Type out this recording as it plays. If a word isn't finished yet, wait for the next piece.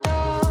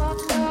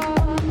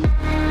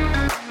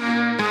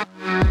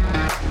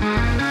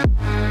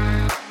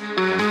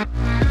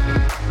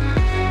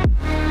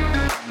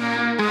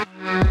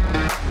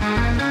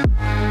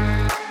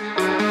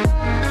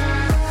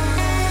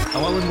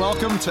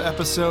to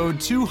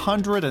episode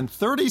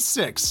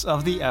 236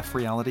 of the F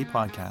Reality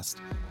Podcast.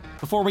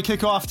 Before we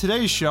kick off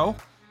today's show,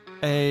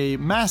 a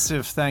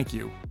massive thank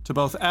you to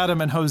both Adam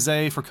and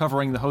Jose for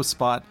covering the host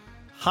spot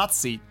hot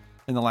seat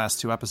in the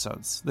last 2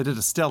 episodes. They did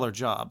a stellar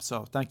job,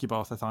 so thank you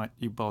both. I thought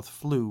you both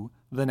flew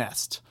the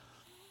nest.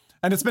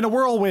 And it's been a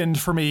whirlwind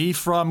for me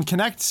from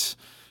Connect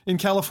in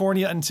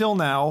California until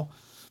now.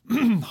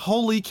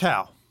 Holy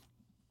cow.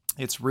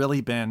 It's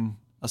really been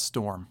a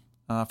storm.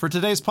 For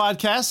today's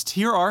podcast,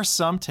 here are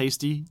some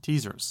tasty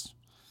teasers.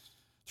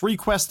 3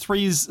 Quest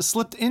 3s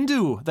slipped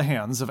into the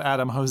hands of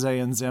Adam, Jose,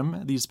 and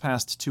Zim these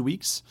past 2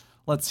 weeks.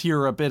 Let's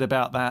hear a bit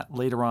about that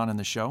later on in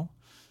the show.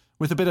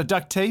 With a bit of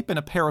duct tape and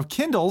a pair of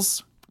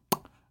Kindles,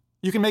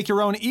 you can make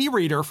your own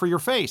e-reader for your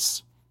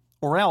face.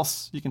 Or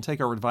else, you can take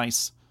our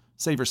advice,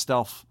 save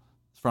yourself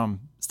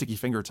from sticky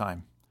finger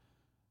time.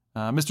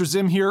 Mr.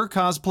 Zim here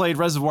cosplayed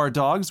Reservoir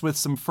Dogs with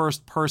some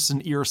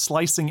first-person ear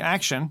slicing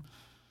action,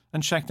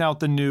 and checked out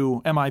the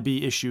new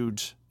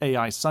MIB-issued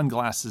AI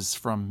sunglasses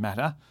from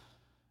Meta.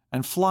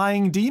 And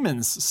flying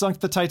demons sunk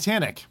the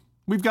Titanic.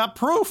 We've got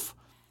proof!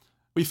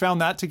 We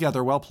found that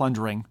together while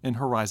plundering in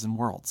Horizon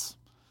Worlds.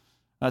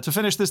 To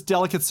finish this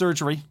delicate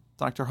surgery,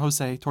 Dr.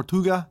 Jose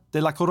Tortuga de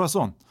la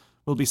Corazon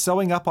will be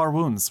sewing up our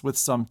wounds with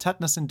some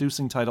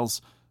tetanus-inducing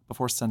titles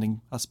before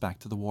sending us back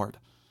to the ward.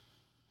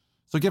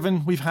 So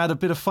given we've had a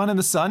bit of fun in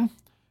the sun,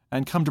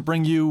 and come to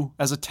bring you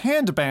as a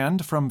tanned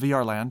band from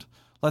VR Land,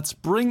 let's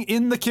bring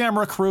in the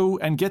camera crew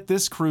and get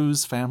this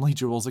crew's family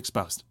jewels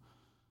exposed.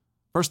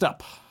 First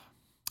up,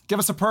 give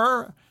us a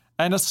purr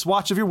and a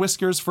swatch of your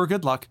whiskers for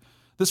good luck.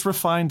 This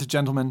refined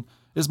gentleman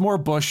is more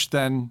Bush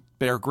than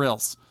Bear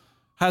Grylls,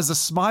 has a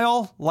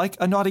smile like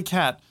a naughty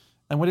cat,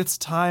 and when it's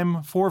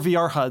time for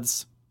VR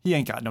HUDs, he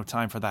ain't got no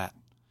time for that.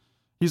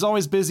 He's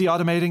always busy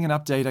automating and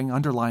updating,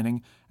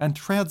 underlining, and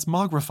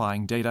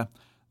transmogrifying data.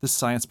 This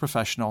science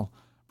professional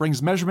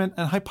brings measurement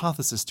and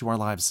hypothesis to our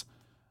lives.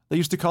 They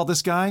used to call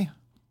this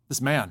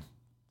man,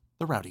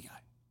 the rowdy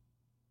guy.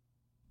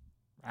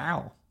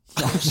 Wow.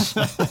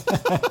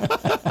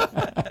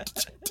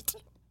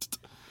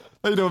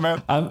 How you doing,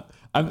 man?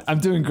 I'm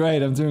doing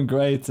great.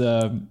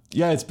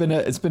 Yeah, it's been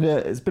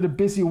a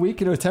busy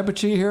week. You know,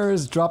 temperature here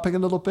is dropping a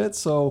little bit,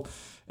 so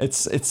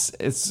it's.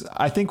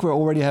 I think we're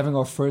already having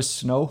our first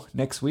snow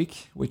next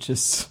week, which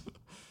is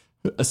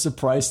a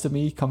surprise to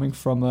me, coming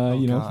from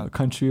a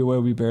country where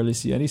we barely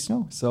see any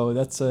snow. So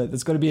that's going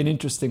to be an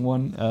interesting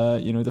one.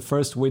 The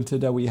first winter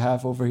that we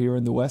have over here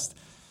in the West.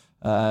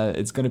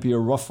 It's going to be a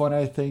rough one,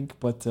 I think.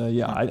 But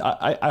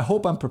I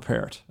hope I'm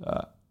prepared.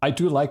 I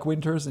do like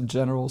winters in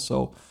general,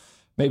 so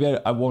maybe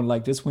I won't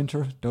like this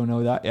winter. Don't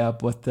know that yet,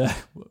 but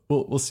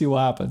we'll see what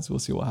happens.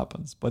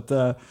 But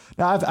no,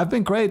 I've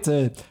been great.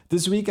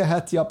 This week I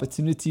had the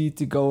opportunity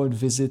to go and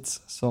visit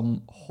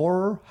some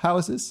horror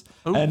houses.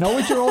 Ooh. I know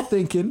what you're all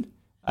thinking.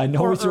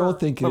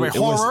 Wait,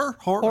 horror.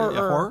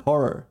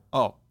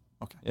 Oh,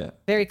 okay. Yeah.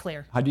 Very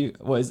clear. How do you?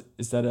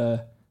 Is that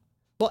a?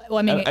 Well,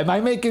 I mean, am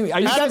I making? Are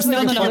you guys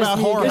no.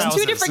 There's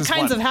 2 different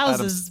kinds of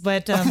houses,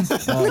 but.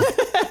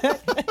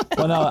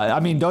 Well, no, I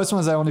mean, those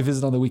ones I only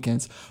visit on the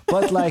weekends.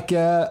 But like,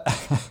 I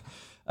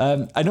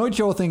know what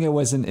you're all thinking it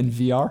was in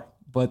VR,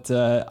 but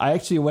I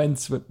actually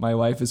went with my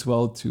wife as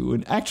well to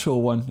an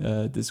actual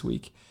one this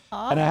week.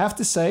 And I have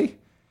to say,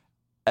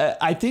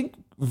 I think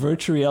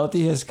virtual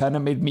reality has kind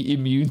of made me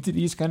immune to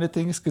these kind of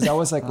things, because I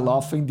was like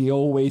laughing the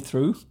whole way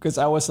through, because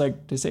I was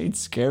like, this ain't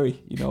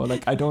scary,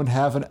 like I don't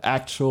have an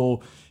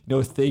actual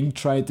thing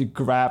trying to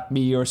grab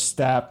me or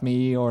stab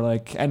me or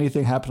like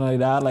anything happened like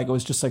that. Like it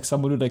was just like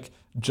someone who like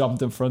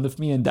jumped in front of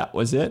me and that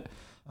was it.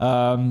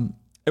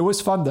 It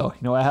was fun though.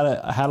 I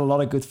had a lot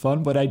of good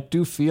fun, but I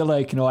do feel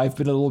like I've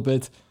been a little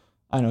bit,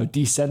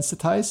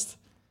 desensitized.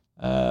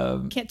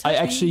 Can't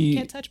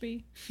touch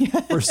me.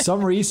 for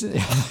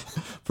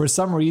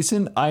some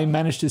reason, I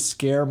managed to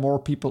scare more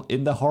people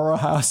in the horror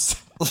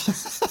house.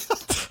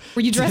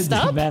 Were you dressed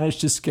up? They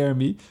managed to scare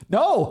me.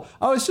 No,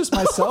 I was just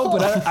myself,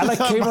 but I like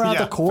came around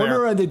the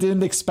corner and they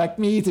didn't expect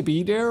me to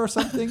be there or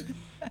something.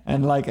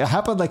 And like it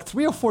happened like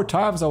 3 or 4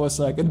 times. I was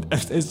like, and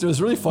it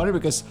was really funny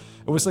because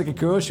it was like a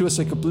girl. She was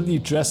like completely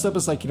dressed up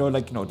as like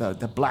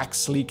the black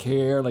sleek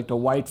hair, like the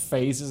white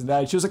faces and that.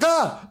 And she was like,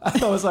 ah!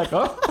 And I was like,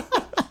 oh,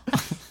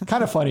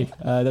 kind of funny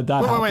that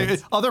happened.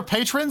 Wait, other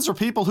patrons or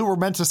people who were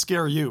meant to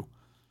scare you?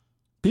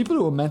 People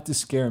who were meant to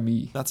scare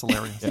me. That's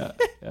hilarious. Yeah.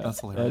 That's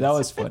hilarious. That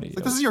was funny.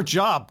 Like, this is your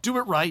job. Do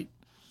it right.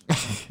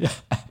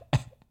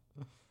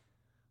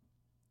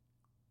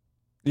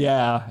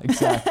 Yeah,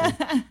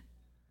 exactly.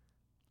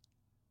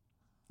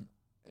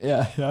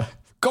 Yeah.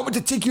 Coming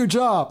to take your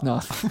job.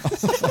 No.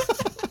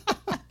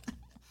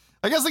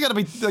 I guess they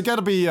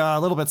gotta be a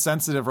little bit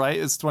sensitive, right?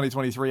 It's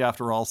 2023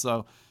 after all,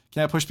 so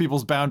can't push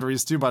people's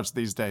boundaries too much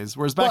these days.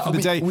 Whereas back in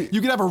the day, you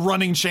could have a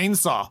running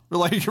chainsaw,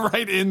 like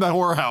right in the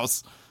horror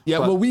house. Yeah,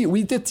 but, well,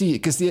 we did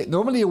because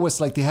normally it was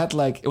like they had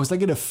like it was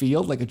like in a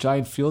field, like a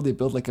giant field. They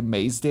built like a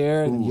maze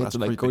there, and you had to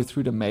like go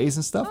through the maze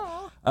and stuff.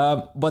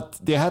 But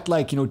they had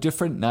like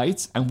different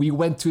nights, and we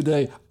went to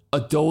the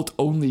adult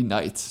only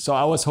night. So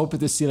I was hoping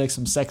to see like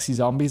some sexy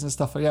zombies and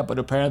stuff like that, but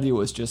apparently it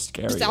was just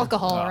scary. Just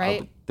alcohol,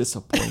 right?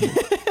 Disappointed.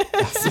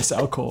 Just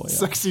alcohol. Yeah.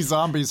 Sexy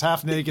zombies,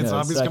 half naked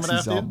zombies coming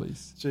after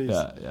zombies. you.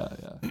 Jeez.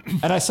 Yeah.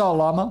 And I saw a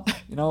llama. I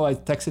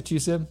texted you,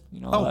 Sim.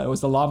 It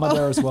was the llama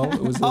there as well.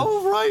 It was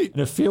right. in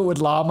a field with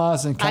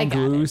llamas and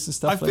kangaroos and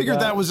stuff like that. I figured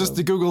that was just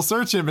a Google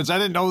search image. I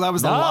didn't know that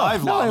was a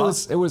live llama. No,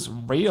 it was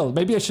real.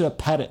 Maybe I should have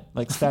pet it,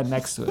 like stand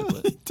next to it.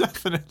 But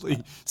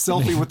definitely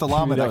selfie with the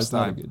llama next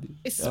time.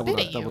 It spit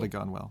at you. That would have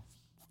gone well.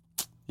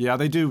 Yeah,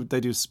 they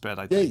do spit,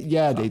 I think.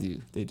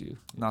 They do.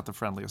 Not the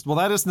friendliest. Well,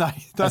 that is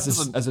nice.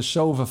 As a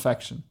show of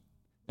affection.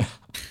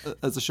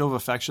 As a show of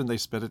affection, they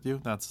spit at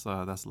you. That's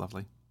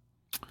lovely.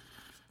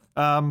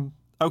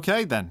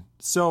 Okay, then.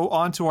 So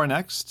on to our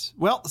next.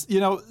 Well,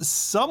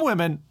 some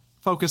women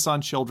focus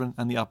on children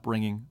and the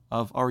upbringing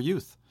of our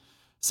youth.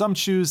 Some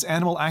choose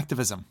animal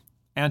activism,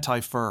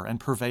 anti-fur, and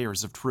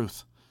purveyors of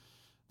truth.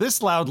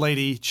 This loud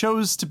lady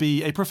chose to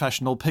be a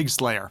professional pig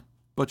slayer,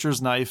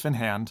 butcher's knife in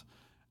hand,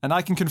 and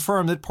I can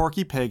confirm that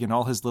Porky Pig and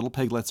all his little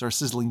piglets are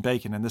sizzling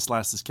bacon in this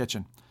lass's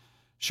kitchen.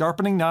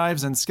 Sharpening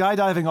knives and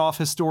skydiving off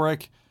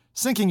historic,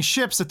 sinking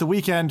ships at the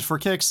weekend for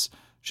kicks,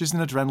 she's an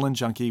adrenaline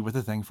junkie with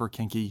a thing for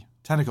kinky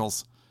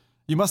tentacles.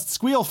 You must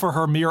squeal for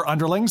her, mere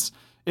underlings.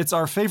 It's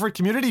our favorite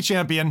community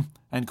champion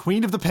and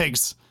queen of the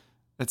pigs.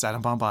 It's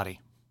Adam Bombardi.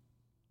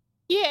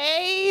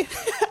 Yay!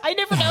 I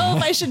never know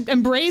if I should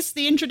embrace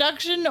the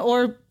introduction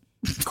or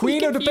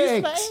queen of the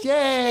pigs.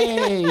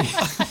 Yay!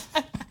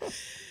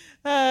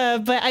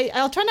 But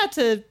I'll try not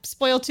to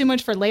spoil too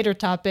much for later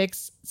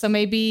topics. So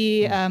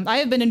maybe I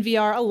have been in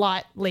VR a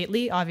lot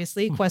lately,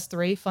 obviously. Quest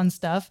 3, fun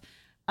stuff.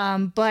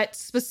 But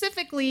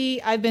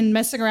specifically, I've been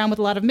messing around with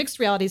a lot of mixed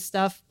reality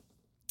stuff.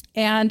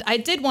 And I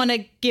did want to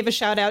give a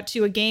shout out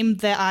to a game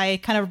that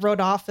I kind of wrote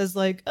off as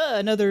like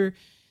another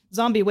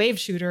zombie wave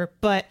shooter.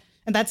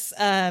 And that's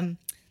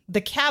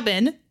The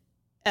Cabin,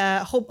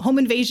 Home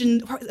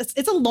Invasion.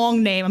 It's a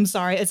long name. I'm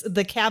sorry. It's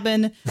The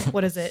Cabin.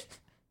 What is it?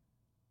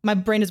 My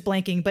brain is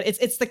blanking, but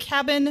it's The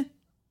Cabin.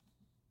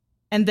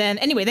 And then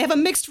anyway, they have a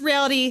mixed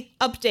reality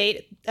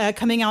update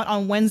coming out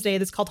on Wednesday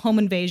that's called Home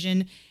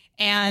Invasion.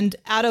 And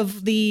out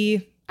of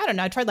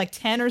I tried like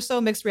 10 or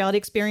so mixed reality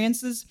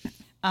experiences.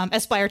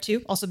 Aspire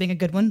 2 also being a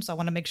good one. So I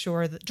want to make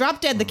sure that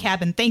Drop Dead The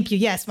Cabin. Thank you.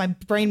 Yes, my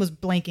brain was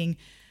blanking.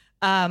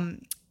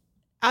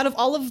 Out of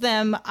all of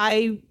them,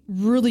 I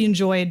really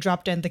enjoyed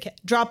Drop Dead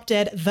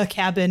The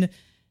Cabin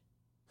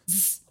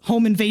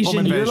Home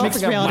Invasion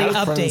mixed reality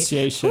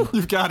update.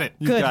 You've got it.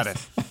 Got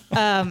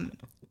it.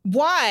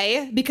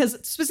 Why? Because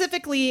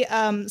specifically,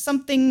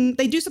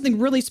 they do something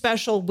really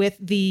special with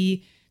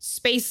the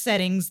space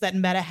settings that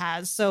Meta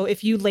has. So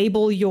if you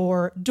label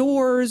your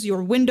doors,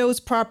 your windows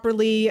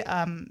properly,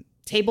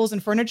 tables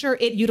and furniture,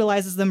 it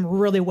utilizes them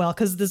really well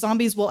because the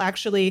zombies will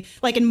actually,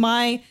 like in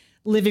my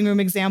living room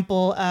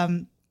example,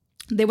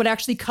 they would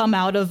actually come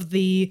out of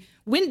the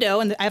window,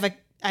 and I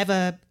have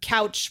a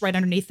couch right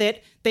underneath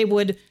it. They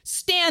would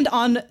stand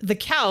on the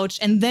couch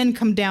and then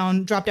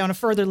drop down a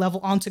further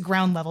level onto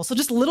ground level. So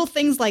just little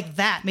things like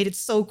that made it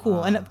so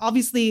cool. And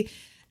obviously,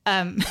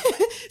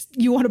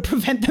 you want to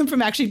prevent them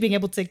from actually being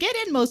able to get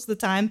in most of the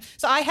time.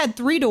 So I had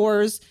 3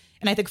 doors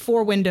and I think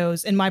 4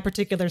 windows in my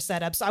particular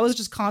setup. So I was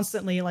just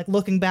constantly like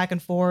looking back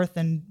and forth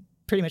and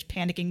pretty much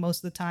panicking most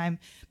of the time.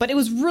 But it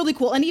was really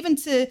cool. And even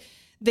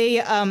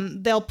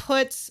they'll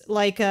put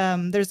like,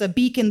 there's a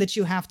beacon that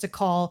you have to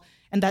call,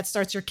 and that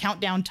starts your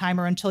countdown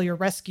timer until you're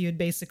rescued,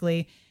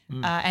 basically.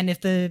 And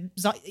if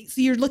so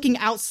you're looking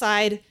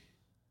outside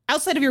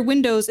of your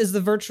windows is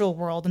the virtual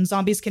world, and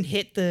zombies can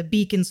hit the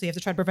beacon, so you have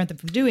to try to prevent them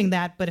from doing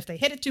that. But if they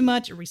hit it too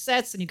much, it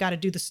resets, and you got to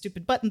do the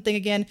stupid button thing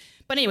again.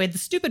 But anyway, the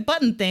stupid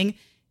button thing,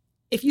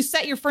 if you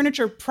set your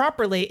furniture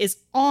properly, is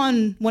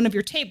on one of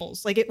your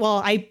tables.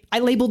 I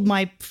labeled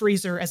my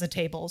freezer as a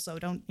table, so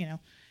don't,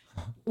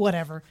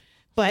 whatever.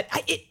 But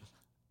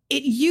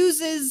it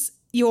uses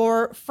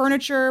your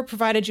furniture,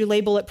 provided you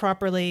label it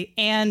properly,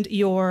 and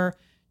your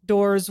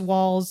doors,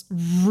 walls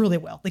really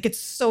well. Like, it's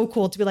so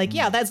cool to be like,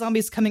 yeah, that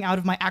zombie's coming out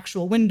of my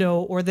actual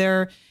window, or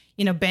they're,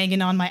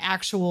 banging on my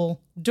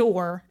actual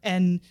door.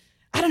 And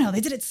I don't know,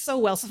 they did it so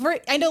well. So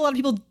I know a lot of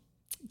people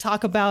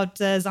talk about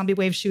zombie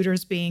wave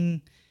shooters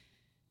being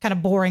kind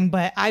of boring,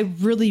 but I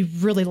really,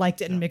 really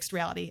liked it in mixed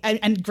reality.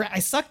 I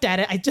sucked at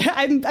it.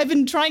 I've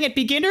been trying at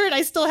beginner, and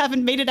I still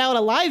haven't made it out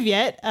alive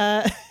yet.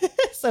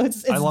 So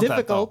it's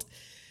difficult.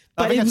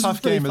 I think a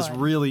tough game is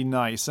really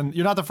nice. And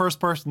you're not the first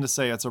person to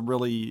say it's a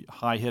really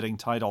high-hitting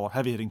title or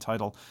heavy-hitting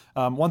title.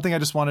 One thing I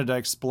just wanted to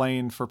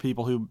explain for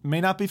people who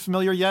may not be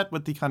familiar yet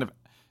with the kind of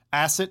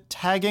asset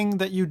tagging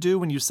that you do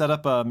when you set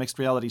up a mixed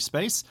reality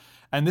space.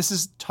 And this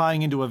is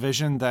tying into a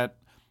vision that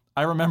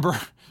I remember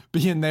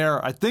being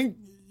there. I think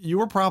you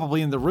were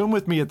probably in the room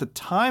with me at the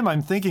time,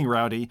 I'm thinking,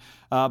 Rowdy.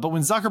 But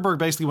when Zuckerberg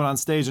basically went on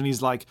stage and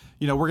he's like,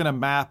 we're going to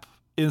map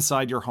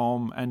inside your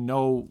home and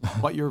know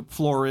what your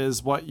floor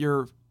is, what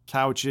your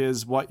couch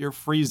is, what your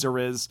freezer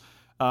is.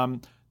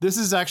 This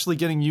is actually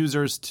getting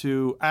users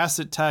to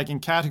asset tag and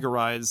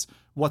categorize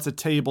what's a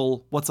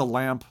table, what's a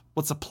lamp,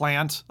 what's a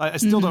plant. I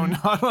still don't know.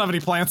 I don't have any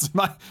plants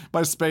in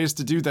my space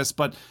to do this,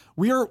 but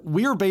we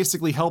are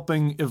basically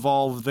helping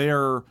evolve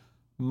their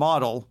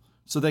model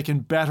so they can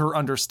better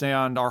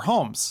understand our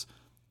homes.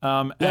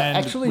 And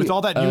actually, with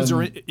all that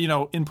user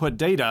input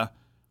data,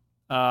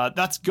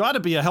 that's got to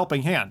be a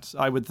helping hand,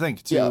 I would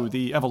think, to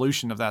the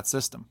evolution of that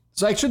system.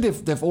 So actually,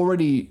 they've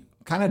already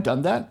kind of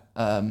done that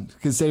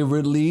because they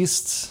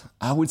released,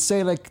 I would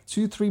say like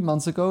 2-3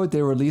 months ago,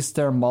 they released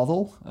their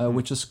model,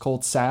 which is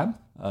called SAM,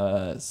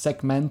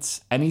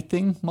 Segment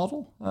Anything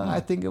model, I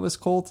think it was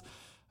called,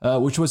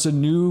 which was a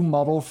new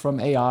model from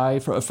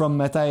from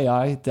Meta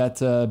AI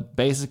that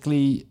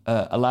basically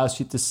allows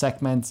you to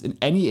segment in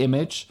any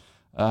image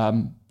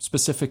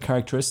specific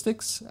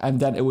characteristics, and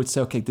then it would say,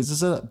 okay, this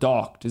is a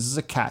dog, this is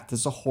a cat, this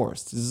is a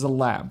horse, this is a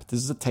lamp, this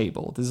is a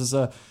table,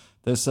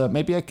 there's a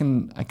maybe I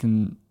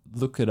can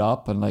look it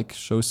up and like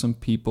show some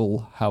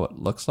people how it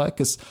looks like,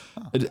 because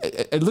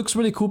it looks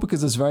really cool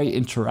because it's very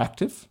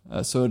interactive,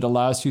 so it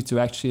allows you to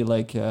actually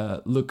like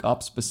look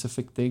up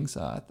specific things.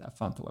 I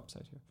found the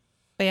website here.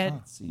 Yeah,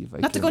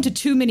 not to go into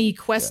too many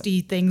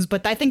questy things,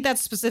 but I think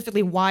that's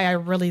specifically why I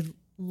really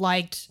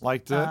liked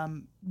it.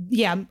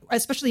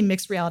 Especially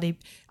mixed reality.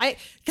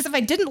 Because if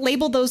I didn't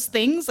label those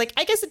things, like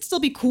I guess it'd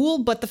still be cool,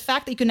 but the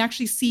fact that you can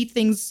actually see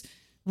things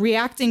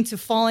reacting to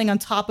falling on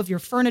top of your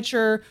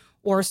furniture,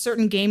 or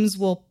certain games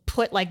will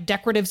put like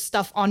decorative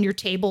stuff on your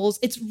tables,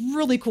 it's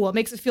really cool. It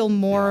makes it feel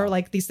more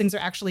like these things are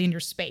actually in your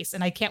space.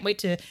 And I can't wait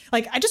to,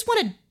 like, I just want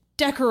to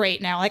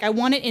decorate now. Like I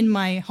want it in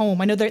my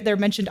home. I know they're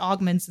mentioned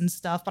augments and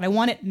stuff, but I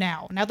want it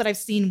now. Now that I've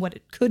seen what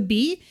it could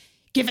be,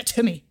 give it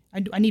to me.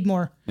 I need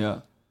more.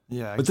 Yeah.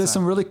 Yeah, exactly. But there's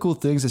some really cool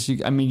things as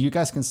you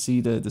guys can see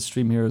the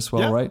stream here as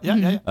well, right?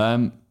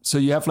 Yeah. So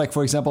you have like,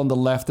 for example, on the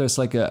left, there's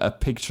like a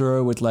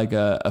picture with like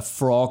a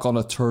frog on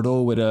a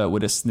turtle with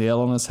a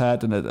snail on his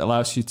head, and it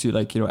allows you to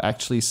like,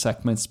 actually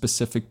segment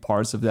specific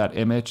parts of that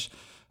image.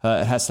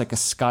 It has like a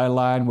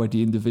skyline where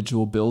the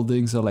individual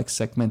buildings are like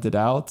segmented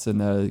out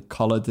and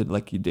colored,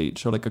 like they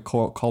show like a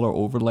color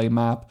overlay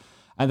map.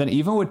 And then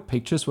even with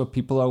pictures where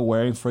people are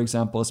wearing, for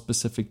example, a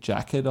specific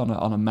jacket on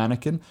a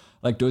mannequin,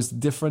 like those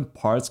different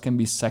parts can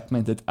be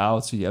segmented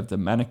out. So you have the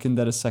mannequin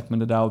that is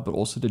segmented out, but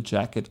also the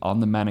jacket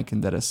on the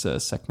mannequin that is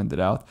segmented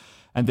out.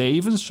 And they're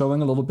even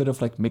showing a little bit of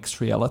like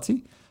mixed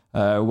reality,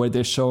 where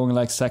they're showing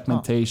like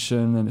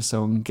segmentation and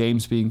showing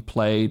games being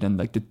played and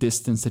like the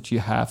distance that you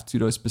have to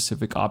those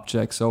specific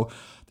objects. So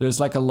there's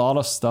like a lot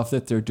of stuff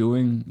that they're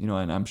doing,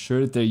 and I'm sure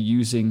that they're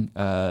using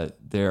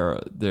their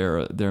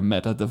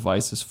Meta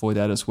devices for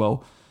that as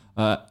well.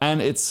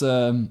 And it's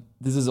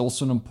this is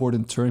also an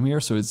important term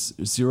here. So it's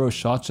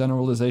zero-shot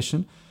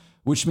generalization,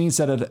 which means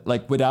that it,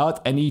 like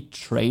without any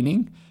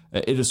training,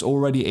 it is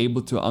already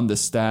able to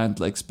understand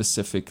like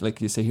specific,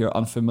 like you say here,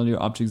 unfamiliar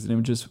objects and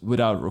images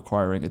without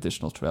requiring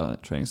additional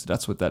training. So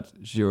that's what that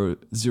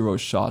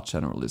zero-shot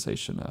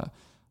generalization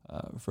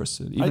refers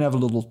to. Even have a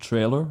little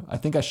trailer. I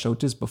think I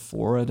showed this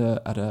before at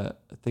a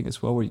thing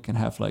as well, where you can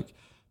have like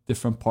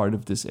different part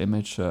of this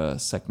image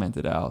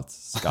segmented out,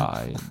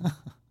 sky.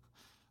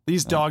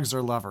 These dogs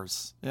are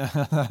lovers.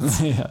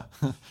 Yeah,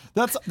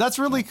 that's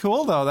really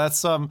cool though.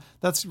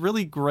 That's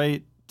really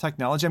great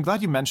technology. I'm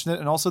glad you mentioned it,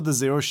 and also the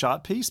zero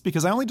shot piece,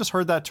 because I only just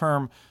heard that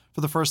term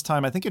for the first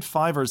time, I think at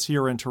Fivers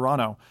here in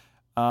Toronto.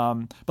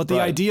 But the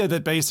idea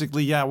that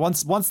basically,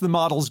 once the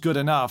model's good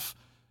enough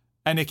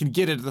and it can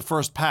get it at the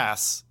first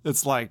pass,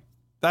 it's like,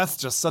 that's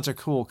just such a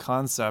cool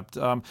concept.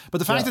 But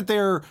the fact that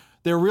they're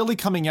really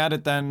coming at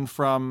it then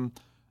from,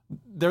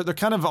 they're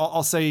kind of,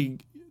 I'll say,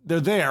 they're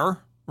there,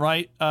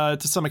 right,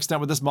 to some extent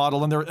with this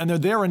model, and they're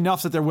there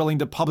enough that they're willing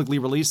to publicly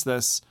release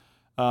this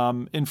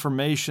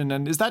information.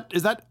 And is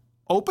that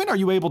open? Are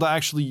you able to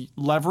actually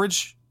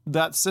leverage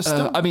that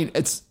system? I mean,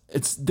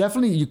 it's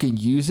definitely, you can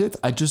use it.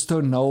 I just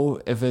don't know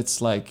if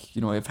it's like,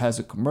 if it has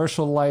a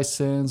commercial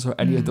license or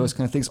any of those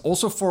kind of things.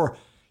 Also for,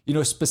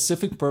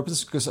 specific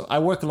purposes, because I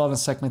work a lot on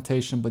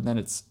segmentation, but then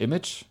it's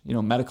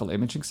medical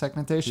imaging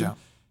segmentation. Yeah.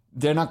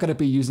 They're not going to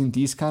be using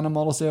these kind of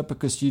models there,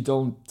 because you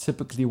don't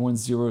typically want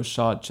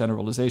zero-shot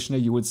generalization.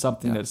 You want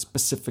something that's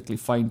specifically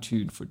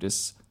fine-tuned for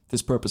this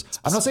purpose.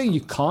 I'm not saying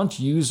you can't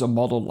use a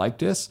model like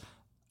this.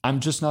 I'm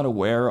just not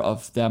aware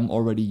of them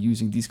already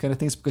using these kind of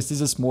things, because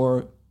this is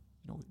more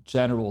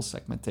general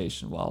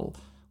segmentation, while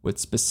with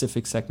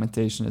specific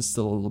segmentation is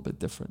still a little bit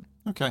different.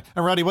 Okay.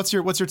 And Roddy, what's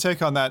your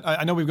take on that?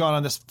 I know we've gone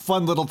on this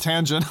fun little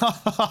tangent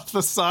off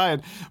the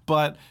side,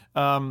 but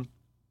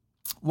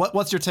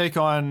what's your take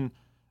on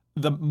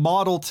the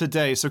model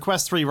today? So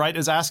Quest 3, right,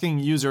 is asking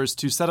users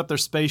to set up their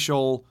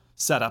spatial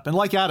setup. And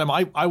like Adam,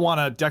 I want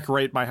to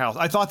decorate my house.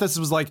 I thought this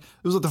was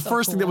the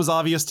first thing that was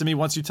obvious to me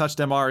once you touched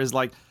MR is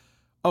like,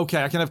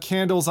 okay, I can have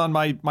candles on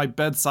my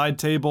bedside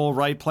table,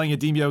 right? Playing a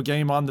Demio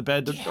game on the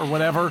bed or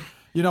whatever.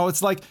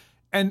 It's like,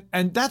 and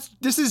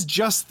this is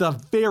just the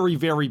very,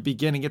 very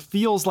beginning. It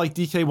feels like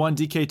DK1,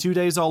 DK2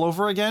 days all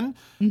over again.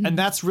 Mm-hmm. And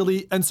that's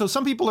really, and so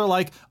some people are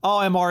like, oh,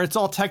 MR, it's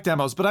all tech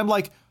demos. But I'm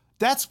like,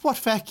 that's what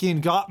fucking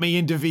got me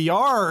into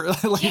VR,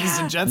 ladies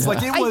and gents.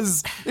 Like it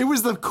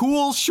was the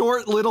cool,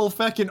 short, little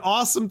fucking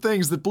awesome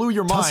things that blew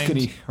your mind.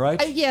 Tuscany,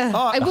 right?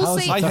 I will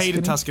say I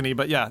hated Tuscany,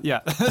 but yeah.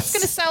 it's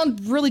going to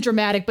sound really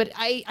dramatic, but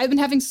I've been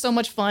having so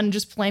much fun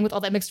just playing with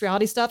all that mixed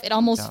reality stuff. It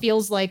almost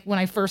feels like when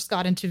I first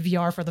got into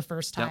VR for the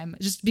first time,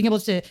 just being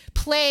able to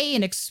play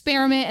and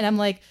experiment. And I'm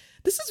like,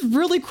 this is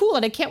really cool.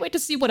 And I can't wait to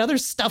see what other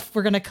stuff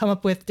we're going to come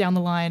up with down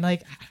the line.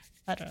 Like,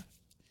 I don't know.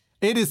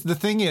 It is. The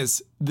thing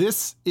is,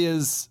 this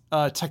is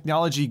a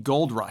technology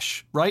gold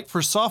rush, right?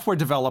 For software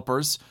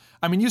developers.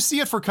 I mean, you see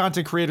it for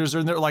content creators,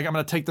 and they're like, I'm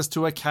going to take this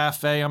to a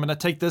cafe. I'm going to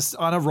take this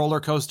on a roller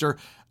coaster.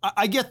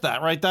 I get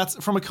that, right?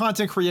 That's from a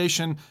content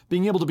creation,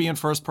 being able to be in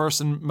first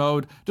person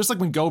mode, just like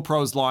when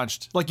GoPros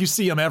launched, like you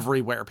see them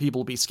everywhere. People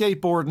will be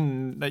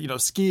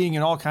skateboarding, skiing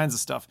and all kinds of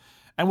stuff.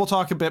 And we'll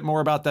talk a bit more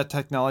about that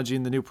technology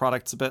and the new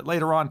products a bit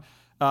later on.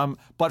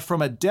 But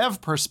from a dev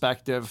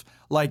perspective,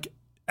 like,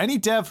 any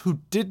dev who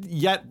didn't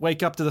yet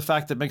wake up to the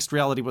fact that mixed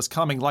reality was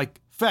coming, like,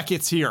 feck,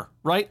 it's here,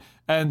 right?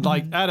 And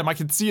like, Adam, I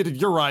can see it in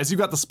your eyes. You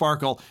got the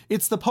sparkle.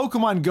 It's the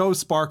Pokemon Go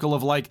sparkle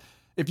of like,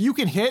 if you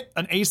can hit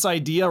an ace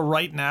idea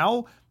right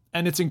now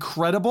and it's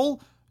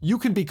incredible, you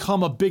can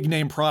become a big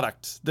name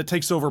product that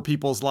takes over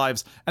people's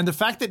lives. And the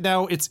fact that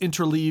now it's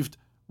interleaved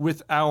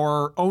with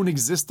our own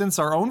existence,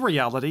 our own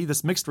reality,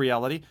 this mixed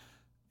reality,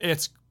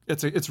 it's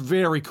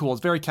very cool.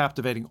 It's very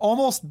captivating.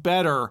 Almost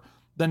better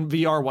than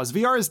VR was.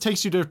 VR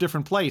takes you to a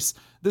different place.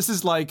 This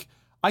is like,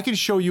 I can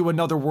show you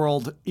another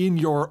world in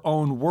your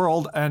own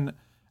world, and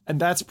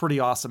that's pretty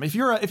awesome. If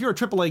you're a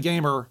AAA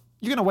gamer,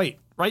 you're gonna wait,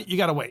 right? You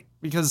gotta wait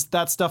because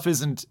that stuff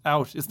isn't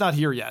out. It's not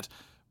here yet.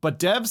 But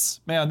devs,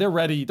 man, they're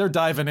ready. They're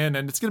diving in,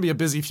 and it's gonna be a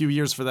busy few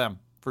years for them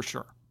for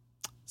sure.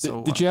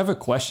 So, did you have a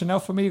question now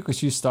for me?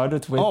 Because you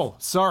started with. Oh,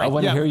 sorry. I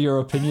want to hear your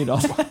opinion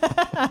on.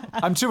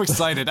 I'm too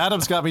excited.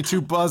 Adam's got me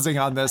too buzzing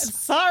on this.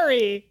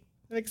 Sorry,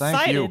 I'm excited.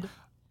 Thank you.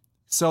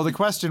 So the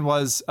question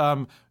was,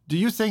 do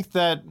you think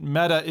that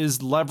Meta is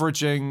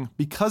leveraging,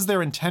 because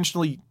they're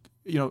intentionally,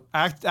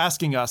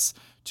 asking us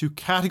to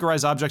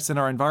categorize objects in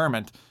our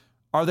environment,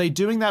 are they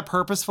doing that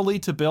purposefully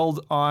to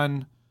build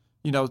on,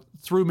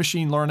 through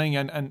machine learning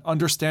and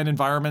understand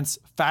environments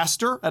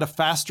faster, at a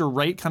faster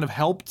rate, kind of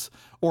helped?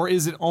 Or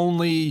is it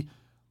only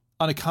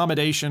an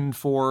accommodation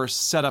for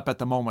setup at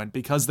the moment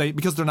because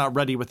they're not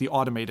ready with the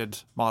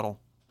automated model?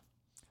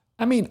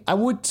 I mean, I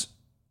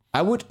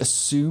would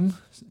assume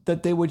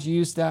that they would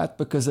use that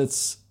because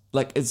it's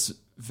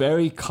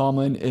very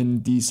common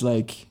in these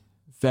like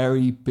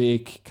very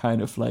big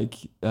kind of like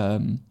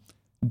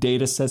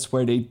data sets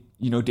where they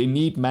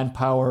need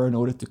manpower in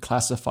order to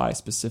classify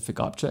specific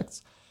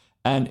objects.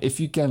 And if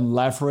you can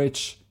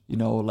leverage,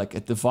 like a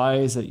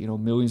device that,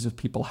 millions of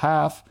people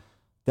have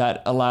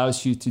that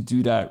allows you to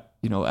do that,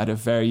 at a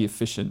very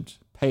efficient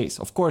pace.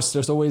 Of course,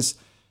 there's always,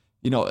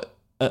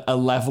 a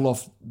level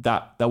of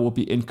that will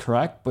be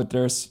incorrect, but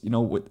there's,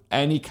 with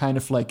any kind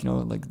of like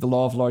the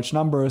law of large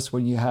numbers,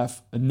 when you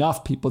have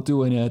enough people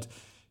doing it,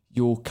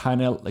 you'll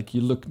kind of like,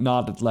 you look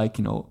not at like,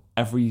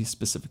 every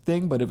specific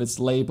thing, but if it's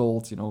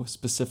labeled,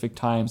 specific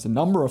times, a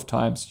number of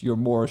times,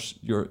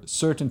 your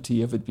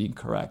certainty of it being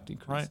correct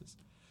increases. Right.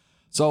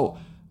 So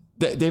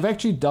they've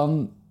actually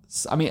done,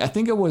 I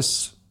think it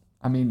was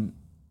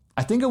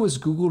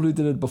Google who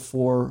did it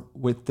before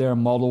with their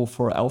model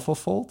for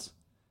AlphaFold.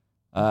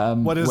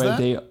 What is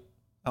that?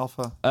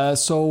 Alpha.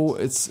 So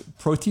it's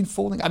protein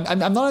folding.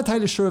 I'm not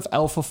entirely sure if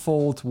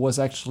AlphaFold was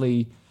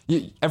actually.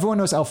 Everyone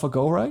knows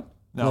AlphaGo, right?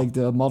 No. Like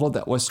the model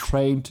that was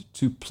trained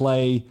to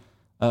play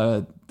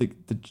the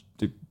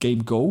game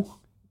Go.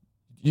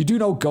 You do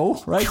know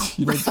Go, right?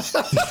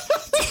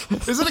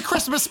 Is it a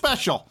Christmas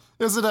special?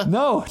 Is it a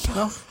no?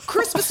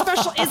 Christmas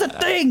special is a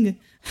thing.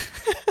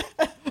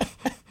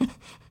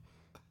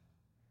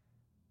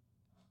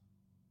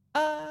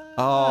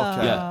 Oh,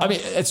 okay. Yeah, I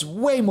mean, it's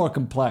way more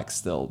complex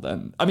still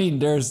than. I mean,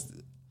 there's.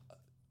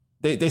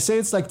 They say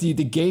it's like the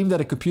game that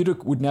a computer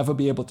would never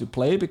be able to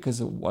play because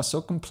it was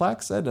so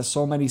complex. There's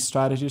so many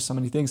strategies, so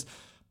many things.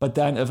 But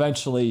then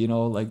eventually,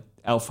 like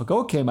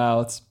AlphaGo came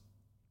out,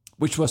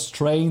 which was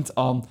trained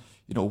on,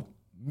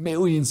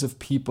 millions of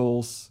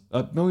people's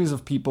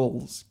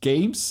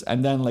games,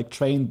 and then like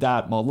trained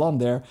that model on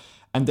there,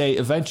 and they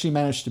eventually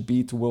managed to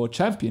beat the world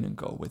champion in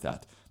Go with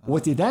that.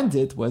 What they then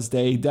did was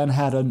they then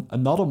had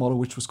another model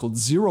which was called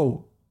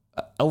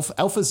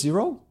Alpha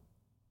Zero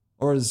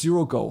or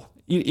Zero Go.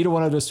 Either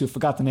one of those two, I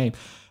forgot the name,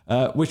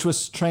 which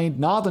was trained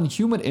not on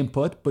human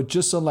input, but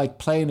just on like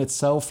playing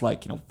itself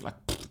like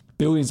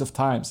billions of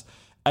times.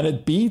 And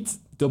it beat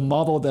the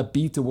model that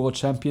beat the world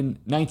champion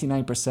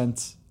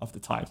 99% of the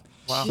time.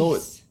 Wow. So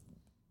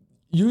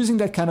using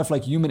that kind of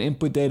like human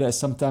input data is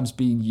sometimes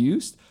being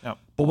used. Yep.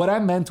 But what I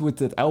meant with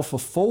the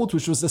AlphaFold,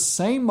 which was the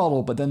same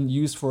model but then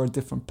used for a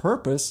different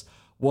purpose,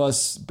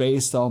 was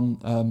based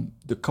on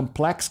the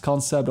complex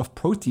concept of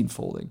protein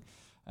folding.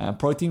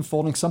 Protein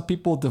folding, some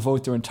people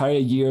devote their entire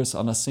years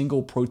on a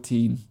single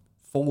protein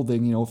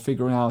folding,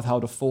 figuring out how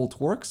the fold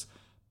works,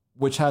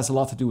 which has a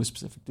lot to do with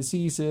specific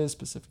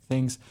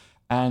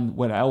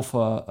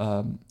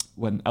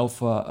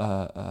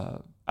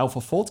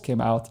AlphaFold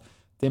came out,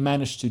 they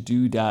managed to do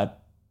that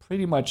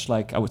pretty much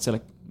like, I would say,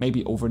 like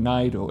maybe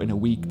overnight or in a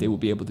week, they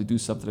will be able to do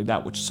something like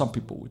that, which some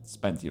people would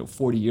spend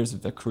 40 years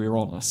of their career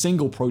on a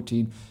single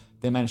protein.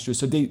 They managed to.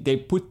 So they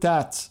put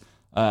that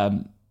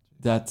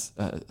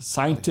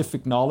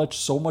scientific knowledge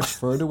so much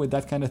further with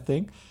that kind of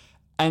thing.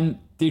 And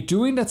they're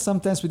doing that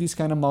sometimes with these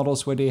kind of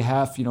models where they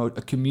have,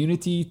 a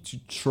community to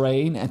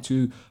train and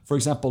to, for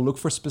example, look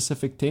for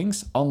specific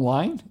things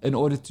online in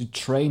order to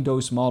train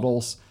those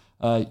models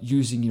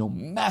using,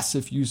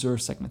 massive user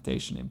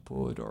segmentation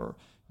input or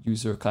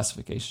user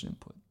classification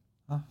input.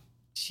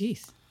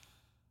 Jeez.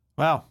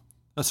 Wow.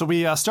 So we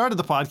started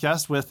the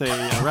podcast with a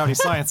Rowdy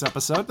Science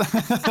episode.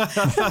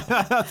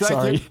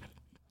 Sorry.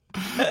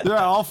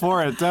 Yeah, all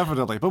for it,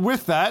 definitely. But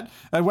with that,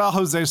 and while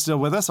Jose's still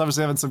with us,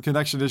 obviously having some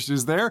connection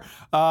issues there,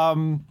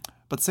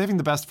 but saving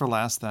the best for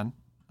last then,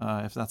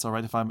 if that's all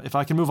right. If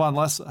I can move on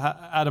less,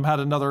 Adam had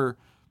another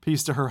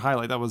piece to her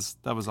highlight. That was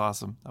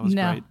awesome. That was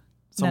great.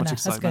 So much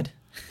excitement.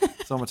 That's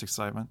good. So much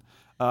excitement.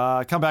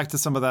 Come back to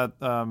some of that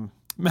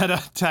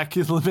meta tech a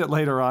little bit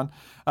later on.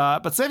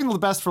 But saving the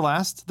best for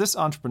last, this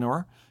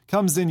entrepreneur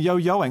comes in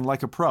yo-yoing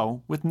like a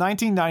pro with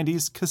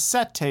 1990s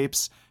cassette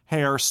tapes,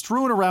 hair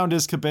strewn around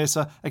his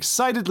cabeza,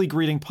 excitedly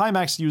greeting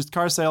Pimax used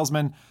car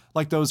salesmen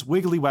like those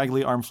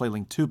wiggly-waggly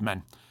arm-flailing tube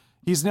men.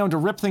 He's known to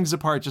rip things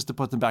apart just to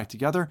put them back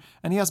together,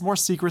 and he has more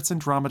secrets and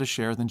drama to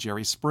share than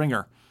Jerry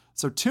Springer.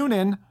 So tune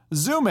in,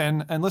 zoom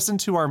in, and listen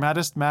to our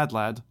maddest mad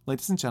lad.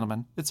 Ladies and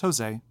gentlemen, it's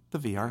Jose, the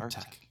VR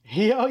Tech.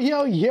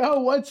 Yo,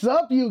 what's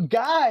up, you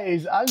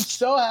guys? I'm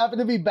so happy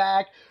to be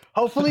back.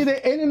 Hopefully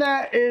the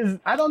internet is,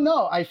 I don't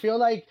know, I feel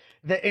like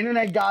the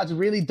internet gods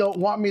really don't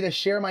want me to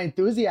share my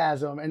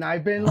enthusiasm, and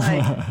I've been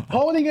like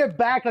holding it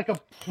back like a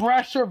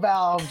pressure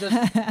valve.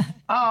 Just,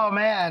 oh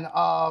man.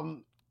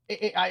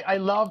 I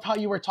loved how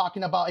you were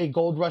talking about a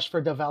gold rush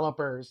for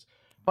developers,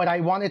 but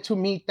I wanted to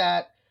meet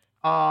that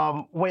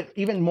with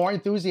even more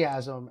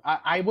enthusiasm.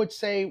 I would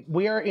say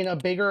we're in a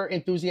bigger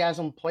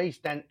enthusiasm place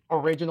than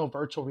original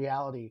virtual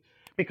reality,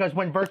 because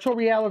when virtual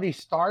reality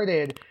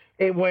started,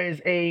 it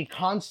was a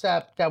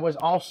concept that was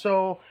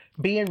also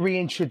being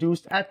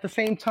reintroduced at the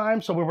same time.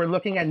 So we were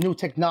looking at new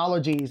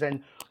technologies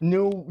and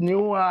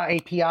new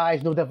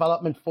APIs, new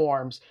development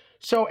forms.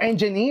 So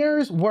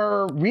engineers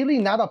were really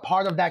not a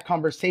part of that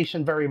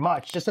conversation very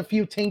much. Just a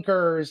few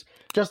tinkers,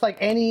 just like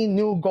any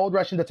new gold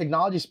rush in the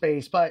technology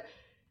space. But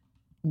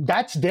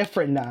that's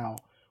different now.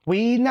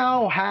 We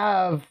now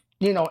have,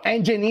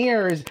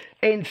 engineers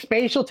in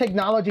spatial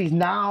technologies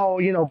now,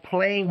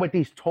 playing with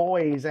these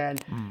toys,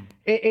 and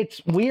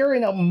we're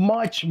in a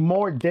much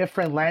more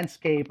different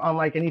landscape,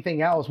 unlike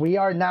anything else. We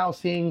are now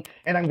seeing,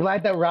 and I'm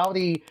glad that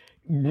Rowdy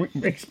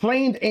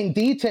explained in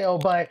detail,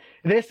 but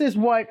this is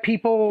what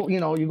people,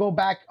 you go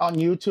back on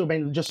YouTube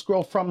and just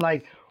scroll from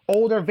like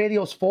older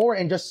videos forward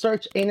and just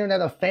search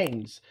Internet of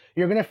Things.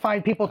 You're going to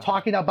find people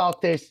talking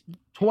about this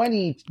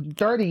 20,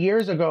 30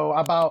 years ago,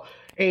 about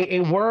a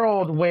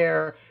world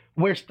where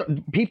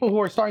people who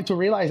are starting to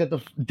realize that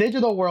the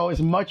digital world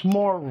is much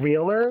more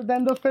realer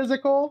than the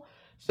physical.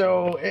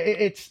 So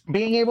it's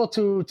being able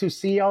to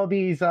see all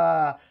these,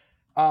 I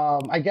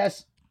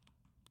guess,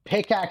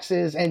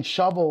 pickaxes and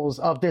shovels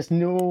of this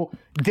new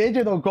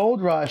digital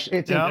gold rush.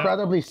 It's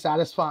incredibly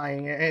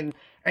satisfying,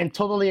 and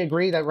totally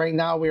agree that right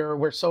now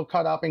we're so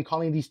caught up in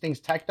calling these things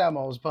tech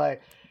demos,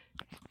 but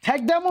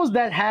tech demos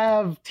that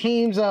have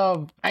teams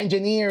of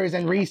engineers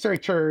and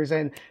researchers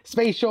and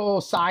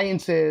spatial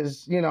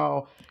sciences,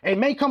 it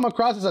may come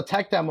across as a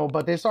tech demo,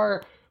 but these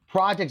are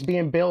projects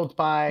being built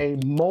by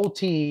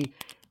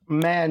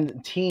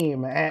multi-man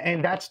team.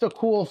 And that's the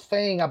cool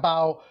thing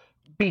about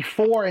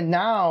before and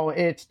now.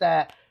 It's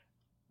that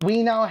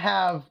we now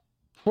have,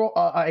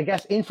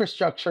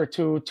 infrastructure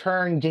to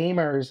turn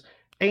gamers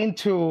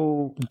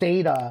into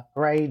data,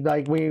 right?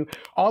 Like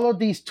all of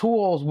these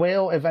tools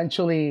will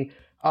eventually,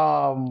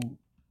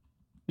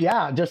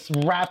 just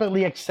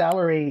rapidly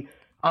accelerate,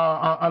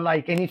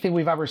 unlike anything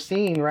we've ever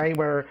seen, right?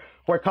 Where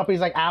companies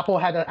like Apple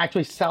had to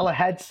actually sell a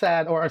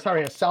headset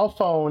a cell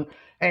phone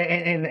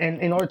and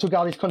in order to get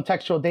all these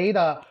contextual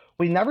data.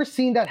 We've never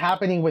seen that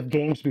happening with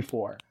games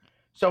before.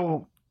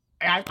 So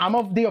I'm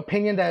of the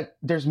opinion that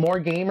there's more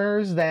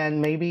gamers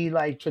than maybe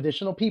like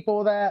traditional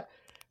people that,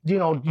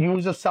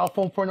 use a cell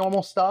phone for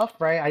normal stuff,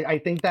 right? I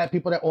think that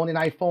people that own an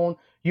iPhone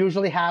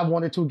usually have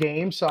 1 or 2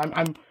 games. So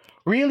I'm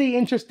really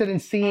interested in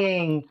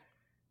seeing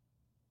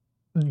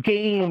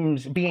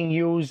games being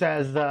used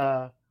as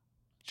the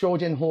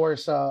Trojan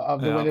horse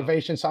of the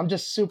innovation. So I'm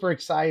just super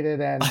excited,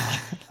 and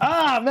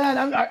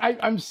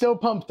I'm so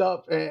pumped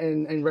up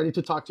and ready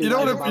to talk to you.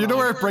 You know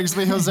where it brings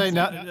me, Jose.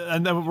 Now,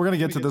 and then we're going to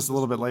get to this a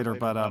little bit later,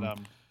 but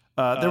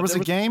there was a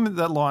game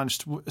that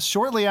launched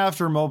shortly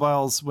after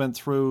mobiles went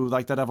through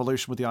like that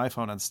evolution with the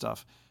iPhone and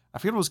stuff. I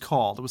forget what it was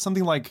called. It was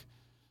something like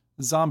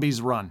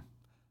Zombies Run,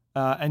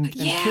 and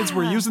kids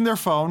were using their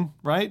phone,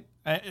 right?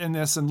 In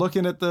this and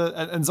looking at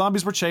and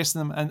zombies were chasing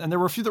them, and there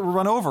were a few that were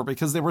run over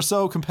because they were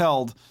so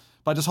compelled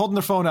by just holding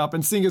their phone up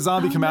and seeing a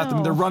zombie come at them,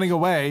 and they're running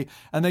away,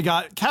 and they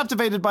got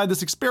captivated by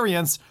this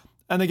experience,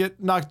 and they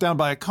get knocked down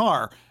by a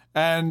car.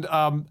 And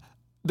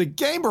the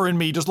gamer in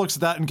me just looks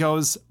at that and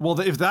goes, well,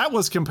 if that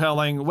was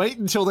compelling, wait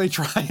until they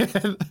try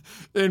it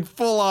in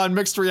full-on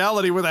mixed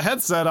reality with a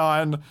headset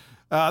on.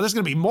 There's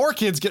going to be more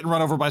kids getting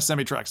run over by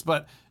semi-trucks.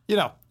 But,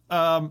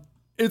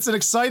 it's an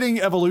exciting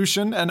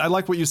evolution, and I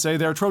like what you say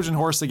there, Trojan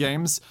horse of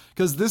games,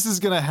 because this is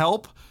going to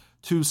help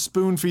to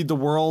spoon-feed the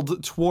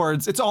world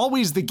towards... It's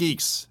always the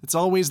geeks. It's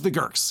always the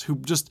Gurks who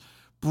just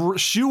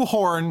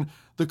shoehorn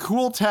the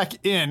cool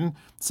tech in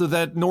so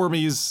that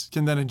normies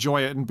can then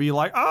enjoy it and be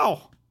like,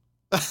 oh...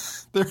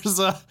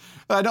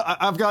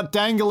 I've got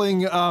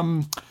dangling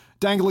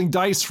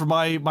dice for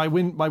my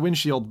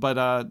windshield,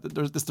 but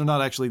they're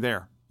not actually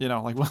there.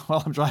 Like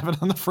while I'm driving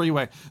on the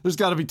freeway, there's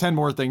got to be 10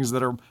 more things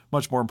that are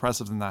much more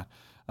impressive than that.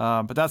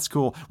 But that's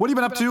cool. What have you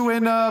been up to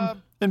in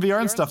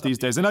VR and stuff these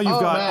days? I know you've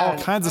got all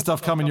kinds of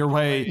stuff coming your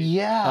way.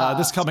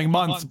 This coming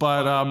month,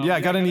 but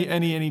got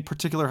any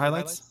particular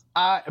highlights?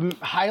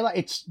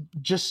 It's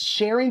just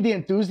sharing the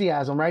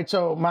enthusiasm, right?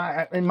 So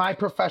in my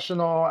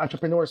professional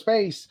entrepreneur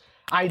space,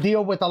 I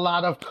deal with a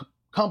lot of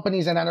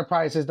companies and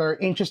enterprises that are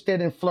interested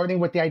in flirting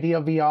with the idea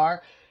of VR.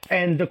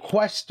 And the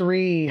Quest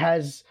 3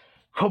 has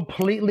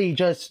completely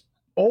just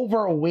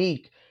over a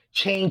week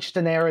changed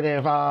the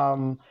narrative.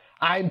 I'm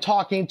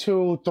talking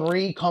to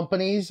 3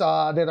 companies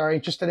that are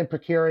interested in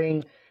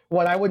procuring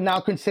what I would now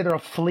consider a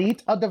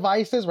fleet of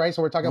devices, right?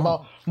 So we're talking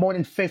about more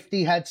than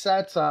 50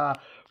 headsets. So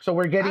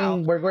we're getting,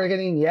 in That's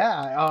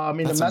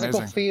the medical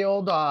amazing.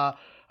 Field, a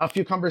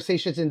few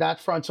conversations in that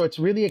front. So it's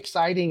really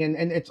exciting and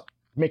it's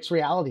mixed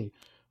reality,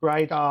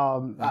 right?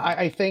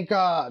 I think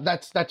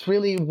that's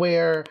really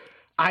where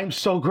I'm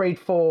so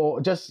grateful.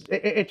 Just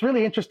it's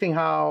really interesting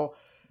how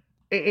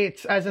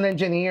it's, as an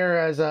engineer,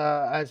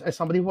 as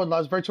somebody who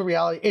loves virtual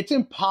reality, it's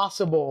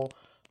impossible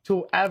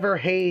to ever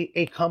hate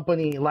a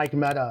company like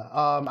Meta.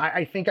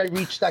 I think I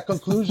reached that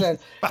conclusion,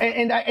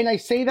 and I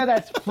say that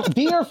as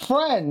dear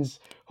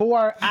friends who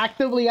are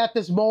actively at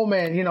this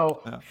moment,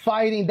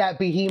 fighting that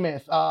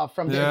behemoth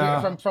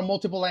from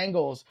multiple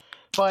angles.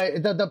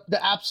 But the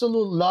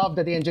absolute love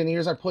that the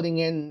engineers are putting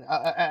in,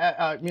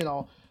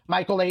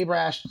 Michael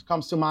Abrash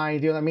comes to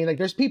mind. You know what I mean? Like,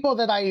 there's people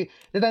that I'm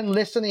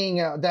listening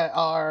that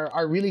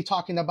are really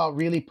talking about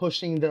really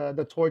pushing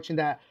the torch in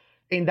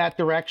that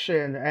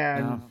direction.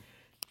 And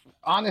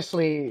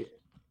honestly,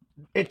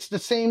 it's the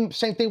same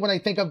thing when I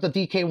think of the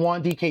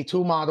DK1,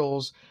 DK2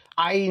 models.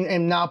 I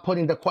am now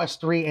putting the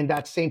Quest 3 in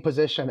that same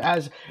position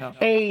as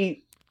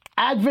a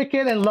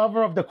advocate and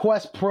lover of the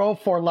Quest Pro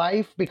for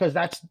life, because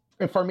that's,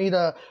 for me,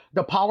 the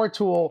power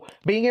tool.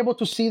 Being able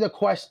to see the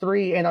Quest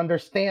 3 and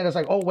understand, it's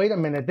like, oh, wait a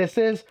minute, this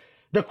is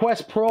the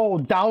Quest Pro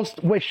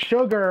doused with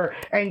sugar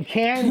and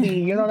candy,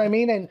 you know what I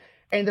mean?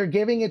 And they're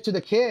giving it to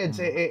the kids.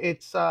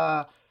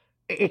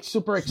 It's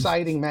super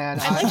exciting, man.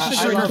 I like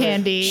sugar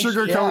candy.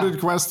 Sugar-coated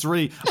Quest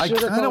 3. I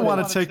kind of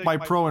want to take my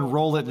Pro and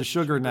roll it in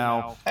sugar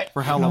now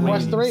for Halloween.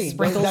 Quest 3.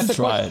 Let's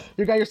try it.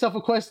 You got yourself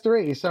a Quest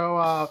 3.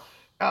 So,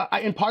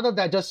 and part of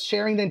that, just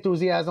sharing the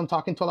enthusiasm,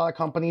 talking to a lot of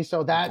companies,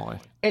 so that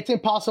it's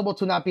impossible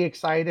to not be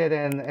excited.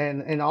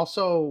 And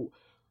also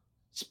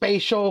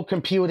spatial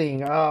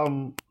computing.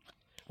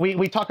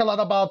 We talk a lot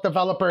about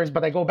developers,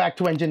 but I go back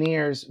to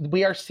engineers.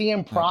 We are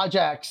seeing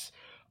projects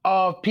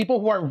of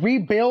people who are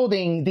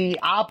rebuilding the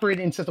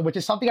operating system, which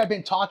is something I've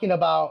been talking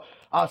about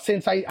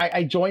since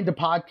I joined the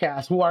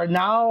podcast, who are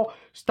now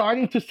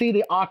starting to see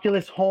the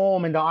Oculus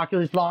Home and the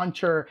Oculus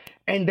Launcher,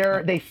 and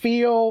they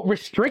feel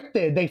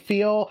restricted. They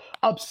feel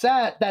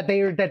upset that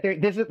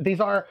these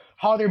are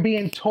how they're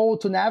being told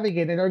to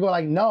navigate, and they're going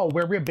like, no,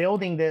 we're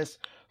rebuilding this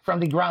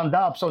from the ground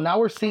up. So now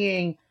we're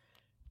seeing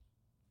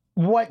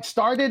what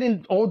started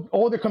in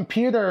older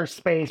computer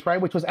space,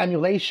 right, which was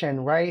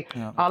emulation, right?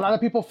 Yeah. A lot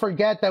of people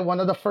forget that one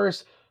of the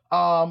first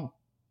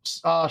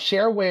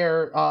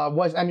shareware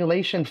was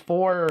emulation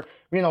for,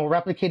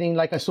 replicating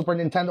like a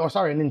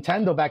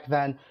Nintendo back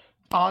then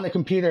on a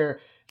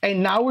computer.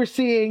 And now we're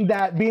seeing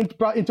that being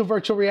brought into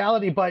virtual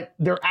reality, but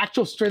they're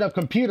actual straight up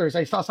computers.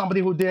 I saw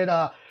somebody who did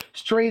a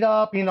straight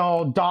up,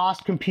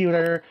 DOS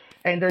computer,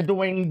 and they're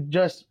doing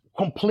just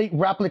complete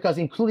replicas,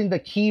 including the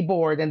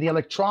keyboard and the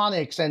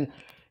electronics, and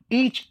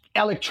each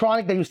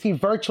electronic that you see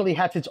virtually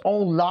has its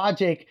own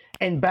logic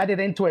embedded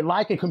into it,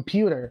 like a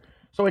computer.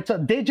 So it's a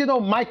digital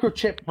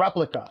microchip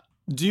replica.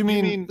 Do you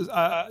mean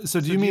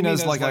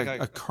as like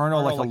a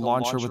kernel, like a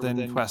launcher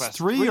within Quest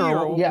 3,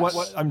 or yes.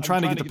 what? I'm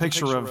trying to get the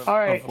picture of. All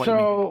right,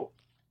 so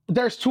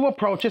there's 2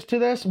 approaches to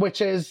this, which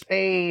is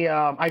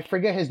I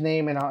forget his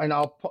name, and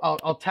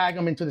I'll tag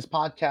him into this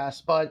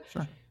podcast, but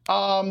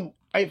sure.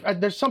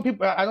 There's some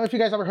people, I don't know if you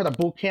guys ever heard of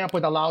Boot Camp,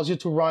 which allows you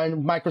to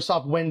run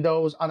Microsoft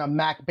Windows on a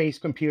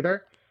Mac-based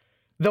computer.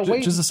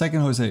 Just a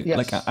second, Jose. Yes.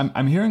 Like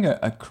I'm hearing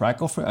a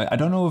crackle. I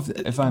don't know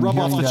if I'm rub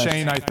hearing off the that.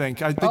 chain. I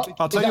think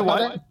I'll tell you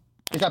what.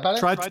 Is that better?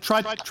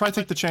 Try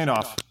take the chain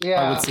off.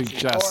 Yeah. I would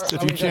suggest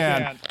if you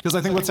can, because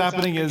I think what's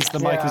happening is the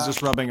mic is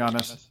just rubbing on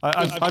it.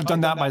 I've done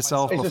that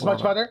myself. Is this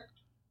much better?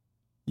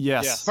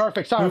 Yes.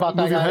 Perfect. Sorry about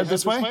that, Move your guys. head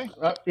this way.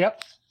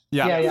 Yep.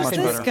 Yeah. Who's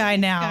this guy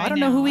now? I don't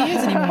know who he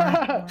is anymore.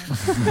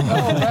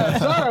 Oh, man,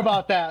 sorry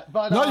about that.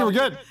 But no, you were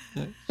good.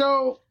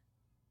 So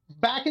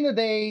back in the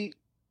day,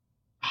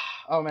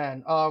 oh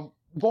man,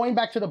 going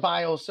back to the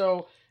BIOS.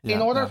 So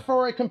in order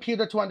for a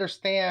computer to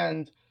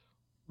understand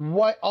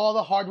what all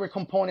the hardware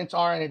components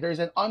are in it, there's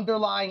an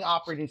underlying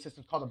operating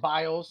system called a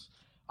BIOS,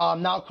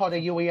 now called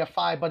a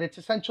UEFI, but it's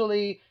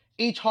essentially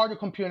each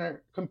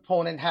hardware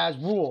component has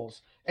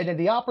rules. And then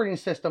the operating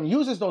system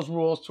uses those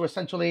rules to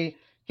essentially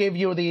give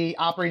you the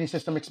operating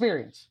system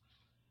experience.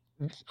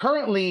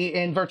 Currently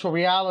in virtual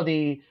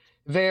reality,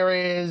 there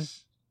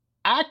is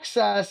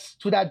access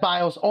to that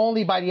BIOS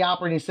only by the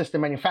operating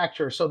system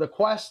manufacturer. So the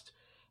Quest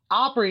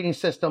operating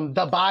system,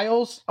 the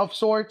BIOS of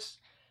sorts,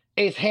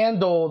 is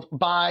handled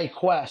by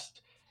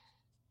Quest.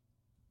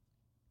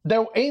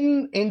 There,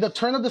 in the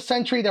turn of the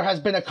century, there has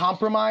been a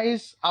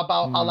compromise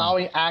about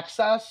allowing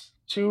access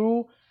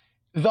to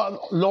the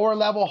lower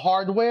level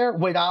hardware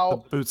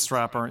without the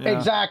bootstrapper.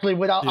 Exactly,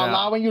 without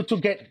allowing you to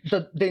get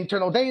the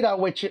internal data,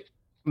 which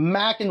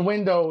Mac and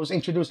Windows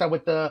introduced that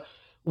with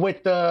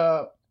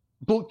the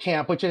boot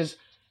camp, which is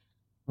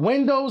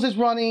Windows is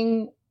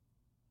running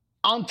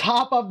on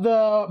top of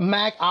the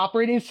Mac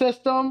operating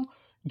system,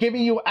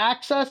 giving you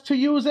access to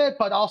use it,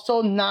 but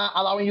also not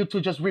allowing you to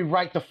just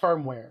rewrite the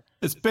firmware.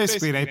 It's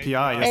basically an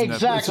API, isn't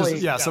exactly. it?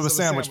 It's just, so a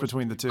sandwich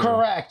between the two.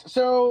 Correct.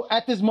 So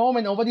at this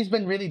moment, nobody's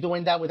been really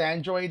doing that with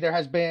Android. There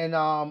has been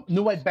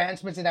new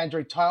advancements in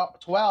Android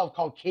 12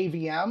 called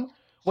KVM,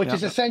 which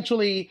is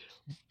essentially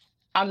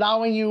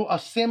allowing you a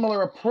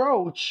similar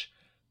approach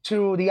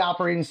to the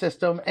operating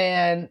system.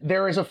 And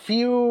there is a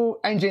few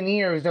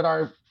engineers that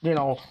are,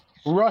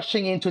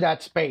 rushing into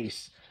that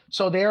space.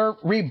 So they're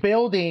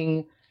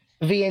rebuilding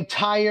the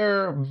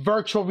entire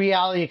virtual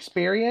reality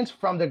experience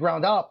from the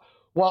ground up,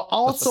 while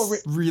also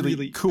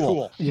really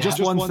cool. Yeah. Just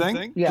one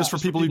thing, just for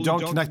people who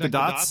don't connect the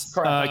dots.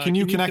 Can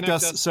you connect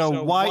us?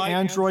 So why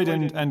Android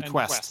and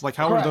Quest? Like,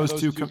 how are those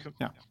two?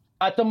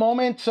 At the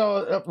moment,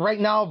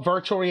 right now,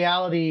 virtual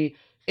reality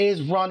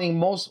is running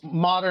most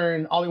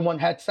modern all-in-one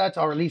headsets,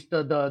 or at least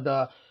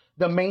the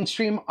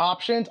mainstream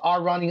options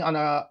are running on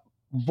a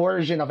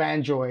version of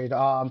Android.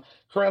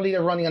 Currently,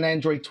 they're running on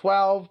Android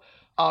 12.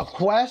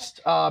 Quest,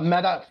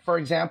 Meta, for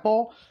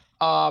example,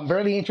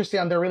 really interested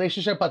on their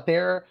relationship, but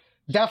they're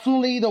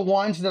definitely the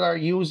ones that are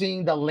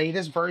using the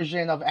latest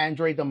version of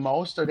Android the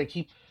most, or they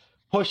keep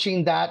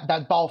pushing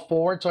that ball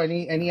forward. So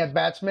any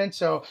advancement.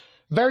 So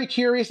very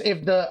curious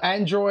if the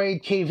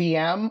Android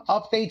KVM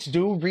updates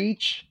do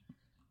reach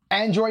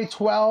Android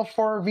 12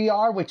 for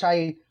VR, which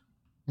I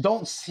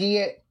don't see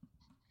it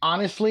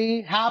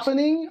honestly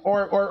happening,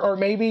 or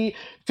maybe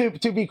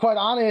to be quite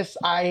honest,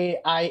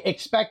 I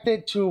expect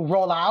it to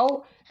roll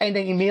out and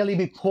then immediately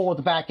be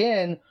pulled back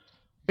in,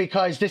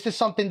 because this is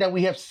something that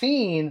we have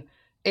seen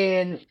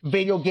in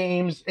video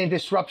games and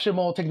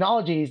disruptional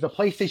technologies, the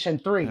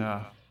PlayStation 3.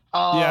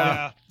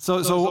 So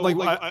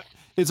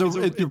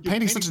you're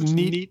painting such a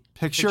neat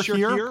picture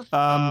here,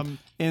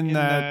 in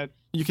that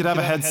you could have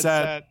a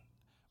headset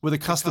with a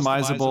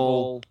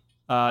customizable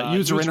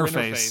user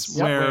interface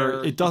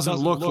where it doesn't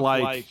look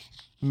like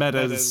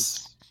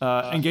Meta's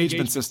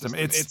engagement system.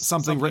 It's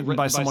something written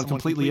by someone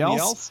completely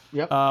else,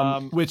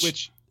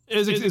 which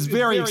is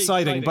very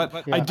exciting.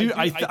 But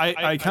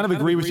I kind of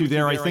agree with you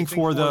there. I think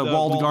for the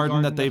walled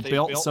garden that they've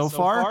built so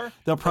far,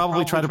 they'll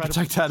probably try to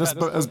protect that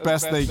as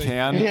best they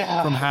can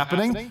from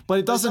happening. But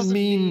it doesn't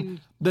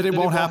mean that it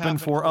won't happen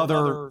for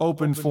other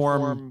open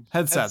form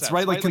headsets,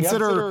 right? Like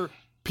consider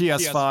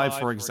PS5,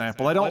 for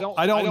example. I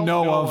don't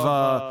know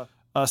of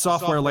a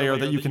software layer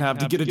that you can have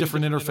to get a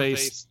different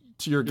interface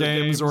to your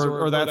games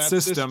or that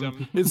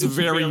system. It's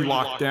very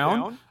locked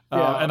down.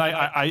 And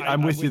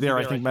I'm with you there.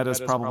 I think Meta is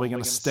probably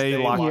going to stay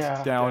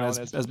locked down as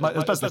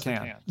best they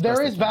can.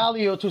 There is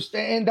value to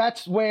stay, and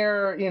that's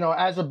where,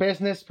 as a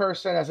business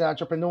person, as an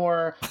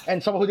entrepreneur,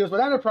 and someone who deals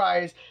with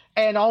enterprise,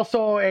 and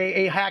also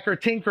a hacker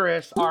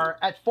tinkerist are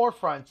at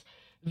forefront.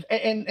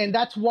 And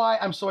that's why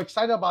I'm so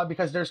excited about it,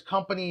 because there's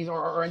companies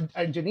or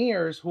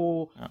engineers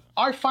who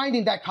are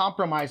finding that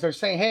compromise. They're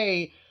saying,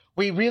 hey,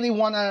 we really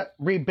want to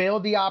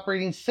rebuild the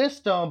operating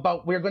system,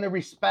 but we're going to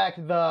respect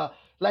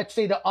let's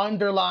say the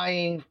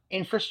underlying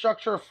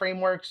infrastructure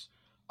frameworks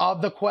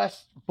of the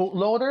Quest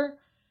bootloader.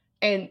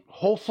 And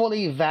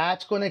hopefully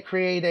that's going to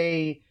create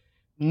a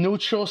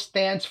neutral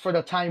stance for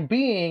the time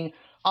being,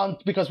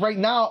 because right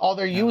now all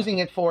they're using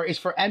it for is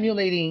for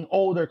emulating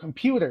older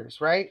computers,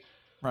 right?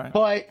 Right.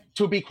 But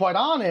to be quite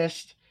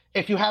honest,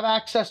 if you have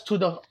access to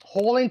the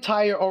whole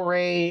entire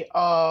array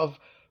of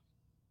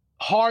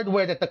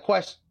hardware that the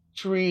Quest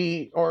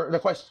 3 or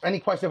any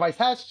Quest device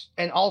has,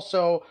 and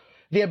also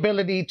the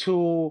ability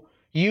to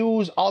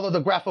use all of the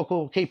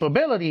graphical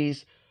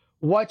capabilities,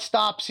 what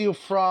stops you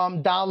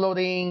from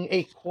downloading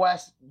a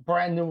Quest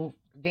brand new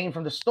game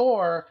from the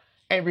store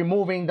and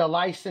removing the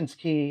license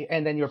key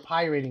and then you're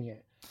pirating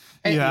it?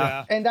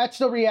 And that's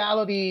the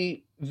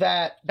reality.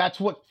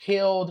 That's what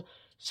killed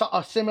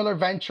a similar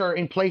venture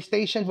in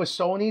PlayStation with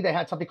Sony. They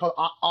had something called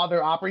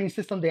Other Operating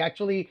System. They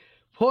actually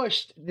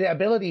pushed the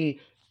ability,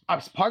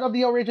 as part of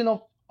the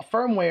original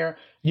firmware,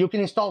 you can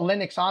install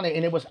Linux on it,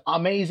 and it was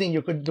amazing.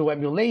 You could do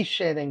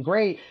emulation and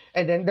great.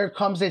 And then there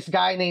comes this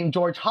guy named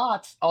George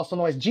Hotz, also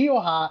known as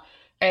GeoHot,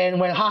 And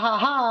when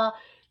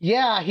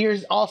yeah,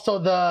 here's also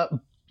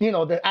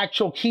the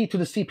actual key to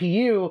the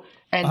CPU,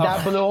 and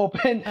that blew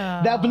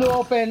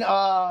open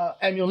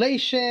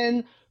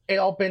emulation. It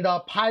opened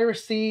up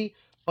piracy,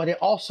 but it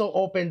also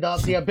opened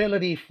up the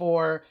ability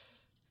for.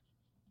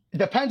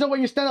 Depends on what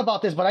you stand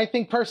about this, but I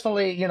think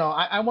personally,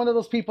 I'm one of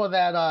those people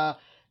that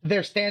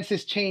their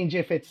stances change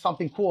if it's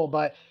something cool.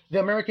 But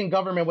the American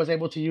government was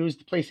able to use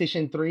the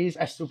PlayStation 3s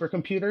as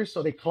supercomputers,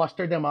 so they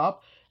clustered them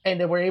up, and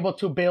they were able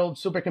to build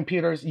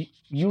supercomputers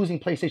using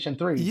PlayStation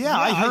 3s. Yeah,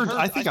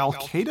 I think Al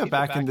Qaeda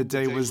back in the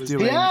day was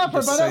doing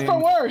for better or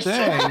for worse.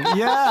 Thing.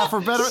 Yeah,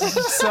 for better.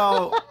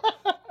 So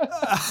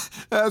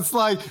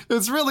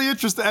it's really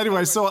interesting.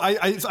 Anyway, so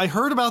I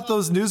heard about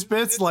those news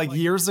bits like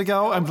years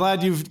ago. I'm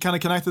glad you've kind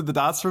of connected the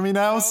dots for me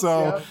now.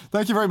 So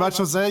thank you very much,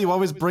 Jose. You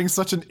always bring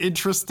such an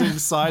interesting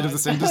side of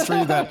this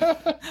industry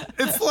that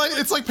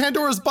it's like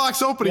Pandora's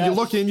box opening. You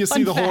look in, you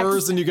see the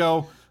horrors, and you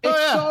go,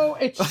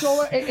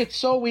 it's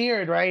so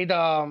weird, right?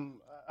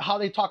 How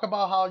they talk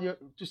about how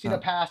to see the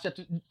past, you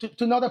have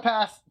to know the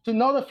past, to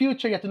know the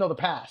future, you have to know the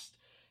past,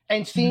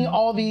 and seeing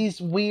all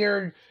these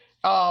weird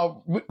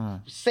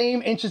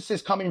same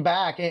instances coming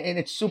back, and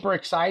it's super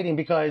exciting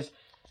because,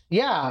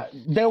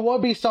 there will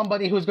be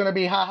somebody who's going to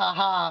be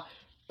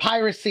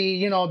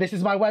piracy. This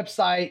is my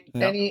website,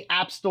 any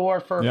app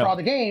store for all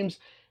the games,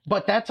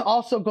 but that's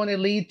also going to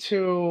lead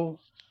to.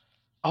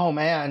 Oh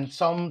man,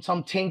 some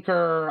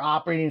Tinker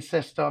operating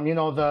system,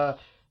 the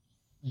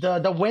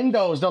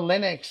Windows, the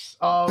Linux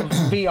of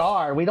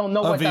VR. We don't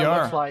know what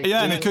that looks like.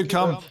 Yeah, and it could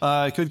come.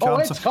 It could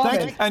come. It's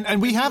coming.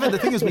 And we haven't. The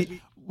thing is,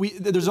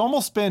 there's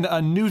almost been a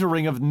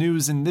neutering of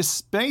news in this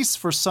space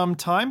for some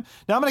time.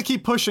 Now I'm going to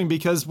keep pushing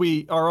because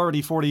we are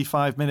already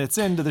 45 minutes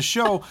into the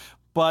show,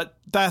 but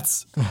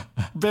that's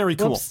very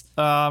cool.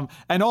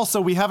 And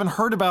also, we haven't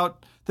heard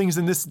about things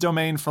in this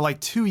domain for like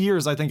 2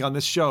 years, I think, on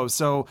this show.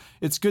 So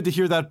it's good to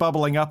hear that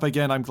bubbling up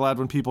again. I'm glad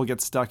when people get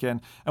stuck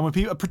in. And when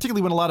people,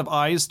 particularly when a lot of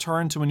eyes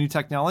turn to a new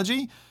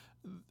technology,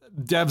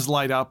 devs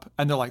light up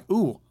and they're like,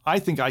 ooh, I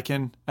think I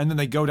can. And then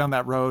they go down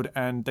that road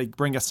and they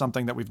bring us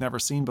something that we've never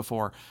seen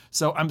before.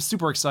 So I'm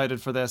super excited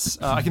for this.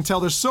 I can tell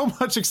there's so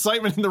much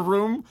excitement in the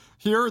room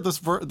here, this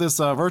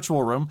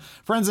virtual room.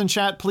 Friends in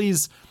chat,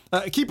 please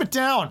keep it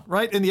down,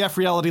 right, in the F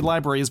Reality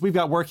library, as we've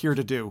got work here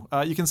to do.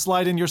 You can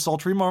slide in your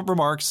sultry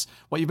remarks,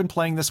 what you've been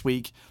playing this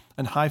week,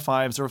 and high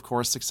fives are, of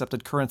course,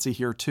 accepted currency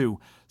here, too.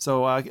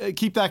 So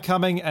keep that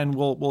coming, and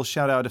we'll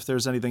shout out if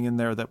there's anything in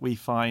there that we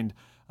find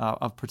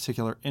of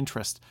particular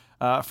interest.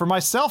 For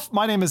myself,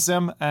 my name is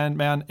Zim, and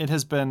man, it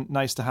has been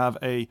nice to have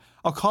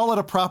I'll call it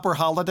a proper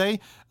holiday,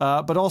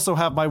 but also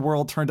have my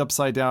world turned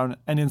upside down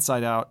and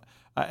inside out,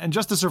 and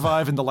just to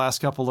survive in the last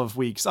couple of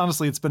weeks.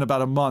 Honestly, it's been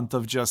about a month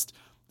of just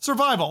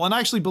survival. And I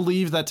actually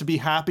believe that to be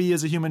happy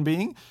as a human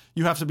being,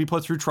 you have to be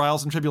put through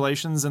trials and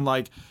tribulations and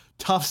like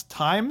tough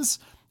times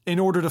in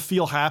order to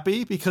feel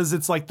happy, because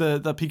it's like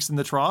the peaks and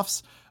the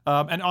troughs.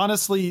 And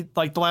honestly,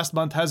 like the last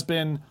month has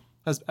been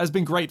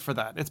great for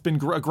that. It's been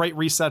a great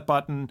reset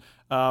button.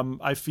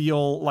 I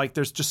feel like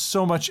there's just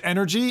so much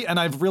energy, and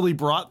I've really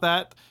brought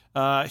that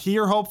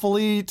here,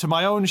 hopefully, to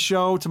my own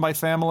show, to my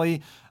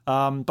family.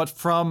 But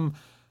from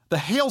the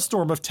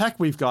hailstorm of tech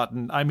we've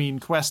gotten, I mean,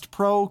 Quest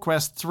Pro,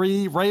 Quest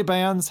 3,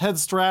 Ray-Bans, head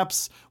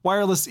straps,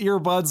 wireless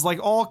earbuds, like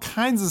all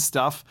kinds of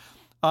stuff.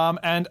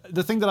 And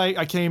the thing that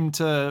I came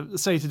to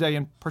say today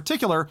in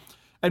particular,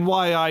 and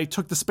why I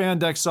took the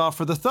spandex off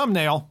for the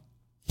thumbnail,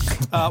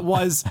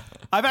 was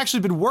I've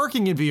actually been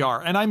working in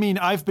VR. And I mean,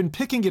 I've been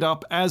picking it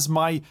up as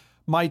my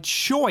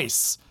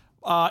choice.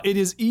 It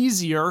is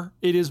easier,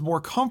 it is more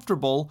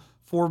comfortable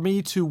for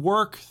me to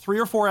work 3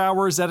 or 4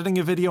 hours editing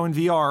a video in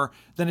VR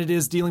than it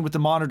is dealing with the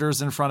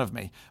monitors in front of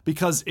me,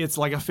 because it's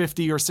like a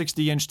 50 or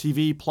 60 inch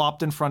TV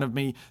plopped in front of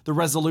me. The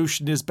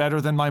resolution is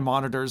better than my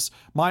monitors.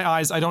 My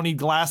eyes, I don't need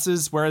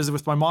glasses, whereas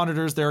with my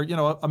monitors, they're,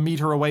 a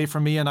meter away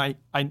from me, and I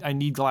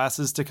need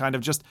glasses to kind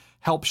of just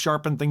help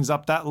sharpen things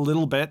up that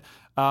little bit.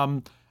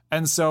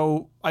 And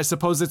so I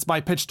suppose it's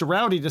my pitch to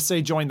Rowdy to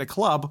say join the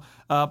club,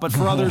 but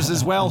for others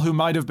as well who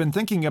might have been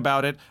thinking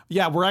about it,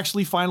 yeah, we're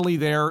actually finally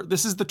there.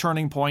 This is the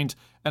turning point,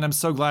 and I'm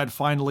so glad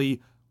finally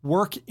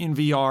work in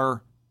VR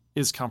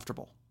is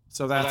comfortable.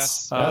 So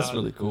that's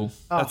really cool.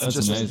 That's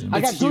just amazing. I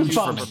got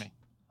goosebumps for me.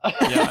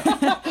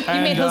 Yeah.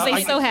 You made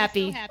Jose so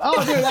happy.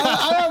 Oh, dude,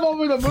 I am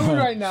over the moon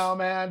right now,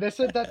 man. That's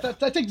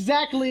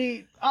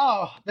exactly.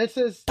 That's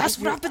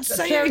what I've been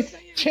saying.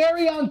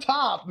 Cherry on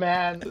top,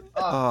 man.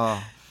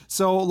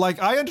 So, like,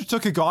 I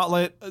undertook a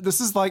gauntlet. This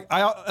is like,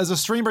 as a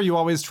streamer, you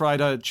always try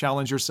to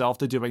challenge yourself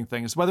to doing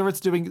things, whether it's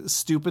doing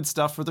stupid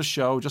stuff for the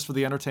show, just for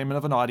the entertainment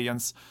of an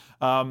audience,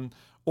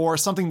 or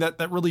something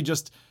that really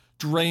just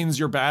drains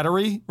your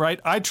battery, right?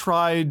 I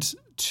tried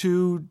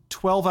 2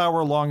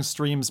 12-hour-long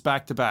streams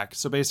back to back.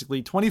 So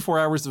basically 24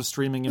 hours of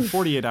streaming in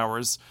 48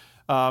 hours,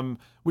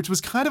 which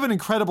was kind of an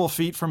incredible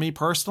feat for me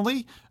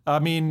personally. I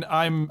mean,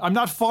 I'm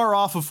not far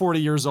off of 40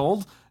 years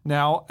old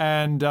now,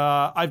 and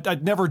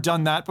I'd never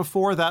done that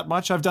before that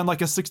much. I've done like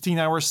a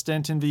 16-hour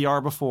stint in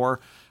VR before,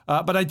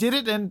 But I did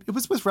it, and it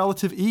was with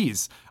relative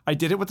ease. I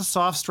did it with the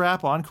soft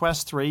strap on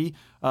Quest 3.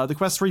 The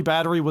Quest 3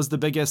 battery was the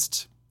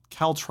biggest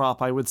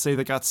caltrop, I would say,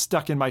 that got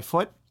stuck in my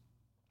foot.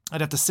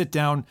 I'd have to sit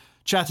down,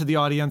 chat to the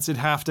audience. It'd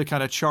have to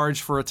kind of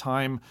charge for a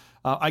time.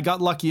 I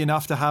got lucky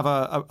enough to have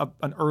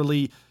an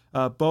early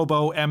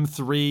Bobo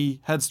M3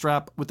 head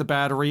strap with the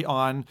battery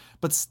on,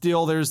 but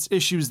still there's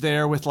issues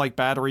there with like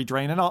battery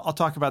drain, and I'll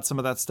talk about some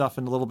of that stuff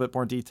in a little bit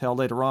more detail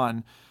later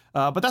on.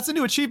 But that's a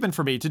new achievement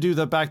for me, to do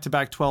the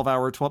back-to-back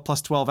 12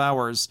 plus 12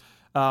 hours.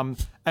 And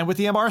with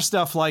the MR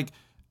stuff, like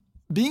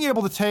being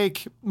able to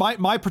take,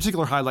 my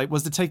particular highlight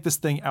was to take this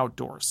thing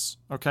outdoors,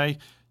 okay?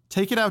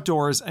 Take it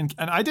outdoors, and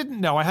I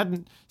didn't know, I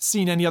hadn't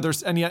seen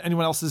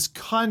anyone else's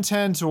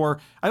content,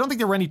 or I don't think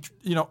there were any,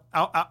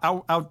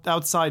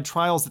 outside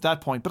trials at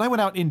that point, but I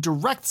went out in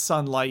direct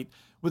sunlight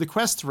with a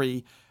Quest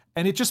 3,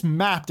 and it just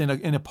mapped in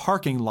a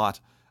parking lot.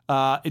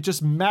 It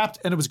just mapped,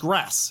 and it was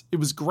grass. It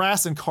was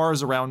grass and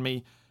cars around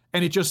me,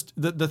 and it just,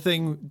 the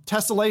thing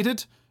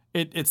tessellated.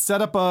 It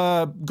set up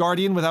a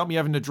Guardian without me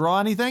having to draw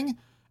anything,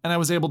 and I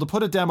was able to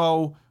put a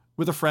demo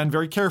with a friend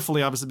very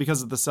carefully, obviously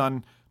because of the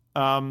sun,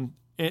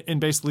 in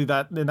basically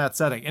in that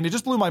setting. And it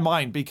just blew my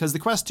mind, because the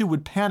Quest 2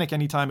 would panic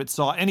anytime it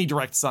saw any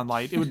direct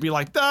sunlight. It would be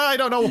like, I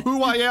don't know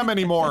who I am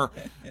anymore.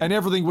 And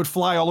everything would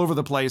fly all over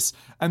the place.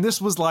 And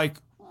this was like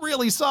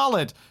really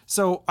solid.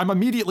 So I'm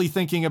immediately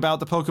thinking about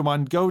the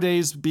Pokemon Go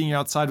days, being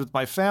outside with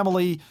my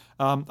family.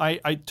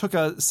 I took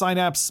a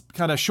Synapse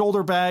kind of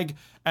shoulder bag,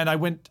 and I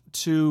went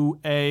to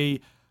a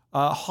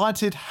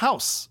haunted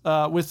house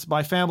with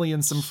my family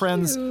and some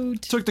friends.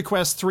 Cute. Took the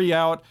Quest 3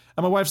 out,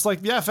 and my wife's like,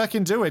 yeah,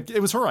 feckin' do it. It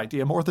was her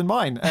idea more than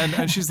mine.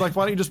 And she's like,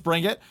 why don't you just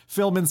bring it,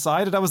 film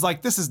inside? And I was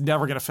like, this is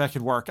never gonna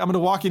feckin' work. I'm gonna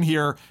walk in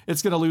here,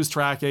 it's gonna lose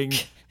tracking,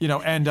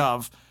 end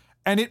of.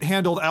 And it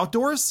handled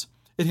outdoors,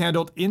 it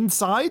handled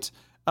inside.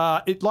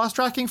 It lost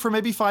tracking for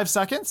maybe 5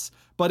 seconds,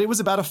 but it was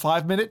about a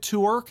 5-minute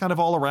tour kind of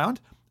all around.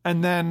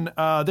 And then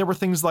there were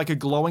things like a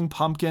glowing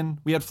pumpkin.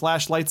 We had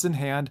flashlights in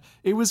hand.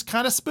 It was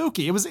kind of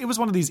spooky. It was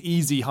one of these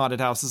easy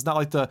haunted houses, not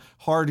like the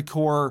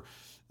hardcore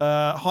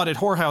haunted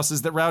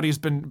whorehouses that Rowdy's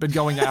been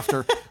going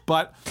after.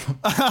 But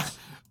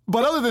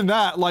other than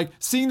that, like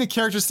seeing the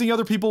characters, seeing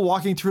other people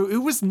walking through, it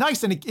was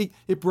nice, and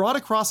it brought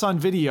across on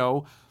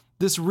video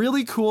this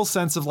really cool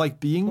sense of like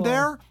being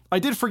there. I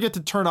did forget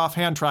to turn off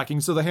hand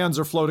tracking, so the hands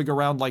are floating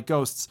around like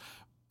ghosts,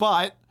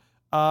 but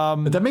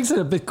that makes it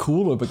a bit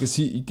cooler, because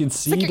you can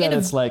see like that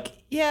it's like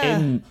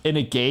in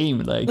a game,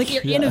 like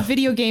you're in a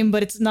video game,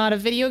 but it's not a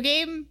video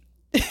game.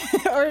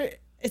 Or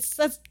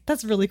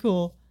that's really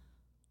cool.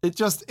 It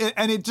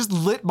just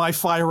lit my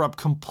fire up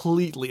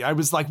completely. I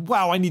was like,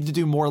 wow, I need to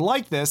do more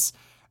like this.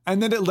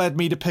 And then it led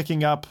me to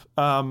picking up,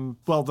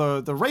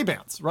 the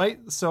Ray-Bans, right?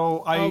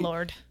 So Oh,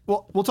 Lord.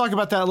 Well, we'll talk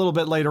about that a little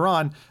bit later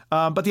on.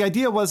 But the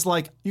idea was,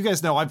 like, you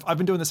guys know, I've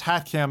been doing this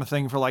hat cam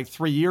thing for like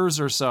 3 years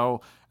or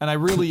so, and I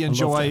really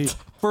enjoy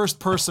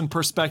first-person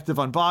perspective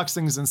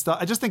unboxings and stuff.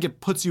 I just think it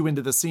puts you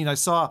into the scene. I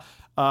saw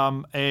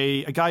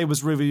a guy who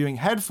was reviewing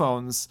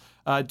headphones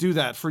do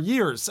that for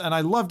years, and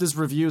I loved his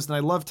reviews, and I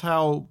loved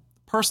how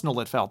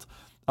personal it felt.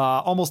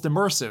 Almost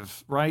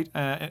immersive, right?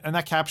 And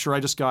that capture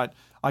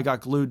I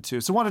got glued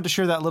to. So wanted to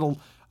share that little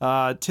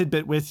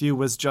tidbit with you,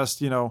 was just,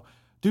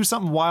 do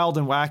something wild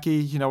and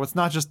wacky. It's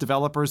not just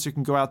developers who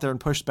can go out there and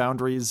push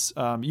boundaries.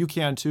 You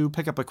can too.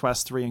 Pick up a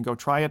Quest 3 and go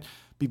try it.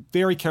 Be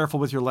very careful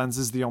with your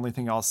lenses, the only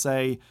thing I'll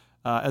say,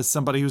 as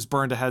somebody who's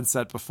burned a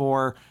headset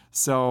before.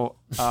 So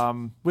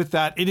with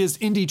that, it is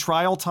indie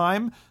trial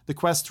time. The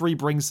Quest 3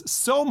 brings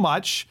so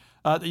much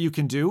that you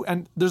can do.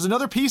 And there's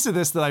another piece of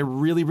this that I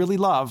really, really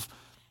love,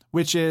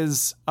 which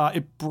is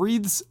it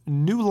breathes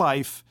new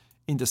life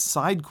into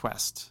side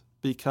quest,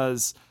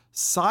 because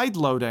side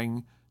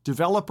loading,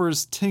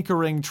 developers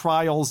tinkering,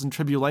 trials and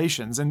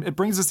tribulations, and it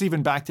brings us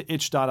even back to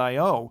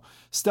itch.io,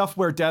 stuff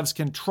where devs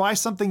can try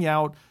something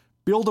out,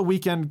 build a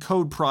weekend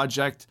code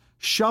project,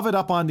 shove it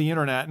up on the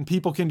internet, and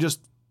people can just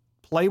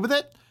play with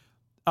it.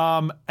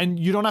 And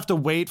you don't have to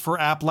wait for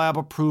App Lab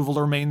approval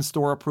or main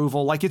store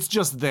approval. Like, it's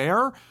just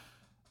there.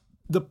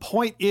 The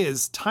point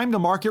is, time to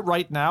market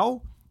right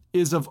now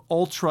is of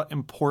ultra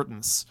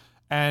importance.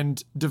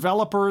 And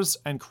developers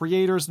and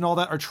creators and all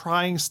that are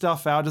trying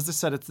stuff out. As I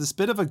said, it's this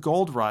bit of a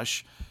gold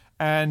rush.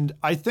 And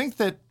I think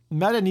that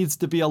Meta needs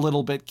to be a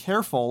little bit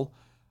careful,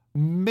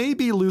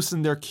 maybe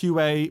loosen their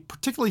QA,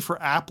 particularly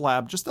for App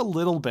Lab, just a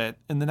little bit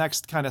in the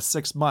next kind of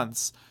 6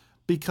 months.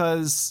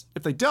 Because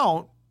if they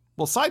don't,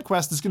 well,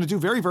 SideQuest is going to do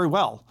very, very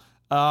well.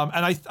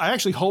 And I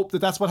actually hope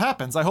that that's what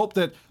happens. I hope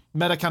that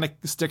Meta kind of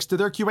sticks to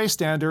their QA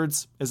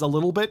standards, is a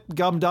little bit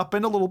gummed up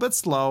and a little bit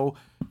slow,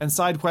 and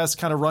SideQuest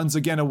kind of runs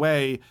again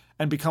away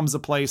and becomes a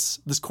place,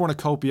 this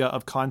cornucopia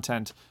of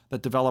content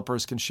that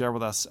developers can share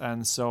with us.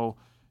 And so,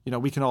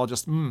 we can all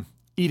just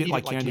eat it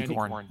like candy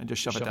corn and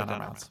just shove it down our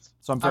mouths.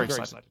 So I'm very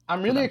excited.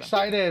 I'm really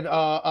excited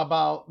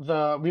about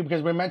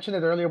because we mentioned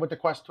it earlier with the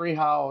Quest 3,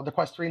 how the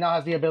Quest 3 now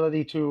has the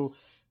ability to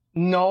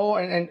know,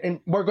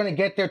 and we're going to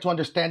get there, to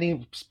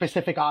understanding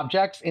specific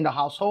objects in the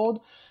household.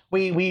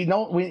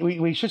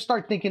 We should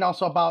start thinking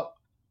also about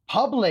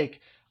public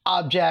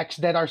objects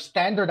that are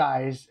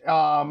standardized.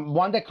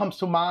 One that comes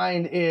to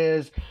mind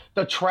is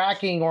the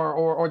tracking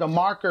or the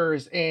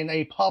markers in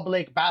a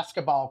public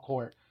basketball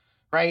court,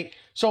 right?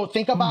 So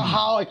think about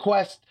how a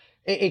Quest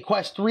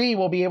 3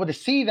 will be able to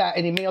see that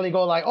and immediately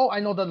go like, oh,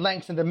 I know the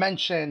lengths and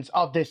dimensions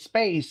of this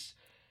space.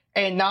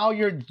 And now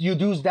you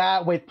use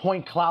that with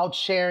point cloud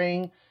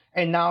sharing.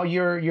 And now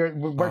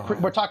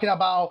we're talking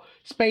about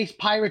Space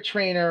Pirate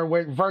Trainer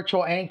with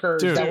virtual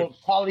anchors that will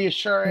quality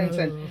assurance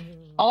and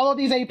all of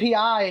these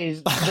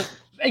APIs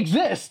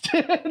exist.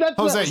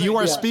 Jose, you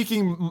are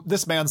speaking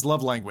this man's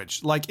love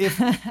language. Like if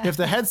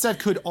the headset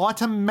could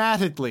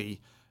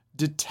automatically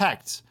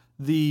detect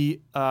the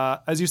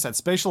as you said,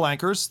 spatial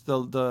anchors,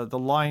 the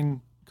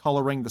line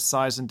coloring the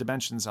size and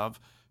dimensions of,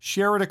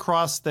 share it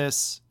across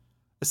this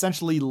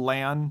essentially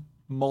LAN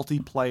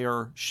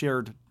multiplayer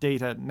shared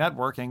data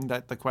networking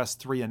that the Quest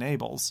 3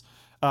 enables.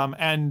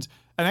 And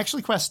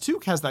actually Quest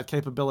 2 has that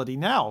capability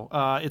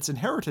now. It's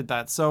inherited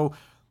that. So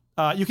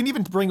you can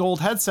even bring old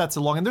headsets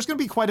along, and there's going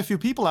to be quite a few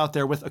people out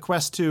there with a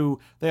Quest 2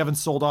 they haven't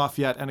sold off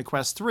yet and a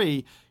Quest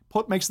 3.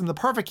 Makes them the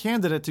perfect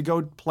candidate to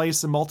go play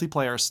some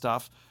multiplayer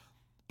stuff.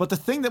 But the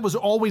thing that was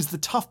always the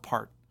tough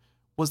part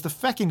was the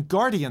feckin'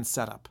 Guardian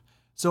setup.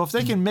 So if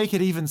they can make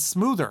it even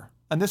smoother,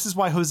 and this is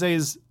why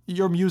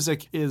your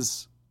music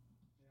is...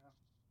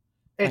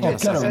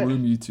 It's kind of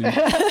room you too.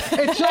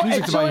 It's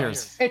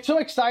so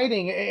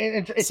exciting.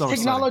 It's so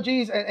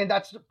technologies, and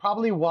that's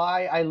probably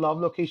why I love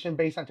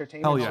location-based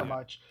entertainment so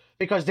much.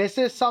 Because this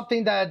is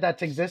something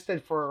that's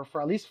existed for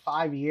at least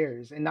 5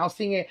 years, and now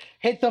seeing it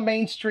hit the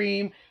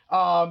mainstream,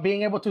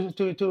 being able to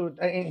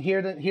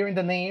hearing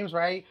the names,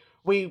 right?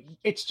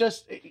 It's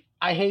just,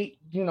 I hate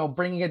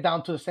bringing it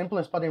down to the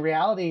simplest, but in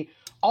reality,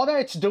 all that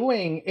it's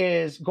doing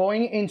is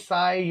going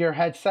inside your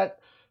headset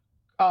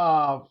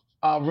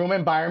room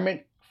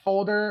environment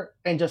folder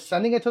and just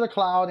sending it to the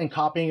cloud and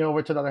copying it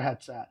over to the other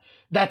headset.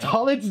 That's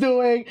all it's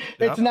doing.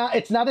 Yep.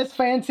 It's not as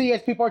fancy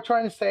as people are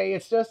trying to say.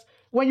 It's just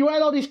when you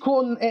add all these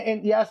cool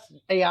and yes,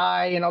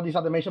 AI and all these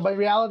automation, but in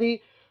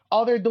reality,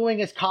 all they're doing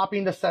is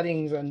copying the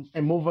settings and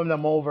moving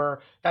them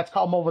over. That's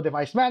called mobile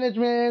device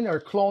management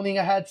or cloning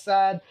a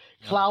headset,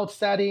 cloud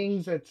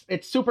settings.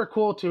 It's super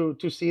cool to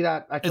see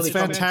that. Actually, it's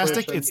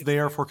fantastic. It's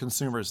there for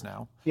consumers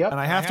now. Yep. And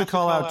I have to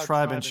call out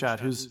Tribe in chat,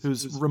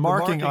 who's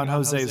remarking on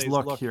Jose's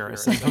look here.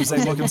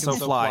 Jose looking so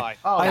fly.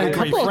 I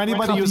agree. For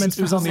anybody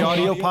who's on the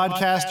audio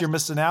podcast, you're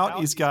missing out.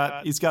 He's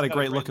got a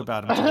great look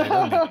about him today,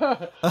 doesn't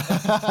he?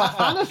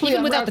 Honestly,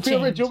 I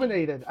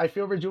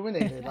feel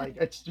rejuvenated. Like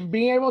it's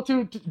being able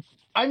to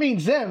I mean,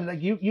 Zim,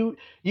 like you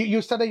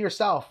said it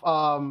yourself.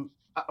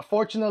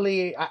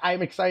 Fortunately,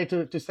 I'm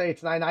excited to say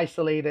it's not an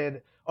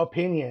isolated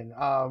opinion.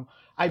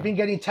 I've been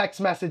getting text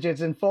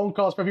messages and phone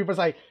calls from people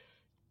like,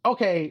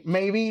 okay,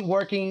 maybe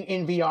working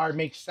in VR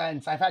makes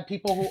sense. I've had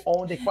people who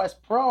own the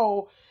Quest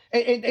Pro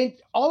and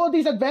all of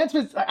these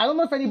advancements. I don't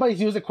know if anybody's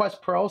used the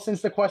Quest Pro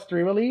since the Quest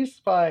 3 release,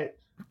 but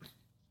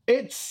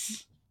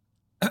it's...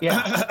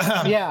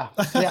 Yeah.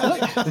 Look,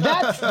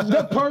 that's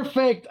the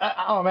perfect...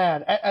 oh,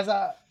 man. I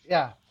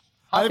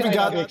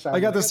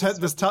got this.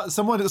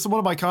 Someone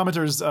of my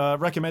commenters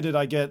recommended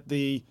I get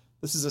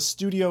this is a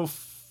Studio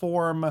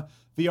Form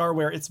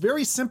VRware. It's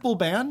very simple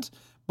band,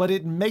 but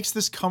it makes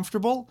this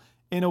comfortable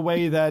in a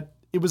way that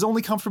it was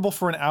only comfortable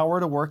for an hour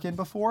to work in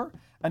before,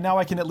 and now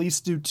I can at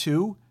least do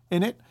 2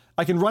 in it.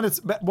 I can run it.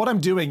 What I'm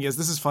doing is,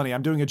 this is funny,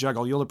 I'm doing a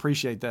juggle. You'll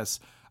appreciate this.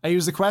 I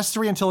use the Quest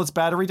 3 until its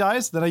battery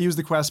dies, then I use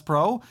the Quest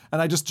Pro,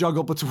 and I just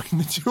juggle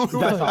between the two.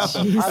 That's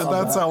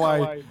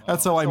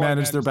how I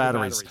manage their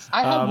batteries.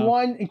 I have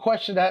one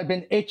question that I've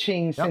been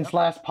itching since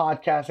last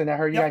podcast, and I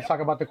heard you guys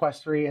talk about the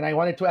Quest 3, and I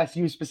wanted to ask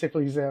you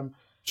specifically, Zim.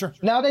 Sure.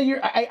 Now that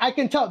I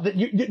can tell that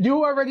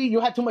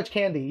you had too much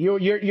candy.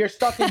 You're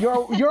stuck in, you're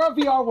a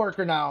VR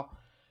worker now.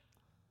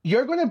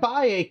 You're going to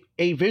buy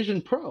a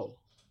Vision Pro.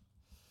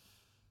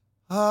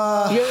 So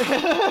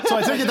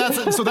I take it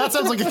that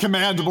sounds like a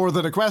command more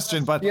than a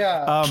question, but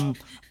a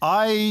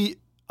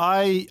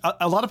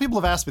lot of people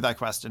have asked me that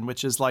question,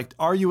 which is like,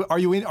 are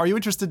you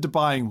interested to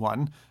buying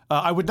one?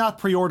 I would not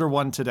pre-order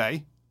one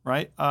today,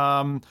 right?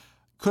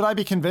 Could I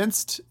be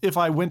convinced if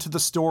I went to the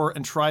store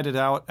and tried it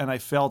out and I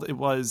felt it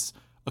was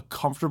a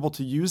comfortable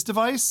to use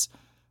device?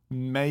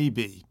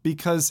 Maybe,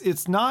 because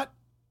it's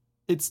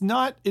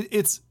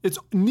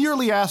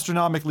nearly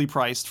astronomically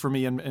priced for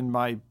me in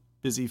my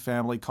busy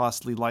family,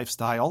 costly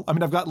lifestyle. I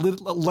mean, I've got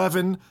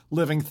 11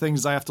 living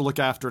things I have to look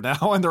after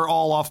now, and they're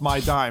all off my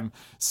dime.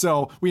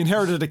 So we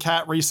inherited a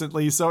cat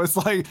recently, so it's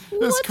like,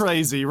 it's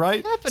crazy,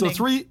 right? Happening? So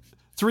three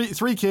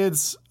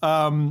kids,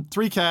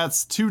 3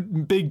 cats, 2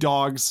 big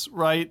dogs,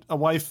 right? A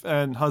wife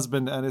and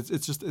husband, and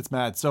it's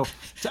mad. So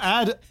to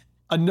add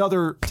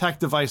another tech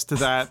device to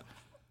that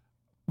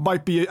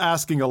might be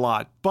asking a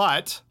lot,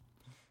 but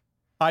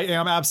I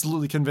am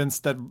absolutely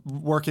convinced that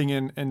working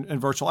in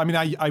virtual, I mean,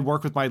 I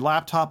work with my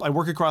laptop. I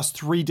work across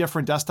 3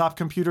 different desktop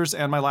computers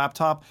and my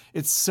laptop.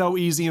 It's so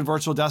easy in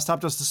virtual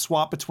desktop just to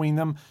swap between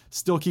them,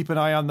 still keep an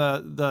eye on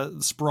the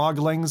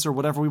sproglings or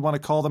whatever we want to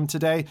call them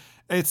today.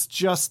 It's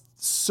just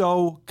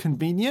so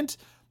convenient.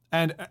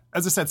 And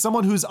as I said,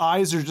 someone whose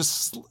eyes are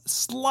just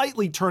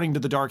slightly turning to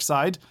the dark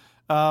side,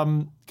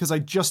 because I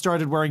just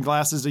started wearing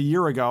glasses a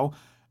year ago.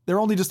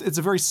 It's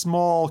a very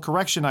small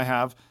correction I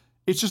have.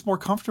 It's just more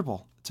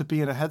comfortable to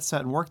be in a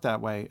headset and work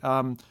that way.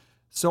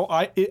 So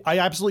I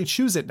absolutely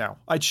choose it now.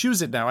 I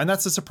choose it now. And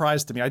that's a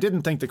surprise to me. I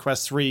didn't think the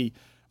Quest 3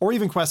 or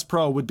even Quest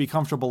Pro would be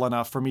comfortable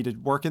enough for me to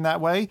work in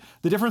that way.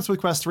 The difference with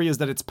Quest 3 is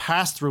that its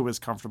pass-through is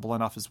comfortable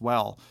enough as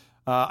well.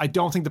 I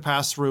don't think the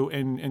pass-through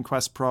in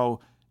Quest Pro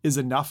is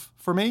enough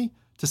for me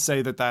to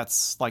say that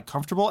that's like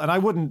comfortable. And I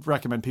wouldn't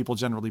recommend people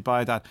generally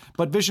buy that.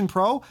 But Vision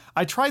Pro,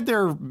 I tried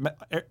their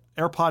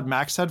AirPod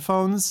Max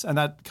headphones and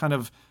that kind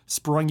of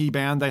sprungy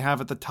band they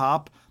have at the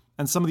top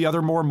and some of the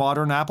other more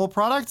modern Apple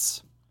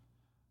products.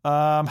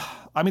 I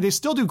mean, they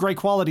still do great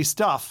quality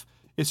stuff.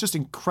 It's just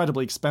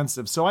incredibly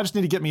expensive. So I just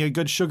need to get me a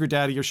good sugar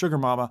daddy or sugar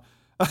mama.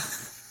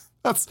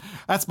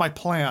 That's my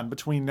plan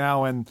between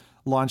now and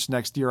launch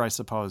next year, I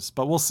suppose.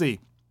 But we'll see.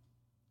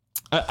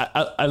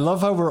 I love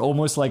how we're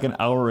almost like an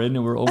hour in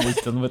and we're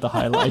almost done with the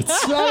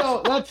highlights.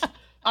 No,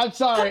 I'm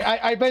sorry.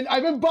 I've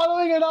been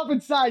bottling it up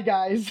inside,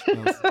 guys.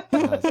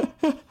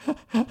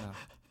 Yeah.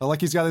 Well, like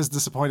he's got his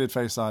disappointed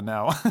face on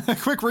now.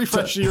 Quick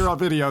refresh of your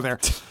video there.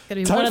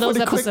 Gonna be one of those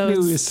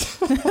episodes.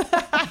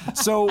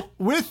 So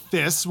with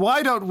this,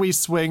 why don't we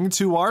swing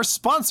to our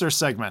sponsor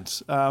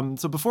segment?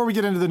 So before we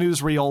get into the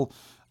newsreel,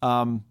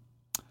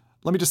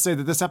 let me just say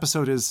that this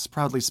episode is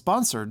proudly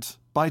sponsored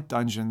by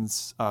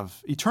Dungeons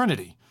of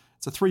Eternity.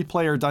 It's a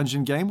 3-player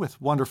dungeon game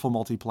with wonderful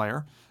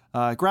multiplayer.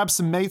 Grab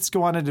some mates,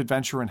 go on an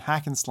adventure, and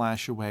hack and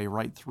slash your way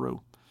right through.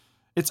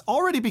 It's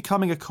already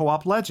becoming a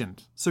co-op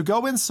legend, so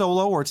go in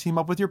solo or team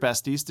up with your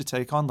besties to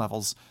take on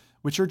levels,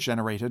 which are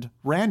generated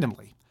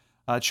randomly.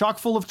 Chock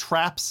full of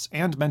traps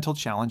and mental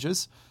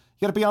challenges.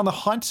 You gotta be on the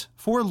hunt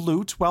for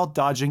loot while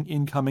dodging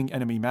incoming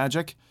enemy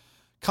magic.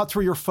 Cut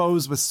through your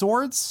foes with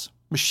swords,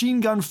 machine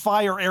gun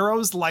fire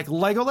arrows like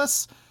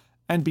Legolas,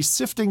 and be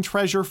sifting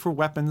treasure for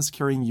weapons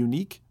carrying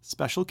unique,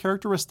 special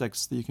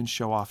characteristics that you can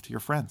show off to your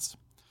friends.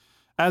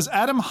 As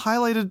Adam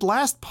highlighted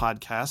last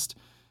podcast,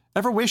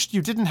 ever wished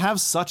you didn't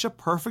have such a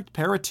perfect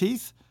pair of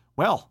teeth?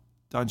 Well,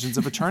 Dungeons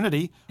of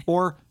Eternity,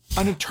 or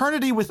An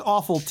Eternity with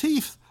Awful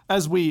Teeth,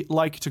 as we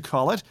like to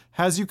call it,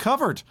 has you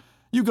covered.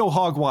 You go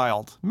hog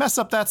wild, mess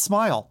up that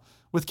smile.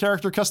 With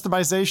character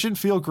customization,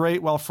 feel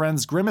great while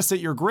friends grimace at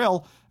your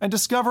grill and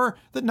discover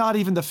that not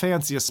even the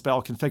fanciest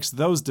spell can fix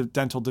those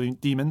dental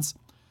demons.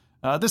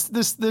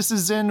 This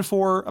is in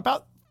for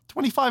about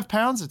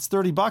 £25. It's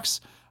 $30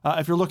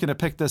 if you're looking to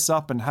pick this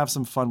up and have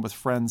some fun with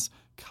friends,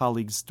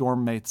 colleagues,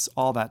 dorm mates,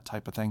 all that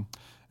type of thing.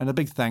 And a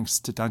big thanks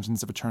to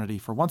Dungeons of Eternity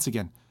for once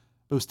again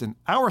boosting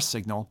our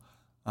signal.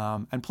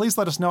 And please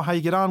let us know how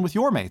you get on with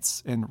your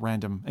mates in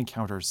random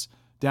encounters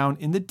down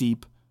in the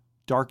deep,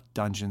 dark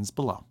dungeons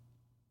below.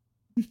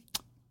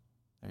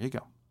 There you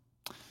go.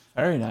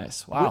 Very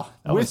nice. Wow.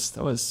 That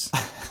was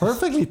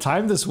perfectly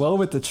timed as well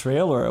with the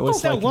trailer. It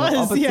was up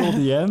until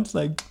the end.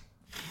 Like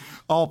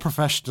all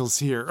professionals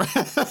here.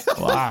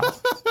 Wow.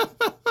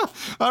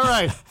 All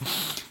right.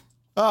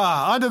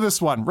 On to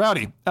this one.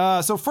 Rowdy.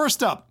 So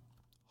first up,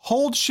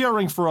 hold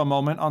sharing for a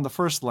moment on the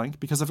first link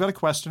because I've got a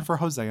question for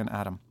Jose and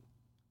Adam.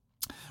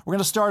 We're going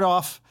to start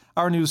off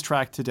our news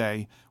track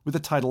today with a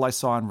title I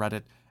saw on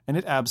Reddit, and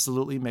it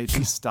absolutely made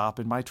me stop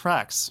in my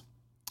tracks.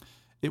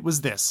 It was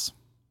this.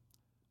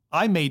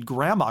 I made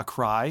grandma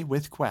cry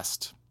with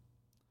Quest.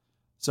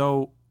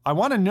 So I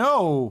want to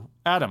know,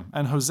 Adam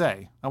and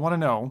Jose, I want to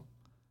know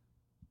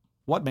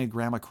what made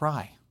grandma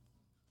cry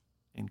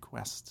in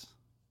Quest.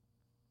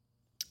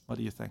 What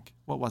do you think?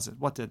 What was it?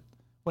 What did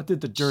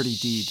the dirty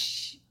deed?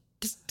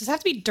 Does it have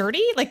to be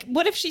dirty? Like,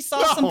 what if she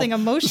saw something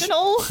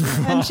emotional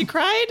and she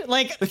cried?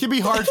 Like, it can be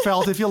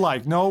heartfelt if you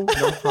like. No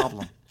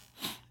problem.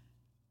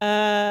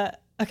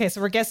 Okay,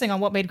 so we're guessing on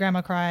what made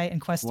grandma cry in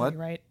Quest 3,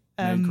 right?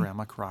 Made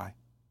grandma cry.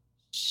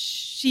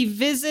 She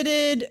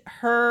visited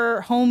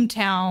her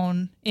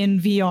hometown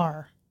in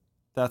VR.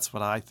 That's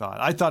what I thought.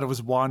 I thought it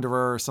was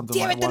Wanderer or something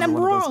like that. Damn it, then I'm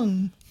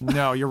wrong.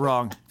 No, you're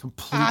wrong.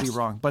 Completely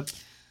wrong. But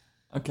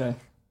okay.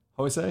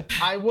 Jose?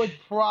 I would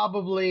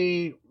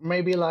probably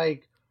maybe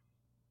like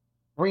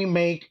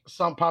remake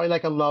probably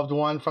like a loved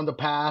one from the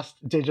past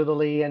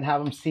digitally and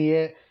have them see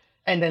it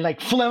and then like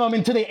fling them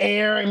into the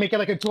air and make it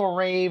like into a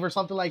rave or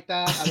something like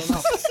that. I don't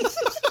know.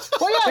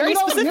 Well, yeah, very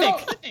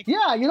specific.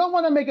 You don't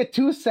want to make it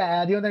too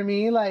sad. You know what I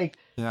mean? Like,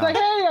 it's like,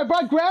 hey, I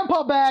brought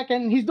Grandpa back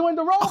and he's doing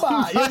the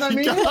robot. You know what I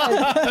mean?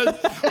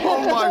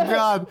 Oh my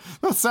God.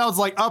 That sounds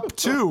like Up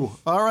 2.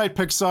 All right,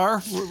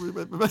 Pixar.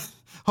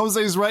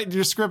 Jose's writing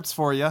your scripts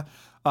for you.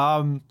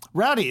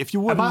 Rowdy, if you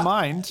wouldn't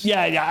mind.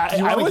 Yeah.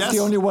 I was the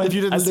only one. If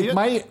you didn't see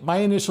it? My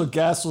initial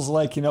guess was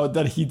like,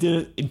 that he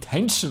did it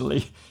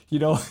intentionally,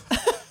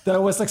 that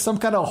it was like some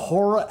kind of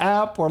horror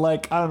app or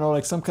like, I don't know,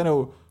 like some kind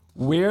of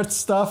weird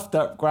stuff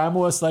that grandma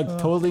was like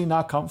totally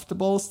not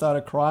comfortable,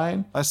 started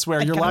crying. I swear,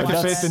 your lack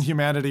of faith in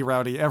humanity,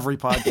 Rowdy, every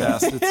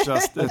podcast. It's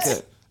just,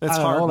 it's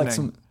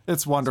hardening. Like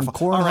it's wonderful.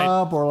 Some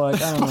Pornhub or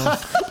like, I don't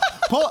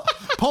know.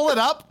 Pull it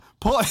up.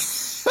 pull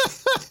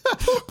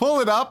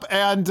it up,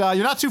 and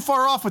you're not too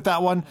far off with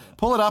that one.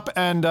 Pull it up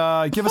and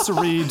give us a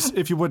read,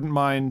 if you wouldn't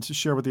mind, to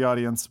share with the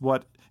audience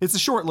what. It's a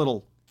short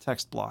little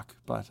text block,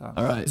 but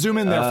all right. Zoom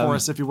in there for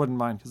us if you wouldn't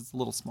mind, because it's a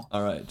little small.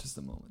 All right, just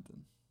a moment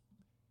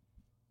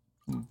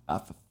then.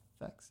 After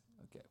effects.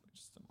 Okay,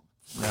 just a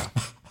moment.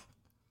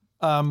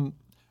 Yeah.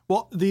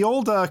 Well, the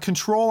old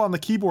control on the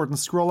keyboard and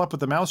scroll up with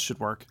the mouse should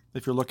work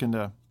if you're looking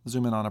to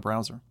zoom in on a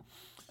browser.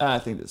 I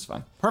think that's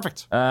fine.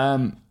 Perfect.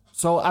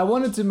 So I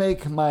wanted to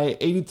make my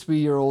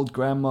 83-year-old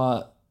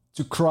grandma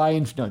to try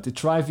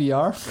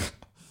VR.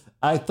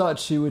 I thought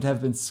she would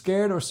have been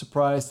scared or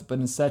surprised, but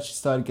instead she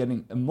started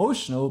getting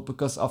emotional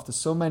because after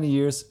so many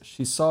years,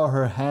 she saw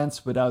her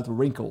hands without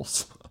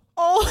wrinkles.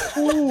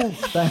 Oh,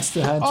 Thanks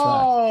to hand track.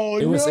 Oh,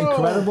 it was no.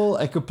 incredible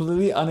and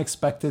completely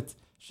unexpected.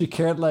 She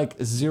cared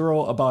like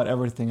zero about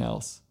everything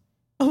else.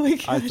 oh my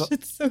gosh,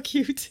 it's so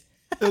cute.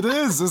 It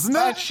is, isn't it?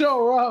 That's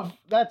so rough.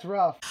 That's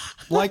rough.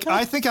 Like,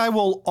 I think I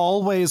will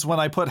always, when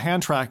I put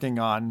hand tracking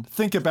on,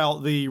 think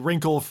about the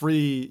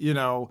wrinkle-free,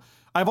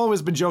 I've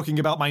always been joking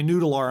about my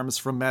noodle arms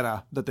from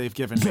Meta that they've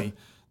given me.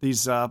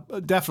 These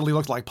definitely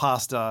look like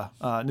pasta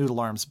noodle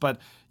arms. But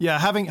yeah,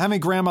 having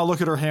grandma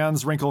look at her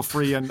hands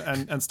wrinkle-free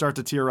and start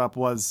to tear up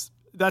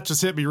that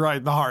just hit me right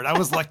in the heart. I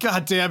was like,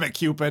 God damn it,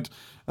 Cupid.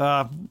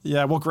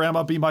 Will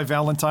grandma be my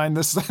Valentine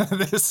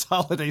this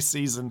holiday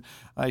season?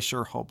 I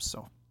sure hope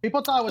so.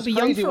 People thought it was Be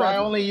young crazy when I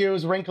forever. only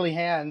use wrinkly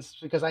hands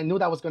because I knew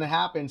that was going to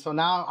happen. So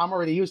now I'm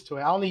already used to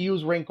it. I only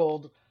use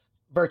wrinkled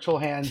virtual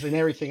hands in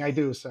everything I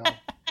do. So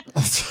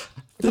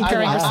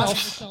Comparing I-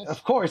 yourself.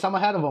 of course, I'm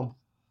ahead of them.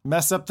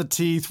 Mess up the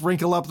teeth,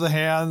 wrinkle up the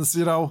hands,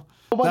 Nobody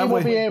That will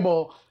way- be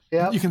able.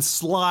 Yeah. You can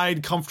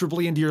slide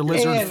comfortably into your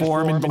lizard And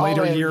form in form,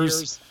 later all in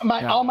years.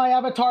 All my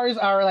avatars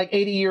are like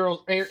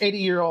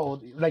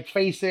 80-year-old, like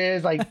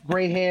faces, like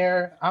gray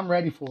hair. I'm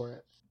ready for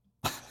it.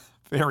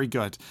 Very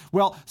good.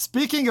 Well,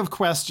 speaking of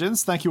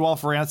questions, thank you all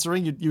for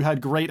answering. You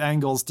had great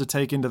angles to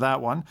take into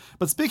that one.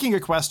 But speaking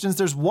of questions,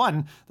 there's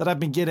one that I've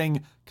been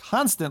getting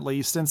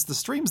constantly since the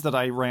streams that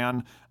I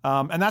ran,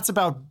 and that's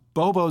about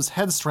Bobo's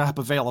head strap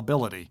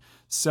availability.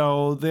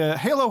 So the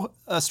Halo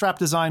strap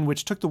design,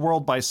 which took the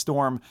world by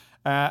storm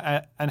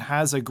and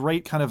has a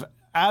great kind of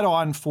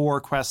add-on for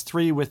Quest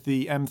 3 with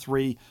the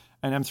M3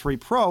 and M3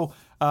 Pro.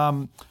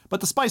 But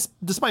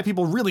despite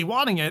people really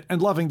wanting it and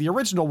loving the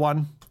original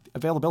one,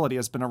 availability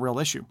has been a real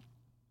issue.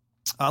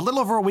 A little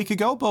over a week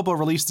ago, Bobo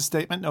released a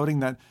statement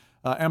noting that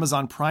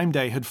Amazon Prime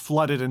Day had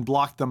flooded and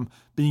blocked them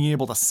being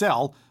able to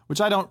sell,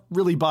 which I don't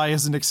really buy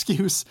as an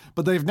excuse,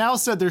 but they've now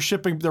said they're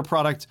shipping their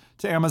product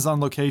to Amazon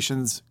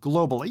locations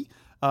globally.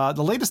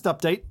 The latest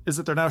update is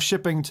that they're now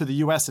shipping to the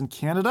US and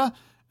Canada,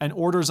 and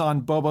orders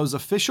on Bobo's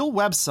official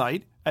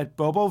website at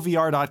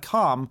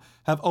bobovr.com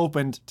have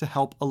opened to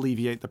help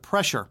alleviate the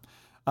pressure.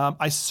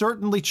 I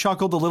certainly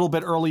chuckled a little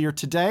bit earlier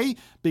today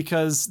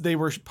because they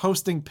were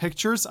posting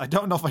pictures. I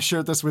don't know if I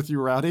shared this with you,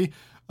 Rowdy.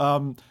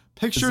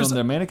 Pictures Is it on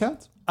their main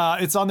account?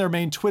 It's on their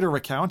main Twitter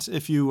account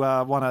if you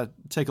want to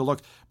take a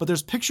look. But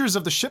there's pictures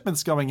of the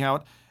shipments going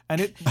out,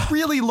 and it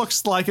really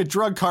looks like a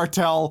drug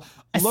cartel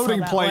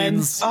loading that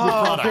planes one. with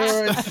Oh, products.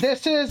 dude,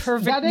 this is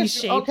Perfectly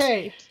shaped.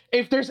 okay.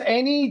 If there's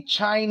any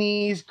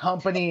Chinese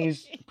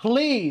companies,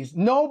 please,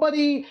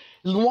 nobody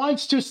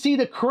wants to see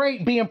the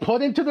crate being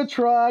put into the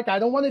truck. I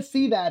don't want to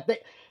see that.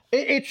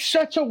 It's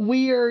such a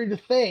weird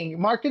thing.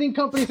 Marketing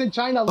companies in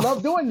China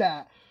love doing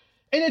that.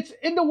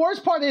 And the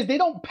worst part is they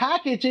don't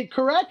package it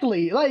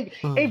correctly. Like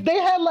if they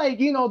had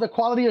the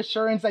quality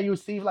assurance that you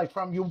see like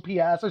from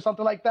UPS or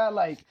something like that,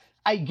 like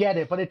I get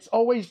it, but it's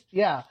always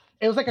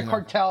it was like a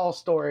cartel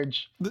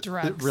storage.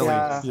 Drugs. It really,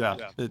 Yeah.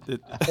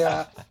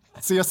 yeah.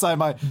 CSI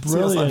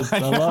Brilliant.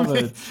 CSI I love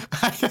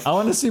it. I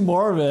want to see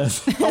more of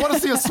it. I want to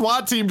see a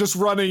SWAT team just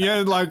running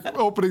in, like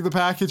opening the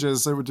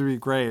packages. It would be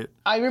great.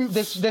 I remember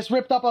this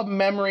ripped up a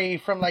memory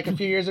from like a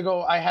few years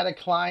ago. I had a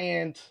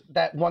client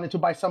that wanted to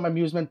buy some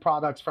amusement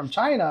products from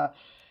China,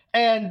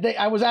 and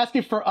I was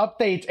asking for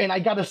updates, and I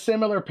got a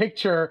similar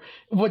picture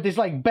with this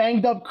like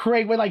banged up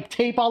crate with like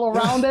tape all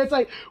around it. It's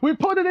like we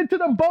put it into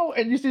the boat,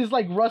 and you see this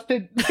like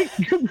rusted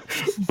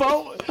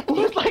boat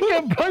with like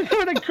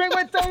a crate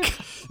with tape.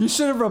 You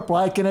should have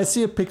replied, can I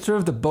see a picture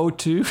of the boat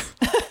too?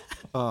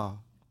 Oh,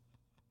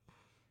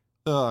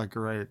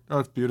 great. Oh,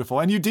 it's beautiful.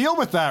 And you deal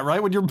with that,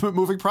 right? When you're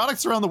moving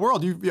products around the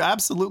world, you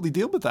absolutely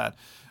deal with that.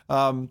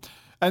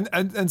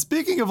 And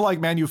speaking of like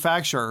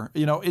manufacture,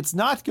 it's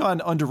not gone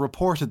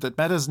underreported that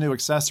Meta's new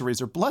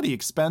accessories are bloody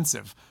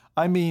expensive.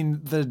 I mean,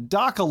 the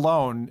dock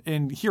alone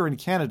here in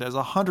Canada is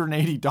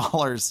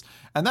 $180,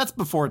 and that's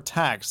before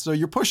tax. So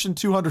you're pushing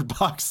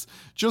 $200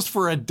 just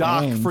for a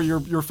dock for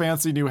your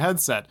fancy new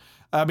headset.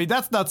 I mean,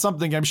 that's not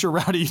something I'm sure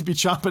Rowdy'd be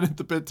chomping at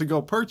the bit to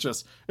go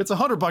purchase. It's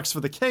 $100 for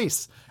the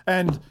case,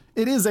 and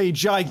it is a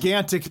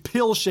gigantic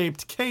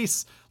pill-shaped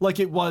case like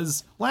it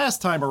was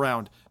last time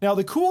around. Now,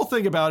 the cool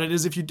thing about it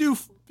is if you do,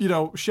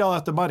 shell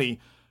out the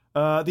money, the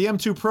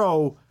M2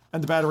 Pro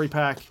and the battery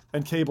pack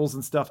and cables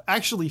and stuff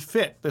actually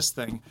fit this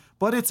thing,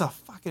 but it's a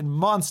fucking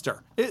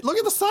monster. Look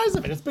at the size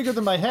of it. It's bigger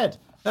than my head.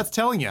 That's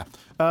telling you.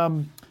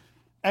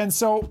 And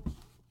so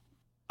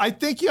I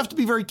think you have to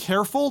be very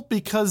careful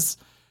because,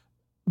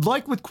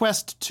 like with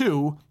Quest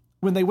 2,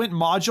 when they went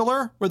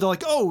modular, where they're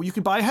like, oh, you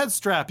can buy a head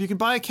strap, you can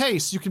buy a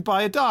case, you can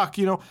buy a dock,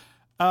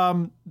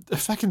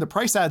 fucking the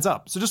price adds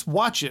up. So just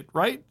watch it,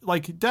 right?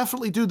 Like,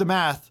 definitely do the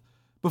math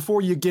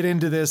before you get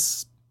into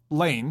this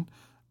lane,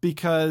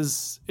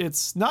 because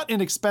it's not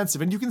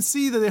inexpensive. And you can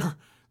see that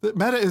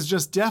Meta is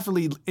just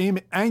definitely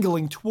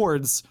angling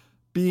towards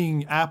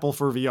being Apple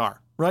for VR,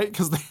 right?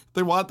 Because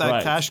they want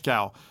that cash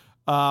cow.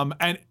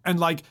 And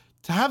like,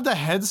 to have the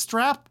head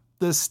strap,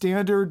 the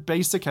standard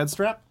basic head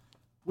strap,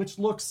 which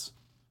looks,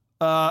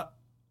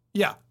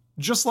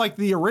 just like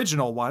the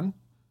original one,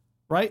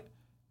 right?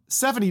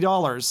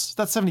 $70,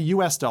 that's 70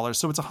 US dollars,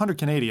 so it's 100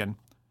 Canadian.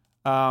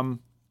 That's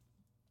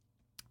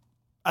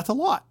a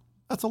lot.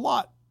 That's a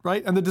lot,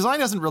 right? And the design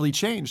hasn't really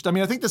changed. I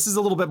mean, I think this is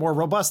a little bit more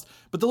robust,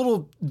 but the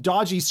little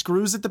dodgy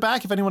screws at the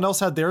back, if anyone else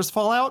had theirs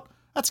fall out,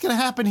 that's going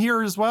to happen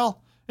here as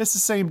well. It's the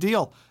same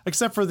deal,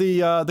 except for the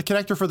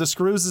connector for the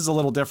screws is a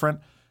little different.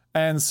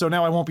 And so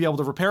now I won't be able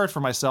to repair it for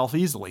myself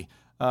easily.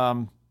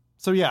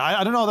 So yeah,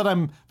 I don't know that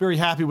I'm very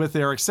happy with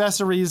their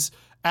accessories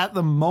at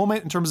the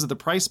moment in terms of the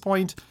price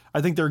point.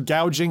 I think they're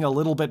gouging a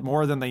little bit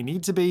more than they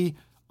need to be,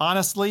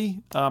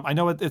 honestly. I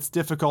know it's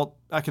difficult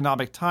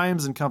economic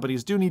times and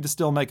companies do need to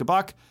still make a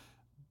buck,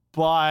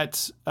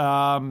 but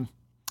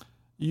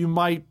you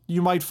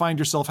might find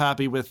yourself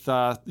happy with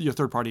your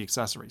third-party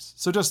accessories.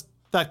 So just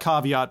that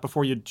caveat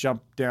before you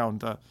jump down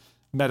the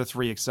Meta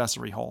 3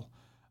 accessory hole.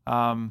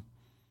 And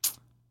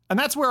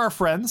that's where our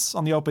friends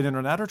on the open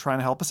internet are trying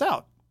to help us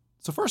out.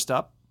 So first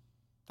up,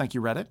 thank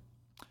you, Reddit.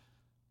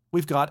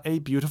 We've got a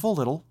beautiful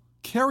little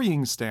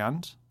carrying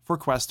stand for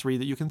Quest 3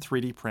 that you can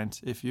 3D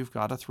print if you've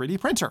got a 3D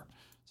printer.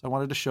 So I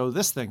wanted to show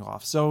this thing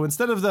off. So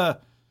instead of the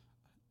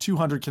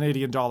 $200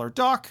 Canadian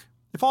dock,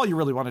 if all you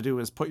really want to do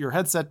is put your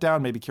headset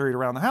down, maybe carry it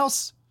around the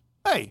house,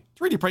 hey,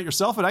 3D print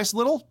yourself a nice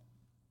little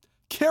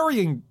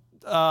carrying,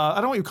 I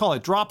don't know what you call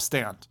it, drop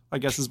stand, I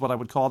guess is what I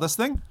would call this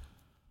thing,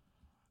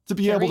 to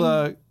be able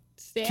to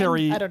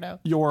carry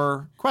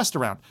your Quest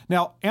around.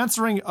 Now,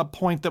 answering a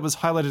point that was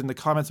highlighted in the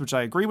comments, which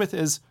I agree with,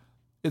 is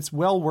it's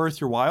well worth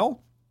your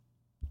while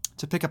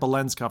to pick up a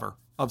lens cover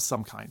of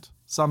some kind,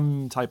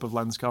 some type of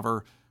lens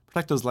cover,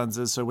 protect those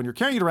lenses. So when you're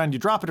carrying it around, you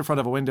drop it in front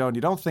of a window and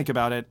you don't think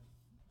about it,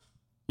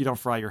 you don't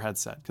fry your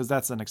headset, because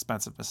that's an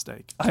expensive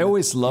mistake. I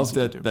always love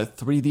that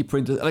 3D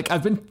printer. Like,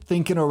 I've been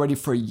thinking already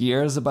for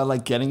years about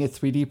like getting a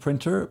 3D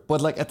printer, but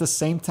like at the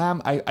same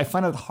time, I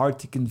find it hard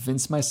to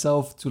convince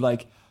myself to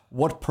like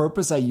what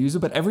purpose I use it.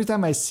 But every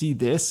time I see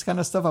this kind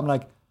of stuff, I'm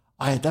like,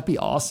 oh, that'd be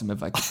awesome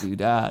if I could do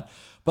that.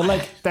 But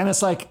like, then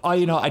it's like, oh,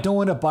 I don't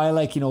want to buy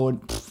like, I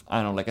don't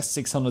know, like a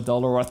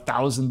 $600 or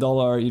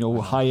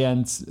 $1,000,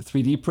 high-end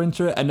 3D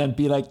printer and then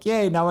be like,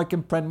 yay, now I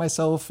can print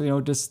myself,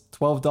 this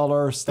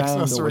 $12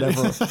 stand or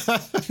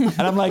whatever.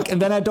 And I'm like,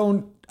 and then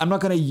I'm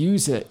not going to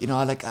use it,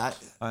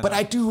 but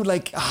I do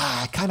like,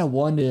 I kind of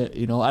want it,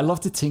 I love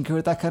to tinker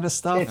with that kind of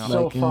stuff. It's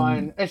so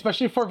fun,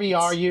 especially for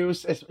VR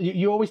use.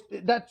 You always,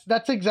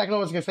 that's exactly what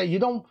I was going to say. You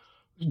don't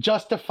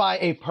justify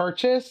a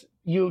purchase.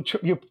 You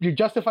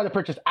justify the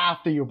purchase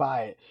after you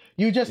buy it.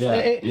 You just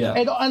it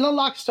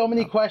unlocks so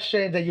many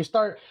questions, and you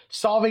start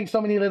solving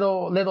so many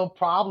little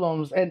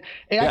problems. And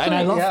and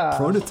I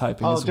love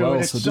prototyping as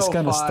well. So this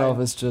kind of stuff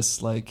is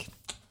just like,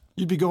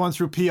 you'd be going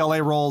through PLA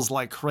rolls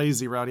like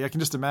crazy, Rowdy. I can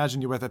just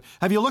imagine you with it.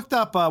 Have you looked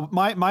up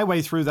my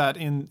way through that?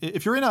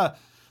 If you're in a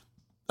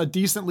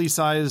decently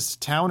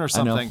sized town or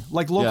something,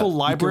 like local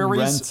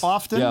libraries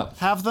often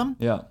have them.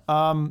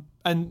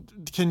 And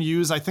can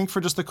use, I think,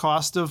 for just the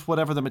cost of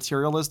whatever the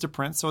material is to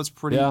print, so it's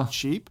pretty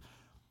cheap.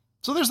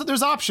 So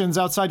there's options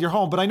outside your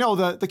home, but I know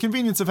the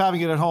convenience of having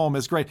it at home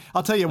is great.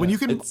 I'll tell you, when you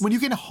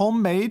can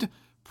homemade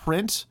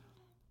print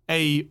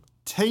a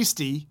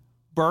tasty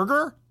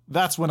burger,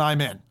 that's when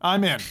I'm in. I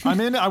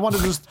want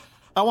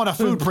a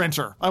food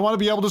printer. I want to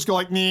be able to just go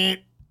like,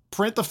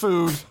 print the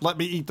food, let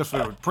me eat the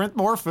food. Print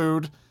more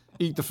food,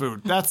 eat the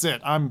food. That's it.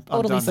 I'm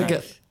done.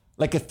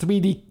 Like a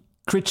 3D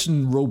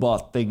kitchen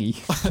robot thingy.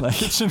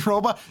 Kitchen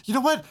robot. You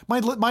know what?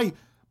 My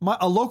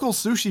a local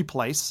sushi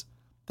place,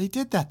 they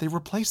did that. They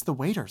replaced the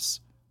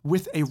waiters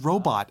with a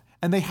robot,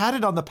 and they had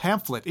it on the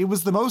pamphlet. It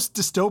was the most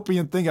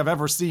dystopian thing I've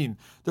ever seen.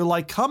 They're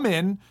like, come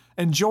in,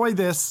 enjoy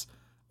this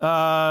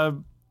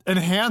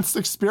enhanced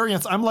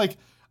experience. I'm like,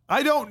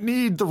 I don't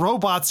need the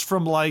robots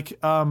from like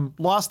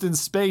Lost in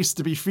Space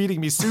to be feeding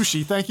me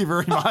sushi. Thank you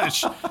very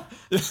much.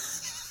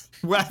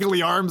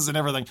 Waggly arms and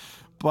everything.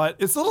 But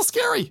it's a little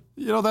scary.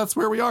 That's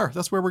where we are.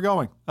 That's where we're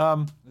going.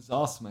 It's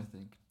awesome, I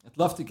think. I'd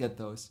love to get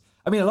those.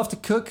 I mean, I love to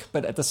cook,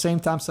 but at the same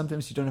time,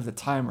 sometimes you don't have the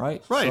time,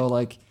 right? Right. So,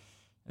 like,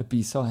 it'd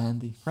be so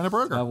handy. Print a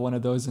burger. Have one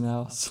of those in the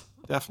house.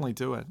 Definitely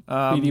do it.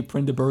 3D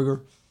print a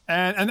burger.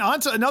 And on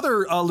to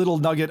another little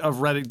nugget of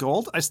Reddit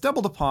gold. I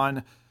stumbled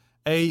upon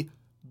a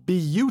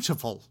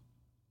beautiful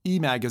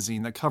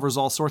e-magazine that covers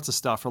all sorts of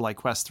stuff for, like,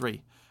 Quest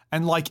 3.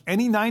 And like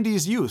any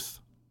 90s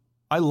youth,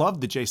 I loved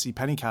the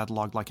JCPenney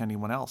catalog like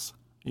anyone else.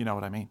 You know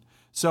what I mean?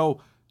 So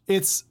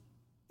it's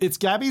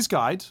Gabby's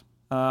guide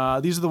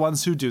These are the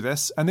ones who do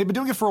this, and they've been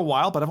doing it for a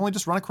while, but I've only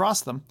just run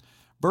across them.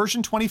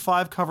 Version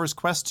 25 covers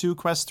Quest 2,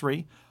 Quest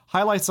 3,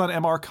 highlights on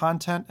MR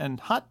content, and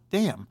hot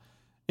damn,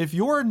 if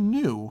you're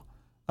new,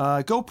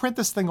 go print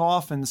this thing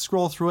off and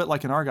scroll through it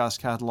like an Argos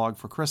catalog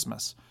for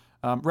Christmas.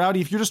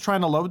 Rowdy, if you're just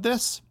trying to load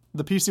this,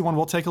 the PC one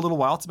will take a little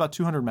while. It's about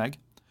 200 meg.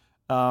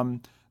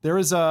 There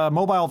is a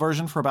mobile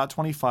version for about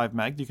 25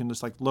 meg. You can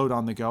just like load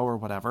on the go or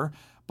whatever.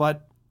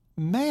 But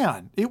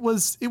man, it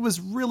was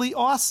really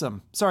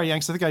awesome. Sorry,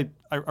 Yanks, I think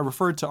I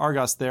referred to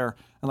Argos there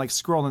and like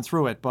scrolling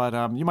through it, but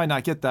you might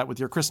not get that with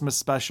your Christmas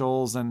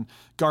specials and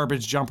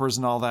garbage jumpers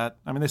and all that.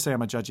 I mean, they say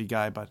I'm a judgy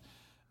guy, but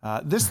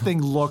this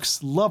thing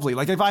looks lovely.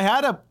 Like if I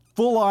had a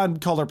full-on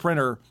color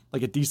printer,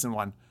 like a decent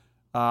one,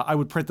 I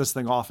would print this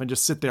thing off and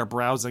just sit there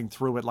browsing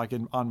through it like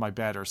on my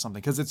bed or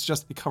something, because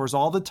it covers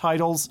all the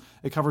titles,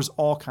 it covers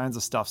all kinds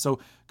of stuff. So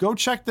go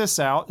check this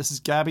out. This is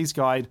Gabby's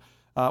Guide.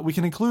 We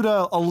can include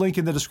a link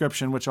in the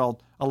description, which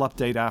I'll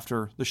update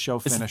after the show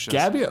finishes.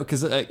 Gabby,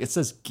 because it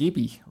says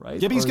Gibby, right?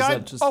 Gibby's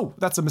Guide? Oh,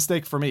 that's a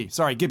mistake for me.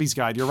 Sorry, Gibby's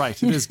Guide. You're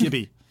right. It is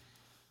Gibby.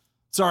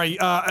 Sorry,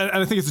 and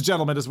I think it's a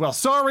gentleman as well.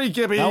 Sorry,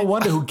 Gibby. I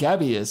wonder who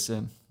Gabby is.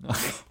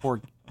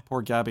 Poor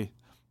Gabby.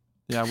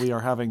 Yeah, we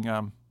are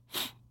having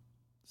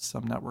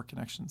some network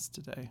connections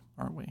today,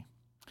 aren't we?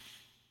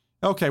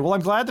 Okay, well, I'm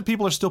glad that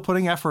people are still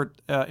putting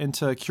effort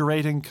into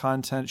curating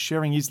content,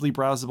 sharing easily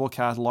browsable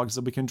catalogs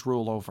that we can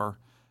drool over.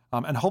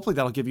 And hopefully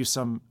that'll give you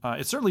some,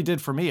 it certainly did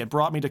for me. It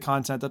brought me to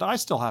content that I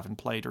still haven't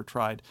played or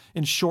tried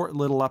in short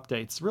little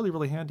updates. Really,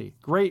 really handy.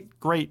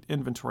 Great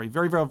inventory.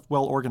 Very, very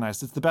well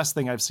organized. It's the best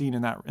thing I've seen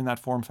in that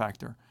form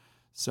factor.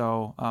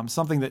 So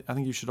something that I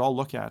think you should all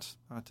look at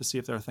to see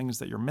if there are things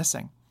that you're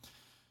missing.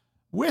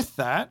 With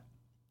that,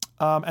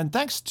 and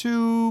thanks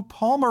to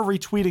Palmer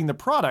retweeting the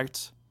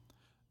product,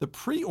 the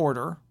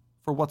pre-order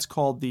for what's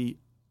called the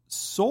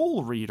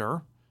Soul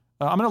Reader.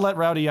 I'm going to let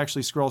Rowdy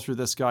actually scroll through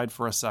this guide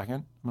for a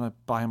second. I'm going to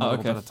buy him a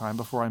little bit of time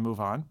before I move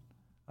on.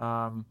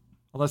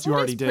 Unless you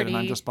already did and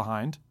I'm just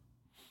behind.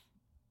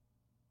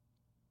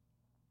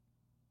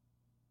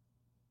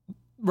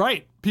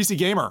 Right. PC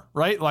Gamer,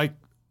 right? Like,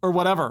 or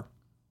whatever.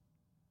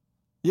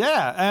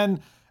 Yeah.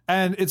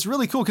 And it's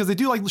really cool because they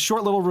do like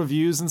short little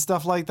reviews and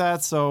stuff like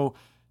that. So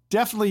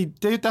definitely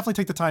take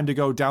the time to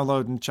go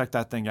download and check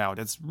that thing out.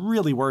 It's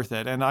really worth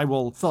it. And I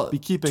will be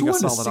keeping a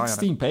solid eye on it.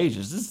 216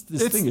 pages.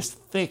 This thing is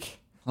thick.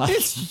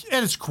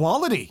 It's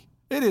quality.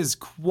 It is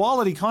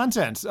quality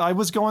content. I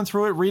was going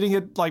through it, reading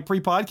it like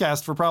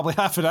pre-podcast for probably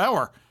half an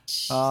hour.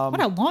 What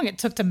how long it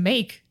took to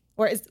make.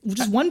 Or is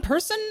just one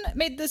person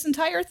made this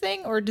entire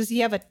thing? Or does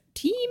he have a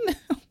team?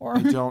 Or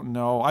I don't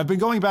know. I've been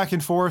going back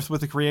and forth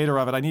with the creator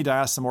of it. I need to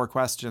ask some more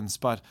questions.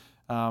 But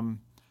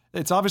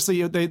it's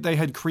obviously, they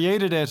had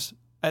created it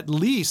at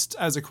least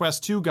as a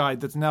Quest 2 guide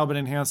that's now been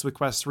enhanced with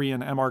Quest 3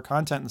 and MR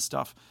content and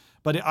stuff.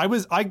 But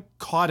I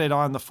caught it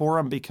on the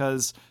forum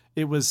because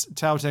it was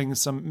touting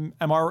some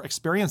MR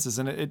experiences,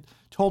 and it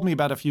told me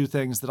about a few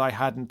things that I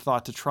hadn't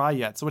thought to try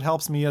yet. So it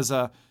helps me as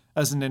an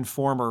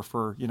informer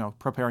for,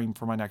 preparing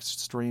for my next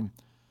stream.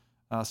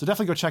 So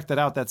definitely go check that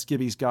out. That's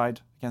Gibby's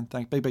Guide. Again,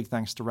 big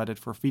thanks to Reddit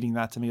for feeding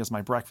that to me as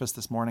my breakfast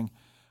this morning.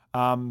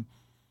 And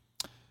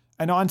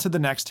on to the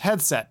next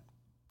headset.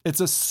 It's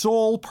a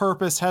sole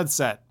purpose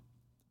headset.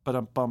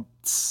 But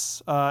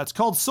it's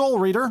called Soul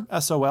Reader,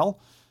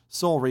 SOL,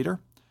 Soul Reader.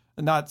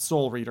 Not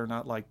Soul Reader,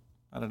 not like,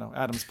 I don't know,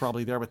 Adam's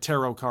probably there with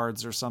tarot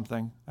cards or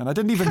something. And I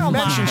didn't even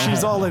mention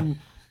she's all in,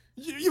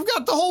 you've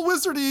got the whole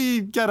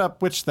wizardy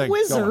get-up witch thing.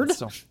 Wizard.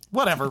 So,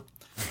 whatever.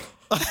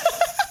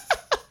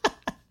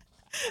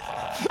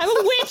 I'm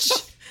a witch.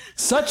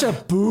 Such a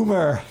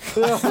boomer.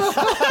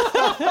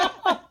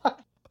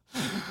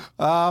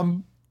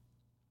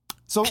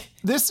 So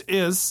this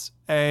is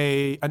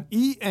an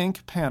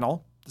e-ink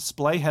panel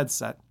display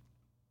headset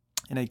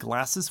in a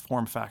glasses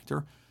form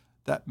factor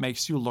that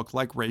makes you look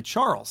like Ray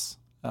Charles.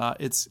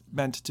 It's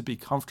meant to be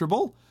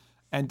comfortable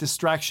and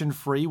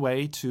distraction-free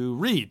way to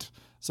read.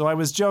 So I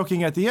was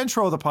joking at the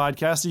intro of the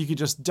podcast that you could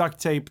just duct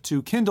tape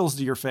two Kindles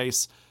to your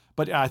face,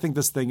 but I think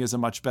this thing is a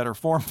much better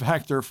form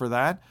factor for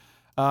that.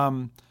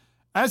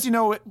 As you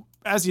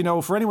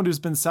know, for anyone who's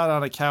been sat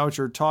on a couch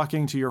or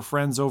talking to your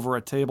friends over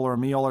a table or a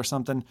meal or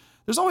something,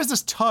 there's always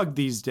this tug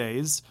these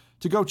days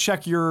to go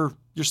check your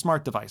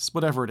smart device,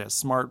 whatever it is,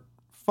 smart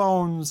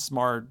phone,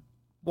 smart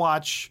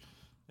watch,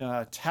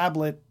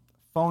 tablet,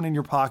 phone in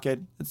your pocket.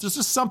 It's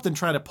just something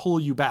trying to pull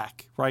you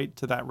back, right,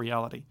 to that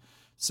reality.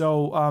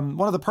 So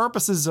one of the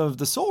purposes of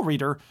the Soul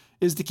Reader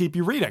is to keep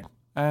you reading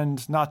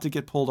and not to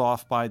get pulled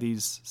off by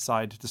these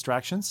side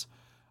distractions.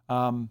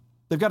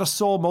 They've got a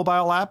Soul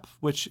mobile app,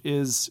 which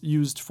is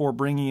used for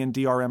bringing in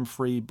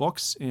DRM-free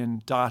books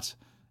in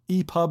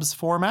 .epubs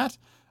format,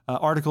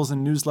 articles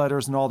and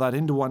newsletters and all that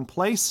into one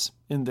place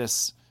in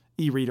this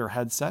e-reader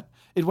headset.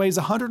 It weighs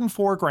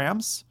 104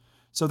 grams,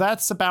 so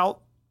that's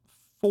about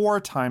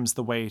 4 times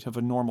the weight of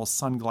a normal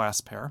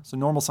sunglass pair. So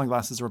normal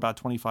sunglasses are about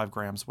 25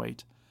 grams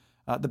weight.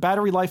 The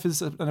battery life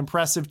is an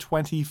impressive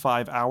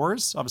 25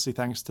 hours, obviously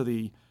thanks to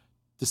the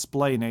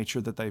display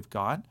nature that they've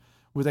got,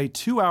 with a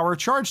 2-hour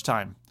charge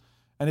time.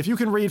 And if you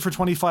can read for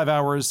 25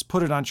 hours,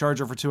 put it on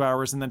charger for 2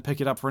 hours, and then pick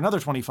it up for another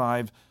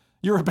 25,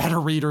 you're a better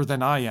reader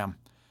than I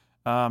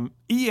am.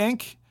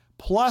 E-ink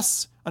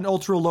plus an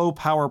ultra-low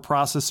power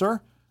processor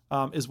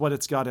is what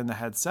it's got in the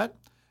headset.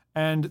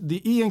 And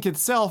the e-ink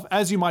itself,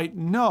 as you might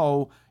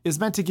know, is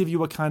meant to give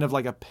you a kind of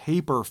like a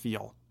paper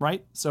feel,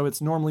 right? So it's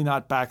normally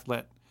not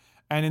backlit.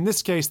 And in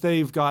this case,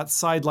 they've got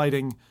side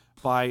lighting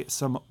by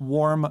some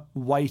warm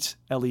white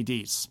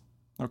LEDs,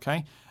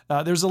 okay?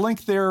 There's a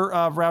link there,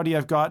 Rowdy,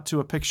 I've got to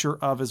a picture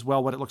of as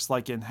well what it looks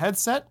like in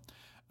headset,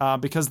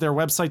 because their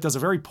website does a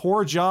very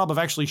poor job of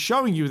actually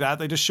showing you that.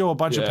 They just show a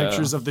bunch of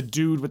pictures of the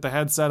dude with the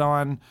headset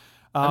on.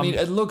 I mean,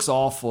 it looks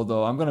awful,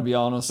 though. I'm going to be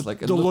honest.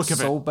 Like, it looks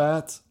so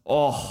bad.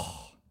 Oh.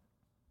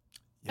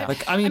 Yeah.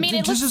 Like, I mean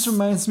it just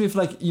reminds me of,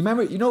 like, you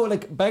remember,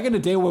 like back in the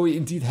day where we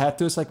indeed had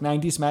those like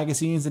 90s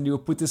magazines and you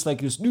would put this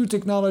new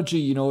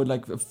technology,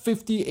 like a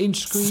 50-inch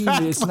screen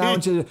is now,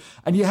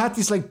 and you had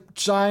these like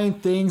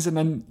giant things, and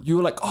then you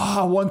were like, oh,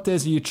 I want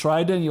this, and you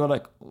tried it and you were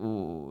like,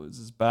 oh, this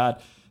is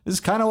bad. This is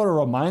kind of what it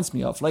reminds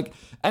me of. Like,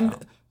 and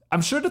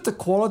I'm sure that the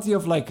quality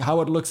of like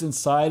how it looks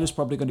inside is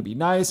probably going to be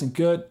nice and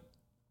good.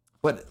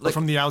 But like,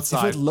 from the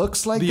outside, if it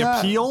looks like the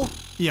appeal,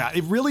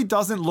 it really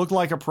doesn't look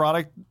like a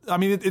product. I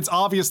mean, it's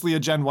obviously a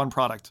Gen 1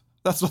 product.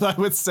 That's what I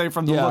would say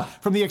from the look,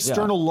 from the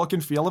external look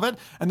and feel of it.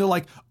 And they're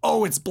like,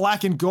 oh, it's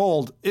black and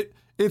gold.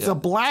 It's a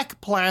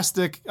black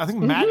plastic, I think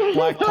matte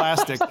black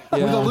plastic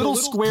with a little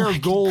square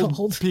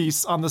gold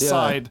piece on the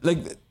side.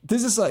 Like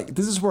this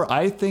is where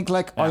I think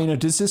like, oh,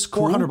 this is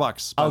cool.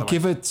 $400. I'll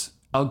give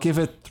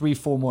it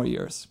 3-4 more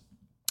years.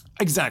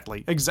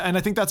 Exactly. And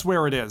I think that's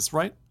where it is,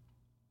 right?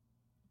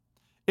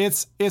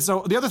 It's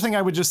so the other thing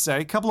I would just say,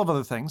 a couple of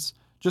other things,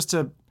 just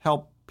to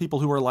help people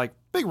who are like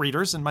big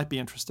readers and might be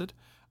interested.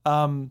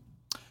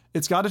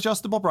 It's got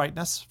adjustable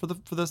brightness for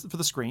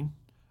the screen,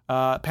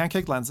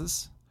 pancake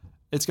lenses.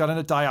 It's got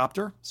a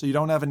diopter, so you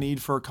don't have a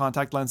need for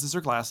contact lenses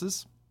or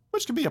glasses,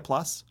 which can be a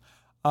plus.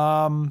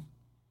 And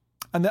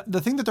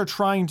the thing that they're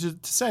trying to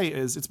say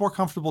is it's more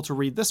comfortable to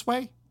read this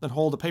way than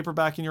hold a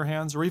paperback in your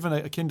hands or even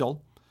a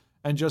Kindle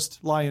and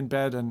just lie in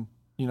bed and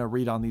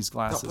read on these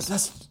glasses. No,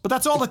 but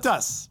that's all it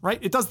does, right?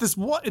 It does this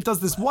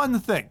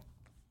one thing.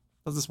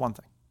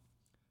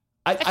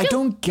 I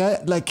don't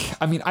get, like,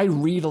 I mean, I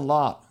read a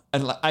lot,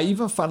 and like, I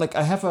even find like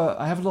I have a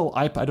little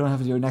iPad. I don't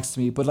have it here next to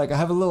me, but like I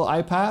have a little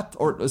iPad,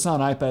 or it's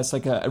not an iPad. It's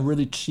like a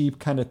really cheap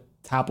kind of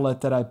tablet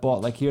that I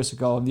bought like years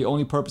ago, and the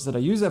only purpose that I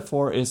use it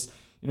for is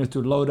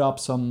to load up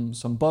some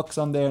books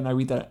on there, and I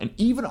read that. And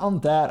even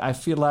on that, I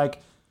feel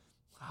like,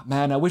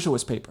 man, I wish it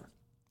was paper.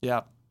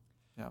 Yeah.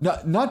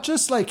 Not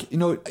just like,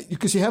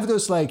 because you have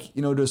those like,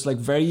 those like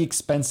very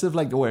expensive,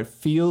 like where it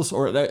feels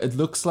or it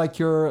looks like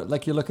you're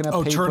looking at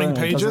paper. Turning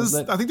pages?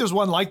 I think there's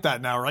one like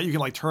that now, right? You can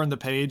like turn the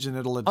page and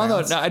it'll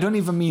advance. Oh, no, I don't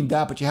even mean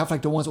that, but you have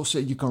like the ones also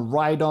you can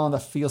write on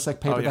that feels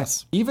like paper. Oh,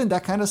 yes. Even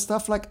that kind of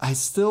stuff, like I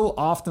still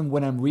often,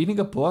 when I'm reading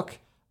a book,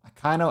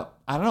 I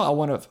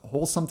want to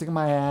hold something in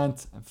my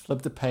hand and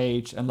flip the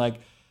page and like,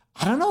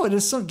 I don't know. It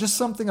is just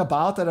something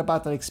about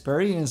that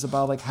experience,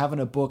 about like having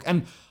a book.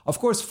 And of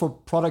course, for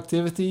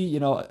productivity,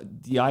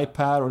 the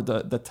iPad or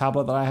the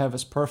tablet that I have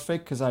is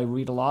perfect because I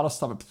read a lot of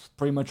stuff. I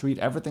pretty much read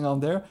everything on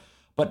there.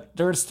 But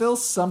there's still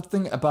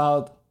something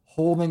about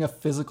holding a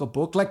physical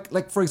book.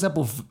 Like for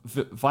example,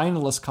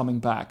 vinyl is coming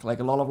back. Like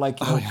a lot of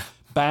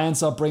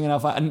bands are bringing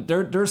out. And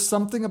there's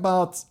something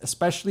about,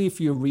 especially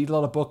if you read a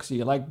lot of books,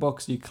 you like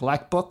books, you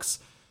collect books,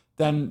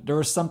 then there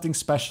is something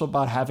special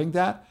about having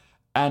that.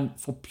 And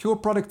for pure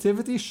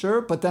productivity,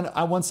 sure, but then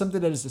I want something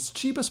that is as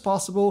cheap as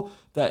possible,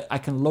 that I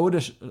can load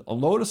a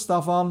load of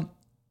stuff on,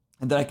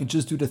 and that I can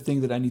just do the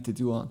thing that I need to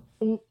do on.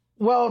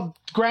 Well,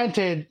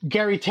 granted,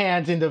 Gary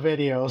Tan's in the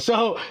video,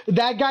 so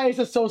that guy is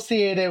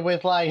associated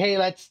with like, hey,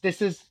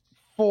 this is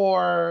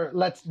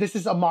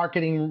a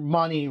marketing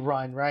money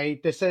run,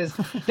 right? This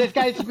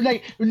guy's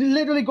like,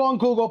 literally go on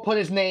Google, put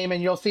his name,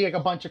 and you'll see like a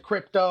bunch of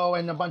crypto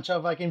and a bunch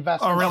of like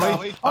investment. Oh,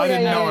 really? Oh, I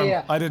didn't know him.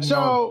 Yeah. I didn't know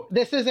him. So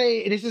this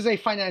is a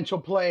financial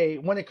play.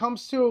 When it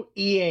comes to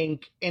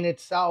e-ink in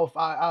itself,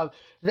 Palmer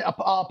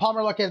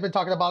Luckey has been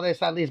talking about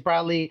this. At least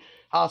Bradley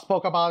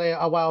spoke about it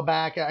a while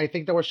back. I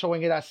think they were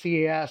showing it at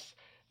CES.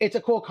 It's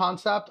a cool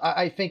concept.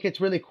 I think it's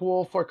really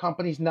cool for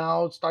companies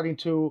now starting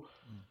to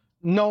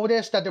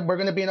notice that we're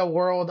going to be in a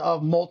world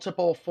of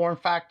multiple form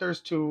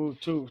factors to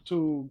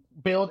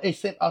build a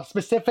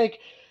specific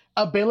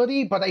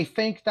ability. But I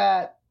think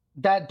that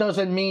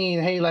doesn't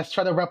mean, hey, let's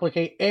try to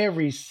replicate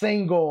every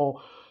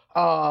single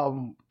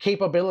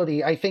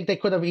capability. I think they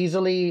could have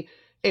easily,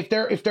 if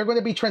they're going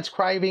to be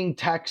transcribing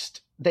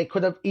text, they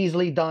could have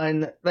easily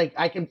done, like,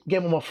 I can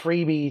give them a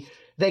freebie.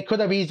 They could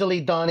have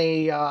easily done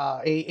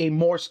a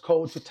Morse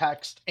code to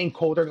text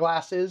encoder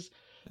glasses.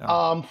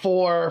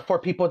 For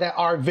people that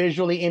are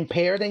visually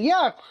impaired. And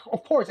yeah,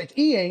 of course, it's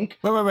e-ink.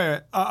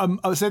 Wait.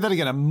 I'll say that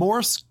again. A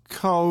Morse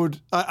code.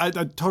 I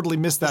totally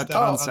missed that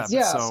concept.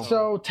 Yeah,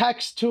 so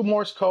text to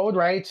Morse code,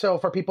 right? So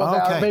for people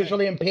that are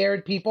visually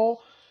impaired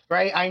people,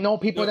 right? I know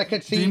people that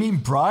could see. Do you mean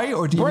Braille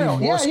or do you Braille?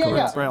 mean Morse code?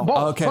 Yeah. Braille. Both,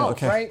 Okay, both,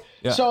 okay. right?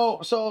 Yeah.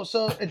 So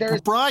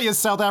there's Braille is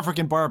South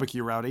African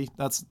barbecue, Rowdy.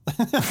 That's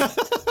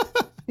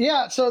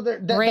yeah. So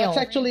Braille. that's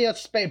actually a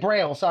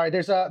Braille. Sorry,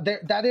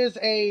 that is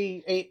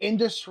a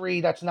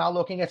industry that's now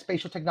looking at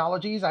spatial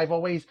technologies.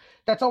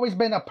 That's always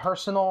been a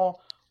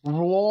personal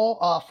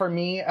rule for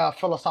me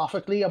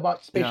philosophically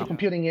about spatial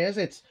computing.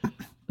 It's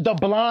the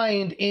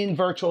blind in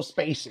virtual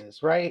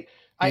spaces, right?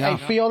 I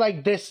feel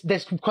like this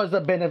because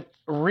have been a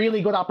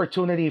really good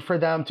opportunity for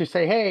them to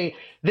say, hey,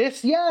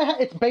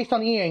 it's based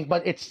on e-ink,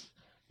 but it's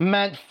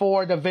meant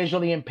for the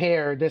visually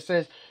impaired. This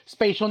is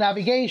spatial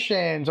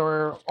navigations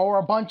or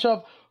a bunch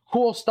of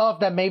cool stuff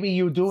that maybe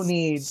you do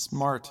need.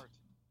 smart.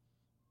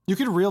 You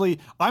could really.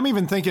 I'm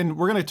even thinking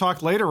we're going to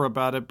talk later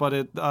about it, but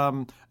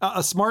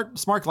a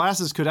smart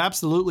glasses could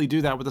absolutely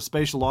do that with the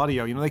spatial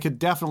audio. You know, they could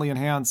definitely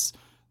enhance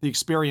the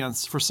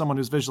experience for someone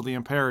who's visually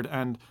impaired.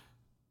 And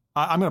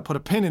I'm going to put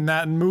a pin in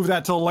that and move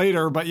that till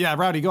later. But yeah,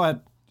 Rowdy, go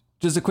ahead.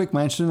 Just a quick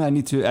mention. I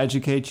need to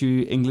educate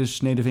you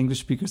native English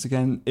speakers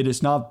again. It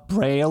is not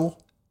Braille.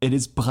 It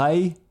is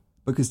Braille,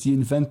 because the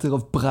inventor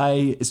of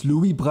Braille is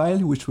Louis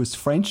Braille, which was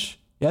French.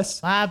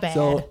 Yes? My bad.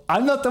 So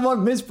I'm not the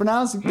one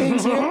mispronouncing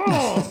things here.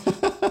 It's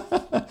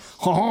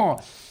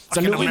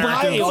a Louis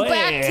Braille. Go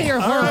back to your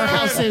horror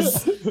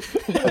houses.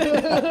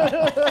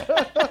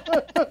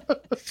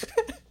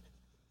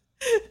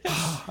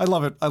 I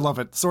love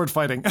it. Sword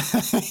fighting.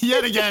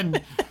 Yet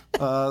again.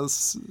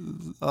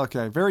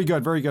 Okay. Very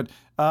good. Very good.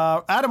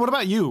 Adam, what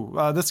about you?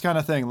 This kind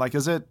of thing. Like,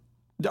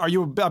 are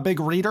you a big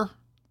reader?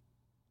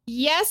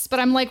 Yes, but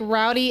I'm like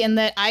Rowdy in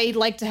that I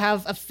like to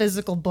have a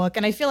physical book,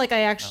 and I feel like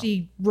I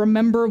actually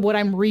remember what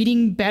I'm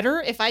reading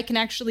better if I can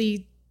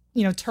actually,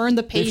 turn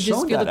the pages,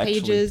 feel the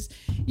pages.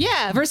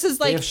 Yeah, versus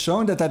they have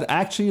shown that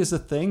actually is a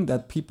thing,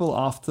 that people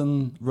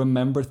often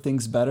remember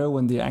things better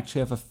when they actually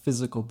have a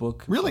physical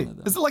book. Really?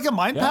 Is it like a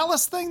Mind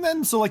Palace thing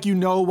then? So like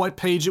what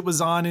page it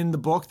was on in the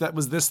book that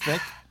was this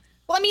thick?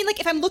 Well, I mean, like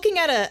if I'm looking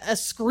at a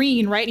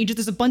screen, right, and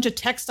there's a bunch of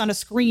text on a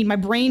screen, my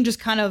brain just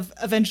kind of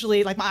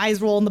eventually, like my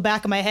eyes roll in the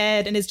back of my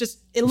head, and it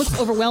looks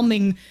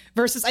overwhelming.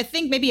 Versus, I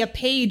think maybe a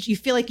page, you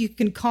feel like you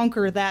can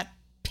conquer that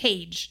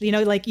page.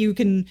 Like you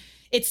can.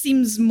 It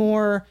seems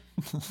more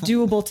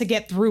doable to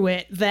get through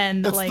it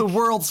than it's like the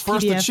world's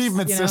first PDFs,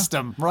 achievement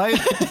system, right?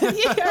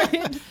 Yeah,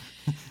 right.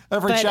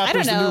 Every But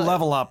chapter's I a don't new know.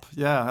 level up.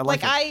 Yeah, I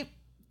like it.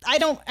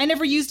 I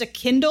never used a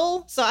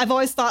Kindle, so I've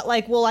always thought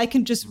like, well, I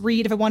can just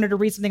read if I wanted to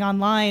read something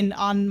online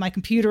on my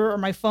computer or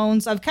my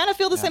phone. So I kind of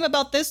feel the same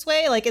about this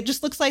way. Like it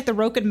just looks like the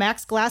Roken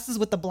Max glasses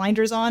with the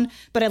blinders on,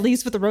 but at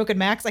least with the Roken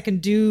Max, I can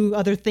do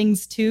other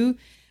things too.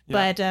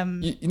 Yeah. But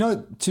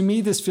to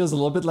me, this feels a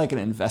little bit like an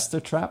investor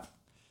trap.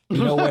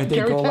 Where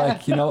they go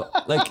like,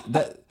 like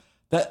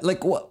that,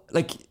 like what,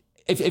 like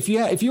if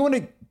you want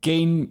to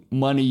gain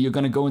money, you're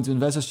going to go into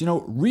investors.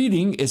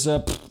 Reading is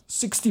a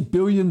 $60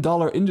 billion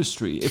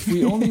industry. If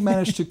we only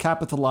manage to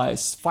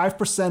capitalize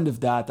 5% of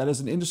that is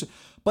an industry.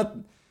 But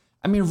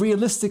I mean,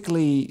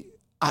 realistically,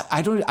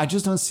 I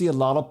just don't see a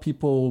lot of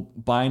people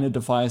buying a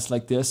device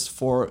like this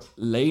for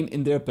laying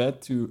in their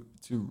bed to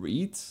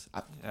read.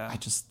 I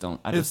just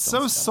don't. It's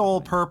so sole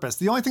purpose.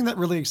 The only thing that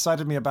really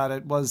excited me about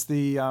it was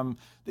the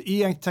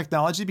e-ink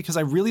technology, because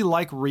I really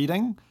like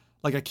reading,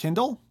 like a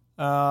Kindle.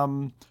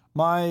 My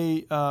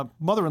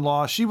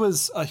mother-in-law, she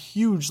was a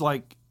huge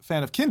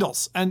fan of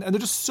Kindles, and they're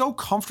just so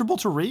comfortable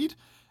to read.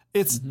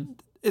 I'm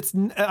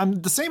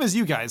the same as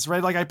you guys,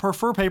 right? Like I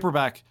prefer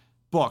paperback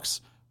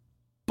books,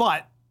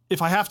 but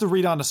if I have to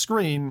read on a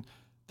screen,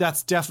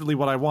 that's definitely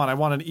what I want. I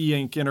want an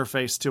e-ink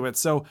interface to it.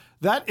 So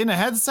that in a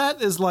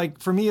headset is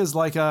for me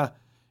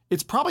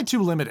it's probably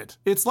too limited.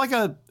 It's like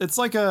a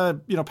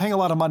paying a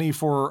lot of money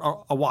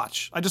for a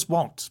watch. I just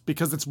won't,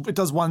 because it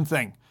does one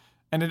thing,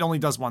 and it only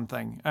does one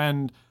thing.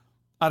 And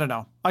I don't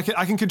know. I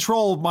can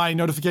control my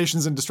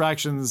notifications and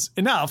distractions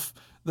enough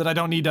that I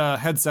don't need a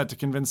headset to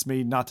convince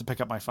me not to pick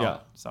up my phone. Yeah.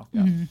 So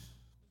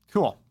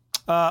cool.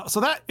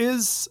 So that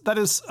is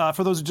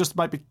for those who just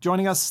might be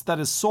joining us, that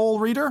is Soul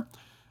Reader.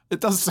 It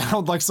does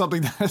sound like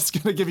something that's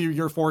going to give you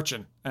your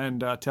fortune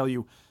and tell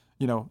you,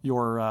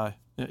 your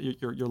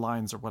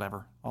lines or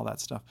whatever, all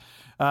that stuff.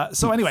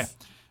 So anyway,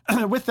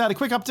 with that, a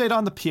quick update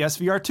on the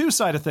PSVR 2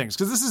 side of things,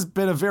 because this has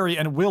been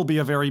and will be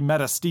a very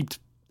meta-steeped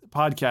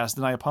podcast,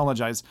 and I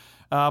apologize.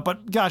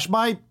 But gosh,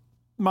 my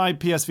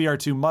PSVR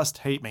 2 must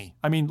hate me.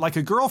 I mean, like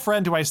a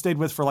girlfriend who I stayed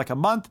with for a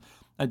month,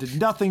 I did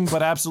nothing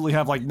but absolutely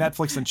have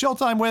Netflix and chill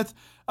time with,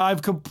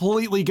 I've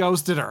completely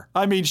ghosted her.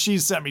 I mean,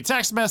 she's sent me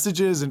text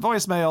messages and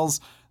voicemails.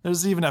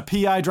 There's even a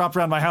PI dropped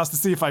around my house to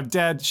see if I'm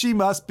dead. She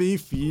must be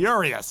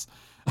furious.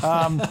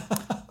 But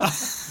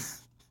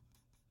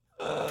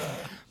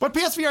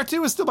PSVR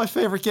 2 is still my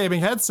favorite gaming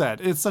headset.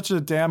 It's such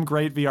a damn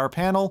great VR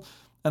panel,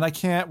 and I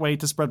can't wait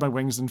to spread my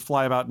wings and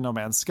fly about No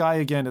Man's Sky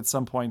again at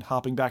some point,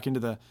 hopping back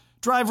into the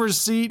driver's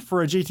seat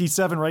for a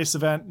GT7 race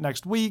event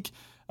next week.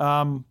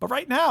 But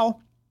right now,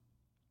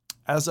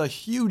 as a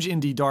huge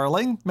indie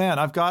darling, man,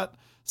 I've got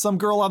some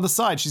girl on the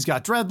side. She's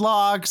got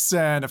dreadlocks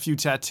and a few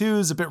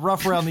tattoos, a bit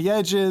rough around the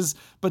edges,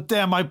 but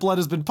damn, my blood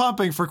has been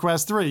pumping for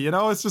Quest 3. You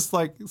know, it's just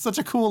like such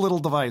a cool little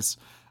device.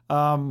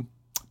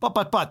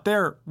 But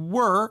there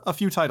were a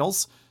few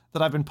titles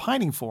that I've been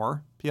pining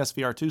for,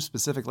 PSVR 2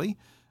 specifically.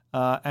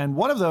 And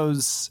one of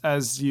those,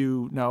 as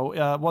you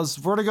know, was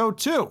Vertigo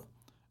 2.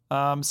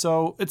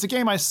 So it's a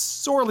game I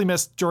sorely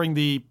missed during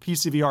the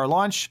PCVR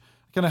launch.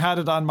 I kind of had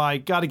it on my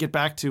gotta get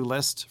back to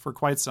list for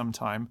quite some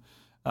time.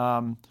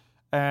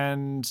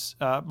 And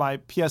my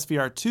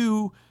PSVR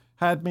 2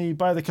 had me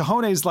by the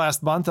cojones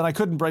last month, and I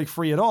couldn't break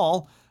free at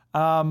all.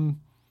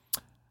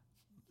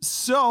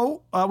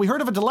 So we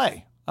heard of a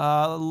delay,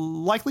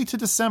 likely to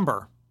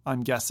December,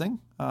 I'm guessing,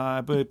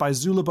 by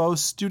Zulabo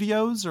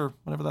Studios, or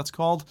whatever that's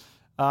called.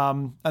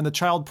 And the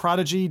child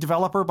prodigy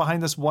developer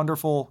behind this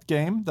wonderful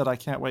game that I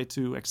can't wait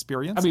to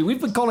experience. I mean, we've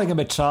been calling him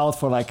a child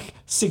for like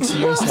 6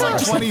 years now.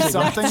 He's like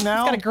 20-something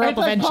now. He's got to grow up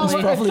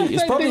eventually.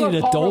 He's probably an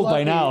adult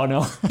by now,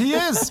 no? He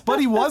is, but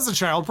he was a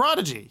child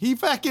prodigy. He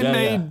fucking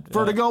made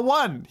Vertigo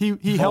 1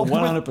 He helped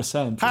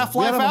 100%, with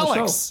Half-Life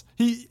Alyx.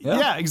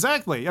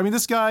 Exactly. I mean,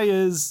 this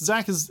guy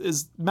Zach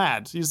is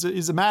mad.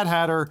 He's a Mad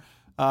Hatter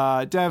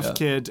dev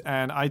kid,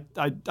 and I'm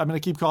going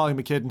to keep calling him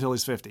a kid until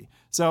he's 50.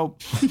 So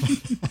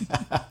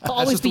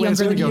always the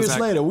younger 30 years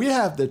later, we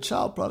have the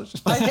child prodigy.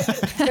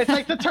 It's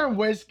like the term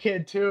whiz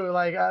kid too.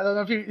 Like, I don't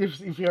know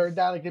if you heard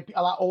that. Like,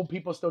 a lot of old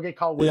people still get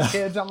called whiz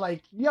kids. I'm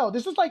like, yo,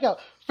 this is like a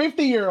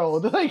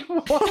 50-year-old. Like,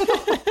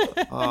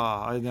 what? Oh,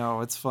 I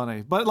know, it's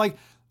funny, but like,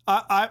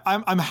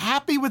 I'm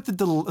happy with the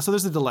delay. So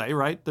there's a delay,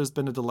 right? There's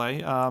been a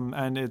delay,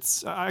 and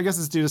I guess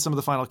it's due to some of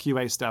the final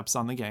QA steps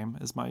on the game,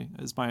 is my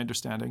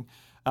understanding.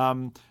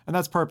 And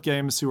that's Perp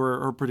Games who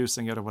are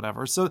producing it or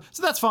whatever. So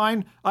that's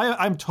fine.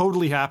 I'm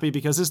totally happy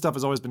because this stuff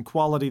has always been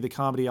quality. The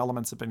comedy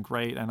elements have been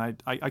great, and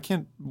I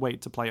can't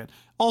wait to play it.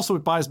 Also,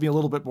 it buys me a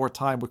little bit more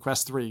time with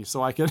Quest 3,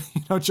 so I can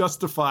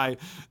justify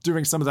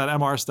doing some of that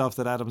MR stuff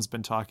that Adam's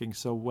been talking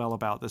so well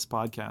about this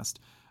podcast.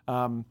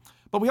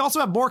 But we also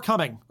have more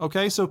coming,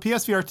 okay? So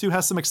PSVR 2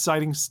 has some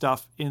exciting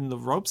stuff in the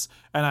ropes,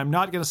 and I'm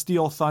not going to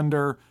steal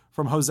thunder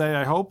from Jose,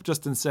 I hope,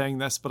 just in saying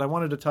this, but I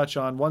wanted to touch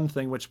on one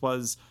thing, which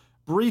was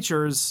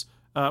Breachers,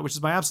 which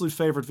is my absolute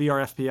favorite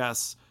VR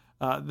FPS,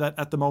 that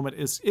at the moment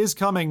is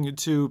coming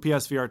to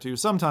PSVR 2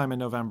 sometime in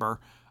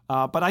November.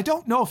 But I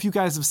don't know if you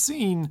guys have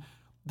seen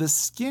the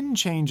skin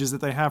changes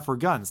that they have for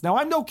guns. Now,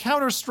 I'm no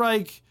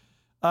Counter-Strike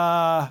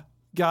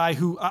guy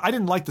who I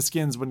didn't like the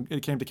skins when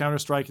it came to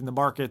Counter-Strike and the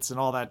markets and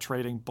all that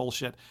trading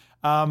bullshit.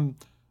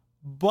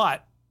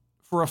 But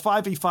for a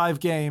 5v5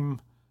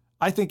 game,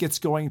 I think it's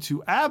going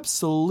to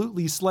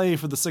absolutely slay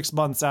for the 6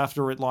 months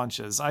after it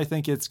launches. I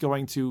think it's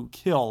going to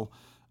kill.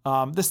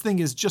 This thing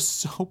is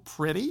just so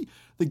pretty.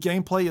 The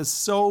gameplay is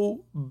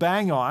so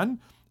bang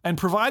on, and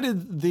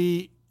provided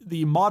the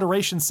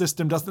moderation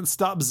system doesn't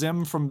stop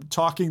Zim from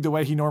talking the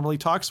way he normally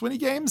talks when he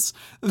games,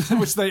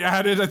 which they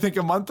added, I think,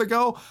 a month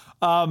ago,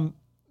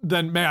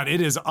 then man,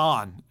 it is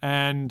on.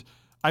 And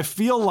I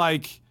feel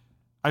like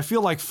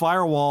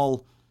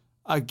Firewall,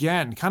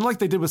 again, kind of like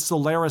they did with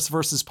Solaris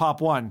versus Pop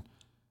 1,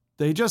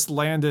 they just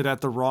landed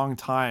at the wrong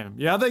time.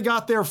 Yeah, they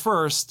got there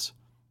first,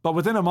 but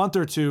within a month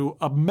or two,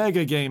 a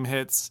mega game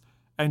hits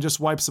and just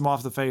wipes them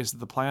off the face of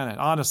the planet.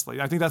 Honestly,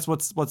 I think that's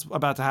what's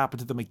about to happen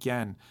to them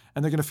again.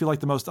 And they're going to feel like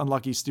the most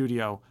unlucky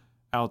studio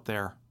out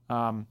there.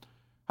 How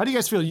do you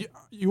guys feel?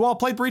 You all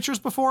played Breachers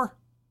before?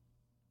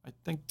 I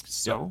think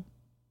so.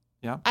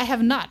 Yeah. I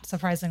have not,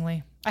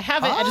 surprisingly. I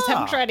haven't. I just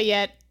haven't tried it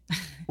yet.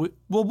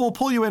 We'll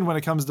pull you in when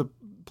it comes to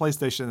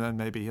PlayStation. Then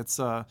maybe it's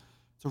a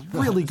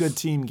really good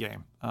team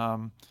game.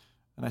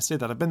 And I say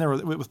that I've been there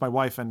with my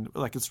wife, and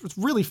like it's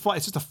really fun.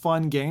 It's just a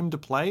fun game to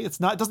play. It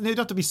doesn't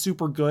have to be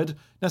super good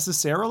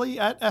necessarily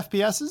at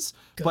FPSs,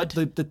 but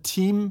the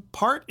team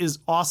part is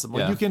awesome.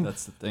 Like you can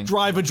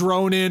drive a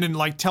drone in and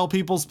like tell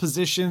people's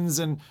positions,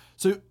 and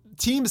so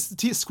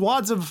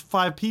squads of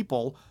 5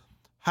 people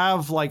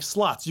have like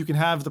slots. You can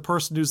have the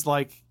person who's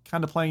like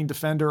kind of playing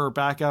defender or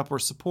backup or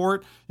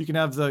support. You can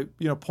have the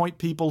point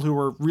people who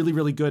are really,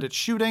 really good at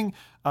shooting,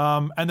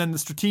 and then the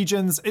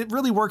strategians. It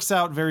really works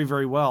out very,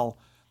 very well.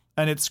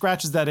 And it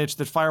scratches that itch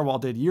that Firewall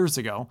did years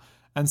ago.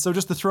 And so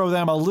just to throw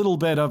them a little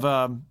bit of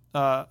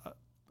a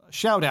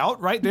shout out,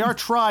 right? They are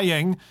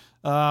trying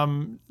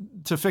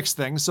to fix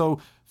things. So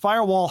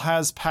Firewall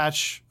has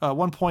patch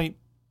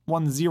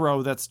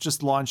 1.10 that's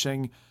just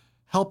launching,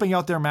 helping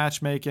out their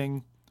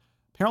matchmaking.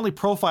 Apparently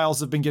profiles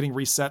have been getting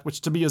reset,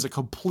 which to me is a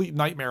complete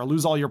nightmare.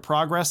 Lose all your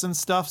progress and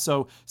stuff.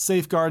 So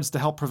safeguards to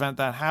help prevent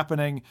that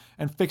happening,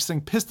 and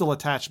fixing pistol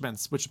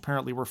attachments, which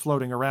apparently were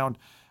floating around.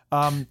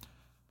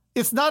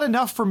 It's not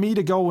enough for me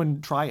to go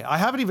and try it. I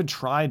haven't even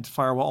tried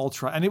Firewall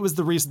Ultra, and it was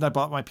the reason I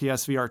bought my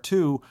PSVR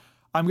 2.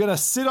 I'm going to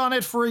sit on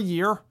it for a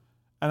year,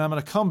 and I'm going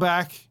to come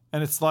back,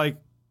 and it's like,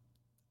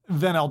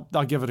 then I'll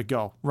give it a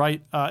go,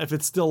 right? If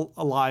it's still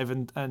alive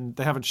and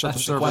they haven't shut the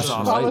servers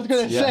off. I was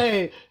going to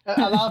say,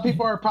 a lot of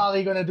people are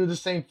probably going to do the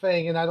same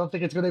thing, and I don't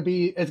think it's going to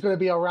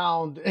be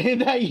around in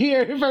that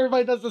year if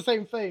everybody does the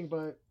same thing,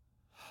 but...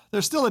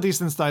 They're still a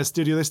decent sized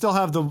studio. They still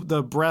have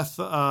the breath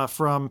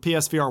from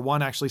PSVR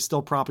 1 actually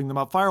still propping them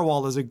up.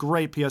 Firewall is a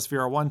great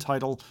PSVR 1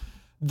 title.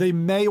 They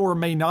may or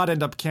may not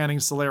end up canning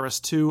Solaris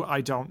 2.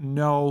 I don't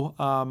know.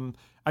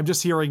 I'm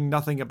just hearing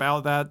nothing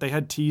about that. They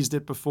had teased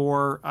it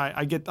before.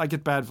 I get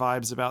bad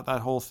vibes about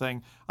that whole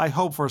thing. I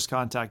hope First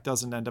Contact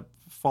doesn't end up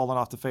falling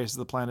off the face of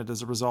the planet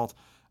as a result.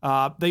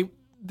 They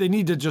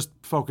need to just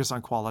focus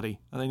on quality.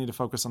 They need to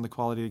focus on the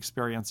quality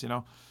experience,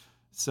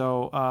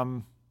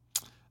 So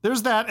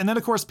there's that. And then,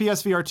 of course,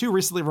 PSVR 2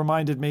 recently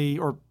reminded me,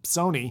 or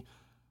Sony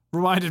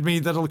reminded me,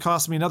 that it'll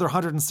cost me another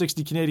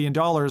 160 Canadian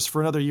dollars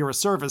for another year of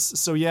service.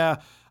 So yeah,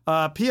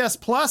 PS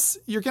Plus,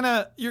 you're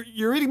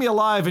eating me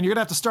alive, and you're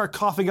gonna have to start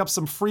coughing up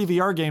some free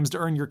VR games to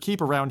earn your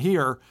keep around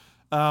here.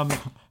 And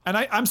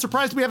I'm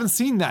surprised we haven't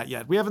seen that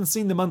yet. We haven't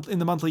seen in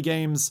the monthly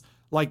games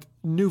like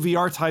new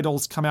VR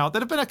titles come out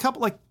that have been a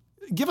couple, like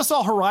give us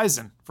all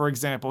Horizon, for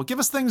example. Give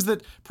us things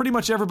that pretty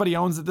much everybody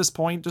owns at this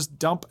point. Just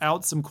dump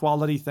out some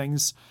quality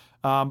things,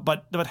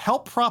 but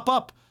help prop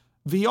up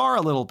VR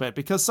a little bit,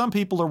 because some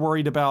people are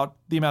worried about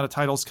the amount of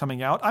titles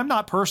coming out. I'm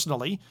not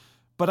personally,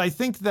 but I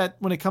think that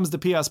when it comes to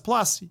PS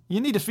Plus,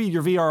 you need to feed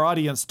your VR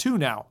audience too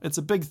now. It's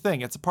a big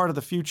thing. It's a part of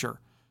the future.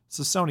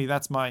 So Sony,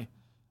 that's my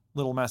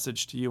little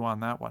message to you on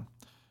that one.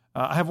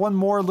 I have one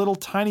more little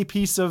tiny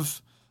piece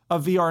of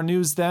VR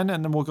news then,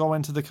 and then we'll go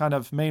into the kind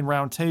of main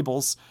round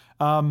tables.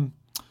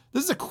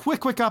 This is a quick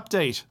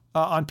update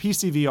on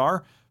PC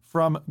VR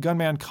from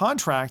Gunman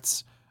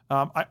Contracts.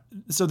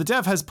 So the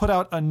dev has put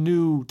out a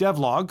new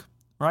devlog,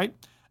 right?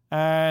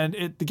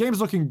 And the game's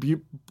looking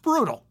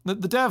brutal. The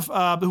dev,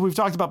 who we've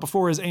talked about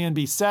before, is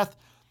A&B Seth,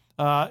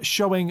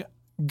 showing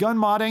gun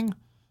modding,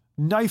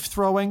 knife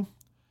throwing.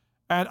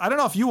 And I don't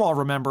know if you all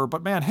remember,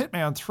 but man,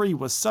 Hitman 3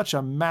 was such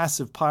a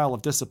massive pile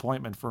of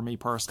disappointment for me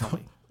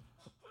personally.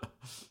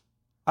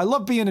 I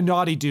love being a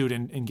naughty dude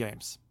in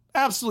games.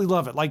 Absolutely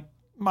love it. Like,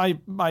 my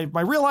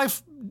real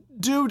life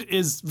dude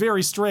is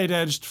very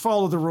straight-edged,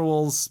 follow the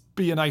rules,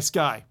 be a nice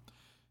guy.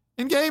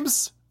 In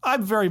games,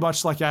 I'm very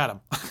much like Adam.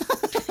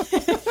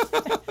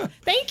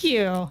 Thank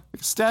you.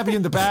 Stab you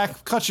in the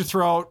back, cut your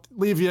throat,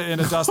 leave you in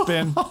a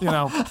dustbin,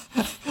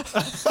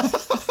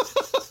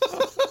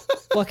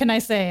 What can I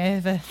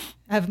say?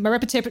 My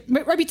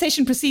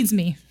reputation precedes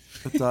me.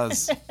 It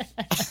does.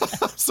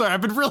 Sorry,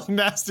 I've been really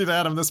nasty to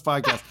Adam this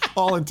podcast.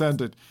 All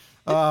intended.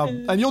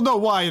 And you'll know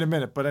why in a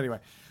minute, but anyway.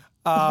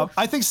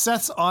 I think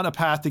Seth's on a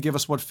path to give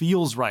us what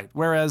feels right,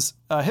 whereas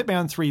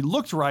Hitman 3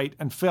 looked right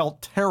and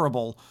felt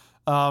terrible.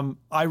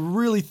 I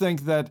really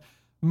think that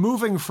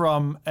moving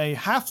from a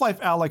Half-Life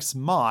Alyx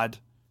mod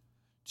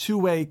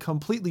to a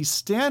completely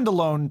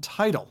standalone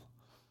title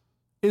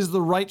is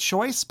the right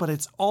choice, but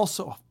it's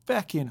also a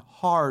feckin'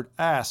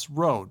 hard-ass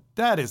road.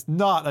 That is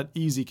not an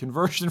easy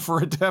conversion for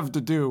a dev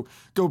to do.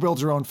 Go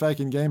build your own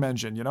feckin' game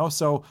engine,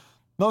 So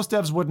most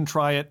devs wouldn't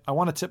try it. I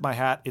want to tip my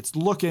hat. It's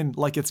looking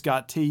like it's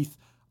got teeth.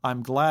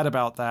 I'm glad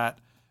about that.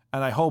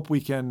 And I hope we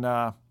can,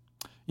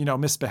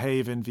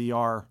 misbehave in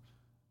VR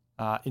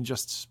in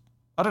just,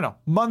 I don't know,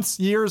 months,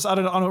 years. I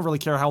don't really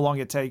care how long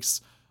it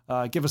takes.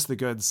 Give us the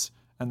goods.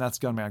 And that's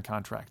Gunman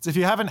Contracts. If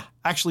you haven't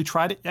actually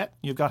tried it yet,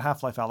 you've got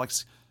Half-Life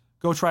Alyx.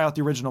 Go try out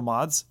the original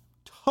mods.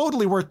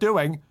 Totally worth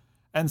doing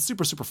and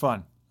super, super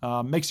fun.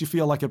 Makes you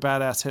feel like a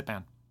badass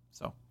hitman.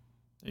 So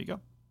there you go.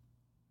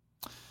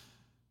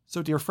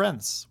 So dear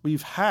friends,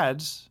 we've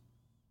had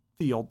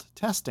field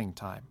testing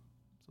time.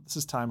 So this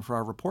is time for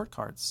our report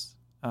cards.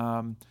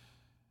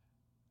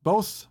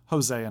 Both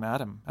Jose and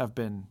Adam have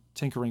been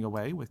tinkering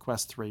away with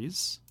Quest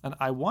 3s, and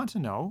I want to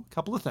know a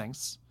couple of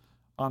things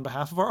on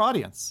behalf of our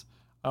audience.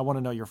 I want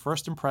to know your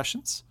first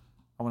impressions.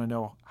 I want to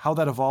know how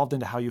that evolved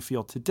into how you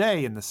feel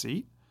today in the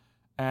seat,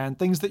 and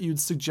things that you'd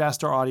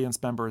suggest our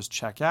audience members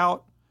check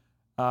out,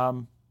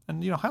 and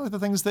highlight the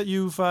things that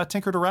you've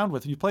tinkered around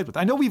with, you played with.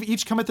 I know we've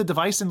each come at the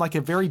device in like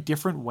a very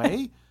different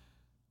way,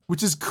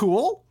 which is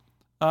cool.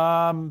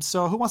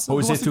 So who wants to go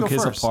first? Jose took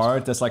his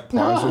apart. There's like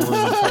parts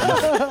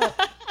over.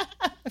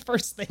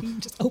 First thing,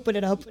 just open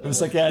it up. It's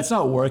like, yeah, it's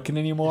not working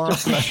anymore.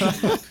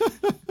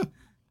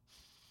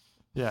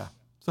 Yeah.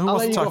 So who I'll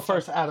wants let you to go talk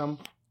first, Adam.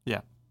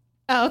 Yeah.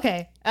 Oh,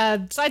 okay.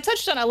 So I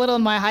touched on it a little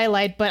in my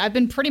highlight, but I've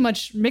been pretty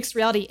much mixed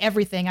reality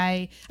everything.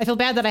 I feel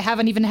bad that I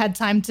haven't even had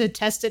time to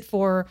test it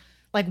for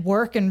like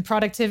work and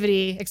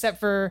productivity,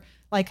 except for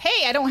like,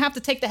 hey, I don't have to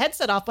take the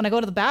headset off when I go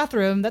to the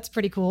bathroom. That's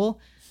pretty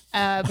cool.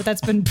 But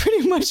that's been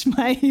pretty much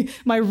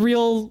my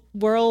real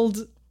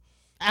world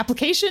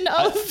application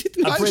of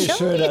I'm pretty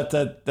sure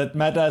that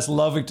Meta is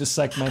loving to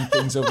segment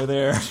things over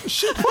there.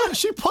 She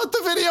put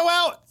the video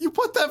out. You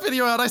put that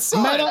video out. I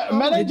saw it.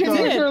 Meta did.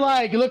 engineers are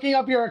like looking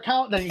up your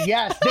account. Then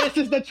yes, this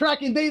is the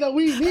tracking data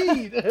we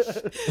need.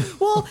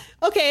 Well,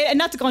 okay, and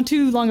not to go on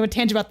too long of a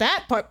tangent about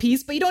that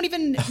piece, but you don't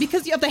even,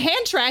 because you have the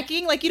hand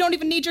tracking, like you don't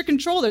even need your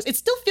controllers. It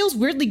still feels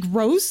weirdly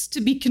gross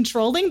to be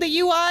controlling the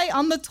UI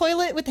on the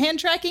toilet with hand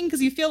tracking,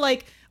 because you feel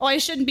like, oh, I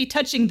shouldn't be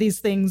touching these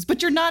things,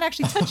 but you're not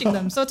actually touching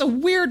them. So it's a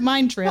weird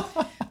mind trip.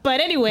 But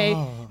anyway,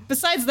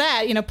 besides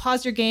that,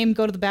 pause your game,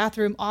 go to the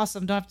bathroom.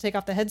 Awesome. Don't have to take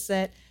off the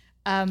headset.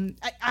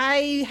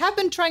 I have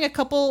been trying a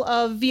couple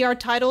of VR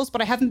titles,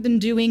 but I haven't been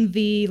doing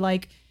the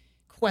like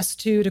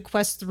Quest 2 to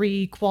Quest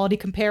 3 quality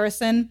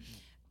comparison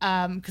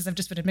because I've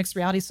just been in mixed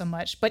reality so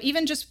much. But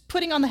even just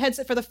putting on the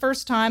headset for the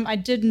first time, I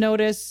did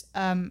notice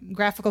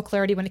graphical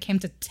clarity when it came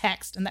to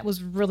text, and that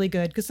was really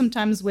good because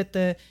sometimes with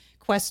the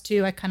Quest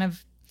 2,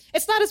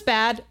 it's not as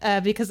bad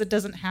because it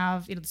doesn't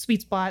have the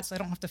sweet spot, so I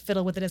don't have to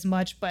fiddle with it as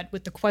much. But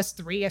with the Quest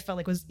 3, I felt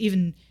like it was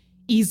even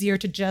easier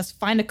to just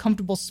find a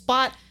comfortable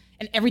spot,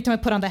 and every time I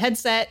put on the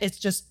headset, it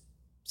just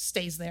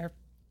stays there.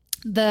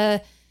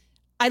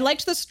 I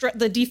liked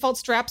the default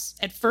straps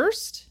at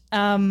first,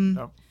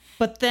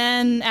 but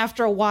then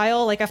after a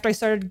while, like after I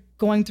started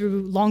going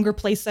through longer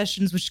play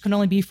sessions, which can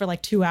only be for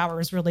like 2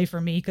 hours really for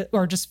me,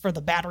 or just for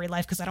the battery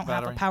life because I don't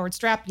have a powered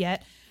strap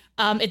yet,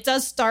 it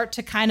does start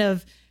to kind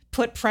of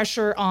put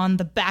pressure on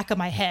the back of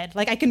my head.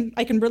 Like I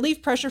can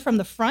relieve pressure from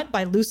the front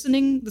by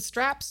loosening the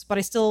straps, but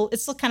it still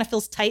kind of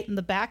feels tight in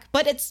the back.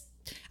 But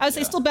I would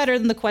say still better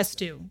than the Quest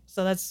 2,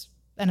 so that's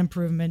an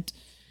improvement.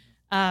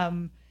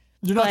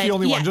 You're not the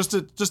only one. Just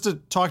to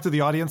talk to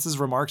the audience's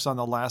remarks on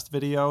the last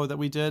video that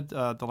we did,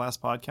 the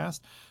last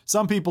podcast.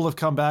 Some people have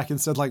come back and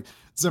said, like,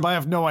 Zim, I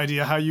have no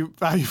idea how you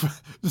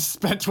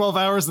spent 12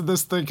 hours in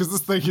this thing because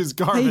this thing is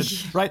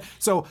garbage, right?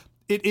 So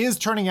it is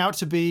turning out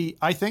to be,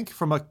 I think,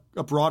 from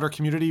a broader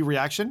community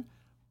reaction,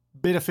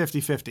 bit of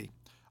 50-50.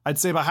 I'd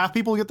say about half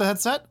people who get the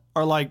headset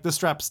are like, this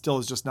strap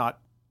is not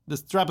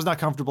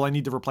comfortable. I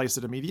need to replace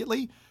it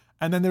immediately.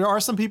 And then there are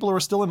some people who are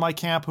still in my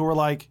camp who are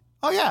like,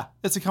 oh yeah,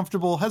 it's a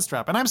comfortable head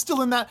strap. And I'm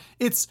still in that.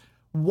 It's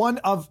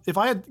if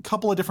I had a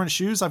couple of different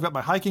shoes, I've got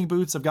my hiking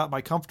boots, I've got my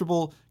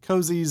comfortable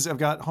cozies, I've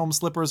got home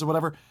slippers or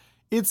whatever.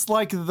 It's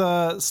like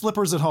the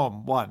slippers at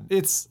home one.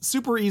 It's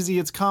super easy.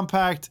 It's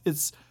compact.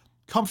 It's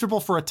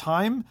comfortable for a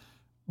time,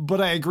 but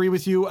I agree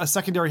with you. A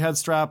secondary head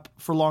strap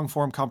for long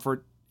form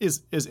comfort is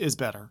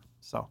better.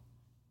 So,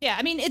 yeah,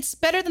 I mean, it's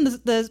better than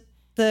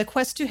the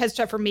Quest 2 head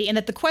strap for me, and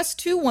that the Quest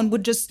 2 one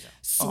would just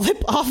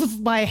slip off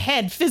of my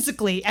head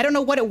physically. I don't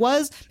know what it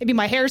was. Maybe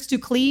my hair is too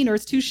clean or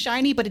it's too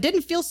shiny, but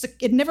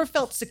it never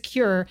felt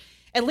secure.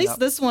 At least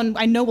this one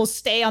I know will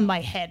stay on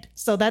my head.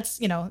 So that's,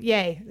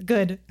 yay,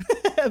 good.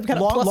 I've got a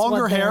plus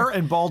longer one hair there.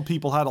 and bald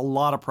people had a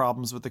lot of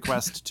problems with the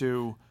Quest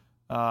 2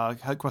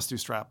 Quest 2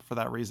 strap for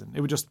that reason.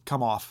 It would just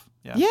come off.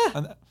 Yeah.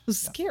 It was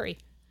scary.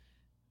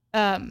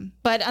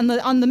 But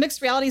on the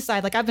mixed reality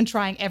side, like I've been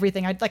trying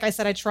everything.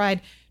 I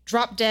tried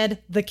Drop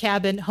Dead, The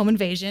Cabin, Home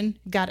Invasion,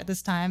 got it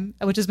this time,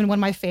 which has been one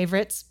of my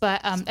favorites.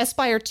 But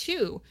Aspire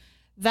 2,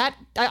 that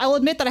I'll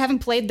admit that I haven't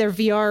played their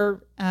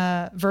VR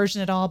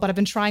version at all, but I've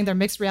been trying their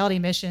mixed reality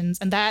missions,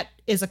 and that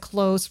is a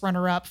close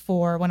runner-up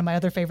for one of my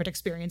other favorite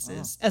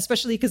experiences,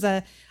 especially because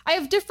I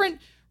have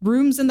different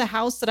rooms in the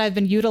house that I've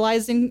been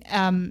utilizing,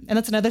 and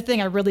that's another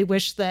thing I really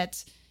wish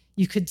that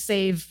you could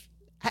save.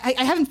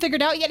 I haven't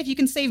figured out yet if you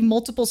can save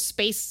multiple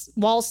space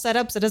wall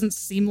setups. It doesn't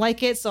seem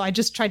like it. So I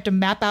just tried to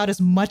map out as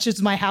much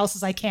of my house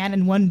as I can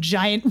in one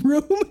giant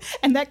room.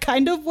 And that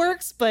kind of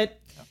works,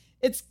 but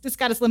it's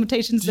got its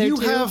limitations too.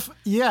 I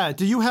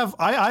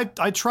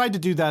tried to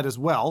do that as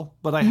well,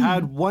 but I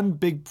had one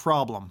big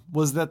problem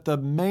was that the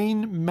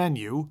main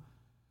menu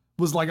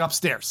was like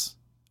upstairs.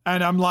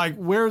 And I'm like,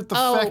 where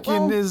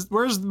the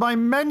where's my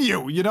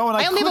menu? And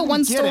I only have a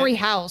one-story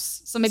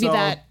house. So maybe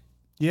that.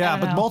 Yeah,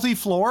 but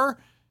multi-floor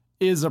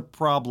is a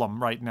problem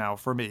right now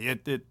for me.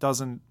 It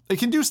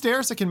can do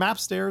stairs, it can map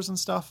stairs and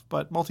stuff,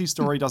 but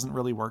multi-story doesn't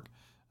really work,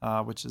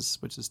 which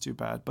is too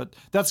bad. But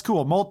that's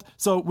cool.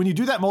 So when you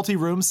do that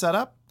multi-room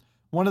setup,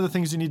 one of the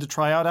things you need to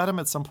try out, Adam,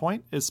 at some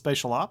point is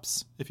spatial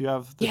ops. If you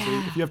have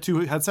if you have two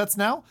headsets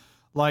now,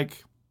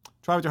 like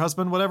try with your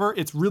husband, whatever,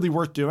 it's really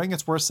worth doing.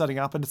 It's worth setting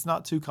up, and it's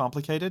not too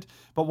complicated.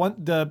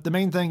 But the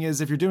main thing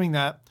is if you're doing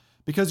that,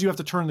 because you have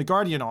to turn the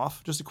Guardian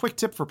off, just a quick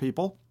tip for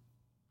people.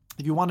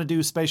 If you want to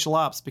do spatial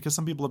ops, because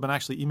some people have been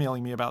actually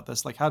emailing me about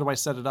this, like, how do I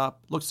set it up?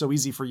 It looks so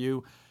easy for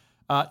you.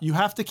 You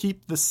have to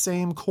keep the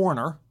same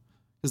corner,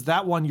 because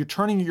that one, you're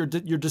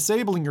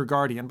disabling your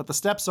Guardian, but the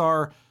steps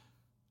are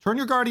turn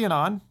your Guardian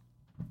on.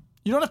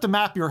 You don't have to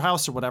map your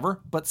house or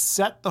whatever, but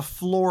set the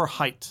floor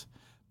height.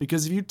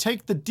 Because if you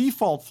take the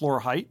default floor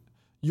height,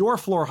 your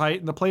floor height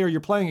and the player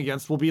you're playing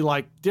against will be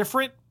like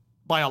different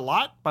by a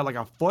lot, by like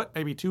a foot,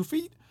 maybe 2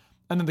 feet.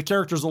 And then the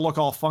characters will look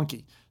all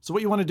funky. So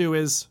what you want to do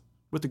is,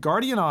 with the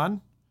Guardian on,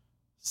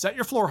 set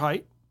your floor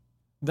height.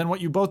 Then what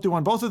you both do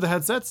on both of the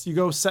headsets, you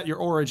go set your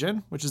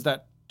origin, which is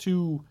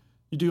you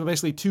do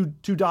basically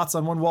two dots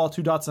on one wall,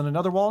 2 dots on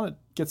another wall. It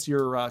gets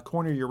your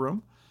corner of your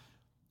room.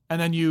 And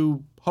then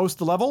you host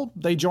the level,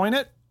 they join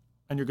it,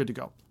 and you're good to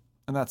go.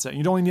 And that's it.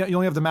 You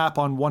only have the map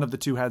on one of the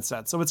 2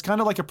 headsets. So it's kind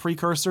of like a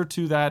precursor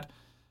to that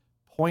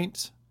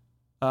point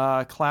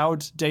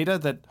cloud data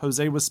that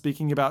Jose was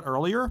speaking about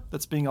earlier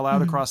that's being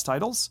allowed across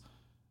titles.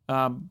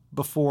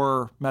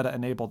 Before Meta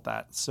enabled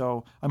that.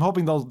 So I'm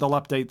hoping they'll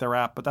update their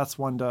app, but that's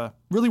one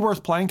really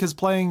worth playing, because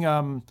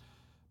playing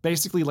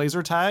basically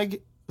laser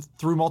tag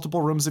through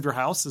multiple rooms of your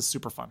house is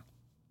super fun.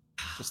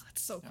 That's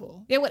so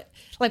cool. Yeah, what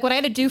I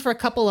had to do for a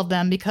couple of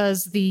them,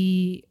 because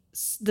the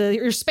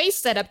your space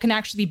setup can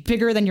actually be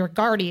bigger than your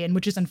Guardian,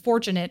 which is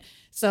unfortunate.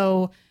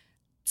 So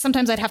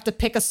sometimes I'd have to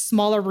pick a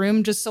smaller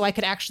room just so I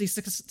could actually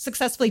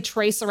successfully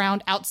trace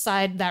around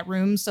outside that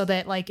room, so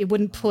that like it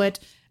wouldn't put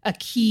a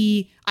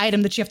key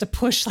item that you have to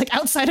push like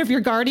outside of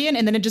your Guardian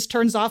and then it just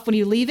turns off when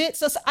you leave it.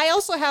 So I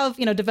also have,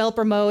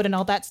 developer mode and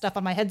all that stuff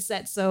on my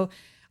headset. So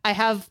I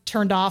have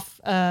turned off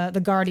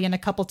the Guardian a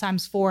couple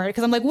times for it,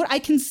 because I'm like, what? I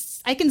can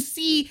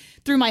see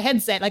through my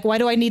headset. Like, why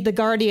do I need the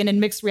Guardian in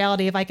mixed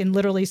reality if I can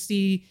literally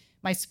see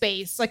my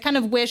space? So I kind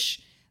of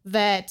wish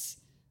that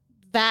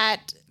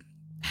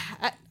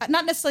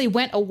not necessarily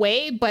went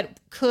away, but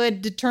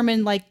could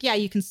determine like, yeah,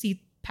 you can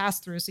see pass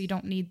through, so you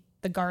don't need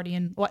the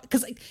Guardian.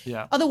 Because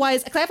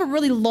otherwise, because I have a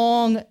really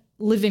long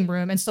living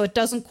room, and so it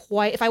doesn't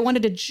quite. If I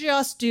wanted to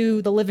just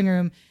do the living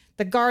room,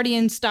 the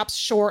Guardian stops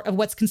short of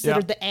what's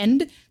considered the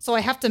end. So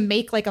I have to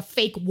make like a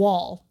fake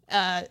wall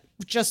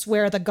just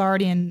where the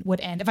Guardian would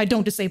end if I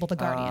don't disable the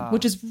Guardian,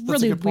 which is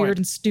really weird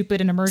and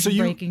stupid and immersion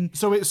breaking.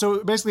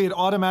 So basically it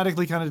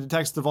automatically kind of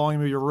detects the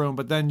volume of your room,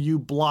 but then you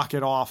block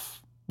it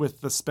off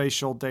with the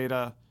spatial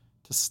data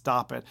to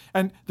stop it.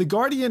 And the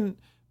Guardian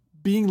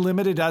being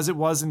limited as it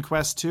was in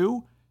Quest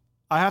 2,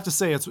 I have to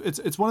say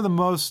it's one of the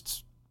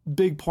most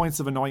big points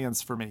of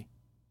annoyance for me.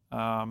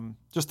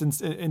 Just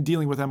in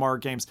dealing with MR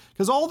games,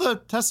 because all the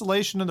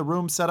tessellation and the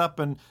room setup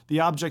and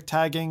the object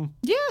tagging,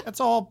 that's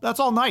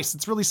all nice.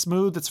 It's really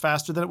smooth. It's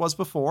faster than it was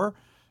before.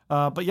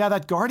 But yeah,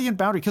 that Guardian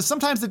boundary, because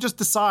sometimes it just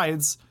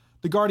decides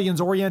the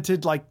Guardian's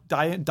oriented like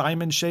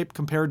diamond shape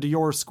compared to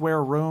your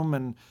square room,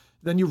 and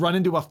then you run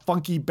into a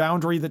funky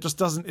boundary that just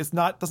doesn't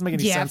make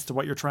any sense to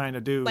what you're trying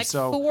to do. Like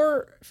so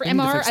for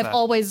MR,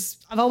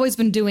 I've always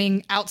been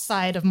doing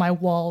outside of my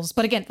walls.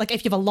 But again, like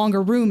if you have a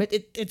longer room,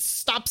 it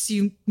stops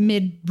you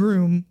mid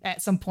room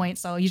at some point.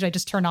 So usually I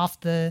just turn off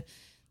the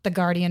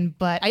Guardian.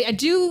 But I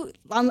do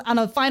on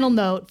a final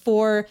note,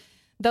 for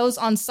those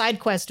on side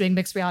quests doing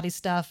mixed reality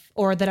stuff,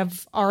 or that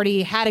have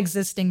already had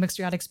existing mixed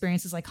reality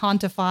experiences like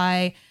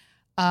Hauntify.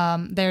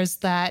 There's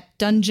that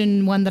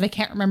dungeon one that I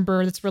can't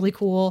remember that's really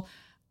cool.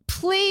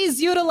 Please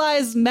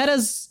utilize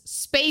Meta's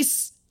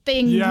space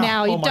thing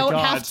now. You don't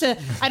have to.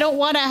 I don't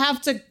want to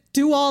have to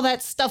do all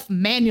that stuff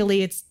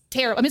manually. It's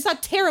terrible. I mean, it's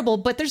not terrible,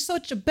 but there's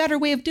such a better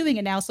way of doing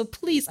it now. So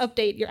please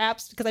update your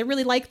apps, because I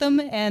really like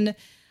them, and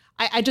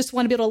I just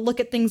want to be able to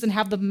look at things and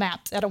have them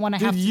mapped. I don't want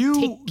to have to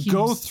take cubes. Did you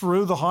go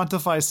through the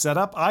Hauntify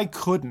setup? I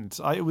couldn't.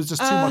 It was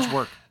just too much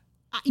work.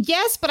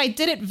 Yes, but I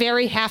did it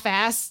very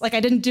half-ass. Like I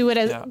didn't do it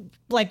as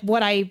like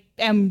what I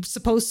am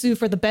supposed to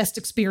for the best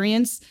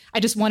experience. I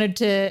just wanted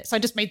to, so I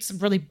just made some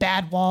really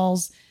bad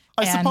walls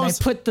I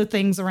put the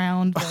things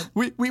around.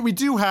 But. We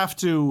do have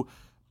to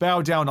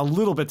bow down a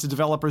little bit to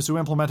developers who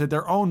implemented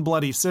their own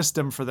bloody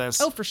system for this.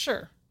 Oh, for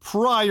sure.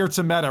 Prior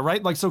to Meta,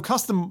 right? Like, so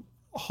Custom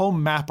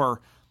Home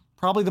Mapper,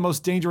 probably the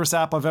most dangerous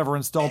app I've ever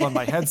installed on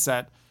my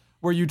headset,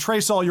 where you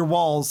trace all your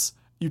walls,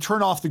 you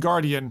turn off the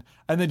Guardian,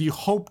 and then you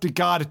hope to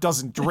God it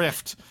doesn't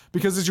drift,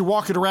 because as you're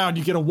walking around,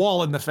 you get a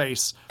wall in the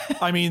face.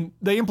 I mean,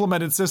 they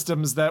implemented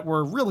systems that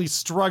were really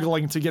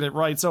struggling to get it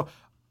right. So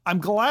I'm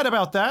glad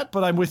about that,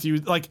 but I'm with you.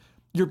 Like,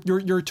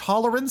 your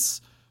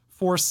tolerance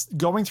for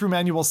going through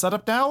manual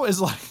setup now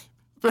is like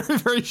very,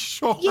 very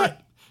short. Yeah.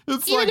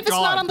 Even if it's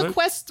not on the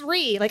Quest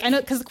 3, like I know,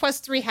 because the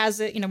Quest 3 has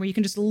it, where you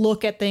can just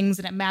look at things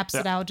and it maps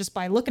it out just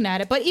by looking at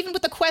it. But even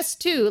with the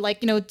Quest 2,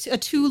 like, a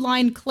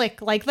 2-line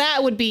click, like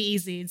that would be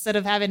easy instead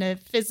of having to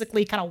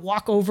physically kind of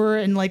walk over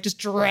and like just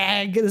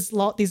drag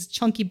these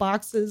chunky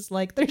boxes.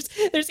 Like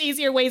there's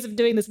easier ways of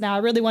doing this now. I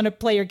really want to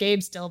play your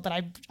game still, but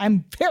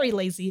I'm very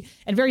lazy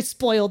and very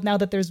spoiled now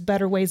that there's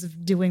better ways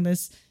of doing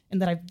this,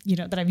 and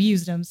that I've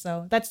used them.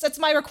 So that's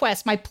my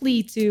request, my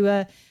plea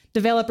to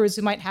developers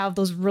who might have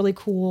those really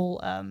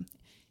cool,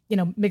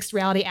 mixed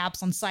reality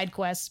apps on side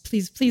quests.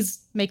 Please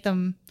make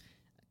them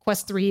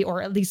Quest 3,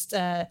 or at least,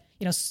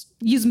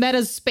 use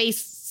Meta's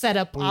space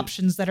setup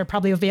options that are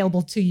probably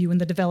available to you in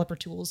the developer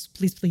tools.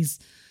 Please.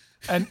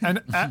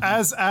 And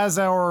as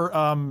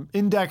our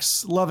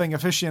Index loving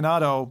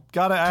aficionado,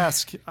 gotta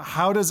ask,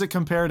 how does it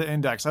compare to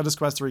Index? How does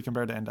Quest 3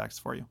 compare to Index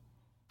for you?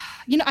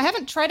 I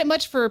haven't tried it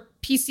much for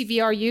PC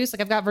VR use.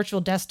 Like I've got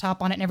virtual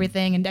desktop on it and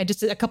everything, and I just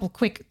did a couple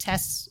quick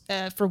tests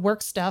for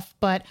work stuff,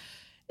 but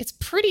it's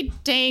pretty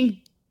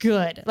dang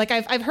good. Like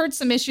I've heard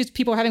some issues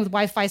people are having with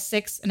Wi-Fi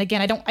 6, and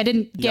again,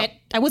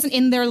 I wasn't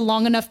in there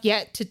long enough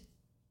yet to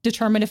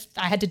determine if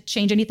I had to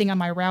change anything on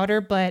my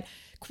router, but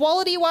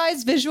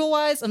quality-wise,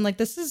 visual-wise, I'm like,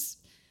 this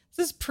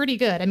is pretty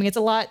good. I mean, it's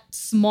a lot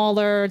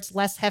smaller, it's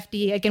less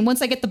hefty. Again,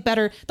 once I get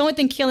the only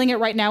thing killing it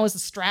right now is the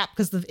strap,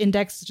 because the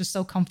Index is just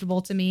so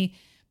comfortable to me.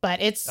 But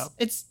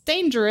it's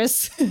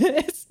dangerous.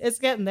 it's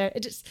getting there.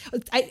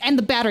 And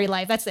the battery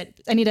life. That's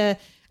it. I need a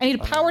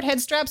powered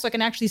head strap so I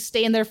can actually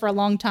stay in there for a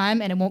long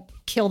time and it won't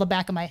kill the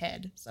back of my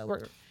head. So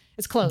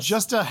it's close.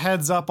 Just a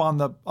heads up on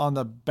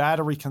the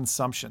battery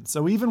consumption.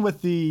 So even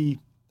with the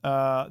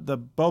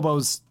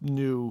Bobo's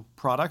new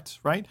product,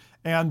 right,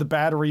 and the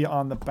battery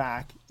on the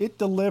back, it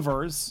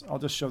delivers. I'll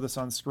just show this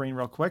on screen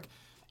real quick.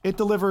 It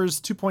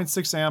delivers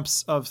 2.6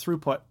 amps of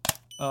throughput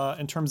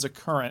in terms of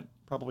current.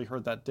 Probably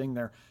heard that ding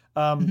there.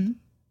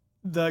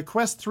 The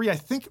Quest 3, I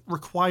think,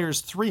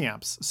 requires 3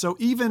 amps. So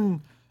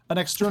even an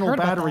external heard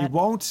about battery that.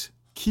 won't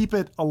keep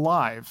it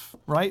alive,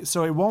 right?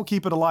 So it won't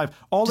keep it alive.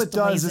 All Just it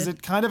does delays is it.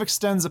 it kind of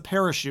extends a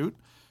parachute.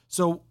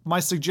 So my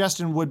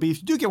suggestion would be, if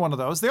you do get one of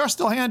those, they are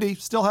still handy,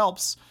 still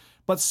helps,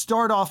 but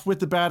start off with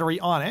the battery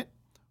on it,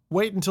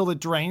 wait until it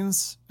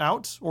drains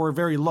out or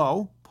very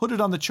low, put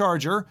it on the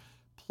charger,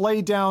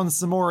 play down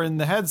some more in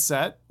the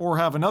headset, or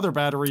have another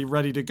battery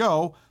ready to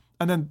go,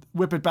 and then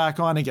whip it back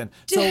on again.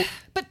 So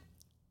But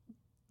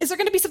is there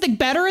going to be something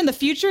better in the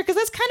future? Because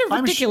that's kind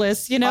of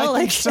ridiculous, I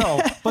think so.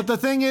 But the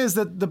thing is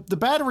that the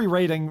battery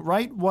rating,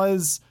 right,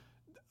 was,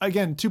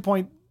 again,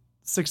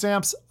 2.6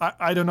 amps.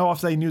 I don't know if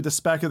they knew the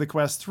spec of the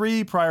Quest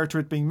 3 prior to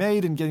it being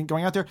made and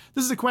going out there.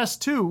 This is a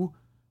Quest 2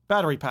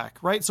 battery pack,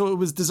 right? So it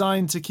was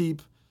designed to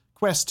keep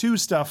Quest 2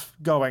 stuff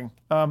going.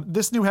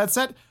 This new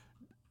headset,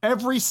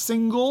 every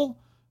single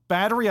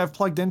battery I've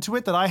plugged into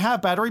it that I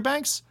have battery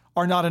banks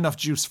are not enough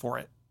juice for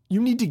it.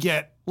 You need to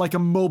get like a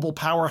mobile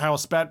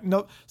powerhouse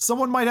No,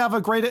 someone might have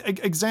a great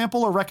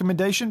example or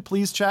recommendation.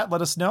 Please chat,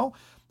 let us know.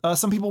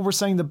 Some people were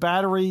saying the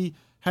battery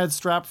head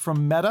strap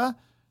from Meta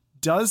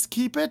does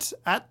keep it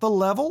at the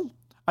level.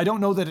 I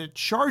don't know that it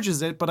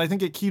charges it, but I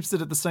think it keeps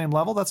it at the same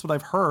level. That's what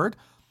I've heard.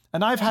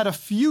 And I've had a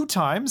few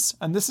times,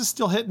 and this is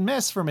still hit and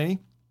miss for me.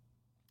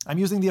 I'm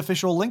using the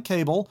official link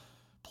cable,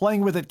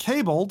 playing with it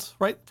cabled,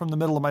 right, from the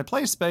middle of my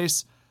play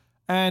space.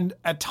 And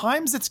at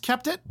times it's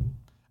kept it,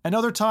 and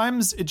other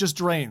times it just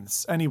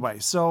drains anyway.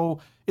 So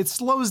it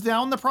slows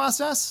down the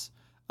process.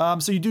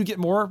 So you do get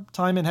more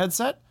time in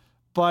headset,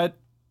 but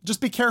just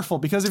be careful,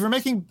 because if you're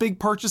making big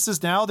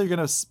purchases now, they're going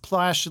to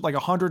splash like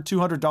 $100,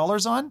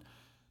 $200 on.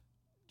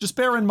 Just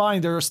bear in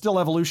mind, there are still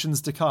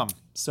evolutions to come.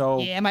 So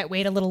Yeah, I might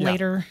wait a little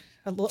later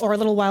or a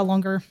little while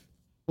longer.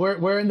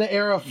 We're in the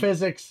era of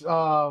physics.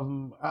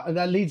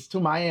 That leads to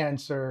my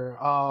answer.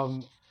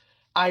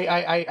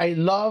 I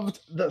loved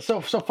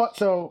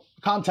so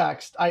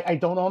context. I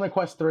don't own a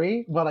Quest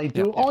 3, but I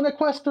do own a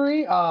Quest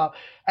 3.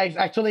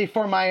 Actually,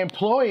 for my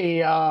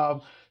employee,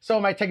 so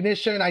my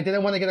technician, I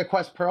didn't want to get a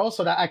Quest Pro,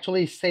 so that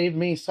actually saved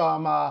me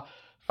some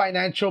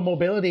financial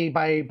mobility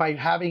by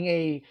having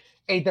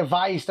a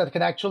device that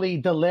can actually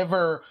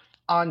deliver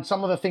on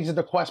some of the things that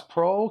the Quest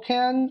Pro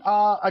can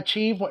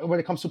achieve when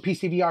it comes to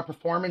PCVR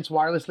performance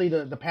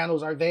wirelessly. The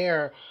panels are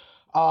there.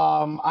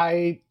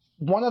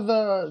 One of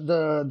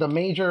the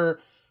major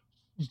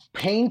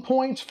pain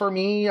points for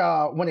me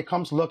when it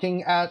comes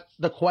looking at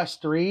the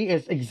Quest 3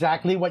 is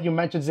exactly what you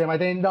mentioned, Zim. I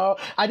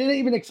didn't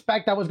even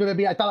expect that was going to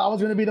be. I thought I was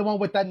going to be the one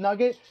with that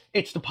nugget.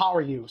 It's the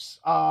power use.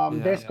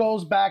 This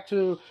goes back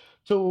to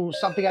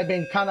something I've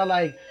been kind of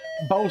like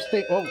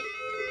boasting. Oh,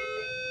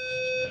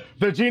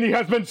 the genie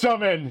has been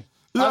summoned.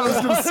 yeah, I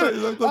was going to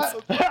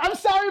say, I'm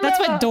sorry, That's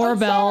man. my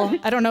doorbell.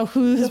 I don't know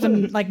who's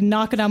been like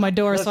knocking on my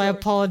door, so I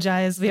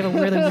apologize. We have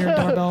a really weird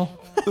doorbell.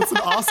 that's an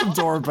awesome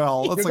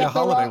doorbell. That's like a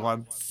holiday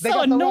one. They So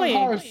got the annoying.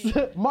 wrong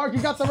house. Mark, you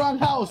got the wrong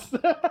house.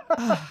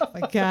 Oh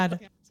my God.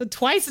 So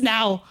twice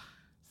now.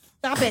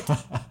 Stop it.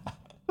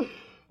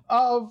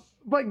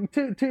 But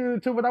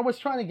to what I was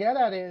trying to get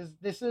at is,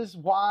 this is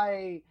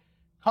why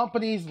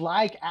companies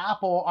like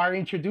Apple are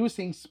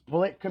introducing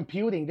split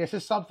computing. This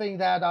is something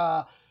that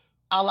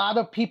a lot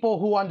of people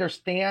who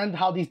understand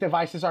how these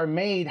devices are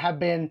made have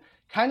been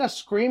kind of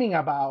screaming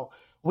about.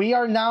 We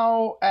are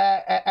now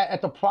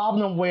at the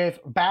problem with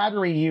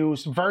battery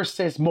use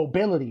versus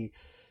mobility.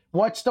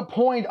 What's the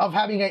point of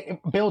having a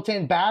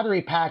built-in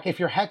battery pack if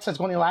your headset's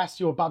going to last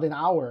you about an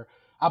hour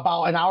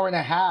and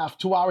a half,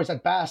 2 hours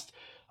at best?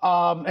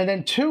 And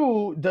then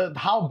two,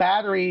 how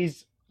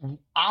batteries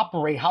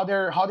operate, how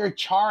they're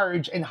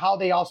charged, and how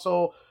they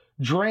also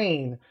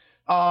drain.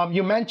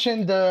 You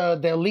mentioned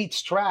the Elite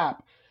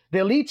strap. The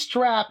Elite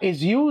strap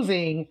is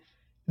using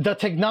the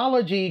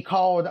technology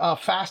called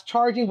fast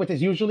charging, which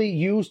is usually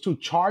used to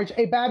charge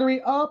a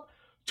battery up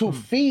to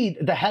feed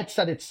the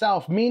headset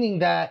itself, meaning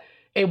that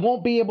it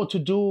won't be able to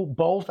do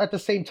both at the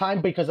same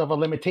time because of a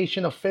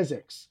limitation of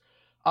physics.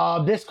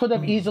 This could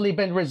have easily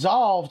been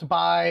resolved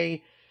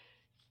by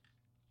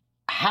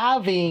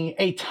having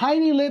a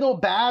tiny little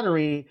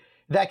battery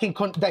that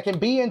can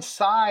be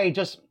inside,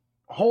 just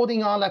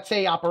holding on, let's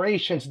say,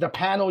 operations, the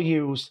panel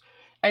use,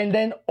 and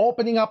then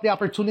opening up the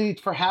opportunity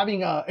for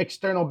having a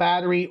external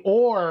battery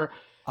or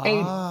a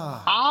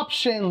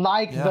option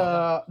like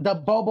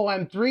the Bobo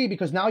M3,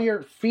 because now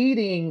you're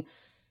feeding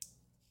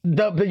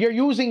you're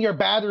using your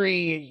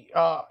battery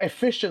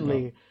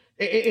efficiently.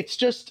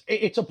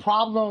 It's a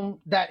problem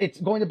that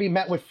it's going to be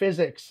met with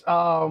physics.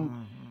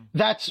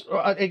 That's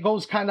it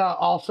goes kind of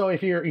also,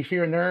 if you're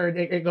a nerd,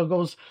 it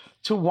goes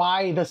to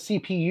why the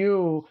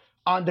CPU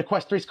on the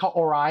Quest 3 is called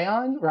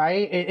Orion,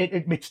 right?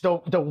 It's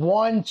the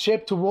one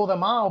chip to rule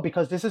them out,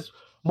 because this is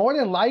more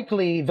than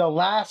likely the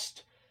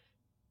last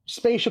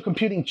spatial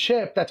computing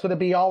chip that's going to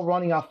be all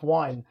running off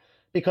one,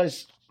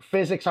 because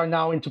physics are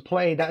now into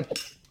play.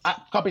 That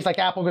companies like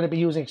Apple are going to be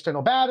using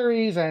external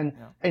batteries and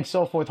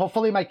so forth.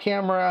 Hopefully my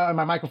camera and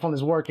my microphone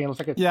is working. It looks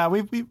like it's... Yeah,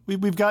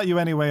 we've got you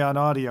anyway on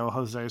audio,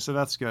 Jose, so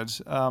that's good.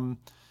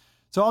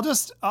 So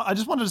I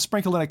just wanted to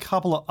sprinkle in a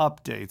couple of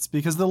updates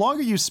because the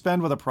longer you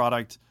spend with a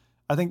product,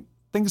 I think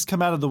things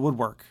come out of the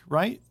woodwork,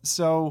 right?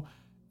 So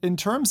in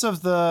terms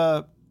of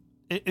the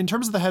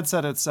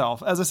headset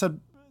itself, as I said,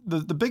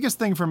 the biggest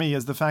thing for me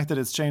is the fact that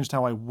it's changed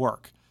how I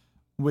work,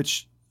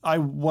 which I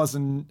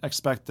wasn't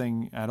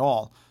expecting at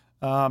all.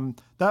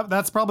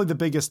 That's probably the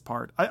biggest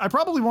part. I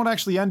probably won't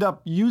actually end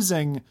up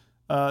using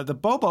the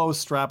Bobo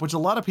strap, which a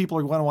lot of people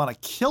are going to want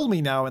to kill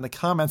me now in the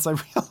comments, I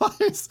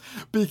realize,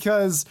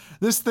 because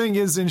this thing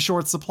is in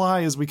short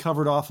supply, as we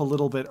covered off a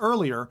little bit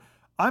earlier.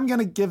 I'm going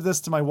to give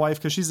this to my wife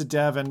because she's a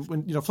dev, and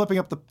when flipping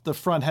up the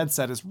front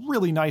headset is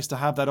really nice to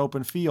have that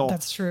open feel.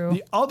 That's true.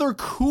 The other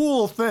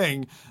cool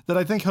thing that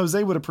I think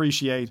Jose would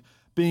appreciate,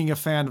 being a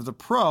fan of the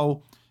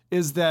Pro,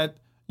 is that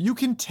you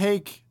can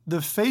take the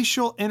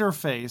facial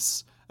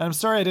interface, and I'm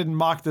sorry I didn't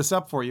mock this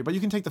up for you, but you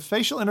can take the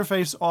facial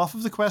interface off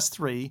of the Quest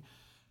 3,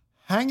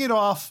 hang it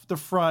off the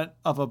front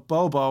of a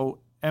Bobo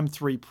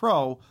M3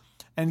 Pro,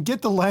 and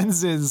get the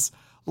lenses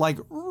like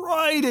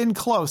right in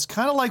close,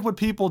 kind of like what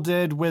people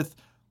did with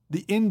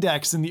the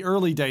Index in the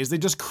early days. They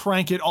just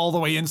crank it all the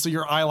way in so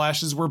your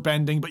eyelashes were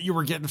bending, but you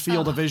were getting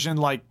field of vision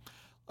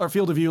or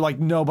field of view like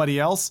nobody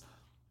else.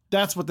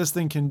 That's what this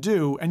thing can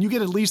do, and you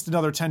get at least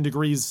another 10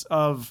 degrees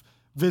of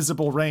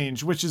visible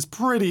range, which is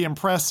pretty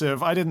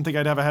impressive. I didn't think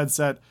I'd have a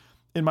headset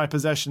in my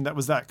possession that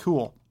was that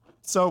cool.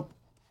 So,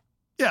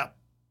 yeah,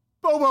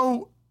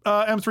 Bobo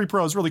M3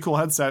 Pro is a really cool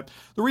headset.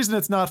 The reason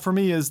it's not for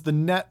me is the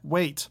net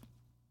weight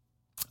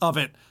of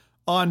it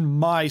on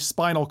my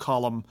spinal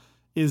column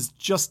is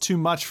just too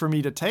much for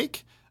me to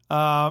take.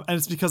 And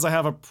it's because I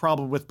have a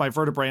problem with my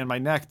vertebrae in my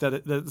neck that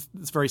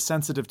it's very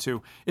sensitive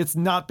to. It's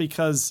not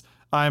because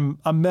I'm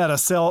a meta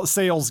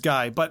sales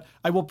guy, but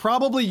I will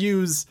probably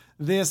use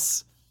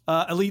this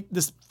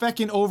this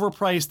feckin'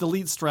 overpriced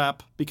Elite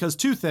strap because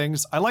two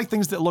things. I like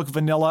things that look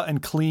vanilla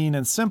and clean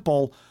and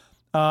simple.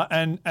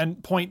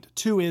 And point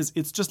two is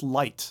it's just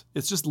light.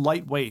 It's just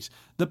lightweight.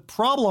 The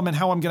problem and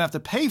how I'm going to have to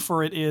pay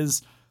for it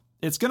is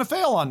it's going to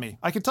fail on me.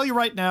 I can tell you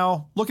right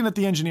now, looking at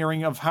the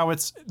engineering of how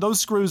those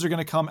screws are going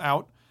to come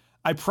out,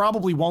 I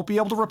probably won't be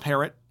able to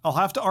repair it. I'll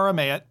have to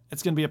RMA it.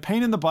 It's going to be a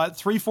pain in the butt.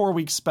 3-4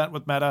 weeks spent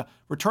with Meta,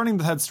 returning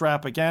the head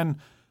strap again.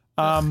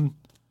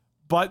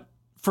 But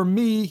for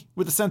me,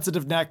 with a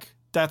sensitive neck,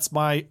 that's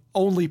my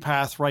only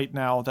path right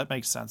now that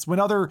makes sense.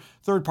 When other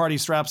third-party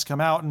straps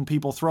come out and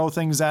people throw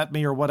things at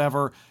me or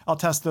whatever, I'll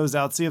test those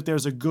out, see if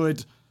there's a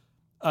good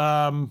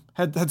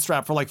head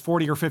strap for like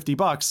 40 or 50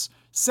 bucks.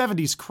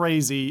 70's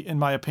crazy, in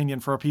my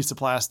opinion, for a piece of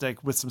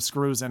plastic with some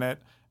screws in it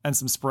and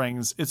some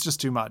springs. It's just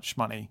too much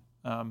money.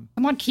 Come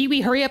on,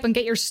 Kiwi, hurry up and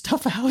get your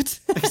stuff out.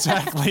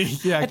 Exactly.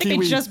 Yeah, I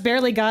think I just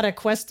barely got a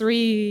Quest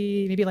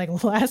 3 maybe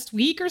like last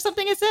week or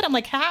something, it said. I'm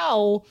like,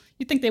 how?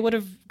 You'd think they would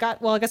have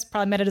got, well, I guess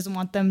probably Meta doesn't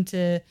want them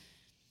to,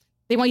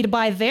 they want you to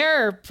buy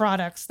their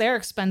products, their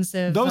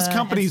expensive Those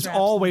companies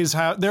always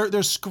have,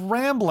 they're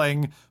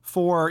scrambling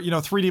for,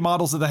 3D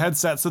models of the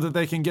headset so that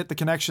they can get the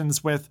connections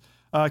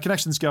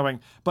going.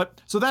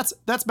 But so that's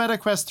Meta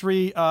Quest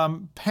 3.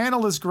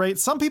 Panel is great.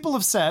 Some people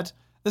have said,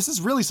 this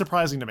is really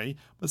surprising to me,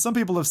 but some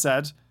people have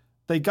said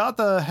they got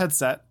the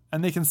headset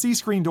and they can see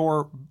screen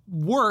door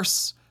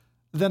worse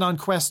than on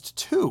Quest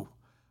 2,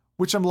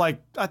 which I'm like,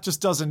 that just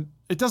doesn't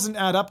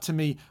add up to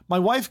me. My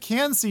wife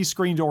can see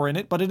screen door in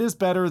it, but it is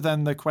better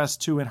than the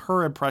Quest 2 in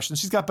her impression.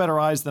 She's got better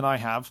eyes than I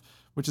have,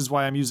 which is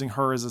why I'm using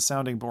her as a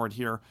sounding board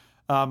here.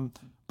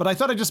 But I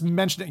thought I'd just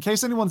mention it in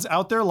case anyone's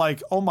out there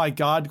like, oh my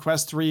God,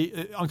 Quest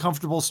 3,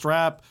 uncomfortable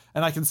strap,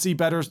 and I can see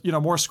better,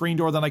 more screen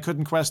door than I could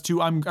in Quest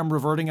 2. I'm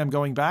reverting, I'm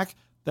going back.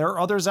 There are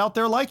others out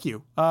there like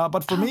you.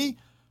 But for me,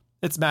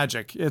 it's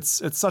magic.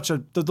 It's such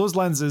those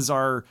lenses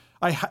are,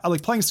 I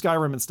like playing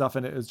Skyrim and stuff,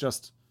 and it is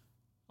just,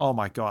 oh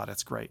my God,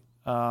 it's great.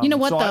 You know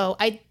what, though?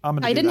 I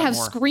didn't have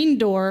screen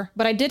door,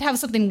 but I did have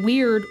something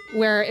weird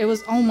where it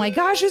was, oh my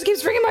gosh, who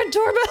keeps ringing my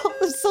doorbell?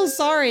 I'm so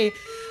sorry.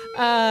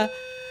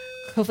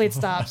 Hopefully it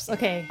stops.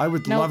 Okay. I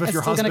would love if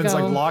your husband's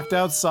like locked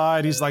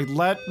outside. He's like,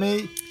 let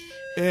me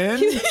in.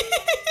 He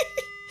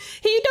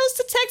knows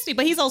to text me,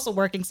 but he's also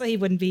working, so he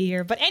wouldn't be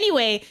here. But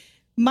anyway,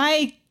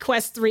 my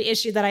Quest 3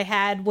 issue that I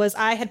had was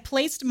I had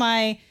placed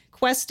my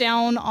Quest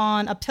down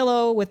on a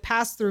pillow with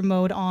pass-through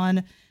mode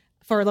on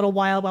for a little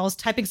while I was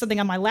typing something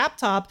on my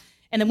laptop.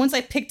 And then once I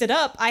picked it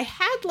up, I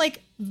had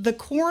like the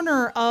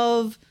corner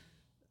of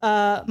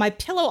my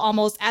pillow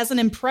almost as an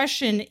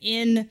impression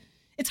in,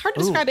 it's hard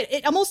to describe it.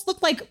 It almost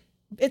looked like,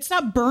 it's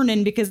not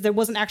burning because there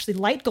wasn't actually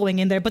light going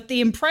in there, but the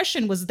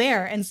impression was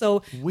there. And so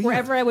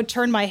wherever I would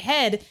turn my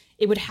head,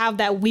 it would have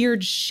that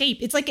weird shape.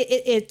 It's like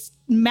it's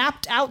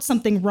mapped out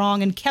something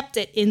wrong and kept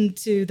it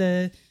into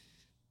the,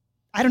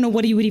 I don't know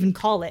what you would even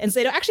call it. And so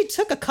it actually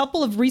took a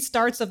couple of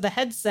restarts of the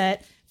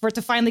headset for it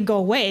to finally go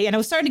away. And I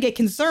was starting to get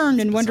concerned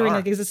and wondering,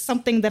 like, is this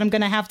something that I'm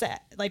going to have to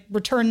like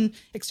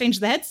exchange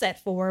the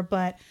headset for?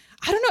 But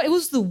I don't know. It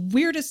was the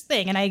weirdest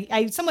thing. And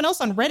I someone else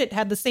on Reddit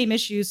had the same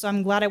issue, so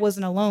I'm glad I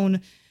wasn't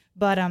alone.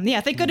 But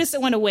yeah, thank goodness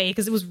it went away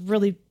because it was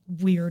really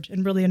weird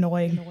and really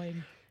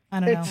annoying. I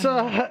don't It's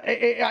know.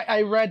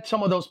 I read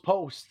some of those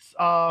posts.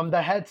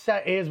 The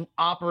headset is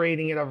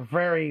operating at a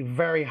very,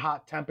 very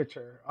hot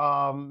temperature.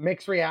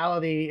 Mixed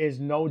reality is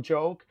no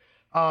joke.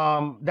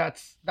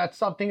 That's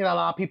something that a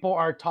lot of people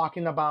are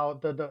talking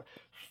about. The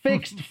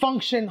fixed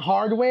function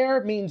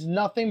hardware means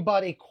nothing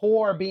but a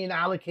core being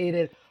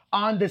allocated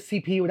on the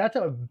CPU. That's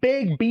a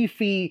big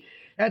beefy.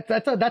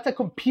 That's a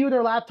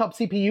computer laptop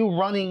CPU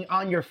running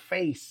on your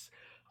face.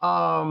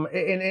 The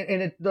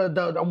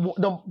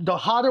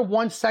hotter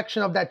one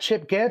section of that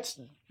chip gets,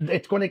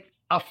 it's going to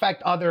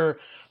affect other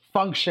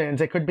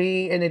functions. It could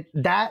be,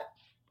 that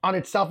on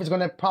itself is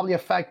going to probably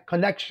affect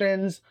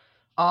connections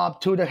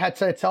to the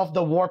headset itself.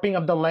 The warping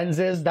of the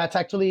lenses, that's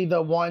actually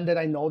the one that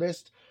I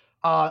noticed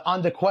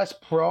on the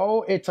Quest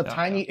Pro. It's a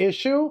tiny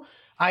issue.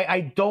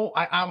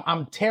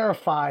 I'm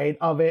terrified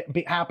of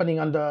it happening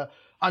on the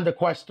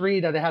Quest 3,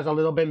 that it has a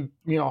little bit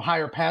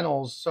higher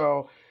panels.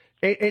 So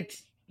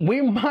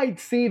we might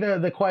see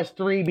the Quest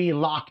 3 be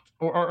locked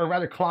or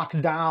rather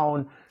clocked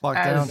down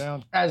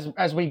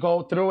as we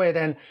go through it.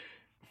 And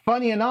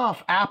funny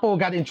enough, Apple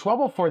got in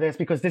trouble for this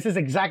because this is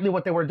exactly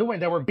what they were doing.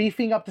 They were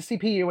beefing up the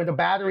CPU and the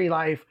battery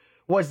life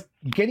was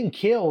getting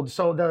killed.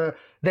 So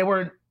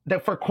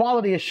for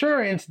quality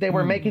assurance, they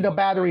were making the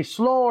battery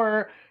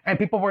slower, and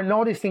people were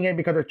noticing it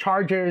because their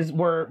charges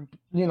were,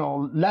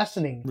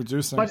 lessening.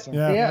 Reducing. But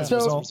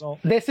so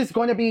this is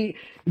going to be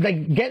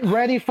like, get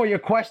ready for your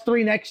Quest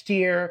 3 next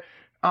year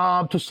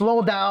to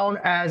slow down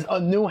as a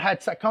new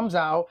headset comes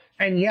out.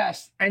 And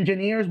yes,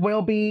 engineers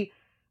will be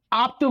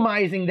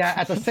optimizing that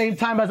at the same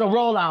time as a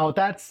rollout.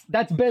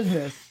 That's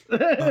business.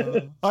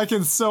 I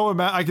can so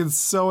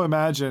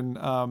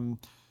imagine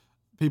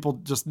people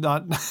just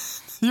not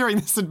hearing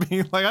this and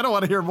being like, I don't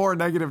want to hear more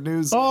negative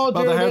news about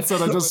the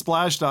headset I just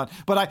splashed on.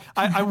 But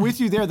I'm with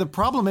you there. The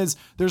problem is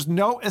there's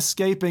no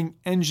escaping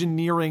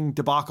engineering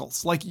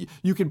debacles. Like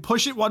you can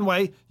push it one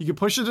way, you can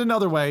push it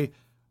another way,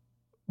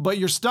 but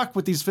you're stuck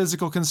with these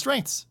physical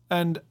constraints,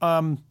 and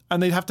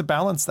they'd have to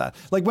balance that.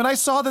 Like when I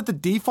saw that the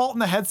default in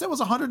the headset was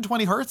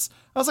 120 hertz,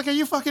 I was like, "Are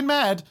you fucking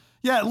mad?"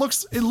 Yeah, it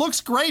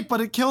looks great,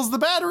 but it kills the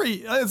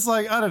battery. It's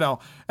like, I don't know.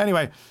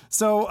 Anyway,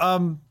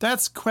 so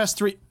that's Quest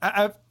 3.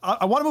 I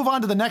want to move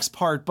on to the next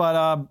part,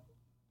 but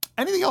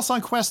anything else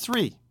on Quest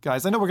 3,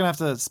 guys? I know we're gonna have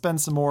to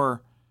spend some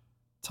more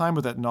time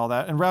with it and all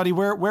that. And Rowdy,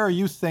 where are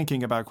you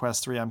thinking about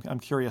Quest 3? I'm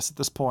curious at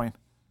this point.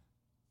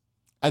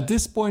 At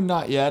this point,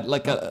 not yet.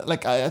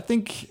 I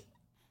think,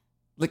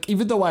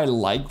 even though I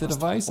like the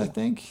device, I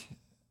think,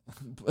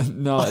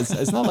 no,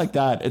 it's not like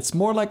that. It's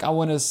more like I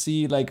want to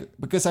see,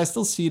 because I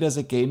still see it as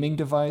a gaming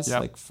device,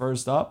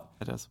 first up.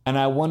 It is. And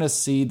I want to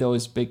see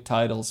those big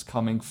titles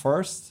coming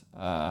first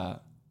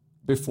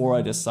before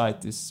I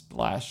decide to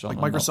splash on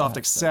Microsoft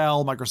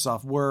Excel,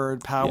 Microsoft Word,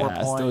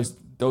 PowerPoint. Yes,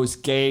 those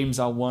games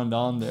I want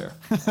on there.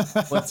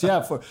 But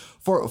yeah,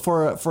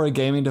 for a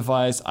gaming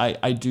device,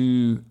 I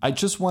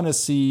just want to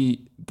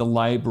see the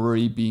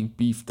library being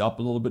beefed up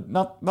a little bit.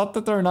 Not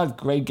that there are not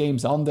great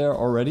games on there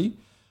already,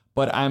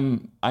 but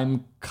I'm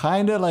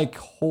kind of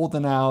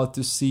holding out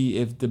to see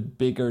if the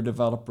bigger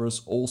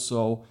developers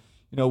also,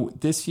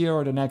 this year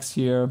or the next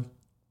year,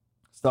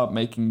 start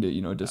making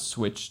the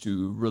switch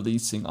to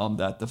releasing on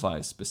that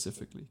device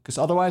specifically. Because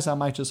otherwise, I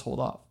might just hold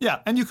off. Yeah,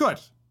 and you could.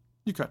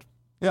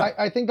 Yeah,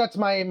 I think that's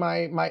my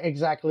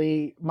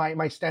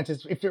stance.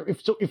 Is if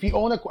you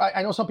own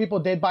I know some people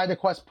did buy the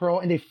Quest Pro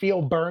and they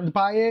feel burned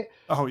by it.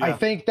 Oh yeah. I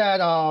think that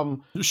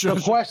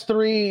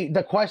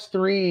the Quest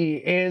 3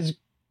 is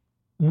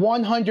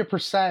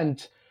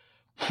 100%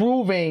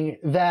 proving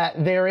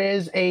that there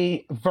is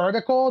a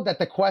vertical that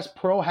the Quest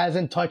Pro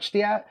hasn't touched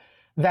yet,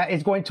 that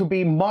is going to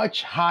be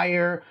much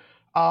higher.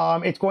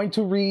 It's going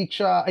to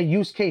reach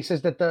use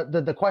cases that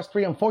the Quest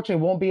 3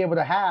 unfortunately won't be able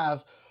to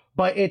have.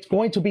 But it's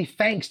going to be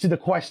thanks to the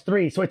Quest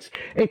 3. So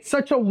it's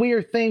such a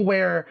weird thing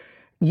where,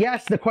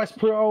 yes, the Quest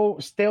Pro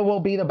still will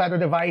be the better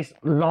device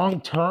long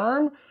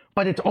term,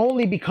 but it's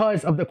only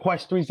because of the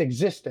Quest 3's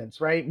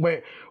existence, right?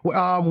 Where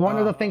one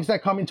of the things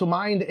that come into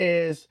mind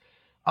is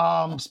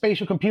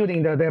spatial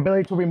computing, the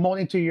ability to remote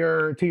into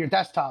your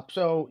desktop.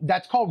 So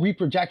that's called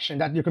reprojection,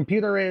 that your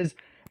computer is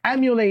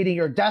emulating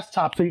your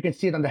desktop so you can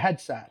see it on the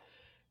headset.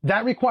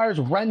 That requires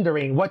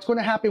rendering. What's going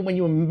to happen when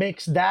you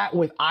mix that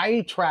with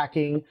eye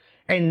tracking?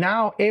 And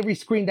now every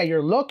screen that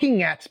you're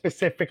looking at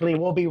specifically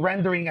will be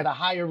rendering at a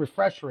higher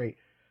refresh rate.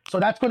 So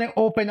that's going to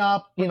open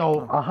up,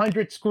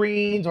 100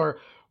 screens, or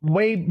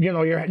maybe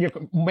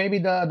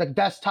the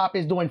desktop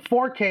is doing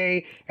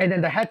 4K and then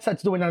the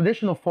headset's doing an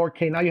additional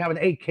 4K. Now you have an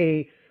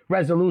 8K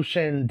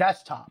resolution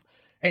desktop.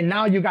 And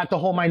now you got the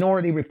whole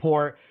Minority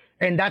Report.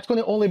 And that's going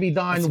to only be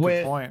done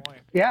with,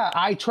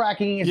 eye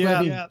tracking is going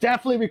to be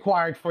definitely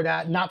required for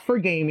that, not for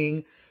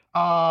gaming.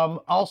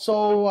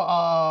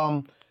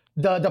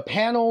 The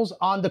panels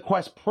on the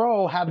Quest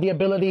Pro have the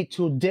ability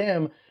to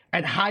dim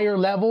at higher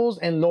levels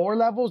and lower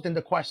levels than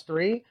the Quest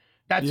 3.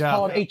 That's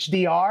called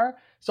HDR.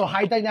 So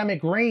high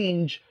dynamic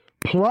range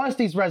plus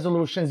these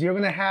resolutions, you're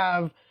going to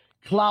have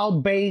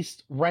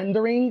cloud-based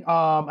rendering.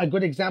 A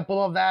good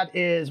example of that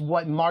is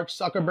what Mark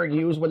Zuckerberg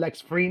used with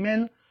Lex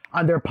Freeman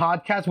on their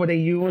podcast where they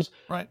use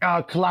Right.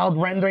 cloud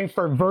rendering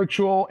for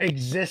virtual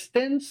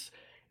existence.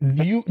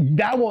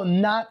 That will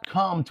not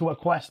come to a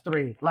Quest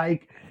 3.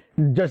 Like,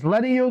 just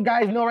letting you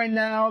guys know right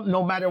now,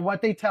 no matter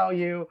what they tell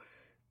you,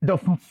 the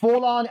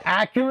full-on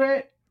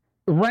accurate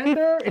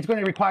render, it's going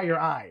to require your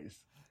eyes.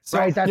 So,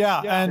 right?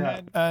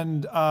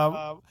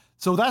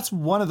 So that's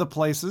one of the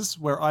places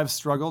where I've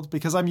struggled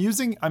because I'm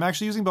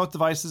actually using both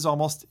devices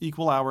almost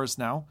equal hours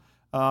now.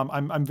 As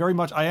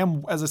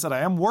I said, I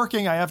am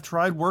working. I have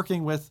tried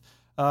working with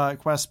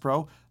Quest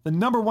Pro. The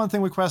number one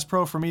thing with Quest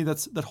Pro for me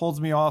that holds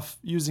me off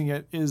using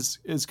it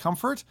is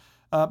comfort.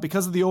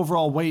 Because of the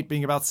overall weight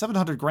being about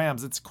 700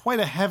 grams. It's quite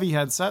a heavy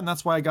headset, and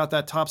that's why I got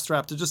that top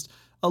strap to just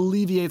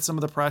alleviate some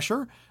of the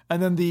pressure. And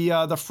then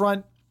the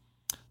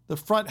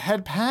front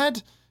head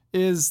pad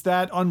is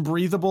that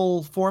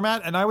unbreathable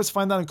format, and I always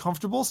find that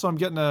uncomfortable, so I'm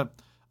getting a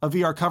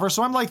VR cover.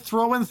 So I'm like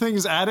throwing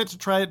things at it to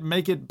try to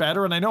make it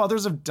better, and I know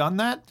others have done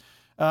that.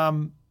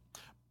 But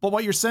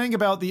what you're saying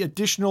about the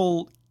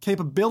additional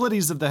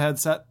capabilities of the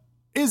headset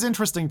is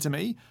interesting to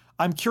me.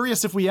 I'm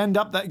curious if we end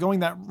up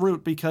going that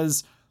route,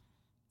 because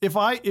if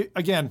I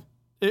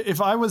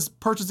was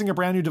purchasing a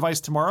brand new device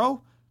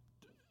tomorrow,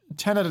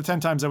 10 out of 10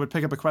 times I would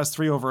pick up a Quest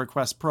 3 over a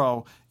Quest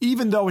Pro,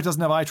 even though it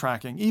doesn't have eye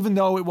tracking, even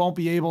though it won't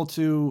be able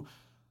to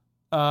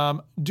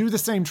do the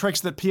same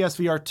tricks that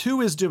PSVR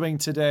 2 is doing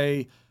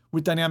today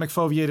with dynamic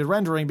foveated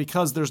rendering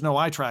because there's no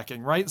eye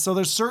tracking, right? So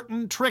there's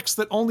certain tricks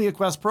that only a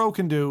Quest Pro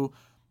can do.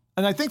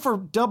 And I think for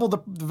double the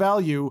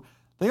value,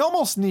 they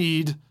almost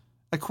need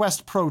a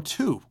Quest Pro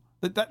 2.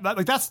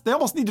 They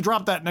almost need to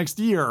drop that next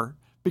year,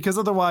 because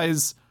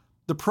otherwise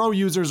the Pro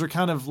users are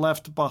kind of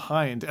left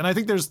behind. And I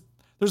think there's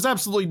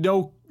absolutely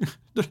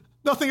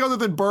nothing other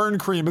than burn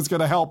cream is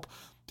going to help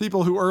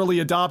people who early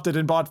adopted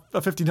and bought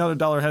a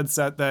 $1,500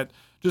 headset that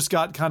just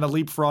got kind of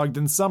leapfrogged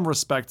in some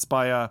respects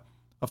by a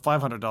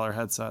 $500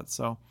 headset.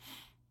 So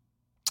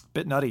a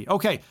bit nutty.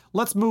 Okay,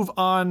 let's move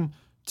on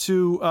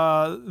to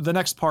the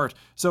next part.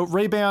 So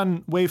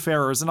Ray-Ban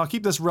Wayfarers, and I'll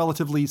keep this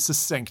relatively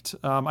succinct.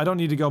 I don't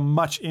need to go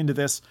much into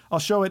this. I'll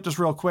show it just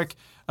real quick.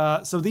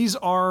 So these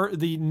are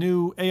the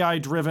new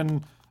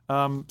AI-driven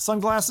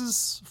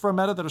sunglasses from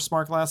Meta that are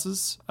smart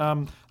glasses.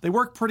 They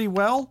work pretty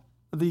well.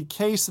 The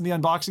case and the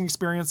unboxing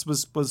experience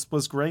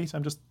was great.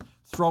 I'm just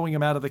throwing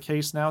them out of the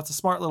case now. It's a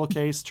smart little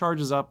case,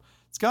 charges up.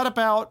 It's got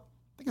about,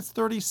 I think it's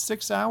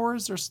 36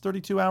 hours or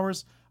 32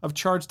 hours of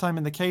charge time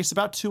in the case,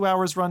 about 2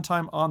 hours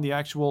runtime on the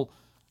actual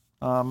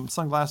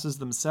sunglasses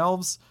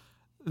themselves.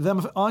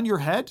 Them on your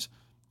head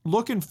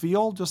look and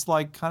feel just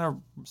like kind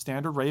of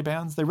standard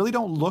Ray-Bans. They really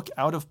don't look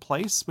out of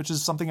place, which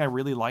is something I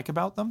really like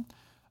about them.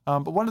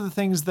 But one of the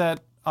things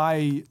that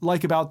I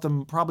like about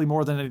them probably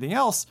more than anything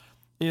else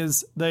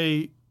is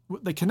they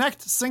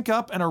connect, sync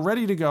up, and are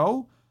ready to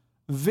go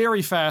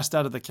very fast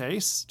out of the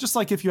case, just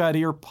like if you had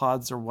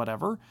earpods or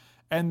whatever.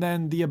 And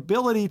then the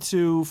ability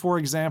to, for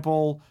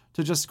example,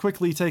 to just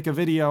quickly take a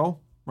video,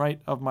 right,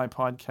 of my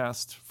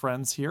podcast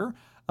friends here,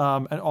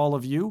 and all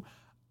of you.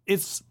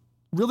 It's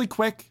really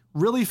quick,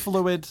 really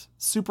fluid,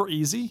 super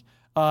easy.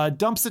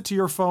 Dumps it to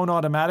your phone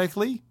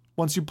automatically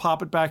once you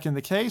pop it back in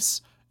the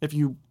case, if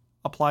you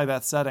apply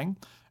that setting.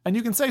 And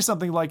you can say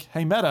something like,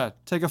 "Hey Meta,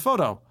 take a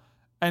photo,"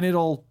 and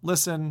it'll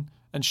listen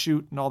and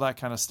shoot and all that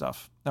kind of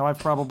stuff. Now I've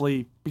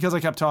probably, because I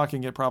kept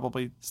talking, it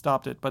probably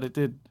stopped it, but it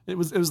did.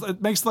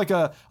 It makes like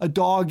a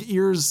dog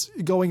ears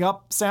going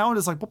up sound.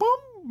 It's like boom,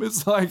 boom.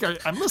 It's like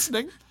I'm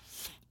listening,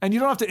 and you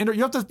don't have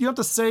to you have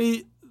to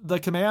say the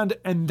command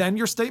and then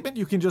your statement.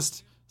 You can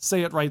just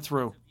say it right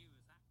through.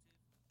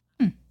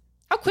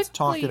 How quickly? It's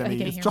talking to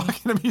me. It's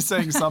talking to me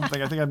saying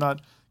something. I think I've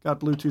not got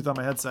Bluetooth on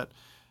my headset.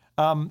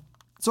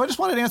 So I just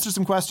wanted to answer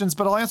some questions,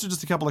 but I'll answer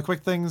just a couple of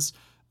quick things.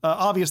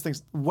 Obvious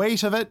things.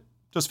 Weight of it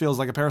just feels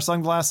like a pair of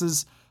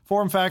sunglasses.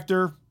 Form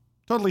factor,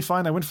 totally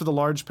fine. I went for the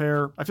large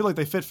pair. I feel like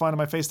they fit fine on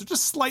my face.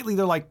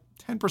 They're like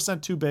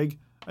 10% too big,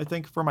 I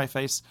think, for my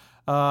face.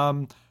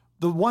 The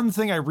one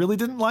thing I really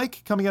didn't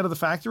like coming out of the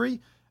factory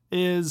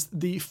is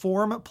the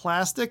form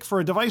plastic.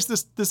 For a device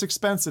this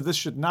expensive, this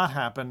should not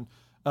happen.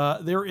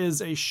 There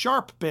is a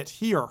sharp bit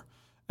here.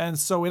 And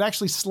so it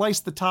actually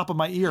sliced the top of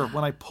my ear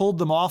when I pulled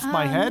them off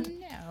my head.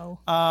 No.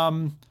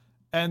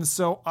 And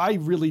so I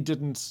really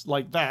didn't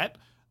like that.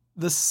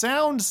 The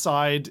sound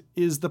side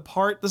is the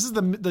part, this is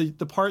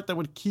the part that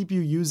would keep you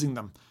using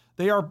them.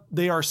 They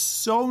are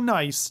so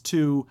nice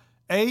to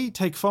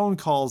take phone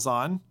calls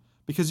on,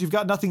 because you've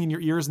got nothing in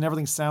your ears and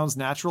everything sounds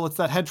natural. It's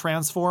that head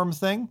transform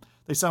thing.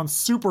 They sound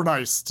super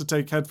nice to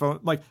take headphone.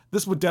 Like,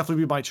 this would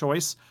definitely be my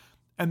choice.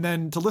 And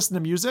then to listen to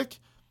music,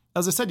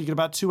 as I said, you get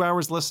about 2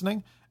 hours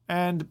listening.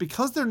 And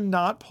because they're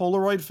not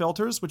Polaroid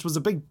filters, which was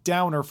a big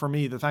downer for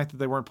me, the fact that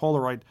they weren't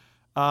Polaroid,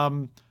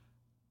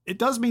 it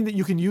does mean that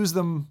you can use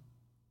them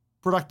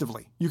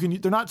productively.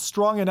 They're not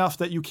strong enough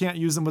that you can't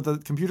use them with a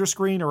computer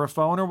screen or a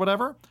phone or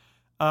whatever,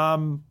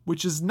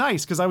 which is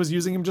nice, because I was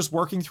using them just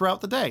working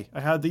throughout the day.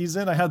 I had these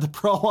in, I had the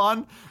Pro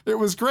on. It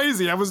was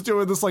crazy. I was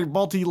doing this like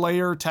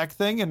multi-layer tech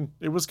thing, and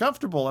it was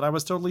comfortable, and I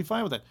was totally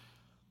fine with it.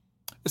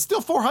 It's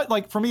still 400,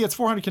 like for me, it's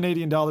 400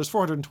 Canadian dollars,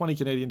 420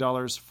 Canadian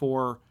dollars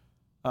for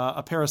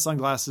a pair of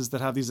sunglasses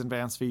that have these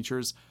advanced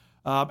features.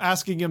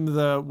 Asking him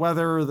the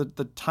weather,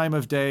 the time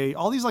of day,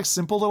 all these like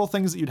simple little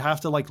things that you'd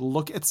have to like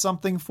look at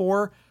something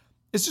for.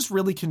 It's just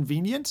really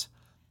convenient.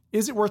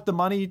 Is it worth the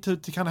money to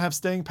kind of have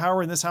staying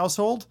power in this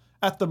household?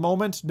 At the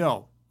moment,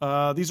 no.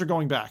 These are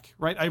going back,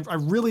 right? I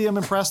really am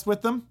impressed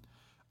with them.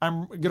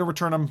 I'm going to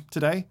return them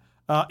today,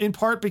 in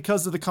part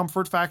because of the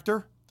comfort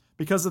factor,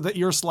 because of the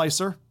ear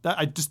slicer. That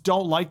I just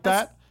don't like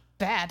that.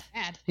 Bad.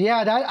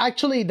 Yeah,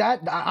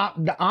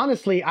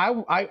 honestly,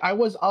 I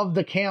was of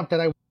the camp that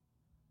I.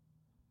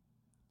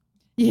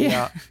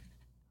 Yeah.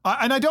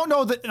 And I don't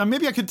know that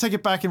maybe I could take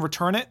it back and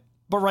return it.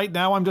 But right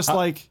now I'm just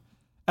like,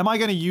 am I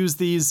going to use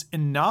these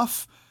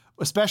enough?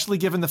 Especially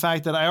given the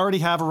fact that I already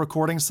have a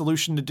recording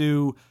solution to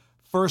do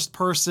first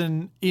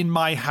person in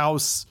my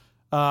house.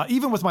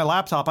 Even with my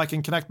laptop, I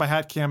can connect my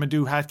hat cam and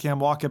do hat cam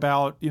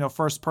walkabout,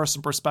 first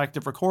person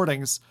perspective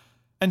recordings.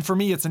 And for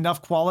me, it's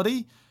enough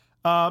quality.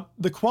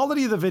 The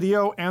quality of the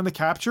video and the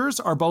captures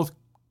are both,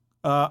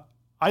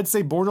 I'd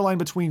say borderline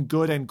between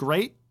good and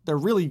great. They're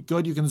really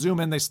good. You can zoom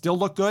in. They still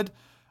look good.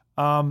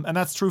 And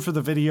that's true for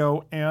the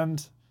video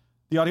and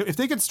the audio. If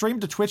they could stream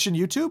to Twitch and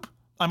YouTube,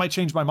 I might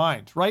change my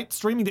mind, right?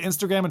 Streaming to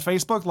Instagram and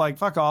Facebook, like,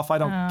 fuck off. I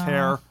don't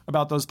care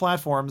about those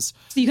platforms.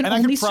 So you can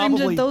only stream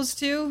to those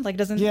two?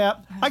 Yeah.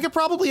 I could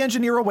probably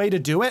engineer a way to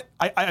do it.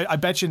 I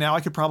bet you now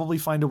I could probably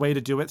find a way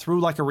to do it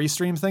through like a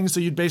restream thing. So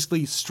you'd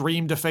basically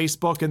stream to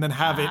Facebook and then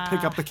have it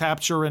pick up the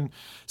capture. And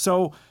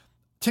so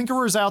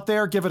tinkerers out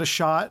there, give it a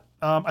shot.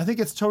 I think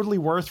it's totally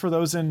worth for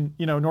those in,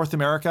 North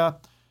America.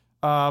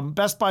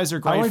 Best Buys are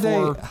great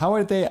How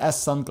are they as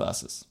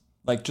sunglasses?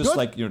 Like just good.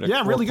 Like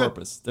their really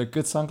purpose. They're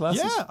good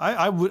sunglasses. Yeah,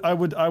 I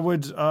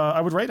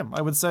would rate them.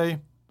 I would say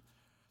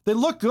they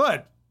look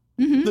good.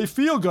 Mm-hmm. They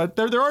feel good.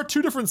 There are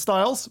two different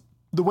styles: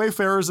 the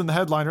Wayfarers and the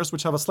Headliners,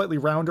 which have a slightly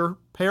rounder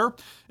pair.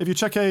 If you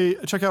check out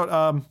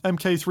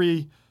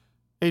MK3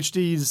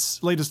 HD's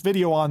latest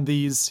video on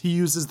these, he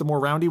uses the more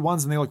roundy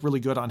ones, and they look really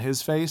good on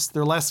his face.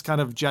 They're less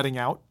kind of jetting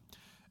out.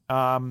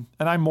 And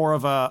I'm more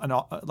of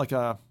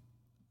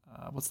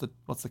what's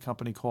the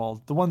company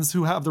called? The ones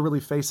who have the really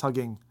face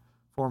hugging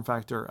form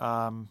factor.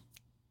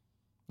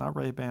 Not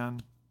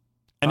Ray-Ban.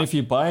 And if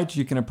you buy it,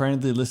 you can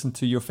apparently listen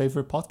to your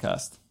favorite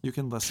podcast. You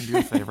can listen to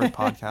your favorite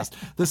podcast.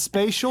 The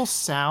spatial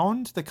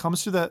sound that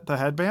comes through the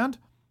headband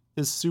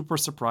is super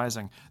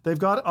surprising. They've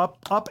got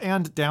up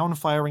and down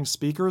firing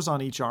speakers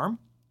on each arm.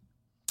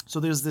 So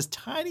there's this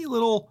tiny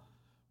little,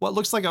 what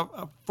looks like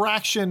a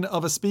fraction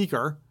of a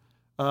speaker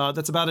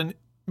that's about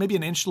maybe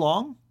an inch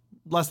long,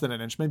 less than an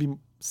inch, maybe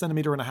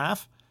centimeter and a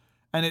half.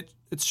 And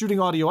it's shooting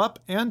audio up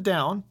and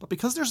down, but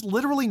because there's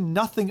literally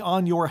nothing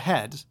on your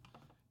head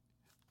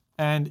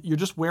and you're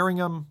just wearing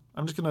them,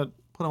 I'm just going to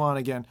put them on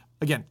again.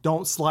 Again,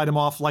 don't slide them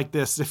off like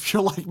this. If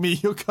you're like me,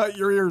 you'll cut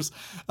your ears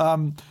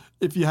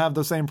if you have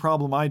the same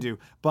problem I do.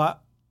 But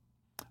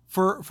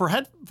for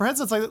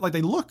headsets like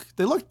they look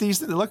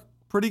decent. They look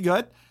pretty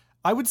good.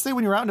 I would say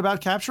when you're out and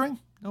about capturing,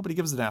 nobody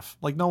gives an F.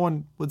 Like no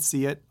one would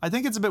see it. I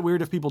think it's a bit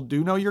weird if people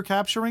do know you're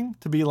capturing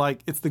to be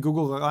like, it's the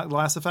Google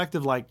Glass effect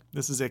of like,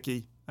 this is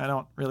icky. I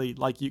don't really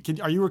like you.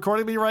 Are you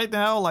recording me right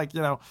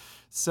now?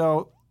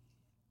 So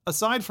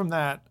aside from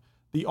that,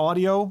 the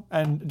audio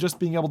and just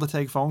being able to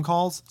take phone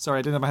calls. Sorry,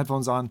 I didn't have my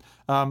headphones on.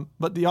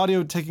 But the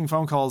audio taking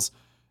phone calls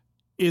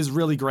is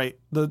really great.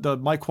 The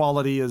mic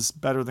quality is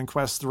better than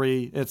Quest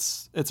 3.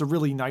 It's a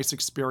really nice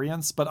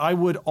experience, but I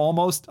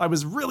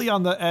was really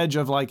on the edge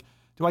of like,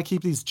 do I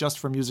keep these just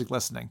for music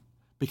listening?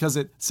 Because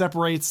it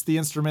separates the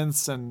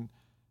instruments and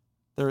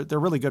they're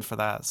really good for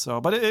that.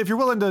 So, but if you're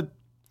willing to,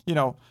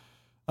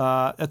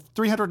 at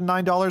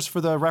 $309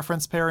 for the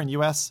reference pair in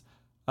US,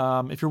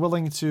 if you're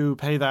willing to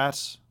pay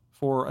that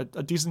for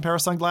a decent pair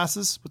of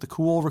sunglasses with the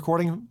cool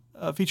recording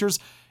features,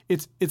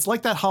 it's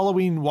like that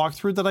Halloween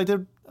walkthrough that I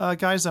did,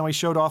 guys, and we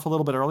showed off a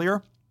little bit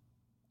earlier.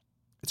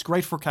 It's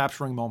great for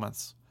capturing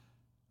moments,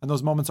 and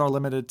those moments are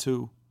limited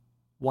to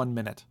 1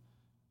 minute.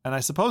 And I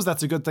suppose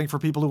that's a good thing for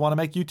people who want to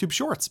make YouTube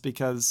shorts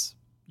because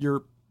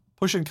you're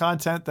pushing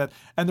content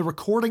and the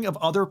recording of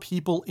other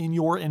people in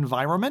your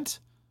environment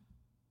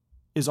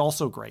is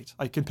also great.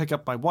 I can pick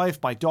up my wife,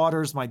 my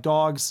daughters, my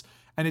dogs,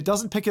 and it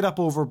doesn't pick it up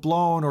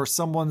overblown or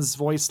someone's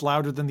voice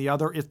louder than the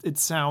other. It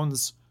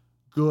sounds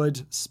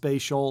good,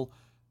 spatial,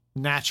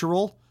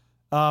 natural,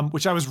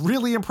 which I was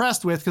really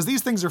impressed with because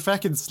these things are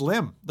fucking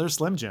slim. They're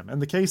Slim Jim,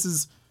 and the case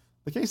is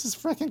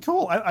freaking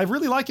cool. I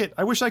really like it.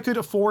 I wish I could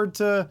afford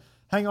to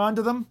hang on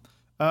to them,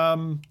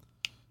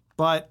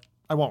 but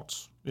I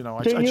won't.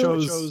 I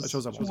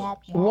chose I won't.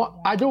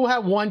 Well, I do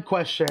have one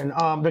question,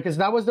 because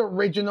that was the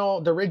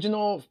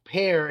original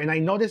pair, and I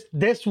noticed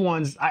this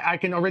one's. I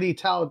can already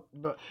tell.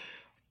 But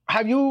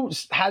have you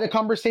had a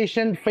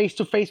conversation face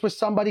to face with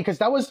somebody? Because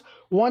that was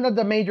one of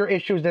the major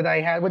issues that I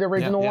had with the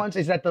original ones.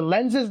 Is that the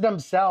lenses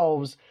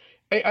themselves,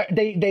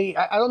 they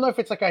I don't know if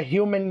it's like a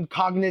human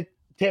cognitive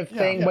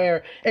thing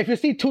where if you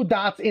see two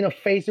dots in a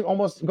face, you're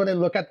almost going to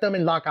look at them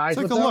and lock eyes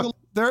with them. Look.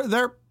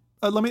 They're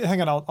let me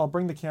hang on. I'll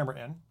bring the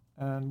camera in.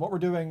 And what we're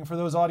doing for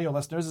those audio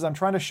listeners is I'm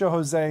trying to show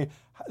Jose,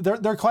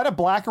 they're quite a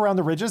black around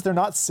the ridges. They're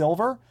not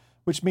silver,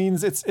 which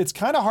means it's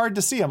kind of hard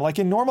to see them. Like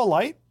in normal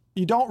light,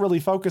 you don't really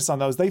focus on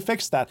those. They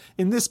fixed that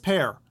in this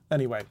pair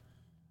anyway.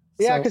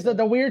 Yeah, because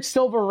the weird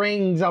silver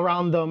rings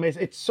around them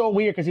it's so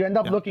weird because you end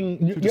up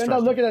looking you end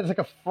up looking at it as like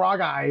a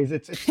frog eyes.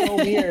 It's so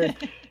weird,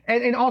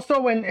 and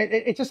also when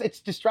it's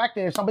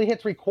distracting. If somebody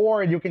hits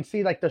record, you can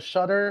see like the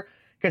shutter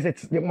because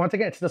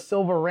it's the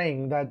silver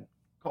ring that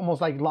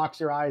almost like locks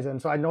your eyes in.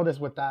 So I noticed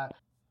with that.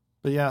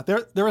 But yeah,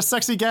 they're a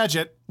sexy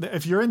gadget.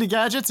 If you're into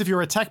gadgets, if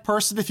you're a tech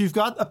person, if you've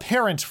got a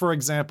parent, for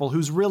example,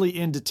 who's really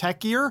into tech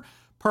gear,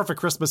 perfect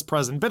Christmas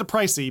present. Bit of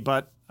pricey,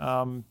 but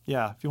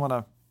yeah, if you want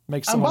to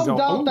make someone go. I'm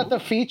bummed out that the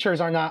features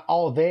are not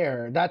all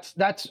there. That's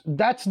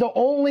the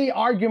only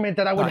argument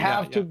that I would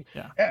have to.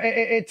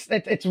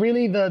 It's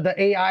really the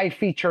AI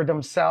feature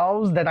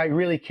themselves that I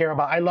really care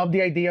about. I love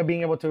the idea of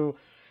being able to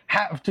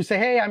have to say,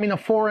 hey, I'm in a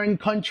foreign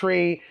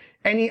country.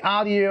 Any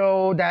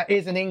audio that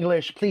is in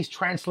English, please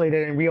translate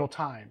it in real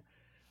time.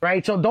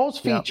 Right, so those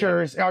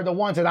features are the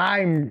ones that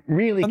I'm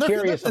really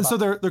curious about. And so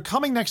they're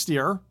coming next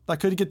year. That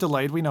could get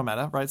delayed. We know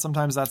Meta, right?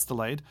 Sometimes that's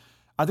delayed.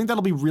 I think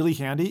that'll be really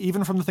handy.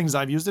 Even from the things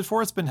I've used it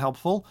for, it's been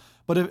helpful.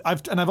 But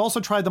I've also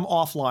tried them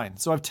offline.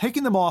 So I've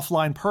taken them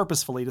offline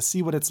purposefully to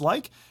see what it's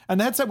like. And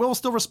the headset will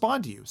still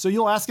respond to you. So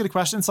you'll ask it a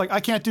question. It's like,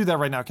 I can't do that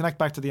right now. Connect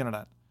back to the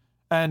internet.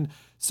 And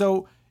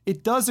so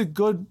it does a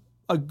good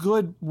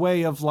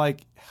way of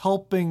like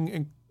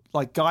helping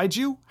like guide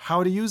you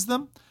how to use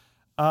them.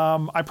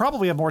 I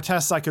probably have more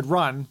tests I could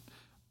run,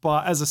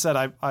 but as I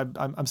said,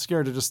 I'm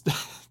scared of just,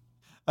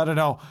 I don't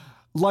know,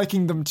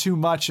 liking them too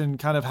much and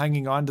kind of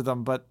hanging on to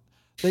them. But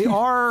they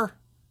are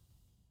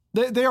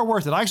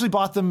worth it. I actually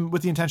bought them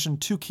with the intention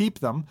to keep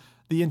them.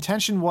 The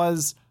intention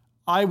was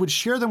I would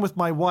share them with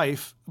my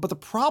wife, but the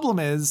problem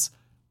is,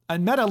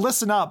 and Meta,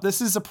 listen up,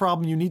 this is a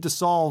problem you need to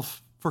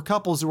solve for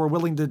couples who are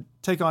willing to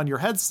take on your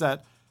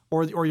headset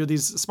or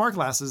these smart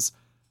glasses.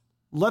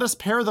 Let us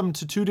pair them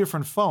to two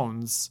different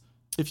phones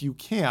if you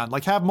can,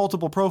 like have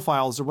multiple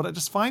profiles or whatever.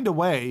 Just find a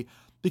way,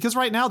 because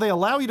right now they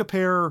allow you to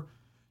pair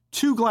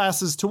two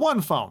glasses to one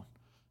phone.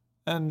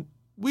 And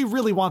we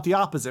really want the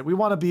opposite. We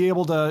want to be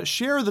able to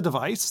share the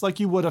device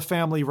like you would a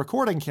family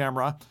recording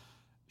camera,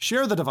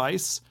 share the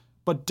device,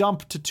 but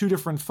dump to two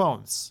different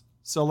phones.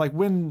 So like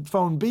when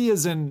phone B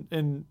is in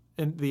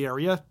the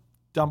area,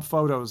 dump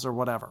photos or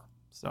whatever.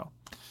 So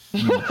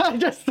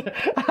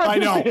I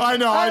know.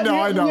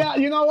 Yeah,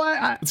 you know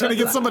what? It's going to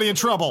get somebody in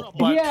trouble.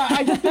 But. Yeah,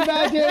 I just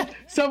imagine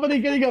somebody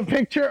getting a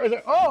picture. It's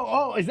like,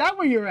 oh, is that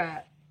where you're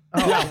at?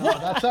 Oh,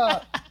 yeah,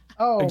 that's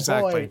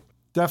exactly. Boy.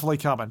 Definitely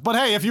coming. But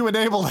hey, if you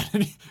enable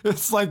it,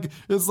 it's like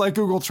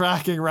Google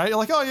tracking, right? You're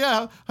like, oh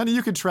yeah, honey,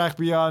 you can track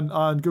me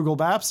on Google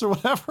Maps or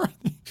whatever.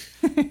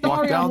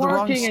 Sorry, I'm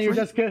working,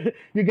 and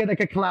you get like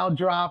a cloud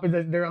drop,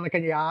 and they're on like a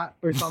yacht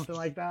or something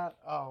like that.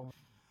 Oh.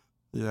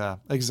 Yeah,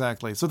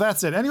 exactly. So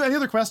that's it. Any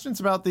other questions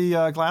about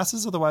the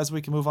glasses? Otherwise,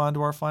 we can move on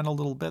to our final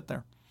little bit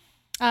there.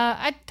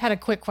 I had a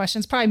quick question.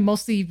 It's probably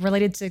mostly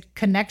related to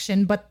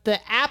connection, but the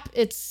app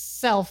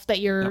itself that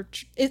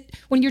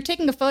when you're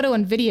taking a photo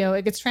and video,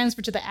 it gets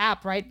transferred to the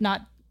app, right?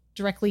 Not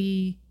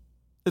directly.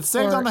 It's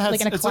saved on the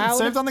headset. Like It's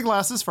saved on the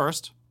glasses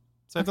first.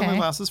 On the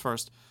glasses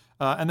first.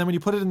 And then when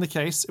you put it in the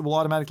case, it will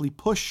automatically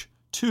push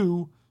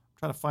to.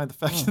 I'm trying to find the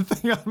fashion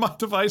thing on my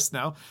device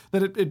now.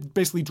 Then it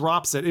basically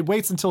drops it. It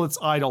waits until it's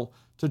idle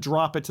to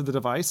drop it to the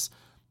device.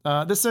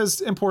 This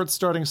says import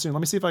starting soon. Let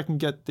me see if I can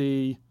get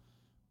the.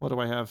 What do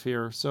I have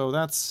here? So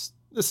this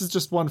is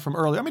just one from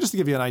earlier. I mean, just to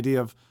give you an idea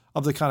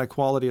of the kind of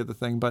quality of the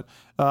thing, but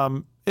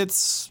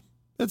it's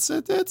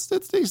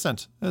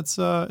decent. It's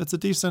a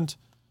decent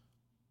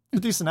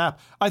app.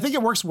 I think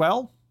it works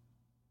well.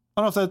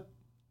 I don't know if that.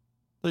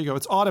 There you go.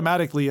 It's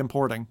automatically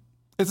importing.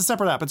 It's a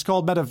separate app. It's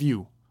called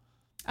MetaView.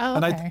 Oh,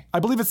 okay. And I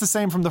believe it's the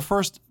same from the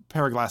first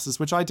pair of glasses,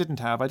 which I didn't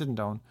have. I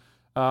didn't own.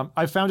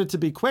 I found it to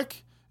be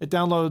quick. It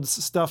downloads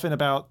stuff in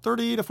about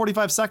 30 to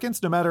 45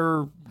 seconds, no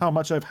matter how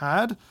much I've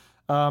had.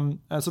 And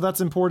so that's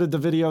imported the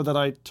video that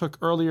I took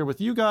earlier with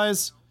you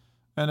guys,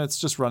 and it's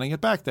just running it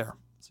back there.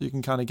 So you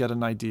can kind of get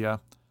an idea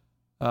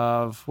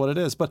of what it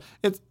is. But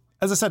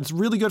as I said, it's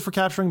really good for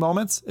capturing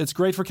moments. It's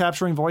great for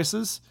capturing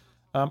voices.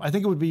 I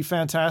think it would be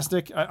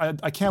fantastic.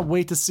 I can't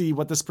wait to see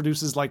what this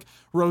produces, like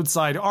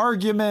roadside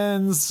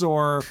arguments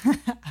or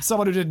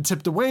someone who didn't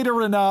tip the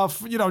waiter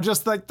enough. You know,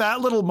 just like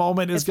that little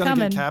moment is going to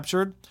get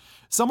captured.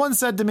 Someone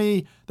said to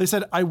me, they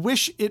said, I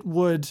wish it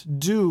would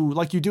do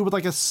like you do with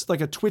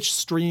like a Twitch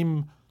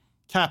stream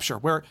capture,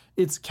 where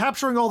it's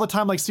capturing all the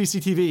time like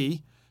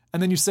CCTV,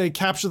 and then you say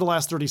capture the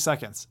last 30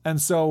 seconds. And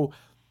so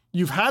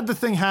you've had the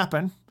thing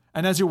happen,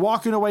 and as you're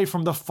walking away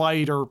from the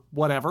fight or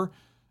whatever,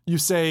 you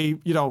say,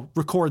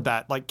 record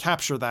that, like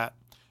capture that,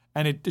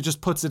 and it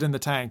just puts it in the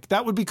tank.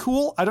 That would be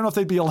cool. I don't know if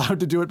they'd be allowed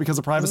to do it because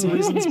of privacy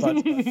reasons,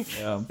 but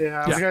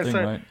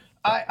yeah.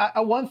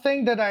 One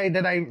thing that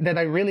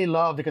I really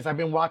love, because I've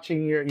been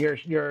watching your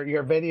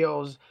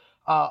videos,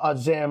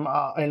 Zim,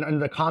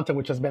 and the content,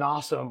 which has been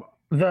awesome.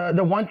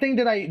 The one thing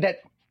that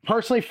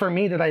personally for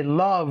me that I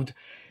loved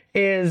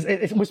is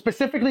it was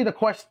specifically the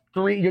Quest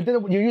 3.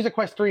 You use a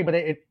Quest 3, but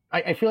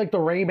I feel like the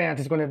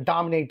Ray-Bans is going to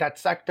dominate that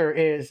sector.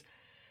 Is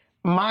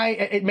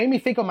it made me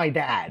think of my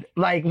dad.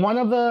 Like one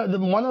of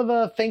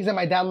the things that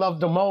my dad loved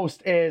the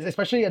most is,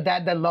 especially a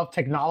dad that loved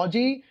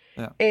technology,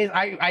 is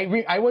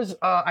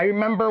I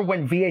remember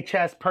when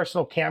VHS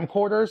personal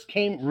camcorders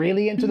came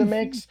really into the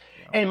mix.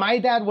 And my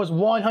dad was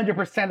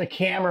 100% a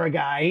camera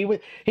guy.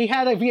 He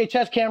had a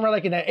VHS camera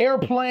like in an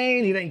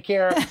airplane. He didn't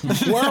care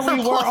where we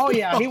were. Oh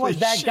yeah, he was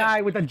that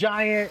guy with a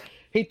giant.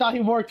 He thought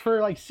he worked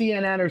for like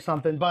CNN or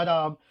something.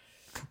 But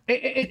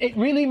it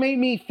really made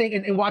me think.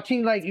 And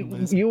watching like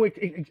you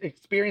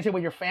experience it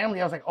with your family,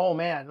 I was like, oh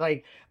man.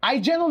 Like I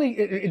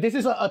generally, this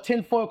is a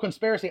tinfoil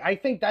conspiracy. I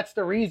think that's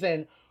the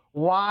reason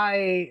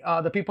why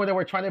the people that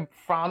were trying to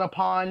frown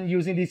upon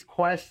using these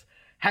Quest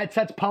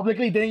headsets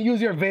publicly didn't use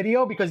your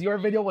video because your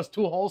video was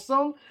too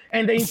wholesome,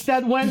 and they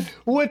instead went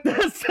with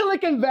the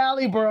Silicon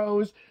Valley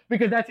bros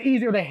because that's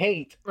easier to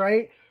hate,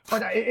 right?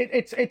 But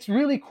it's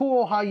really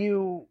cool how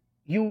you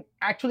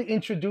actually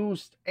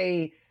introduced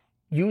a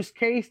use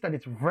case that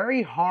it's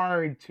very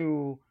hard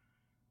to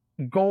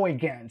go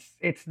against.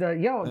 It's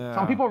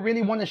some people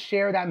really want to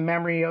share that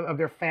memory of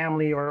their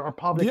family or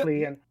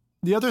publicly. And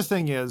the other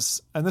thing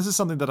is, and this is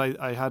something that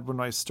I had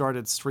when I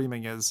started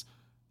streaming, is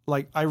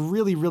like, I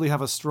really, really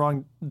have a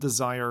strong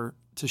desire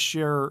to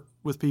share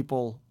with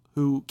people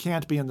who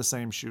can't be in the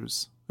same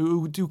shoes,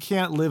 who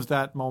can't live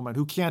that moment,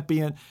 who can't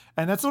be in.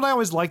 And that's what I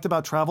always liked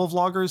about travel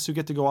vloggers who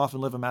get to go off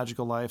and live a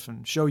magical life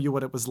and show you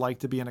what it was like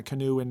to be in a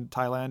canoe in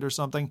Thailand or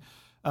something.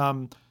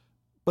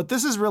 But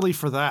this is really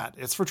for that.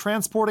 It's for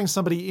transporting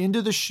somebody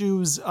into the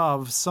shoes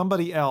of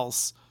somebody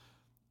else.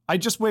 I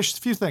just wish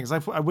a few things.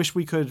 I wish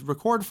we could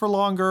record for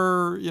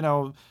longer,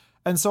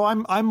 and so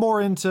I'm more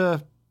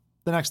into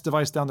the next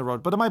device down the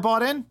road. But am I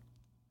bought in?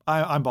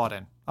 I'm bought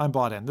in. I'm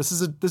bought in. This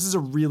is a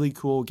really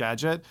cool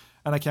gadget,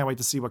 and I can't wait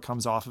to see what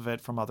comes off of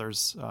it from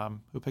others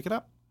who pick it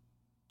up.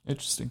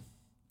 Interesting.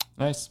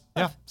 Nice.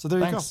 Yeah, so there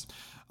you go.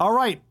 All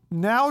right,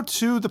 now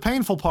to the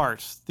painful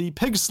part, the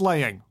pig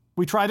slaying.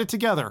 We tried it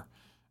together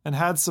and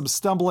had some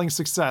stumbling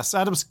success.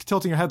 Adam's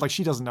tilting her head like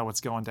she doesn't know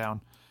what's going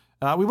down.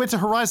 We went to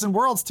Horizon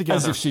Worlds together.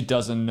 As if she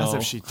doesn't know. As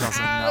if she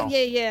doesn't know.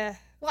 Yeah.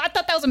 Well, I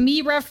thought that was a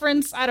me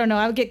reference. I don't know.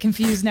 I would get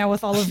confused now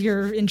with all of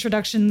your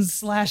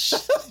introductions / I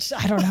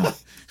don't know.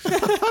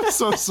 I'm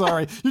so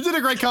sorry. You did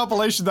a great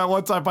compilation that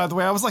one time, by the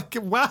way. I was like,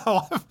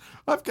 wow,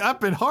 I've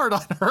been hard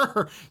on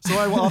her. So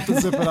I will have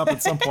to zip it up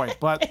at some point.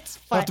 But it's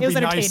fine. It was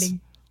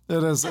entertaining.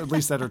 It is at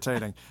least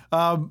entertaining.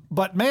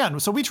 But man,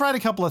 so we tried a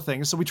couple of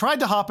things. So we tried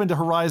to hop into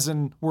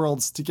Horizon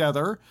Worlds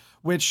together,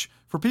 which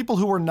for people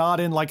who are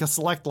not in like a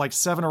select like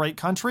 7 or 8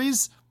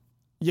 countries,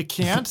 you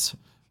can't,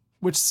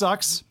 which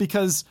sucks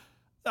because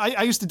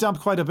I used to dump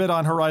quite a bit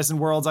on Horizon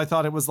Worlds. I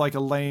thought it was like a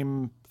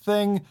lame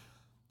thing.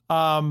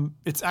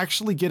 It's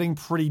actually getting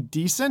pretty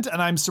decent,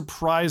 and I'm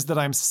surprised that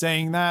I'm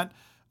saying that.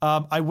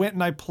 I went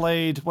and I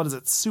played,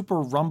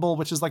 Super Rumble,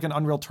 which is like an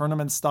Unreal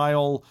Tournament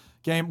style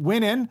game.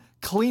 Went in,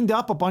 cleaned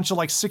up a bunch of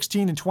like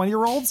 16 and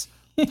 20-year-olds,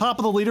 top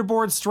of the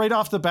leaderboard straight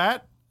off the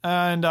bat.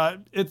 And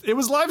it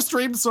was live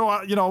streamed,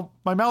 so,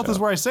 my mouth is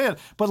where I say it.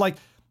 But like,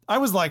 I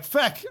was like,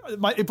 feck,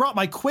 it brought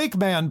my Quake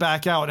man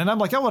back out. And I'm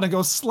like, I want to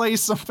go slay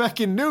some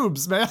feckin'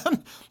 noobs,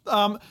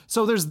 man.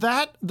 So there's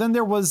that. Then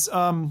there was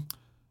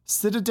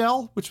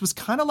Citadel, which was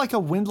kind of like a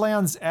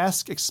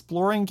Windlands-esque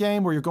exploring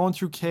game where you're going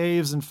through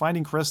caves and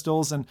finding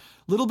crystals and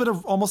a little bit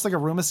of almost like a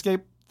room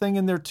escape thing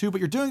in there too, but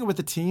you're doing it with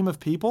a team of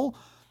people.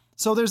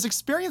 So there's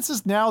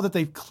experiences now that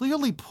they've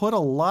clearly put a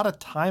lot of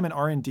time and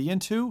R&D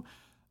into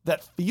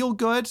that feel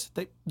good,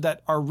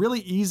 that are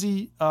really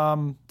easy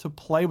to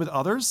play with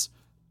others.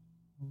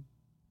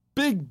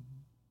 Big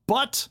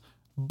but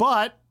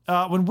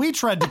when we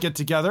tried to get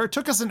together, it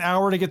took us an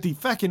hour to get the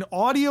feckin'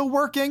 audio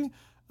working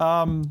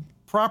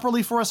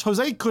properly for us.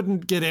 Jose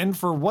couldn't get in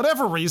for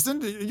whatever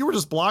reason. You were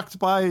just blocked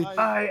by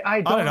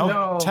I don't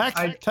know.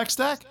 Tech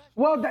stack.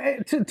 Well,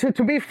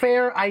 to be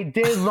fair, I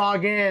did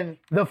log in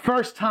the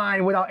first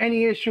time without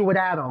any issue with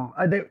Adam.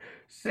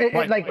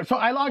 So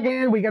I log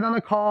in, we get on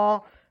a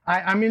call.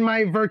 I'm in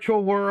my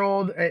virtual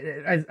world.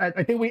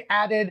 I think we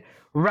added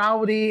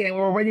Rowdy and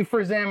we're waiting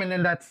for Zim, and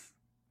then that's.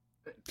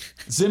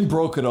 Zim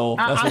broke it all.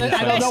 That's what I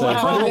don't know what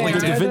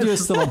happened. The video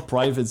is still on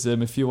private,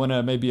 Zim. If you want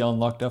to maybe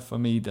unlock that for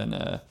me, then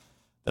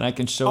I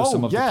can show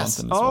some of the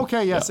content as well.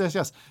 Okay,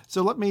 yes.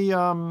 So let me,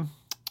 1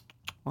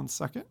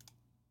 second.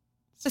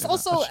 It's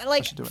also,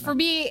 for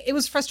me, it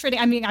was frustrating.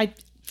 I mean,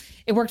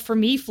 it worked for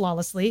me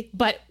flawlessly,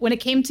 but when it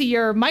came to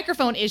your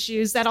microphone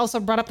issues, that also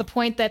brought up the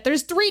point that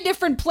there's 3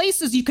 different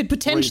places you could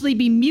potentially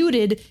be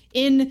muted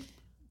in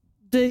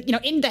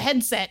the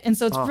headset. And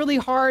so it's really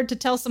hard to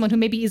tell someone who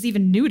maybe is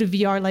even new to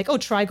VR, like, oh,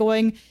 try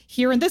going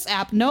here in this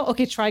app. No,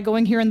 okay, try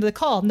going here in the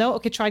call. No,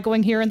 okay, try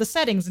going here in the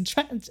settings. And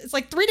it's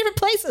like 3 different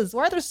places.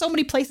 Why are there so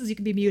many places you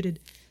can be muted?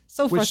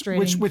 So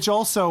frustrating.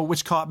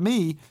 Which caught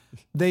me.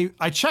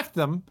 I checked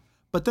them,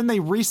 but then they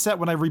reset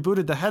when I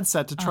rebooted the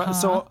headset to try.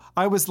 So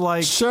I was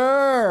like,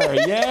 sure,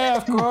 yeah,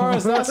 of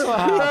course, that's what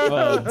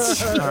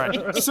happens. All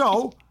right.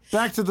 So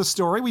back to the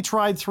story. We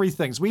tried 3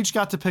 things. We each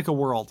got to pick a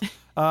world.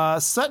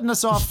 Setting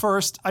us off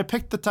first, I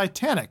picked the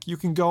Titanic. You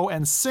can go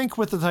and sync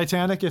with the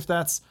Titanic if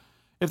that's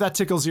if that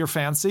tickles your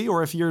fancy,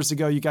 or if years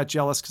ago you got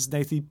jealous because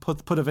Nathan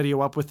put a video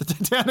up with the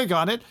Titanic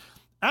on it.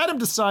 Adam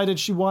decided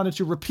she wanted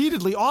to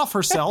repeatedly off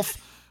herself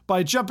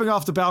by jumping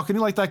off the balcony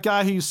like that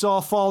guy who you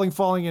saw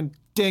falling, and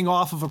ding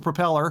off of a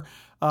propeller.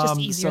 Just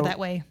easier that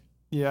way.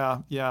 Yeah.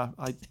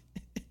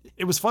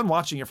 It was fun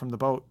watching it from the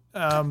boat.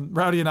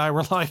 Rowdy and I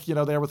were like,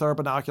 there with our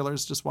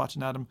binoculars, just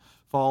watching Adam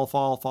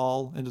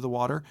fall into the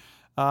water.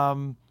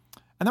 And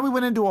then we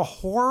went into a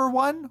horror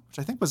one, which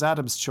I think was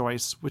Adam's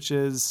choice, which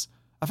is,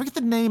 I forget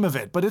the name of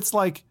it, but it's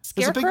like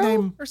Scarecrow, it's a big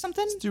name or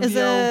something.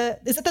 Studio.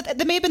 Is it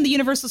that may have been the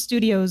Universal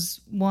Studios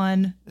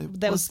one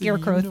that was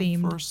Scarecrow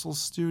themed? Universal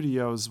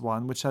Studios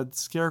one, which had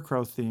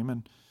Scarecrow theme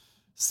and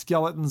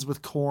skeletons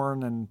with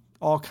corn and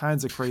all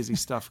kinds of crazy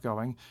stuff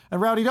going.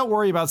 And Rowdy, don't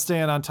worry about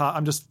staying on top.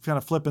 I'm just kind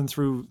of flipping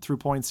through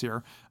points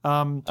here.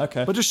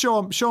 Okay. But just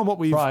show them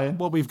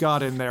what we've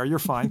got in there. You're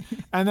fine.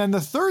 And then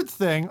the third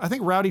thing, I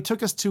think Rowdy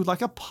took us to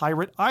like a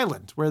pirate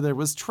island where there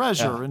was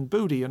treasure and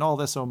booty and all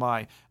this, oh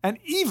my. And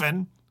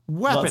even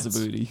weapons. Lots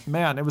of booty.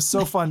 Man, it was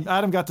so fun.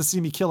 Adam got to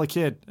see me kill a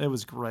kid. It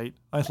was great.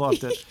 I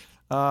loved it.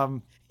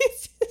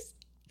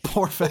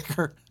 Poor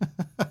Fecker.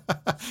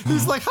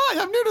 He's like, hi,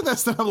 I'm new to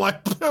this. And I'm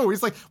like, boo.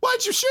 He's like,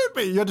 why'd you shoot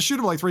me? You had to shoot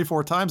him like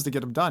 3-4 times to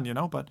get him done,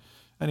 But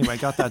anyway,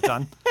 got that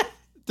done.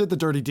 Did the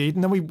dirty deed.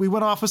 And then we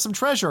went off with some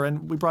treasure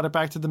and we brought it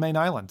back to the main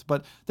island.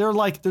 But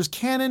there's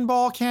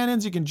cannonball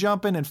cannons you can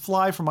jump in and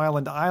fly from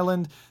island to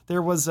island.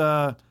 There was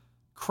a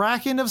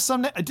kraken of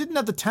some... I didn't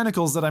have the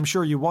tentacles that I'm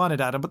sure you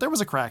wanted, Adam, but there was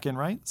a kraken,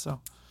 right?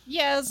 So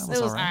yes, it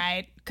was all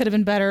right. Could have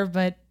been better,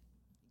 but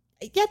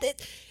yeah,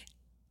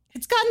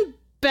 it's gotten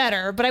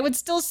better, but I would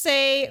still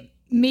say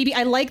maybe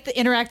I like the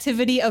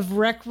interactivity of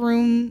Rec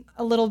Room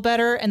a little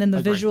better, and then the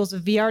visuals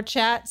of VR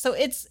chat. So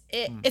it's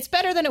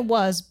better than it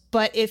was.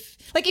 But if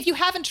you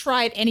haven't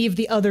tried any of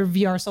the other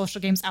VR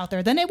social games out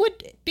there, then it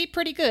would be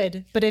pretty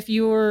good. But if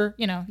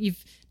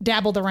you've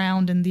dabbled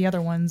around in the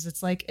other ones,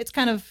 it's like it's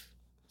kind of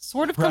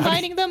sort of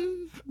combining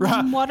them,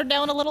 watered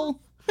down a little.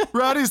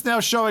 Rowdy's now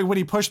showing when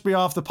he pushed me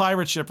off the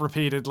pirate ship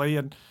repeatedly,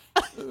 and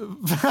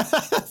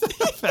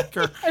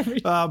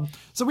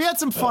so we had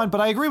some fun, but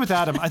I agree with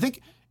Adam. I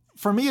think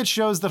for me it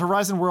shows that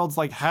Horizon Worlds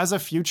has a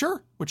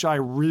future, which I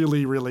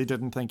really, really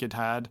didn't think it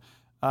had.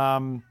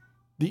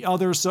 The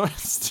other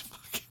it's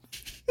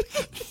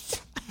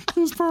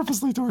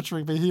purposely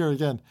torturing me here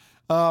again.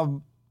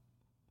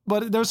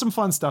 But there's some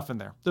fun stuff in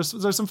there.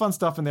 There's some fun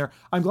stuff in there.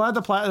 I'm glad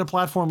at a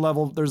platform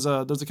level there's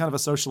a kind of a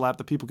social app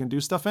that people can do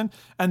stuff in.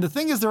 And the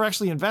thing is, they're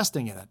actually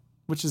investing in it,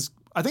 which is,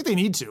 I think they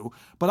need to.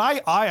 But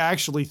I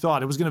actually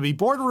thought it was going to be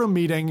boardroom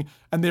meeting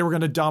and they were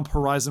going to dump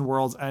Horizon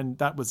Worlds and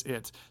that was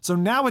it. So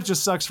now it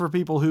just sucks for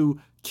people who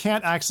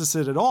can't access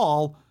it at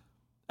all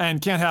and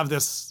can't have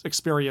this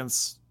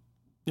experience,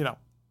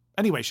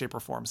 any way, shape, or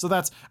form. So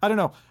that's, I don't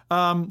know.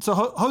 So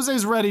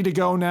Jose's ready to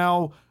go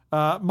now.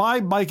 My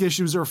mic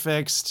issues are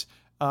fixed.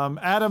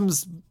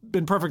 Adam's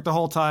been perfect the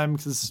whole time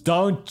because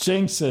don't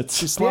jinx it.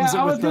 She slums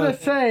I was gonna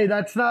say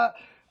that's not.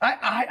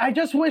 I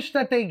just wish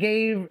that they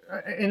gave,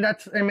 and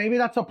maybe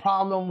that's a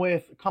problem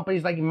with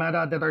companies like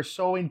Meta that are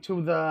so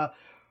into the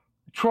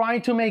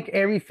trying to make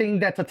everything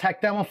that's a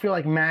tech demo feel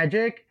like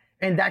magic,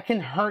 and that can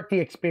hurt the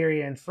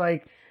experience.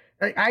 I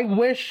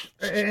wish,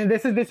 and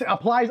this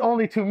applies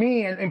only to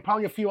me and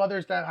probably a few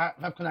others that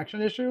have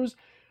connection issues.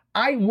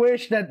 I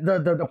wish that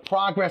the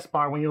progress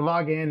bar when you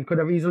log in could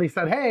have easily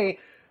said, hey,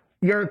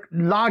 your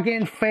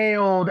login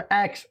failed,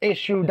 X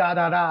issue,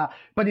 But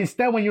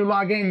instead, when you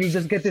log in, you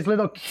just get this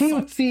little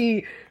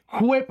cutesy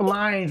quip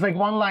lines, like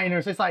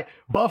one-liners. It's like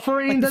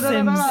buffering,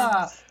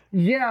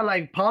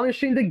 Yeah,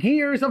 polishing the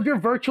gears of your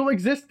virtual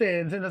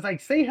existence. And it's like,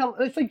 say hello.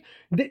 It's like,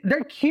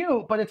 they're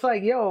cute, but it's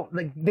like,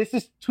 this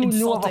is too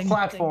new of a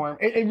platform.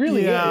 It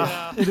really is.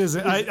 It is.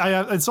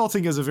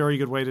 Insulting is a very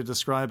good way to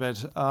describe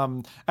it.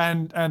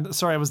 And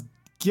sorry, I was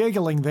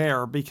giggling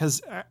there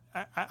because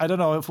I don't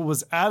know if it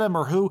was Adam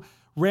or who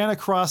ran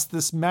across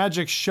this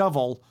magic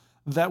shovel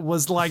that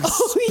was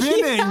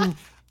spinning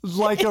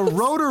like a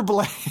rotor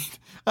blade.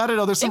 I don't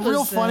know. There's some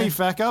real funny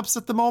feck ups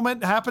at the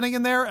moment happening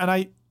in there. And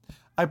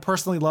I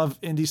personally love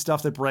indie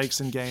stuff that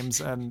breaks in games.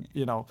 And,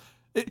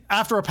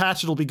 after a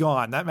patch, it'll be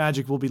gone. That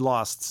magic will be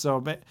lost.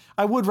 So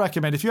I would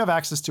recommend, if you have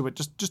access to it,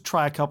 just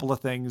try a couple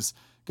of things.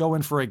 Go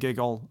in for a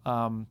giggle.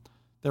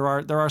 There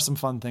are some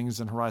fun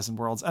things in Horizon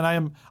Worlds.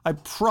 And I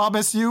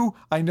promise you,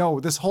 I know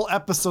this whole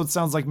episode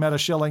sounds like meta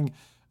shilling,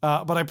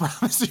 but I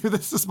promise you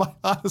this is my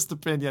honest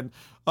opinion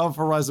of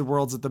Horizon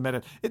Worlds at the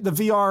minute. The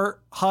VR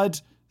HUD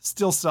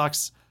still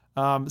sucks.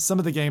 Some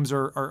of the games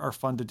are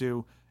fun to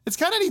do. It's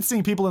kind of neat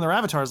seeing people in their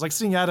avatars, like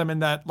seeing Adam in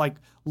that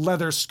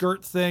leather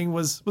skirt thing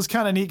was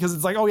kind of neat because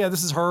it's like, oh yeah,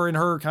 this is her in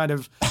her kind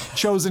of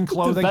chosen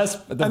clothing.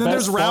 And then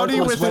there's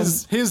Rowdy with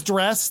his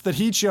dress that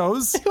he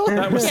chose.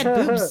 That was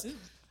boobs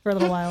for a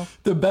little while.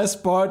 The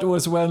best part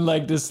was when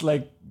this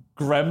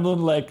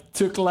gremlin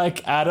took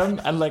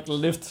Adam and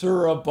lifted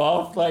her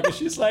above,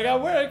 she's like,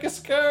 I'm wearing a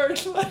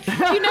skirt.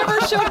 You never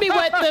showed me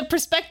what the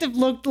perspective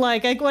looked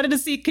like. I wanted to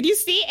see. Could you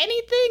see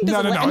anything? No.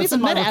 I mean, it's a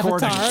meta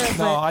avatar.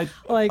 No,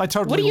 I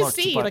totally what do you looked,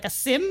 see? Like a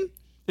sim?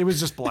 It was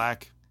just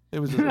black. It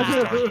was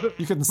dark.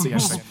 You couldn't see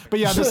anything. But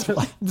yeah, for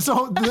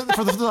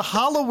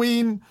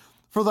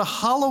the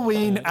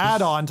Halloween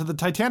add-on to the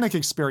Titanic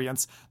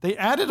experience, they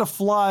added a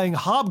flying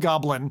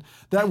hobgoblin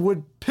that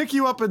would pick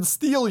you up and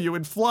steal you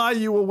and fly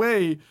you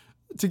away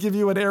to give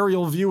you an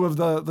aerial view of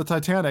the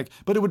Titanic.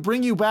 But it would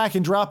bring you back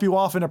and drop you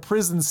off in a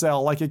prison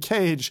cell like a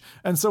cage.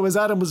 And so as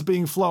Adam was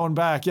being flown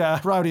back,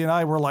 Rowdy and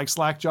I were like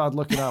slack-jawed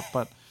looking up.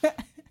 But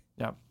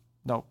yeah,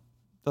 no.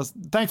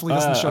 Thankfully,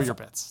 doesn't show your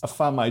bits. I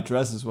found my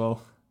dress as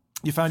well.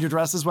 You found your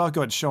dress as well?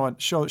 Good. Show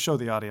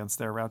the audience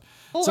there, Rowd.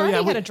 Well, so,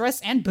 Rowdy had a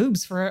dress and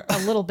boobs for a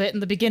little bit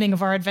in the beginning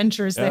of our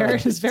adventures there.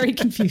 He was very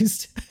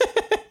confused.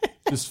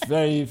 Just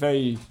very,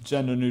 very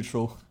gender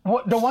neutral.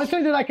 Well, the one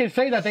thing that I can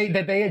say that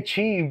they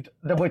achieved,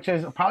 which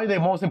is probably the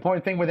most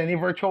important thing with any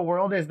virtual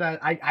world, is that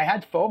I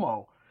had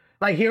FOMO.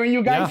 Like hearing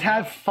you guys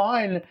have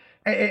fun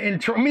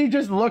and me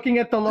just looking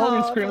at the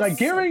loading screen, like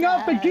gearing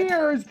up the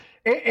gears.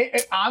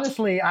 It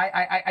honestly,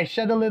 I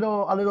shed a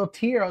little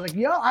tear. I was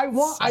like, I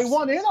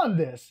want in on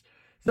this.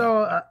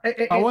 So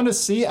I want to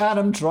see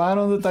Adam trying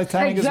on the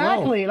Titanic as well.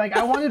 Exactly. Like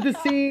I wanted to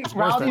see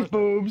Rowdy's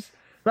boobs.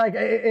 Like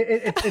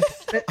it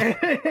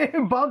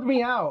bummed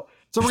me out.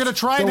 So we're gonna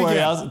try it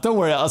again. Don't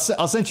worry. I'll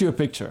send you a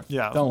picture.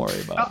 Yeah. Don't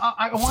worry about it.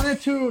 I wanted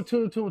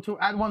to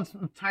add one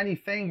tiny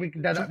thing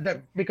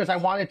that because I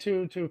wanted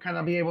to kind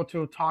of be able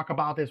to talk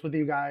about this with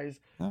you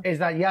guys. Is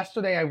that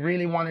yesterday I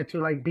really wanted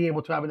to like be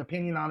able to have an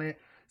opinion on it.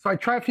 So I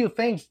tried a few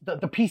things. The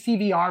PC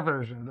VR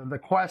version, the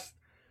Quest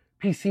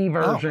PC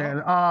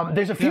version.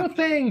 There's a few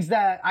things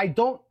that I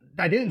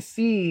didn't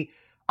see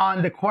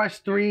on the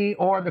Quest 3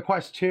 or the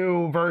Quest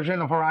 2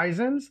 version of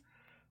Horizons.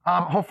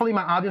 Hopefully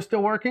my audio's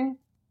still working.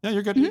 Yeah,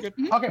 you're good. Mm-hmm. You're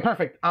good. Okay,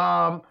 perfect.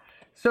 So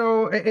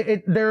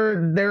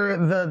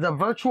the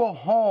virtual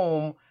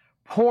home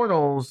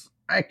portals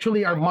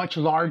actually are much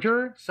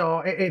larger.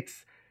 So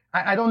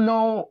I don't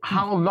know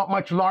how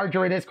much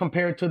larger it is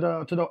compared to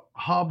the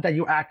hub that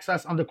you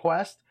access on the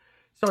Quest.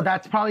 So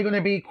that's probably going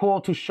to be cool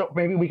to show.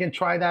 Maybe we can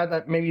try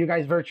that maybe you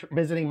guys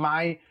visiting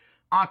my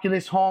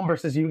Oculus home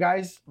versus you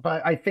guys.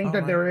 But I think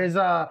that there is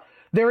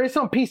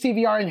some PC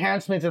VR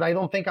enhancements that I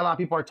don't think a lot of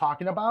people are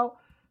talking about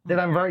that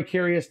I'm very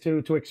curious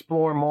to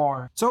explore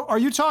more. So are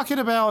you talking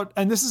about,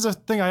 and this is a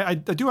thing I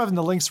do have in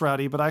the links,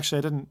 Rowdy, but actually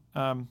I didn't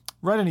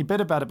write any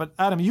bit about it. But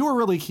Adam, you were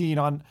really keen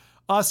on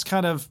us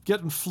kind of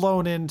getting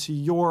flown into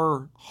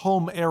your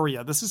home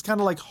area. This is kind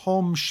of like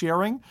home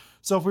sharing.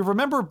 So if we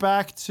remember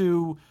back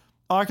to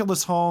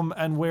Oculus Home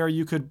and where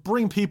you could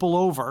bring people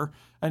over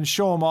and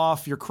show them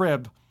off your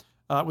crib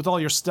with all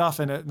your stuff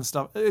in it and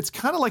stuff, it's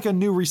kind of like a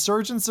new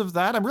resurgence of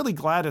that. I'm really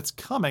glad it's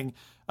coming.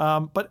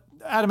 But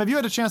Adam, have you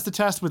had a chance to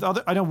test with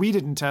other? I know we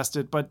didn't test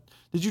it, but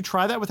did you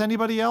try that with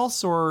anybody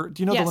else, or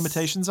do you know the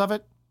limitations of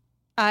it?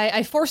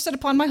 I forced it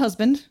upon my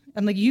husband.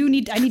 I'm like,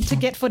 I need to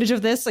get footage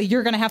of this. So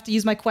you're going to have to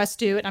use my Quest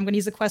 2 and I'm going to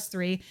use the Quest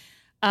 3.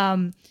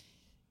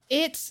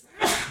 It's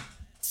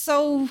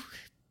so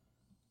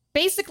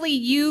basically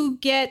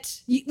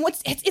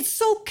it's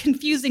so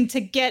confusing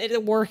to get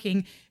it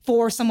working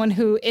for someone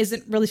who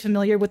isn't really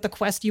familiar with the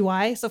Quest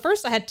UI. So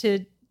first I had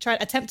to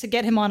attempt to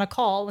get him on a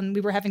call, and we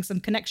were having some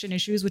connection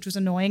issues, which was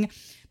annoying.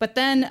 But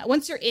then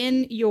once you're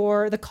in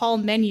the call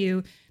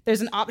menu,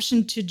 there's an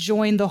option to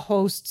join the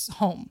host's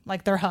home,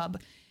 like their hub.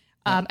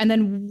 And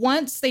then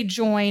once they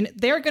join,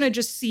 they're going to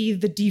just see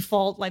the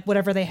default, like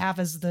whatever they have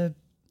as the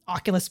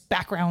Oculus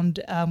background,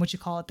 what you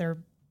call it, their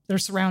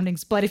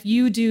surroundings. But if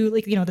you do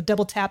the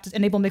double tap to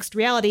enable mixed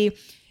reality,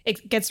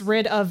 it gets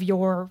rid of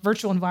your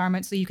virtual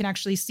environment, so you can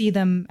actually see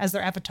them as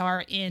their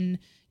avatar in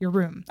your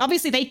room.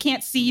 Obviously, they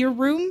can't see your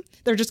room.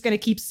 They're just going to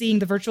keep seeing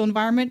the virtual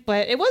environment,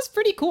 but it was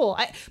pretty cool.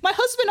 My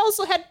husband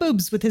also had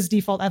boobs with his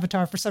default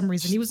avatar for some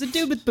reason. He was a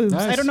dude with boobs.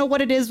 Nice. I don't know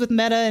what it is with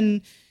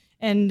Meta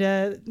and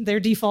their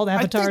default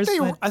avatars.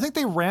 I think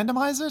they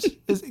randomize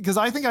it, because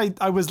I think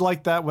I was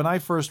like that when I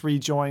first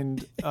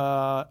rejoined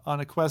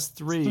on a Quest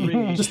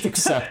 3. Just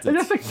accept it.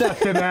 Just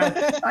accept it, man.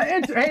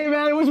 Hey,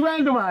 man, it was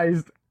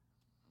randomized.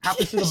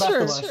 Happens to the best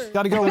of us.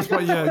 Got to go with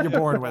what you're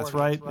born with,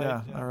 right?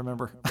 Yeah, I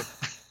remember.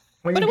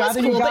 When but you it got was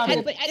it, cool. you got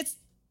it.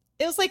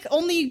 It was like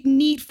only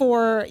neat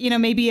for,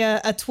 maybe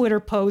a Twitter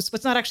post, but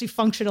it's not actually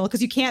functional,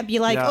 because you can't be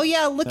like,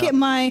 look at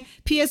my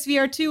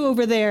PSVR 2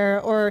 over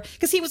there. Or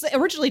because he was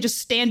originally just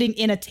standing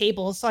in a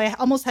table. So I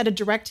almost had to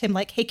direct him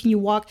like, hey, can you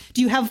walk?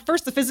 Do you have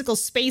first the physical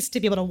space to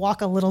be able to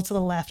walk a little to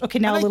the left? Okay,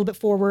 now a little bit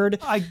forward.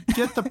 I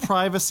get the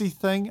privacy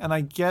thing, and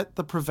I get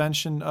the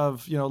prevention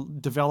of,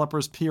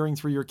 developers peering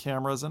through your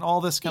cameras and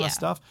all this kind of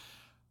stuff.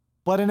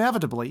 But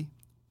inevitably,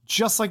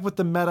 just like with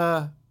the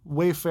Meta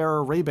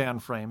Wayfarer Ray-Ban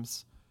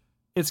frames,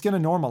 it's going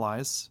to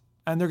normalize,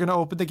 and they're going to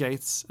open the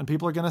gates, and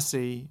people are going to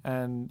see,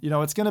 and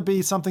it's going to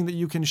be something that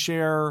you can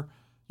share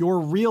your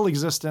real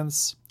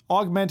existence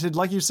augmented,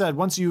 like you said.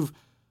 Once you've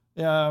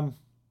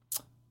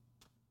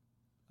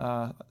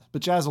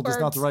bejazzled is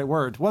not the right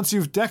word. Once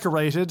you've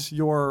decorated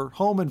your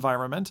home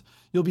environment,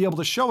 you'll be able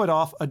to show it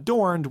off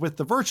adorned with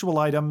the virtual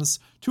items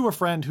to a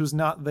friend who's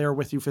not there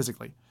with you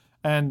physically.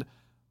 And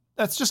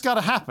that's just got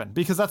to happen,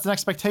 because that's an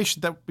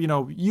expectation that,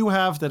 you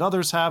have, that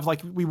others have.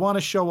 Like, we want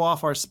to show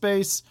off our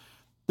space.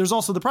 there's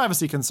also the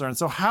privacy concern.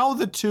 So how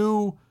the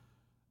two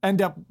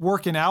end up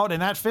working out in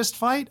that fist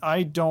fight,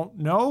 I don't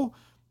know.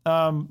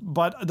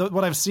 But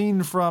what I've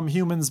seen from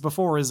humans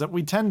before is that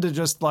we tend to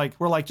just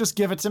just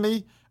give it to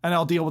me and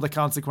I'll deal with the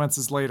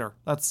consequences later.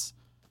 That's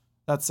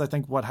I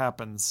think what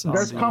happens.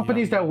 There's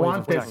companies that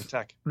want this.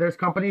 Tech. There's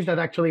companies that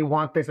actually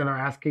want this and are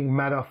asking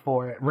Meta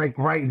for it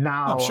right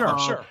now. Oh,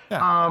 sure.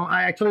 Yeah.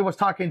 I actually was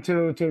talking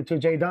to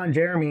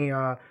Jeremy,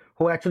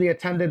 who actually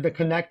attended the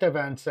Connect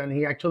events, and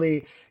he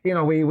actually, we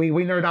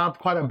nerd out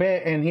quite a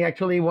bit, and he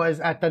actually was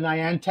at the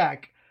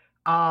Niantic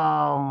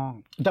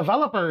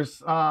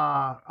developers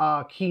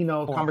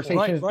keynote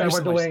conversations that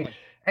we're doing,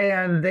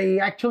 and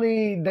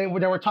they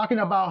were talking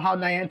about how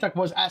Niantic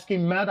was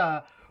asking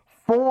Meta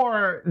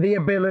for the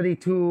ability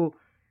to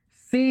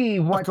see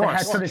what the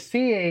heck they're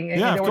seeing,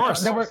 and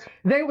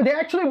they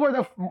actually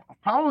were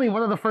probably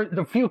one of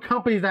the few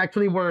companies that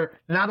actually were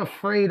not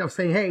afraid of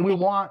saying, hey, we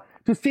want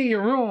to see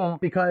your room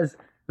because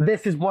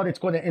this is what it's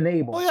going to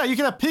enable. Well, yeah, you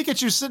can have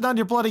Pikachu sitting on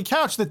your bloody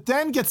couch that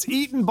then gets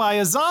eaten by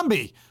a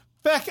zombie.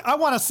 Beck, I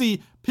want to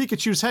see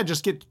Pikachu's head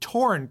just get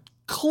torn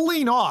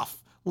clean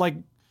off.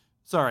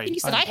 Sorry. You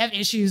said I have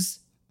issues.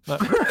 I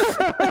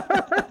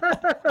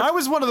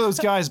was one of those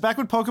guys back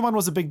when Pokemon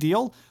was a big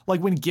deal.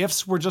 Like when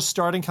GIFs were just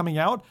coming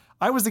out,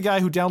 I was the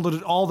guy who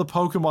downloaded all the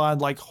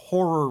Pokemon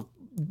horror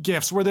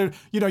GIFs where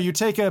you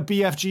take a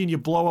BFG and you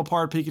blow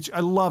apart Pikachu. I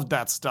loved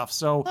that stuff.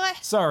 So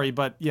sorry,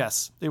 but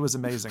yes, it was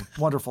amazing.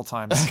 Wonderful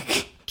times.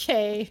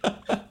 Okay.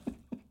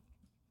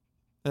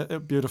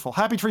 Beautiful.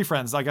 Happy tree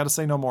friends. I got to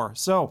say no more.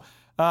 So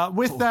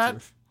with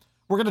that,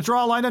 we're going to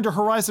draw a line under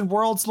Horizon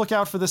Worlds. Look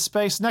out for this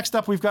space. Next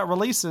up, we've got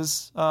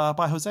releases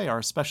by Jose,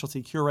 our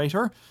specialty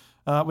curator.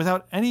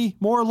 Without any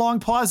more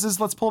long pauses,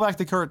 let's pull back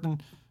the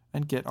curtain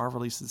and get our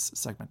releases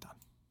segment done.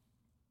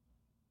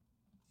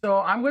 So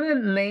I'm going to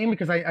name,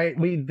 because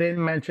we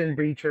didn't mention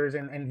Breachers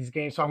in these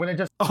games, so I'm going to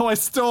just... Oh, I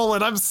stole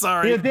it. I'm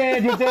sorry. You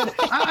did.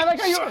 I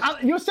like how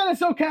you said it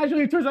so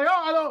casually. It was like,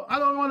 I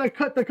don't want to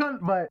cut the cunt,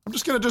 but... I'm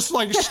just going to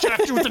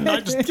shaft you with the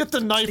knife. Just get the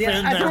knife in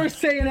there. As you were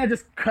saying, I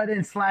just cut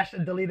and slashed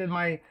and deleted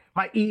my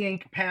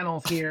e-ink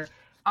panels here.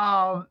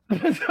 Sorry,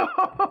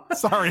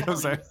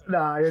 Jose.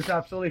 No, it's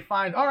absolutely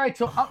fine. All right,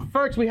 so up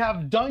first we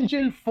have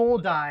Dungeon Full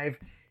Dive,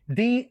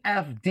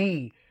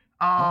 DFD.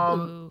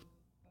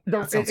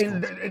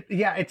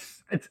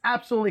 It's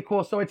absolutely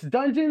cool. So it's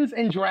Dungeons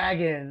and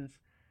Dragons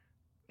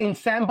in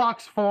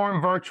sandbox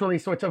form virtually.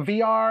 So it's a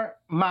VR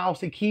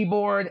mouse, a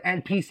keyboard,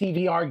 and PC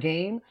VR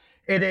game.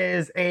 It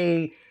is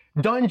a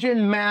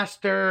dungeon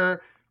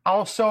master,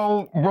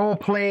 also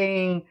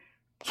role-playing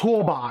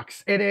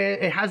toolbox.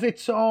 It has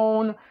its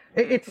own...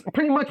 It's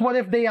pretty much what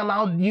if they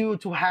allowed you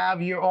to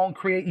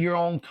create your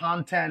own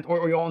content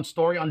or your own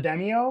story on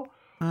Demio,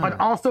 but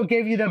also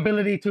gave you the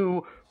ability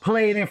to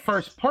play it in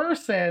first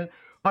person,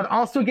 but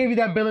also gave you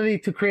the ability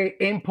to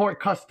import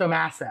custom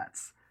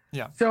assets.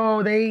 Yeah.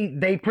 So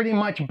they pretty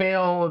much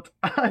build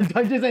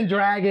Dungeons and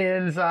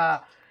Dragons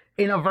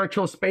in a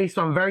virtual space.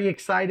 So I'm very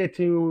excited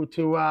to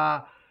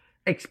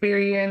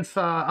experience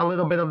a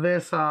little bit of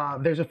this.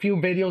 There's a few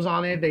videos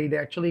on it. They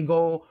actually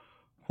go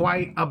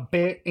quite a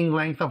bit in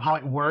length of how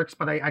it works,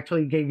 but I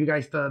actually gave you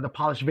guys the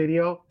polished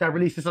video that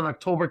releases on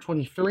October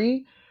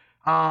 23.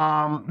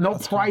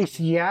 That's price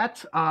cool.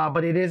 Yet,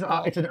 but it is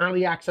it's an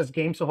early access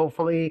game, so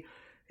hopefully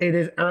it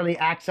is early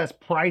access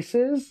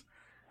prices.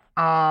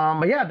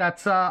 But yeah,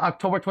 that's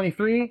October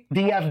 23,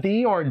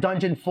 DFD or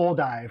Dungeon Full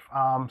Dive.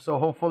 So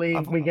hopefully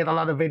we get a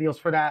lot of videos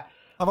for that.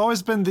 I've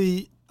always been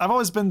the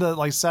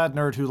sad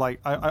nerd who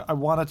I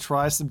want to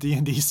try some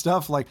D&D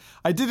stuff. Like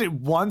I did it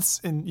once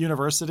in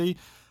university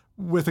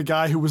with a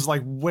guy who was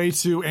way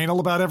too anal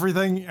about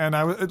everything, and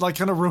it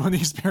kind of ruined the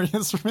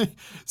experience for me.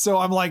 So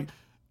I'm like,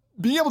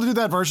 being able to do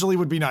that virtually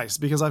would be nice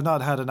because I've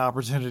not had an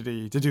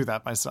opportunity to do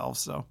that myself.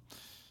 So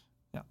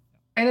yeah.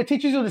 And it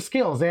teaches you the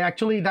skills. They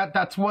actually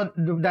that's what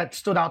that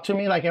stood out to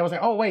me. Like I was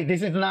like, oh wait,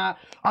 this is not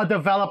a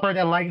developer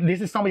that this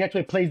is somebody who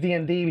actually plays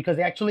D&D, because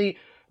they actually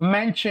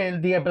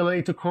mentioned the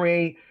ability to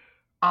create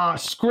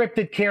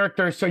scripted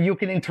characters so you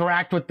can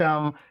interact with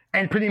them,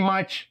 and pretty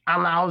much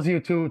allows you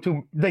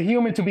to the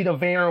human to be the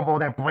variable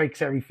that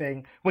breaks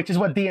everything, which is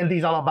what D&D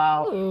is all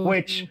about. Ooh.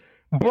 Which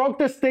broke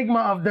the stigma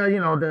of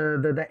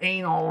the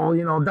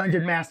anal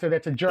dungeon master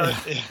that's a jerk.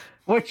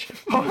 Which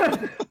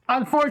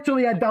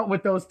unfortunately I dealt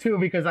with those too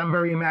because I'm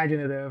very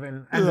imaginative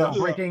and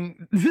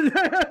breaking.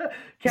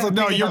 So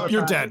no,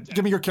 you're dead.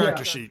 Give me your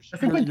character sheet. I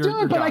think,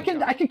 but I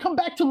can come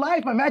back to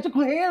life. My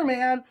magical hair,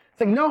 man.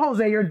 It's like, no,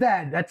 Jose, you're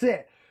dead. That's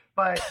it.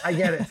 But I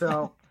get it.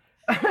 So.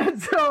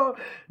 So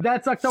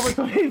that's October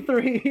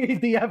 23,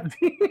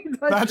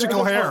 DFD.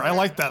 Magical hair. I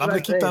like that. I'm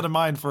going to keep that in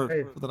mind for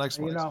the next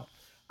one.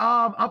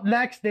 Up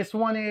next, this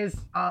one is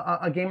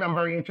a game I'm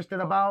very interested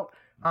about.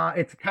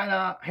 It's kind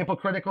of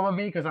hypocritical of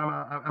me because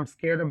I'm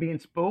scared of being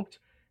spooked.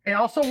 And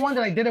also one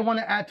that I didn't want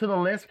to add to the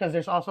list because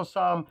there's also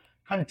some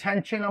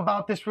contention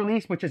about this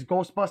release, which is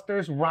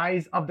Ghostbusters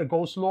Rise of the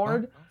Ghost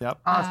Lord. Yep.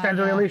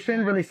 Standard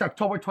edition, released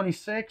October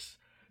 26.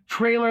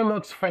 trailer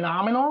looks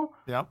phenomenal.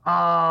 Yep.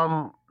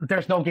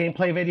 There's no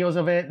gameplay videos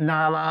of it.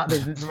 Not a lot.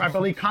 I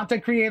believe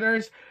content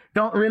creators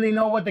don't really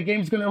know what the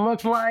game's going to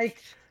look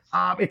like.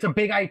 It's a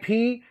big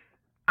IP.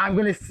 I'm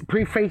going to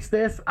preface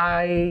this.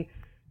 I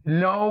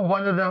know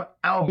one of the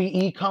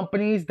LBE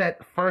companies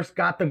that first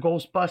got the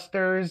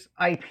Ghostbusters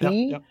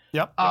IP.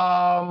 Yep.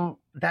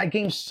 That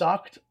game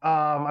sucked.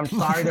 I'm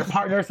sorry. They're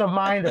partners of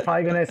mine. They're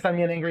probably going to send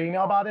me an angry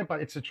email about it,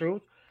 but it's the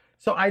truth.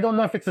 So I don't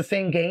know if it's the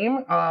same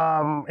game.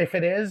 If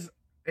it is,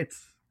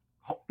 it's,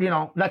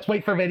 let's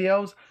wait for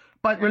videos.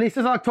 But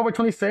releases on October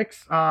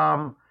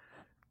 26th.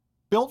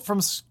 Built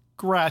from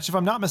scratch, if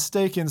I'm not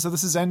mistaken. So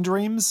this is End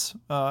Dreams.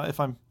 So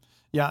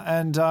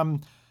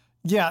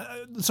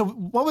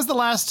what was the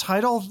last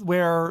title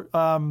where?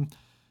 And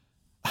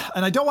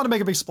I don't want to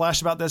make a big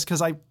splash about this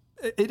because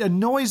it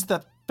annoys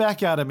the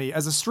feck out of me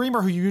as a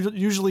streamer who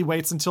usually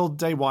waits until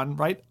day one.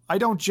 Right? I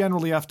don't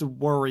generally have to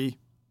worry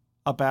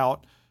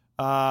about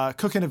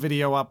cooking a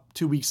video up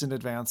 2 weeks in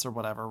advance or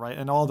whatever, right?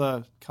 And all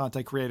the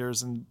content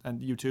creators and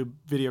YouTube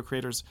video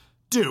creators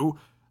do.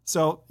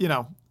 So,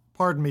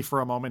 pardon me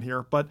for a moment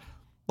here, but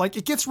like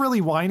it gets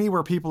really whiny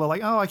where people are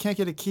like, oh, I can't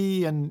get a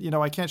key and,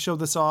 I can't show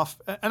this off.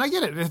 And I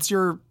get it. It's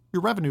your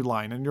revenue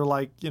line. And you're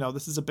like,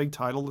 this is a big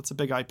title. It's a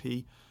big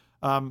IP.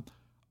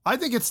 I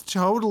think it's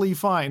totally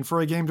fine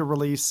for a game to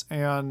release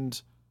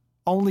and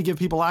only give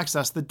people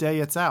access the day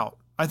it's out.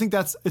 I think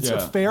it's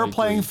a fair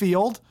playing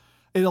field.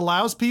 It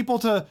allows people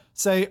to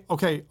say,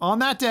 okay, on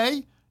that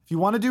day, if you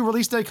want to do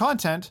release day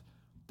content,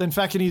 then in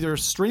fact, can either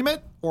stream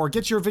it or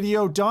get your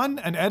video done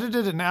and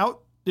edited and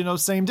out,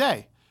 same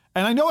day.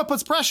 And I know it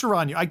puts pressure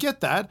on you. I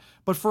get that.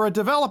 But for a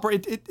developer,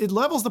 it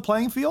levels the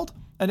playing field.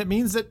 And it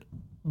means that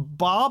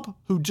Bob,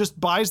 who just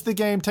buys the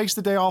game, takes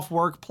the day off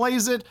work,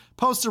 plays it,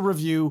 posts a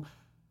review,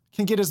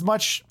 can get as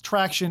much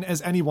traction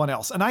as anyone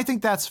else. And I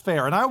think that's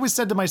fair. And I always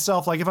said to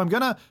myself, like, if I'm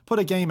going to put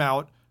a game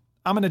out,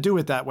 I'm going to do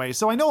it that way.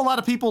 So I know a lot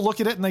of people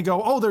look at it and they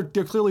go, oh,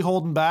 they're clearly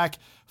holding back.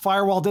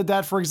 Firewall did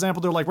that, for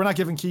example. They're like, we're not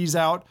giving keys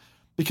out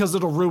because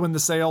it'll ruin the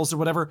sales or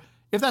whatever.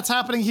 If that's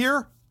happening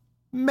here,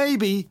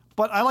 maybe,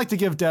 but I like to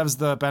give devs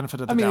the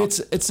benefit of the doubt.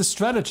 It's a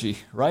strategy,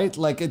 right?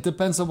 Like it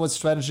depends on what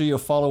strategy you're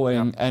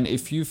following. Yeah. And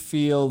if you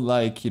feel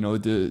like,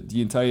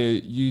 the entire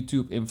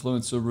YouTube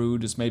influencer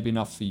route is maybe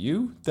not for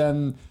you,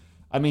 then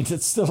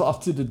it's still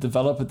up to the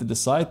developer to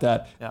decide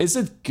that. Yeah. Is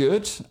it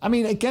good?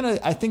 Again,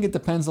 I think it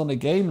depends on the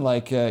game.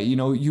 Like,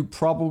 you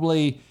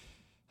probably,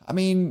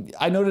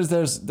 I notice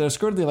there's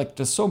currently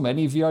there's so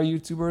many VR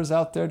YouTubers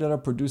out there that are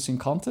producing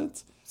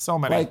content. So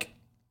many.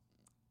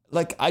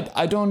 Like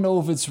I don't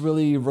know if it's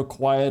really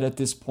required at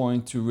this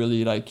point to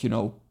really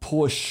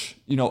push,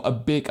 a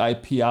big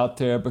IP out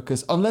there,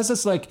 because unless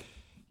it's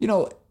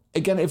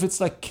again, if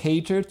it's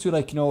catered to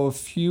a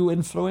few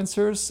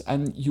influencers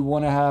and you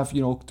want to have,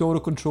 total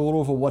control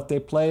over what they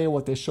play,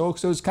 what they show.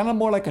 So it's kind of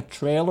more like a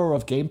trailer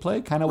of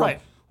gameplay, kind of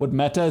what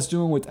Meta is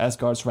doing with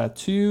Asgard's Wrath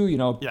 2,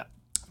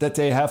 that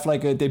they have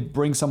they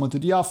bring someone to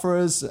the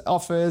office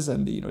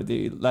and,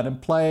 they let them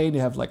play. They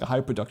have a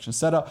high production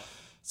setup.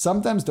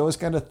 Sometimes those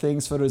kind of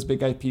things for those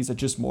big IPs are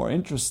just more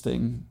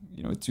interesting,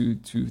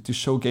 to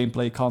show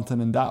gameplay content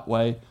in that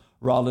way,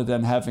 rather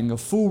than having a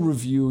full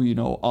review,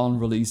 on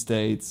release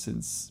date,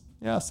 since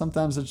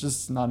sometimes it's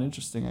just not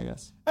interesting, I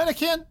guess. And it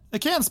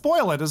can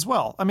spoil it as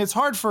well. It's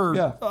hard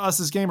for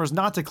us as gamers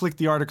not to click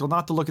the article,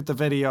 not to look at the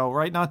video,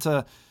 right? Not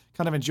to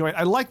kind of enjoy it.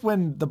 I like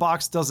when the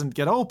box doesn't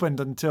get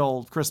opened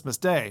until Christmas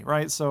Day,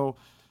 right? So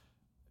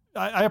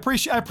I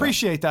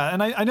appreciate that.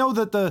 And I know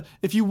that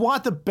if you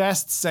want the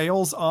best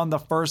sales on the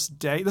first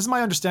day, this is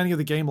my understanding of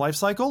the game life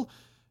cycle,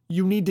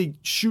 you need to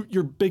shoot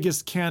your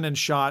biggest cannon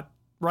shot,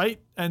 right?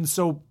 And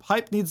so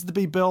hype needs to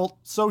be built,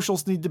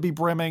 socials need to be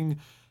brimming,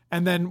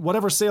 and then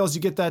whatever sales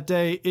you get that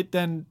day, it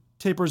then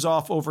tapers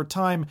off over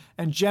time.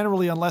 And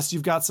generally, unless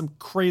you've got some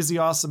crazy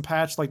awesome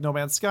patch like No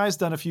Man's Sky's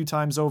done a few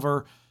times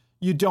over,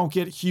 you don't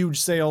get huge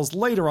sales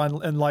later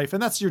on in life.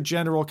 And that's your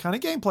general kind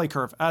of gameplay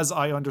curve, as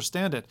I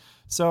understand it.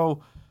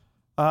 So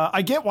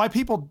I get why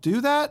people do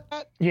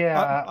that.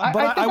 Yeah,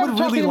 but I would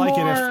really like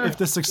it if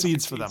this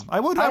succeeds for them. I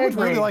would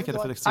really like it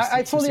if it succeeds.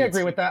 I fully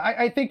agree with that.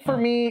 I think for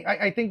me,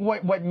 I think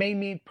what made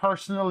me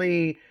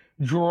personally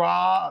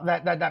draw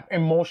that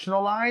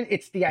emotional line,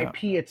 it's the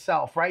IP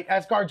itself, right?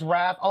 Asgard's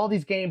Wrath, all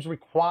these games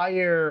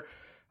require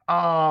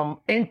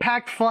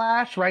impact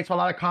flash, right? So a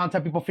lot of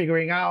content people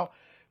figuring out.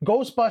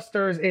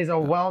 Ghostbusters is a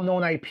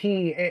well-known IP.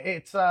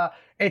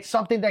 It's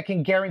something that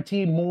can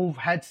guarantee move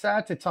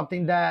headsets. It's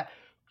something that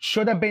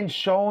should have been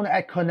shown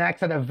at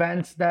Connects, at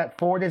events that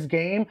for this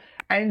game.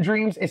 End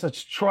Dreams is a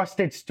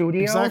trusted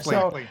studio. Exactly.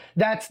 So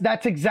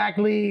that's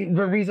exactly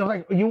the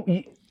reason.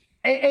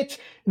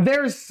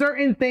 There's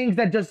certain things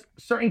that just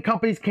certain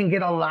companies can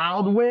get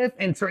allowed with,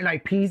 and certain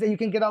IPs that you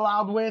can get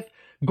allowed with.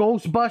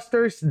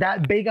 Ghostbusters,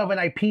 that big of an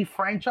IP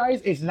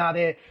franchise, is not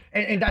it.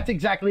 And that's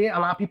exactly it. A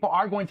lot of people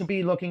are going to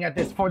be looking at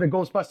this for the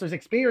Ghostbusters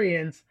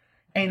experience,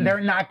 and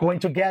they're not going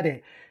to get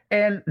it.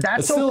 And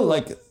that's it's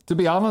still to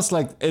be honest,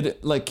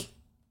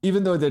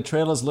 even though the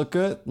trailers look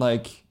good,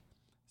 since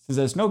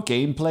there's no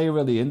gameplay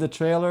really in the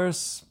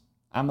trailers,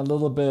 I'm a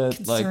little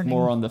bit like Concerning.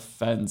 more on the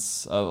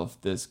fence of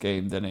this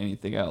game than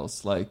anything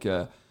else. Like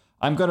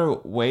I'm gonna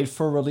wait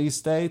for release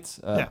date,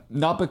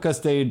 not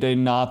because they're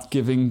not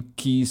giving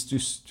keys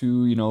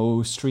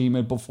to stream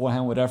it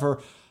beforehand,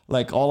 whatever.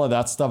 Like all of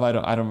that stuff, I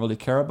don't really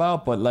care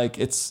about. But like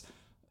it's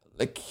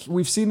like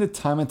we've seen it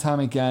time and time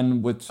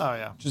again with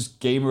just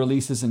game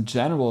releases in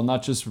general,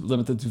 not just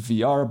limited to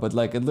VR. But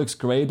like it looks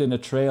great in a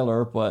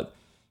trailer, but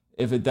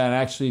if it then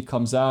actually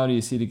comes out,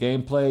 you see the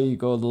gameplay, you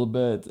go a little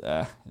bit,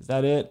 is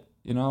that it?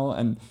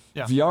 And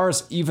VR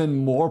is even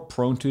more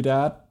prone to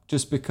that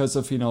just because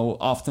of,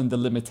 often the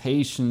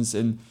limitations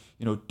in,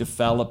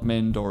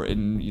 development or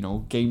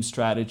in, game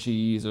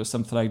strategies or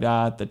something like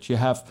that you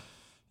have,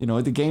 the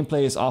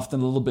gameplay is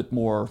often a little bit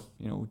more,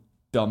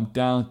 dumbed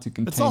down to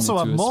contain. It's also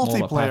into a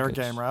multiplayer package.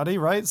 game, Rowdy,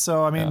 right?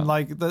 So, I mean,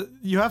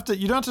 you're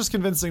not just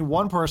convincing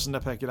one person to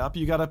pick it up,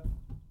 you got to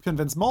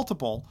convince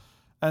multiple.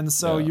 And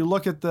so you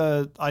look at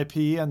the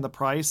IP and the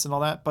price and all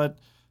that, but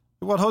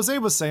what Jose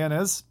was saying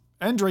is,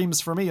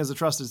 Endreams for me is a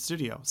trusted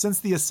studio. Since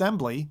the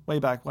assembly, way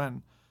back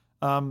when,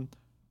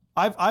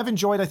 I've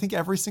enjoyed, I think,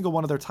 every single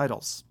one of their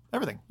titles.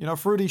 Everything.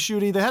 Fruity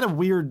Shooty. They had a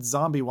weird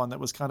zombie one that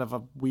was kind of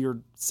a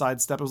weird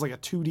sidestep. It was like a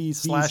 2D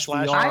slash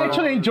VR. I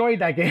actually enjoyed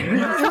that game.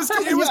 It was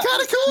kind of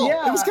cool.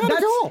 Yeah, it was kind of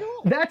cool.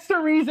 That's the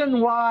reason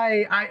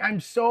why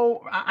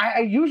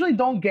I usually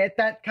don't get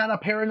that kind of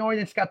paranoid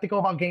and skeptical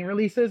about game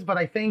releases, but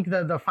I think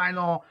the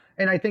final,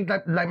 and I think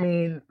that,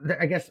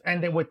 I guess,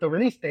 ended with the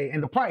release date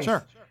and the price.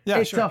 Sure. Yeah,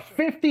 it's a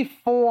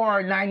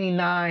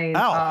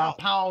 $54.99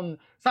 pound.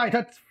 Sorry,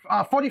 that's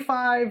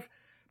 45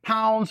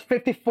 pounds,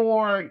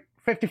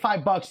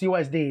 55 bucks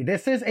USD.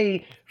 This is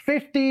a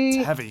 50,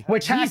 it's heavy.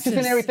 With taxes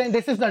and everything.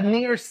 This is a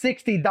near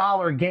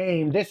 $60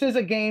 game. This is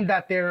a game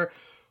that they're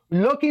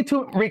looking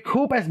to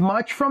recoup as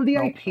much from the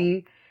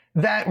IP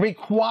that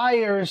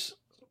requires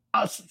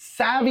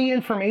savvy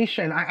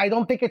information. I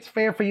don't think it's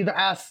fair for you to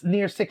ask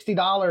near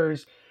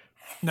 $60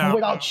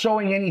 without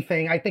showing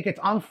anything. I think it's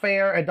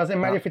unfair. It doesn't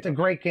matter if it's a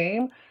great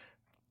game.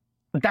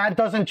 That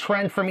doesn't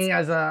trend for me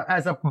as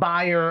a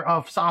buyer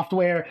of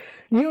software.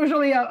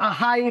 Usually a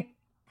high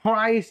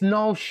price,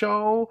 no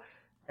show.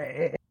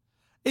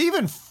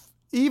 Even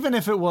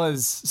if it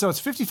was, so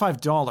it's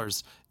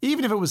 $55.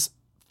 Even if it was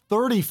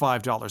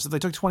 $35, if they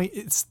took 20,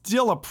 it's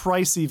still a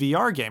pricey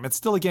VR game. It's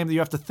still a game that you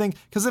have to think,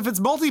 because if it's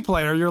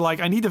multiplayer, you're like,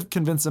 I need to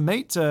convince a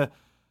mate to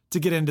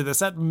get into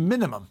this at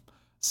minimum.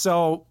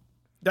 So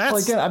that's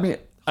well, again, I mean,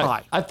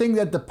 high. I think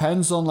that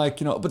depends on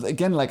but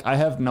again, I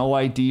have no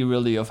idea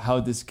really of how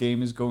this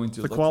game is going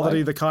to the look quality,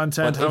 like. the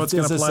content, But how it's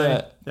going to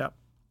play.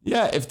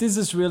 Yeah, if this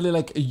is really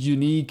like a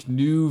unique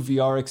new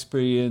VR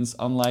experience,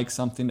 unlike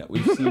something that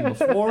we've seen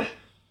before,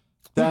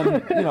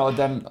 then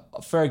then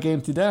fair game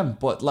to them.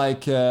 But I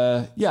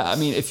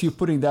mean, if you're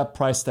putting that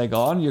price tag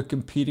on, you're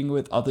competing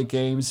with other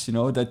games,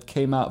 that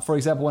came out. For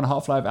example, when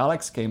Half-Life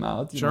Alyx came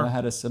out, it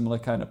had a similar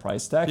kind of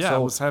price tag. Yeah,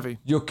 so it was heavy.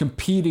 You're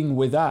competing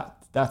with that.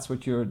 That's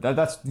what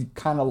that's the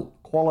kind of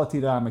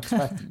quality that I'm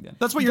expecting. Then.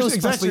 That's what you're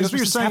exactly. That's what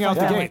you're saying out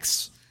the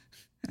gates.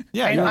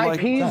 Yeah, and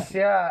IPs,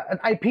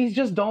 IPs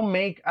just don't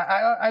make.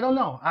 I don't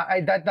know.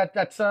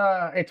 That's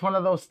it's one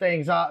of those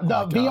things.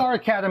 The VR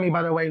Academy,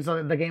 by the way, is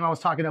the game I was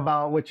talking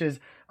about, which is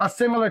a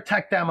similar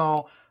tech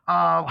demo.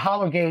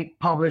 Hologate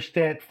published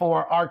it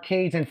for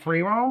arcades and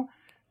free roam,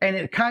 and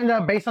it kind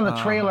of, based on the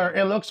trailer,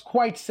 it looks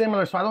quite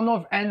similar. So I don't know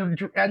if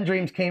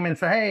Endreams came and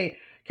said, "Hey,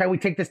 can we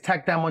take this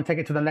tech demo and take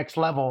it to the next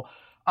level?"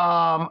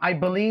 I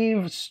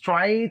believe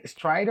Strider,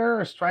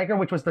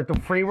 which was the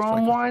free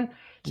roam one.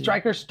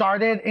 Striker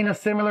started in a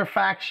similar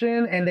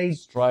faction, and they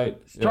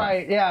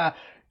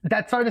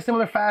that started a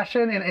similar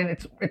fashion, and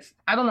it's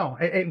I don't know,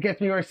 it gets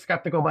me very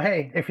skeptical. But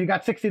hey, if you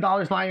got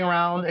 $60 lying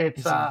around,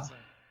 it's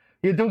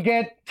you do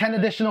get 10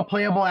 additional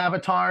playable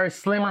avatars,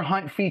 slimmer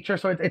hunt feature,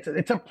 so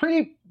it's a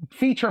pretty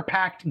feature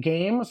packed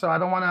game. So I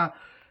don't want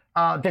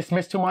to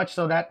dismiss too much.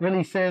 So that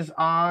releases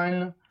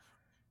on,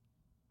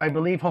 I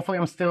believe, hopefully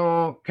I'm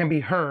still can be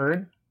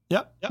heard.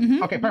 Yep.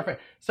 Mm-hmm. Okay,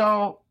 perfect.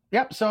 So.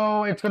 Yep,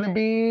 so it's going to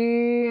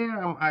be,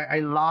 I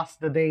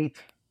lost the date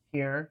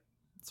here.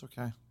 It's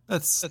okay.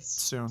 It's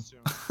soon.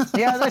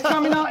 Yeah,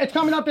 it's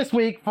coming out this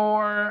week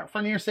for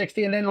near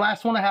 60. And then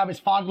last one I have is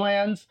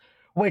Foglands,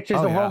 which is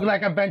a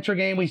roguelike adventure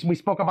game. We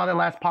spoke about it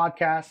last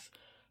podcast.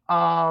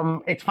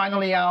 It's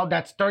finally out.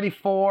 That's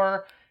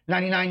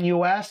 $34.99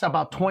 US,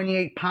 about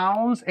 28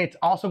 pounds. It's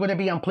also going to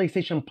be on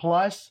PlayStation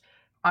Plus.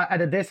 At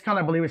a discount,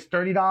 I believe it's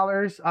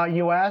 $30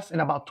 US and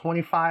about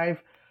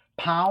 25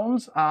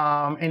 pounds,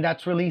 and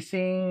that's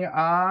releasing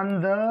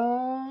on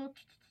the,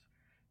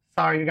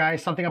 sorry you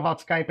guys, something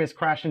about Skype is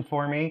crashing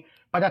for me,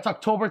 but that's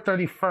October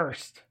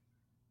 31st,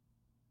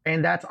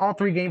 and that's all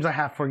three games I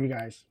have for you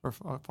guys. For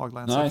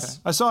Foglands. Nice.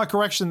 Okay. I saw a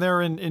correction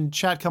there in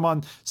chat come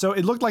on. So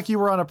it looked like you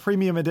were on a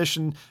premium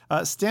edition.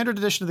 Standard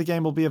edition of the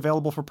game will be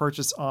available for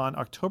purchase on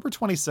October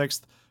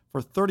 26th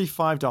for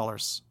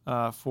 $35.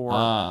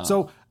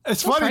 So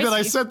it's funny that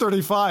I said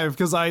 35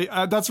 because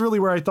that's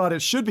really where I thought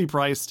it should be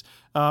priced.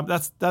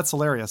 That's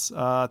hilarious.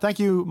 Thank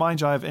you,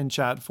 Mindjive in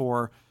chat,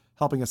 for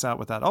helping us out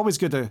with that. Always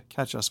good to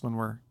catch us when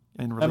we're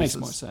in releases. That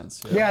makes more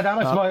sense. Yeah, that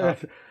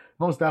was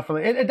most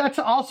definitely. That's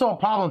also a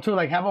problem too.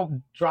 Like, have a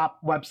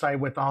drop website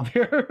with all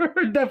their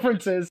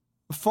differences.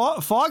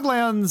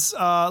 Foglands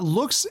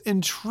looks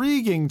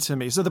intriguing to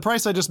me. So the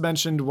price I just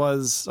mentioned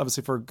was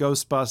obviously for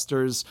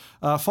Ghostbusters.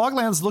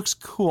 Foglands looks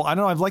cool. I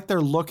don't know. I've liked their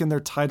look and their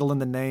title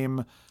and the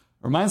name.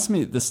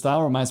 The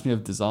style reminds me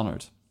of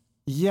Dishonored.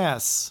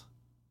 Yes.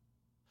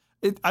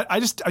 I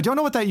don't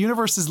know what that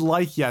universe is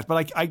like yet,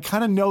 but I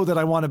kind of know that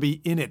I want to be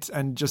in it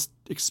and just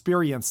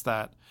experience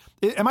that.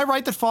 Am I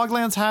right that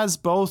Foglands has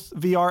both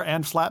VR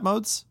and flat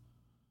modes?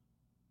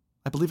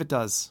 I believe it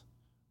does.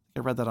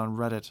 I read that on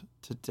Reddit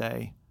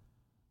today.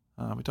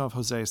 We don't have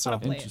Jose, so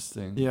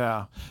interesting.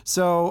 Yeah.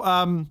 So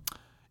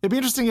it'd be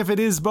interesting if it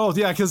is both.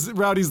 Yeah, because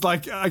Rowdy's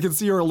like, I can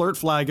see your alert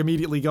flag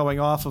immediately going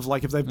off of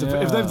like if they've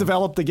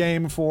developed the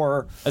game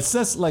for. It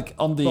says like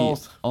on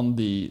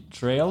the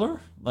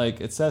trailer,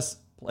 like it says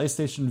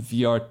PlayStation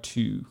VR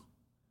 2.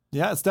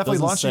 Yeah, it's definitely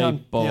launching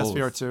on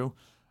PSVR 2.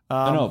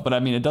 I know, but I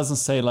mean, it doesn't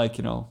say like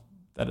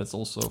that it's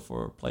also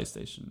for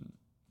PlayStation.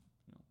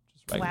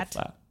 Just regular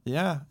flat.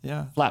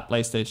 Yeah. Flat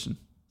PlayStation.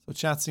 So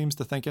chat seems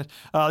to think it.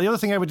 The other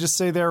thing I would just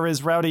say there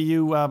is, Rowdy,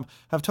 you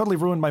have totally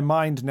ruined my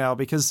mind now,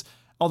 because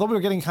although we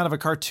were getting kind of a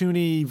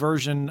cartoony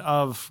version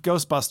of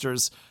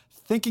Ghostbusters,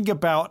 thinking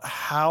about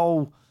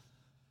how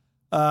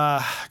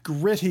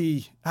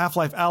gritty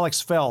Half-Life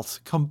Alyx felt,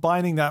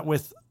 combining that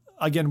with,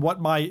 again,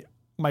 what my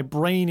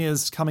brain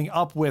is coming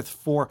up with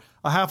for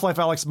a Half-Life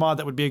Alyx mod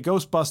that would be a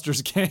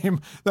Ghostbusters game.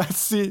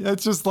 That's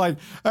just like,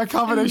 that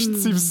combination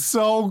seems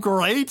so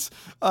great.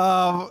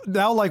 Now,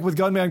 like with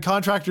Gunman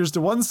Contractors to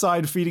one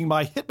side feeding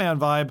my Hitman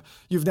vibe,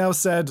 you've now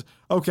said,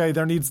 okay,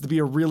 there needs to be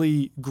a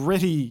really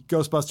gritty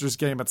Ghostbusters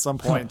game at some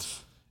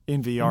point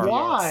in VR.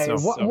 Why?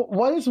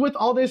 What is with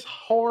all this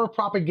horror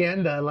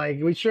propaganda? Like,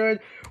 we should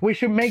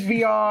make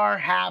VR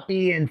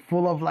happy and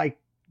full of like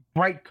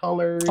bright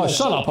colors. Oh,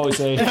 shut up,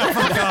 Jose.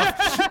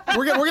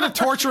 We're gonna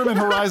torture him in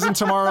Horizon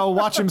tomorrow.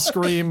 Watch him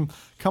scream.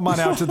 Come on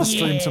out to the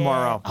stream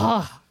tomorrow.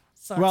 Oh,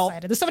 so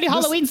excited. There's so many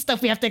Halloween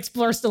stuff we have to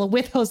explore still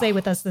with Jose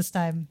with us this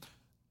time.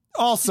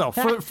 Also,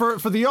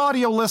 for the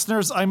audio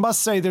listeners, I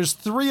must say there's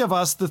three of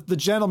us, the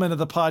gentlemen of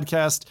the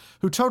podcast,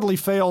 who totally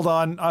failed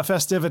on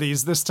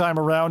festivities this time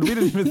around. We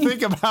didn't even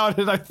think about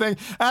it, I think.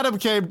 Adam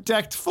came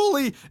decked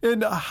fully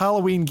in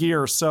Halloween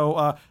gear.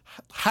 So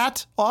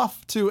hat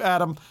off to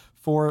Adam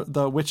for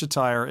the witch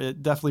attire.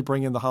 It definitely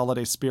bring in the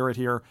holiday spirit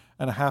here,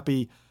 and a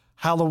happy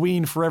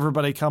Halloween for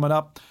everybody coming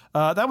up.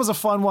 That was a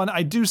fun one.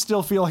 I do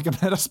still feel like a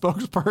meta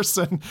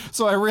spokesperson,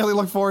 so I really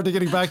look forward to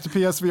getting back to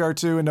PSVR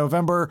 2 in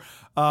November.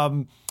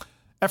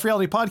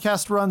 F-Reality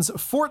Podcast runs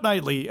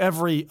fortnightly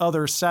every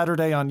other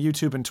Saturday on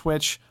YouTube and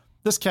Twitch.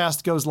 This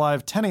cast goes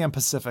live 10 a.m.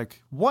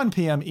 Pacific, 1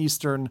 p.m.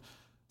 Eastern,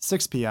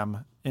 6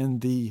 p.m. in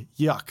the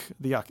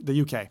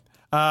UK.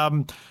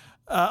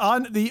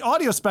 On the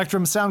audio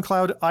spectrum,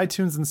 SoundCloud,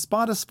 iTunes, and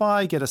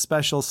Spotify get a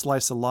special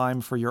slice of lime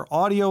for your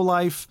audio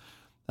life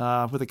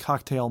with a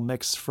cocktail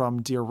mix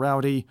from Dear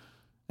Rowdy.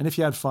 And if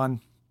you had fun,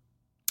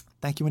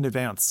 thank you in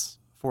advance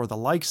for the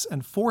likes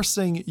and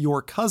forcing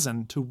your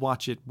cousin to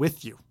watch it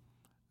with you.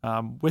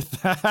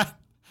 With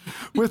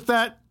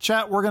that,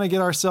 chat, we're going to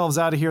get ourselves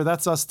out of here.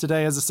 That's us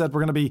today. As I said,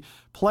 we're going to be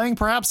playing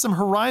perhaps some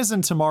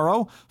Horizon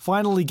tomorrow,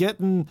 finally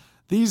getting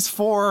these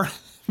four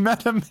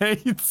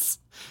metamates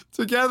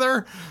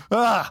together.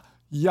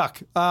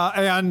 Yuck.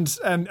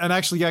 And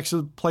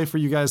actually play for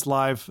you guys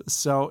live.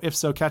 So if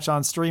so, catch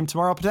on stream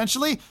tomorrow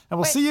potentially, and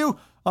we'll see you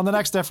on the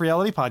next F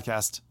Reality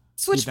podcast.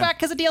 Switch back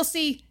because of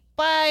DLC.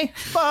 Bye.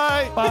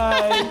 Bye.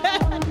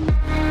 Bye.